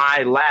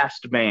my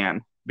last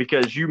ban,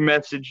 because you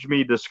messaged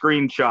me the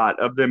screenshot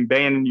of them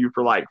banning you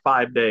for like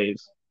 5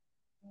 days.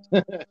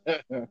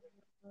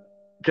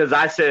 Because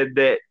I said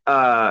that,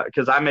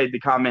 because I made the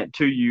comment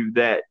to you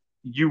that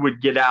you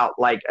would get out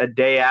like a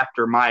day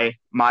after my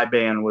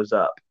ban was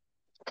up.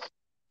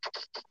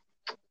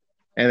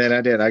 And then I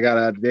did. I got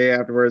out a day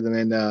afterwards, and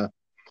then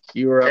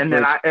you were up. And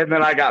then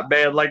I got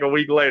banned like a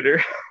week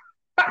later.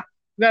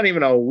 Not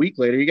even a week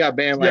later. You got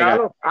banned. I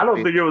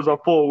don't think it was a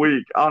full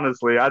week.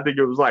 Honestly, I think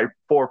it was like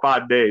 4 or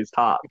 5 days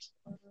tops.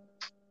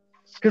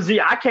 Because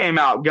I came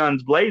out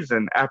guns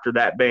blazing after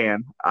that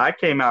ban. I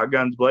came out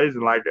guns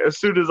blazing. Like as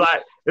soon as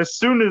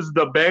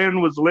the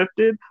ban was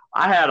lifted,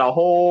 I had a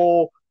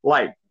whole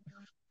like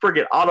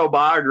friggin'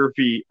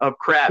 autobiography of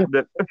crap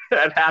that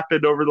had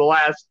happened over the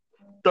last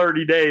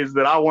 30 days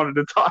that I wanted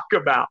to talk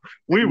about.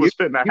 We You, was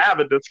finna have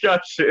a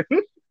discussion.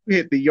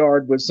 hit the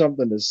yard with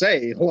something to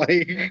say.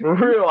 Like, For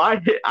real, I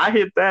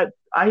hit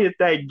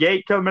that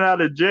gate coming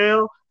out of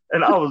jail,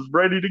 and I was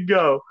ready to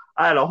go.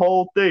 I had a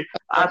whole thing.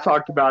 I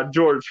talked about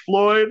George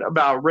Floyd,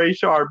 about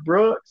Rayshard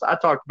Brooks. I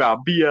talked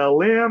about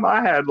BLM.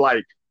 I had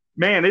like,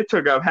 man, it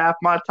took up half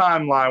my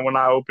timeline when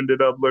I opened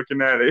it up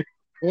looking at it.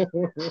 you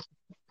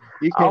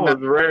I cannot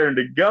was raring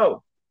to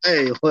go.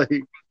 say,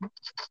 like,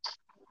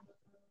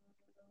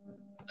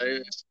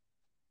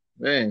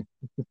 man.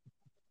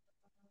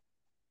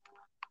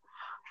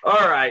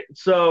 All right,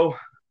 so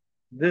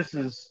this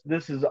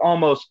is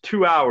almost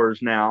 2 hours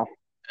now.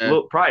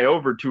 Yeah. Probably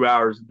over 2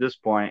 hours at this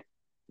point.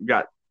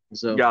 Got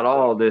So got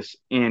all this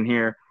in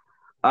here.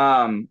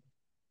 All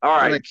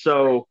right,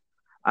 so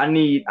I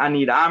need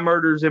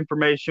iMurder's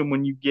information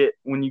when you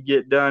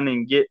get done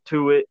and get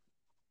to it,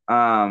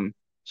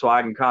 so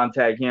I can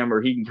contact him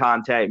or he can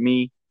contact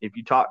me if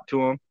you talk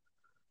to him.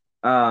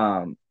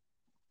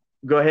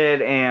 Go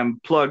ahead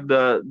and plug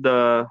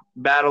the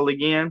battle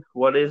again.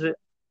 What is it?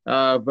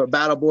 but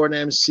Battleborn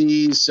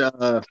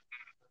MCs.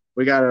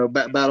 We got a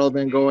battle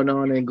event going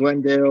on in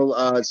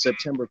Glendale,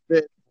 September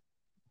 5th.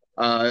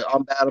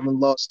 On Battleman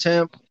Lost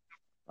Temp.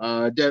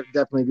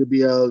 Definitely gonna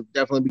be a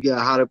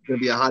hot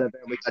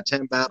event. We got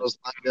 10 battles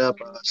lined up.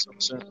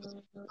 Definitely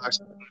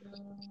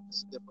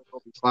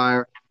gonna be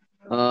fire.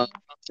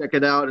 Check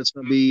it out. It's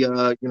gonna be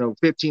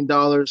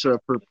 $15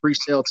 for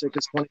pre-sale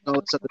tickets,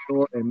 $20 at the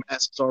door, and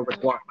masks are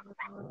required.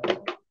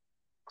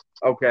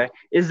 Okay.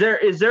 Is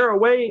there a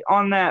way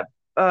on that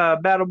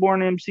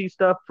Battleborn MC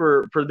stuff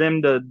for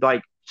them to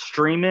like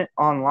stream it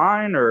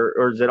online,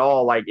 or is it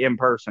all like in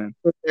person?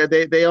 Yeah,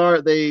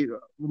 they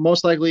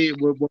most likely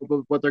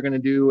what they're going to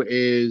do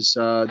is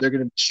they're going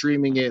to be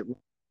streaming it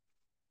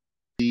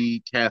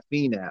the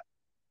Caffeine app.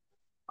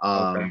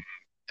 Okay.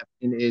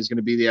 Caffeine is going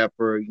to be the app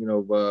for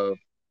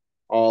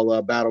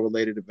all battle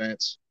related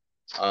events.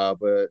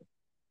 But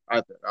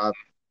I'm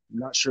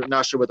not sure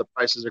what the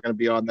prices are going to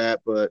be on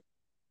that, but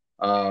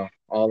I'll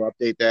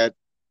update that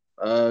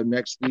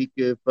next week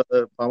if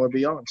I'm going to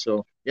be on.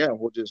 So yeah,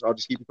 I'll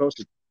just keep you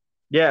posted.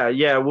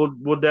 Yeah,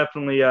 we'll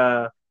definitely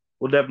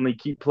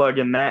keep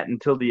plugging that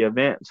until the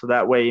event, so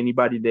that way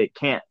anybody that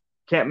can't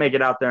make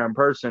it out there in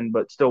person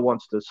but still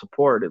wants to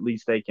support, at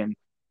least they can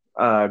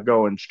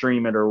go and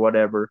stream it or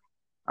whatever.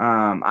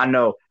 I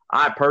know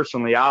I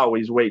personally I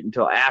always wait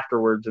until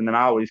afterwards, and then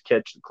I always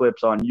catch the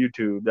clips on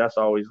YouTube. That's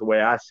always the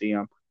way I see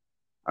them.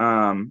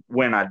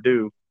 When I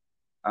do,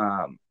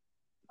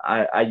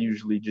 I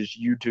usually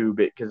just YouTube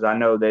it because I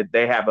know that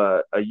they have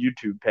a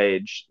YouTube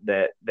page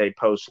that they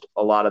post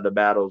a lot of the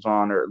battles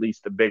on, or at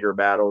least the bigger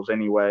battles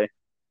anyway.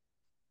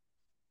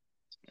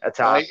 That's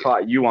how I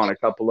caught you on a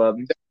couple of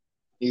them.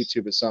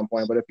 YouTube at some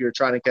point, but if you're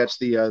trying to catch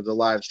the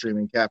live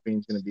streaming,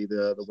 Caffeine's going to be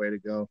the way to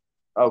go.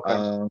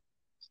 Okay.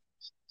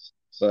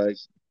 But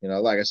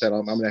like I said,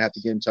 I'm going to have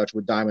to get in touch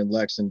with Diamond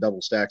Lex and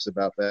Double Stacks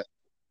about that.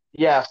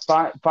 Yeah,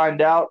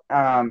 find out,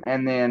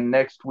 and then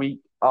next week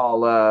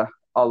I'll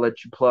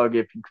let you plug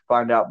if you can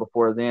find out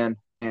before then,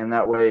 and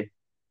that way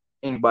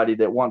anybody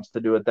that wants to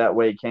do it that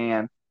way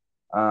can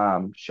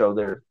show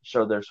their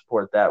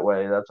support that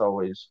way. That's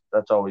always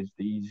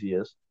the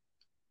easiest,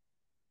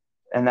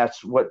 and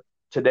that's what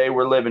today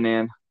we're living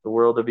in, the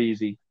world of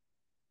easy.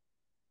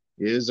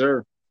 Yes,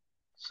 sir.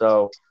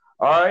 So,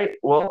 all right,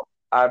 well,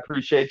 I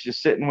appreciate you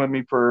sitting with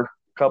me for a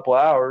couple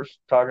hours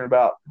talking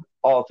about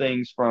all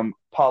things from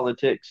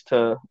politics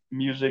to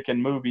music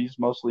and movies,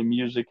 mostly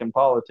music and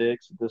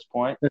politics at this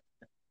point.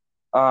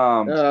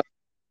 Having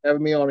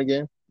me on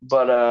again.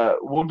 But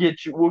we'll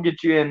get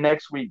you in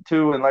next week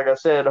too, and like I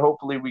said,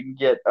 hopefully we can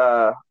get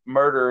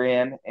Murder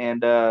in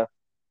and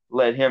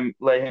let him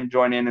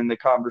join in the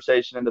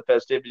conversation and the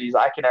festivities.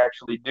 I can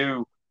actually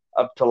do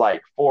up to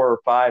like 4 or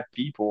 5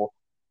 people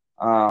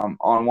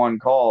on one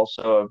call,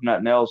 so if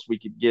nothing else, we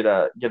could get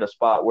a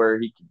spot where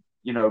he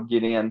could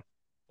get in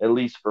at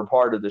least for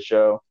part of the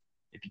show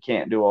if you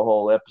can't do a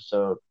whole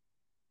episode,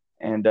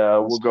 and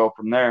we'll go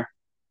from there.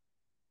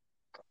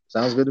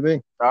 Sounds good to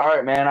me. All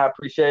right, man. I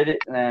appreciate it,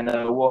 and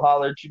we'll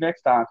holler at you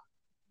next time.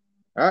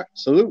 All right,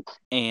 salute.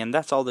 And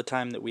that's all the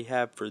time that we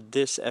have for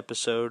this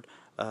episode,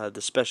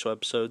 the special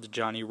episode, the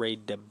Johnny Ray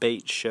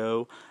Debate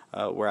Show,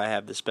 where I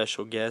have the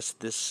special guest.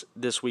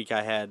 This week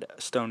I had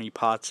Stony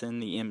Potson,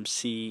 the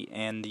MC,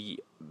 and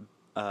the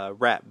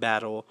rap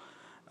battle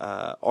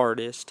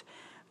artist.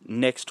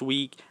 Next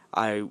week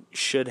I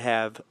should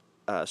have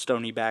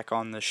Stony back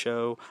on the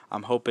show.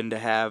 I'm hoping to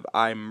have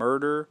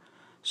iMurder.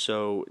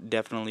 So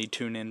definitely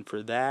tune in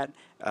for that.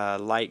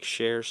 Like,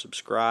 share,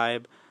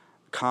 subscribe,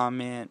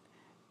 comment.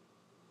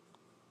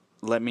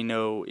 Let me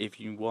know if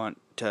you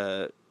want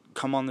to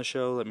come on the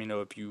show. Let me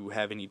know if you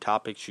have any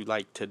topics you'd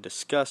like to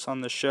discuss on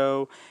the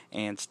show.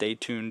 And stay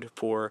tuned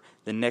for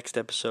the next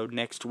episode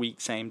next week,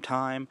 same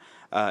time,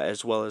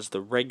 as well as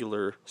the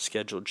regular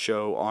scheduled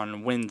show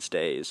on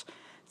Wednesdays.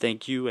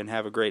 Thank you and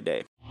have a great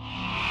day.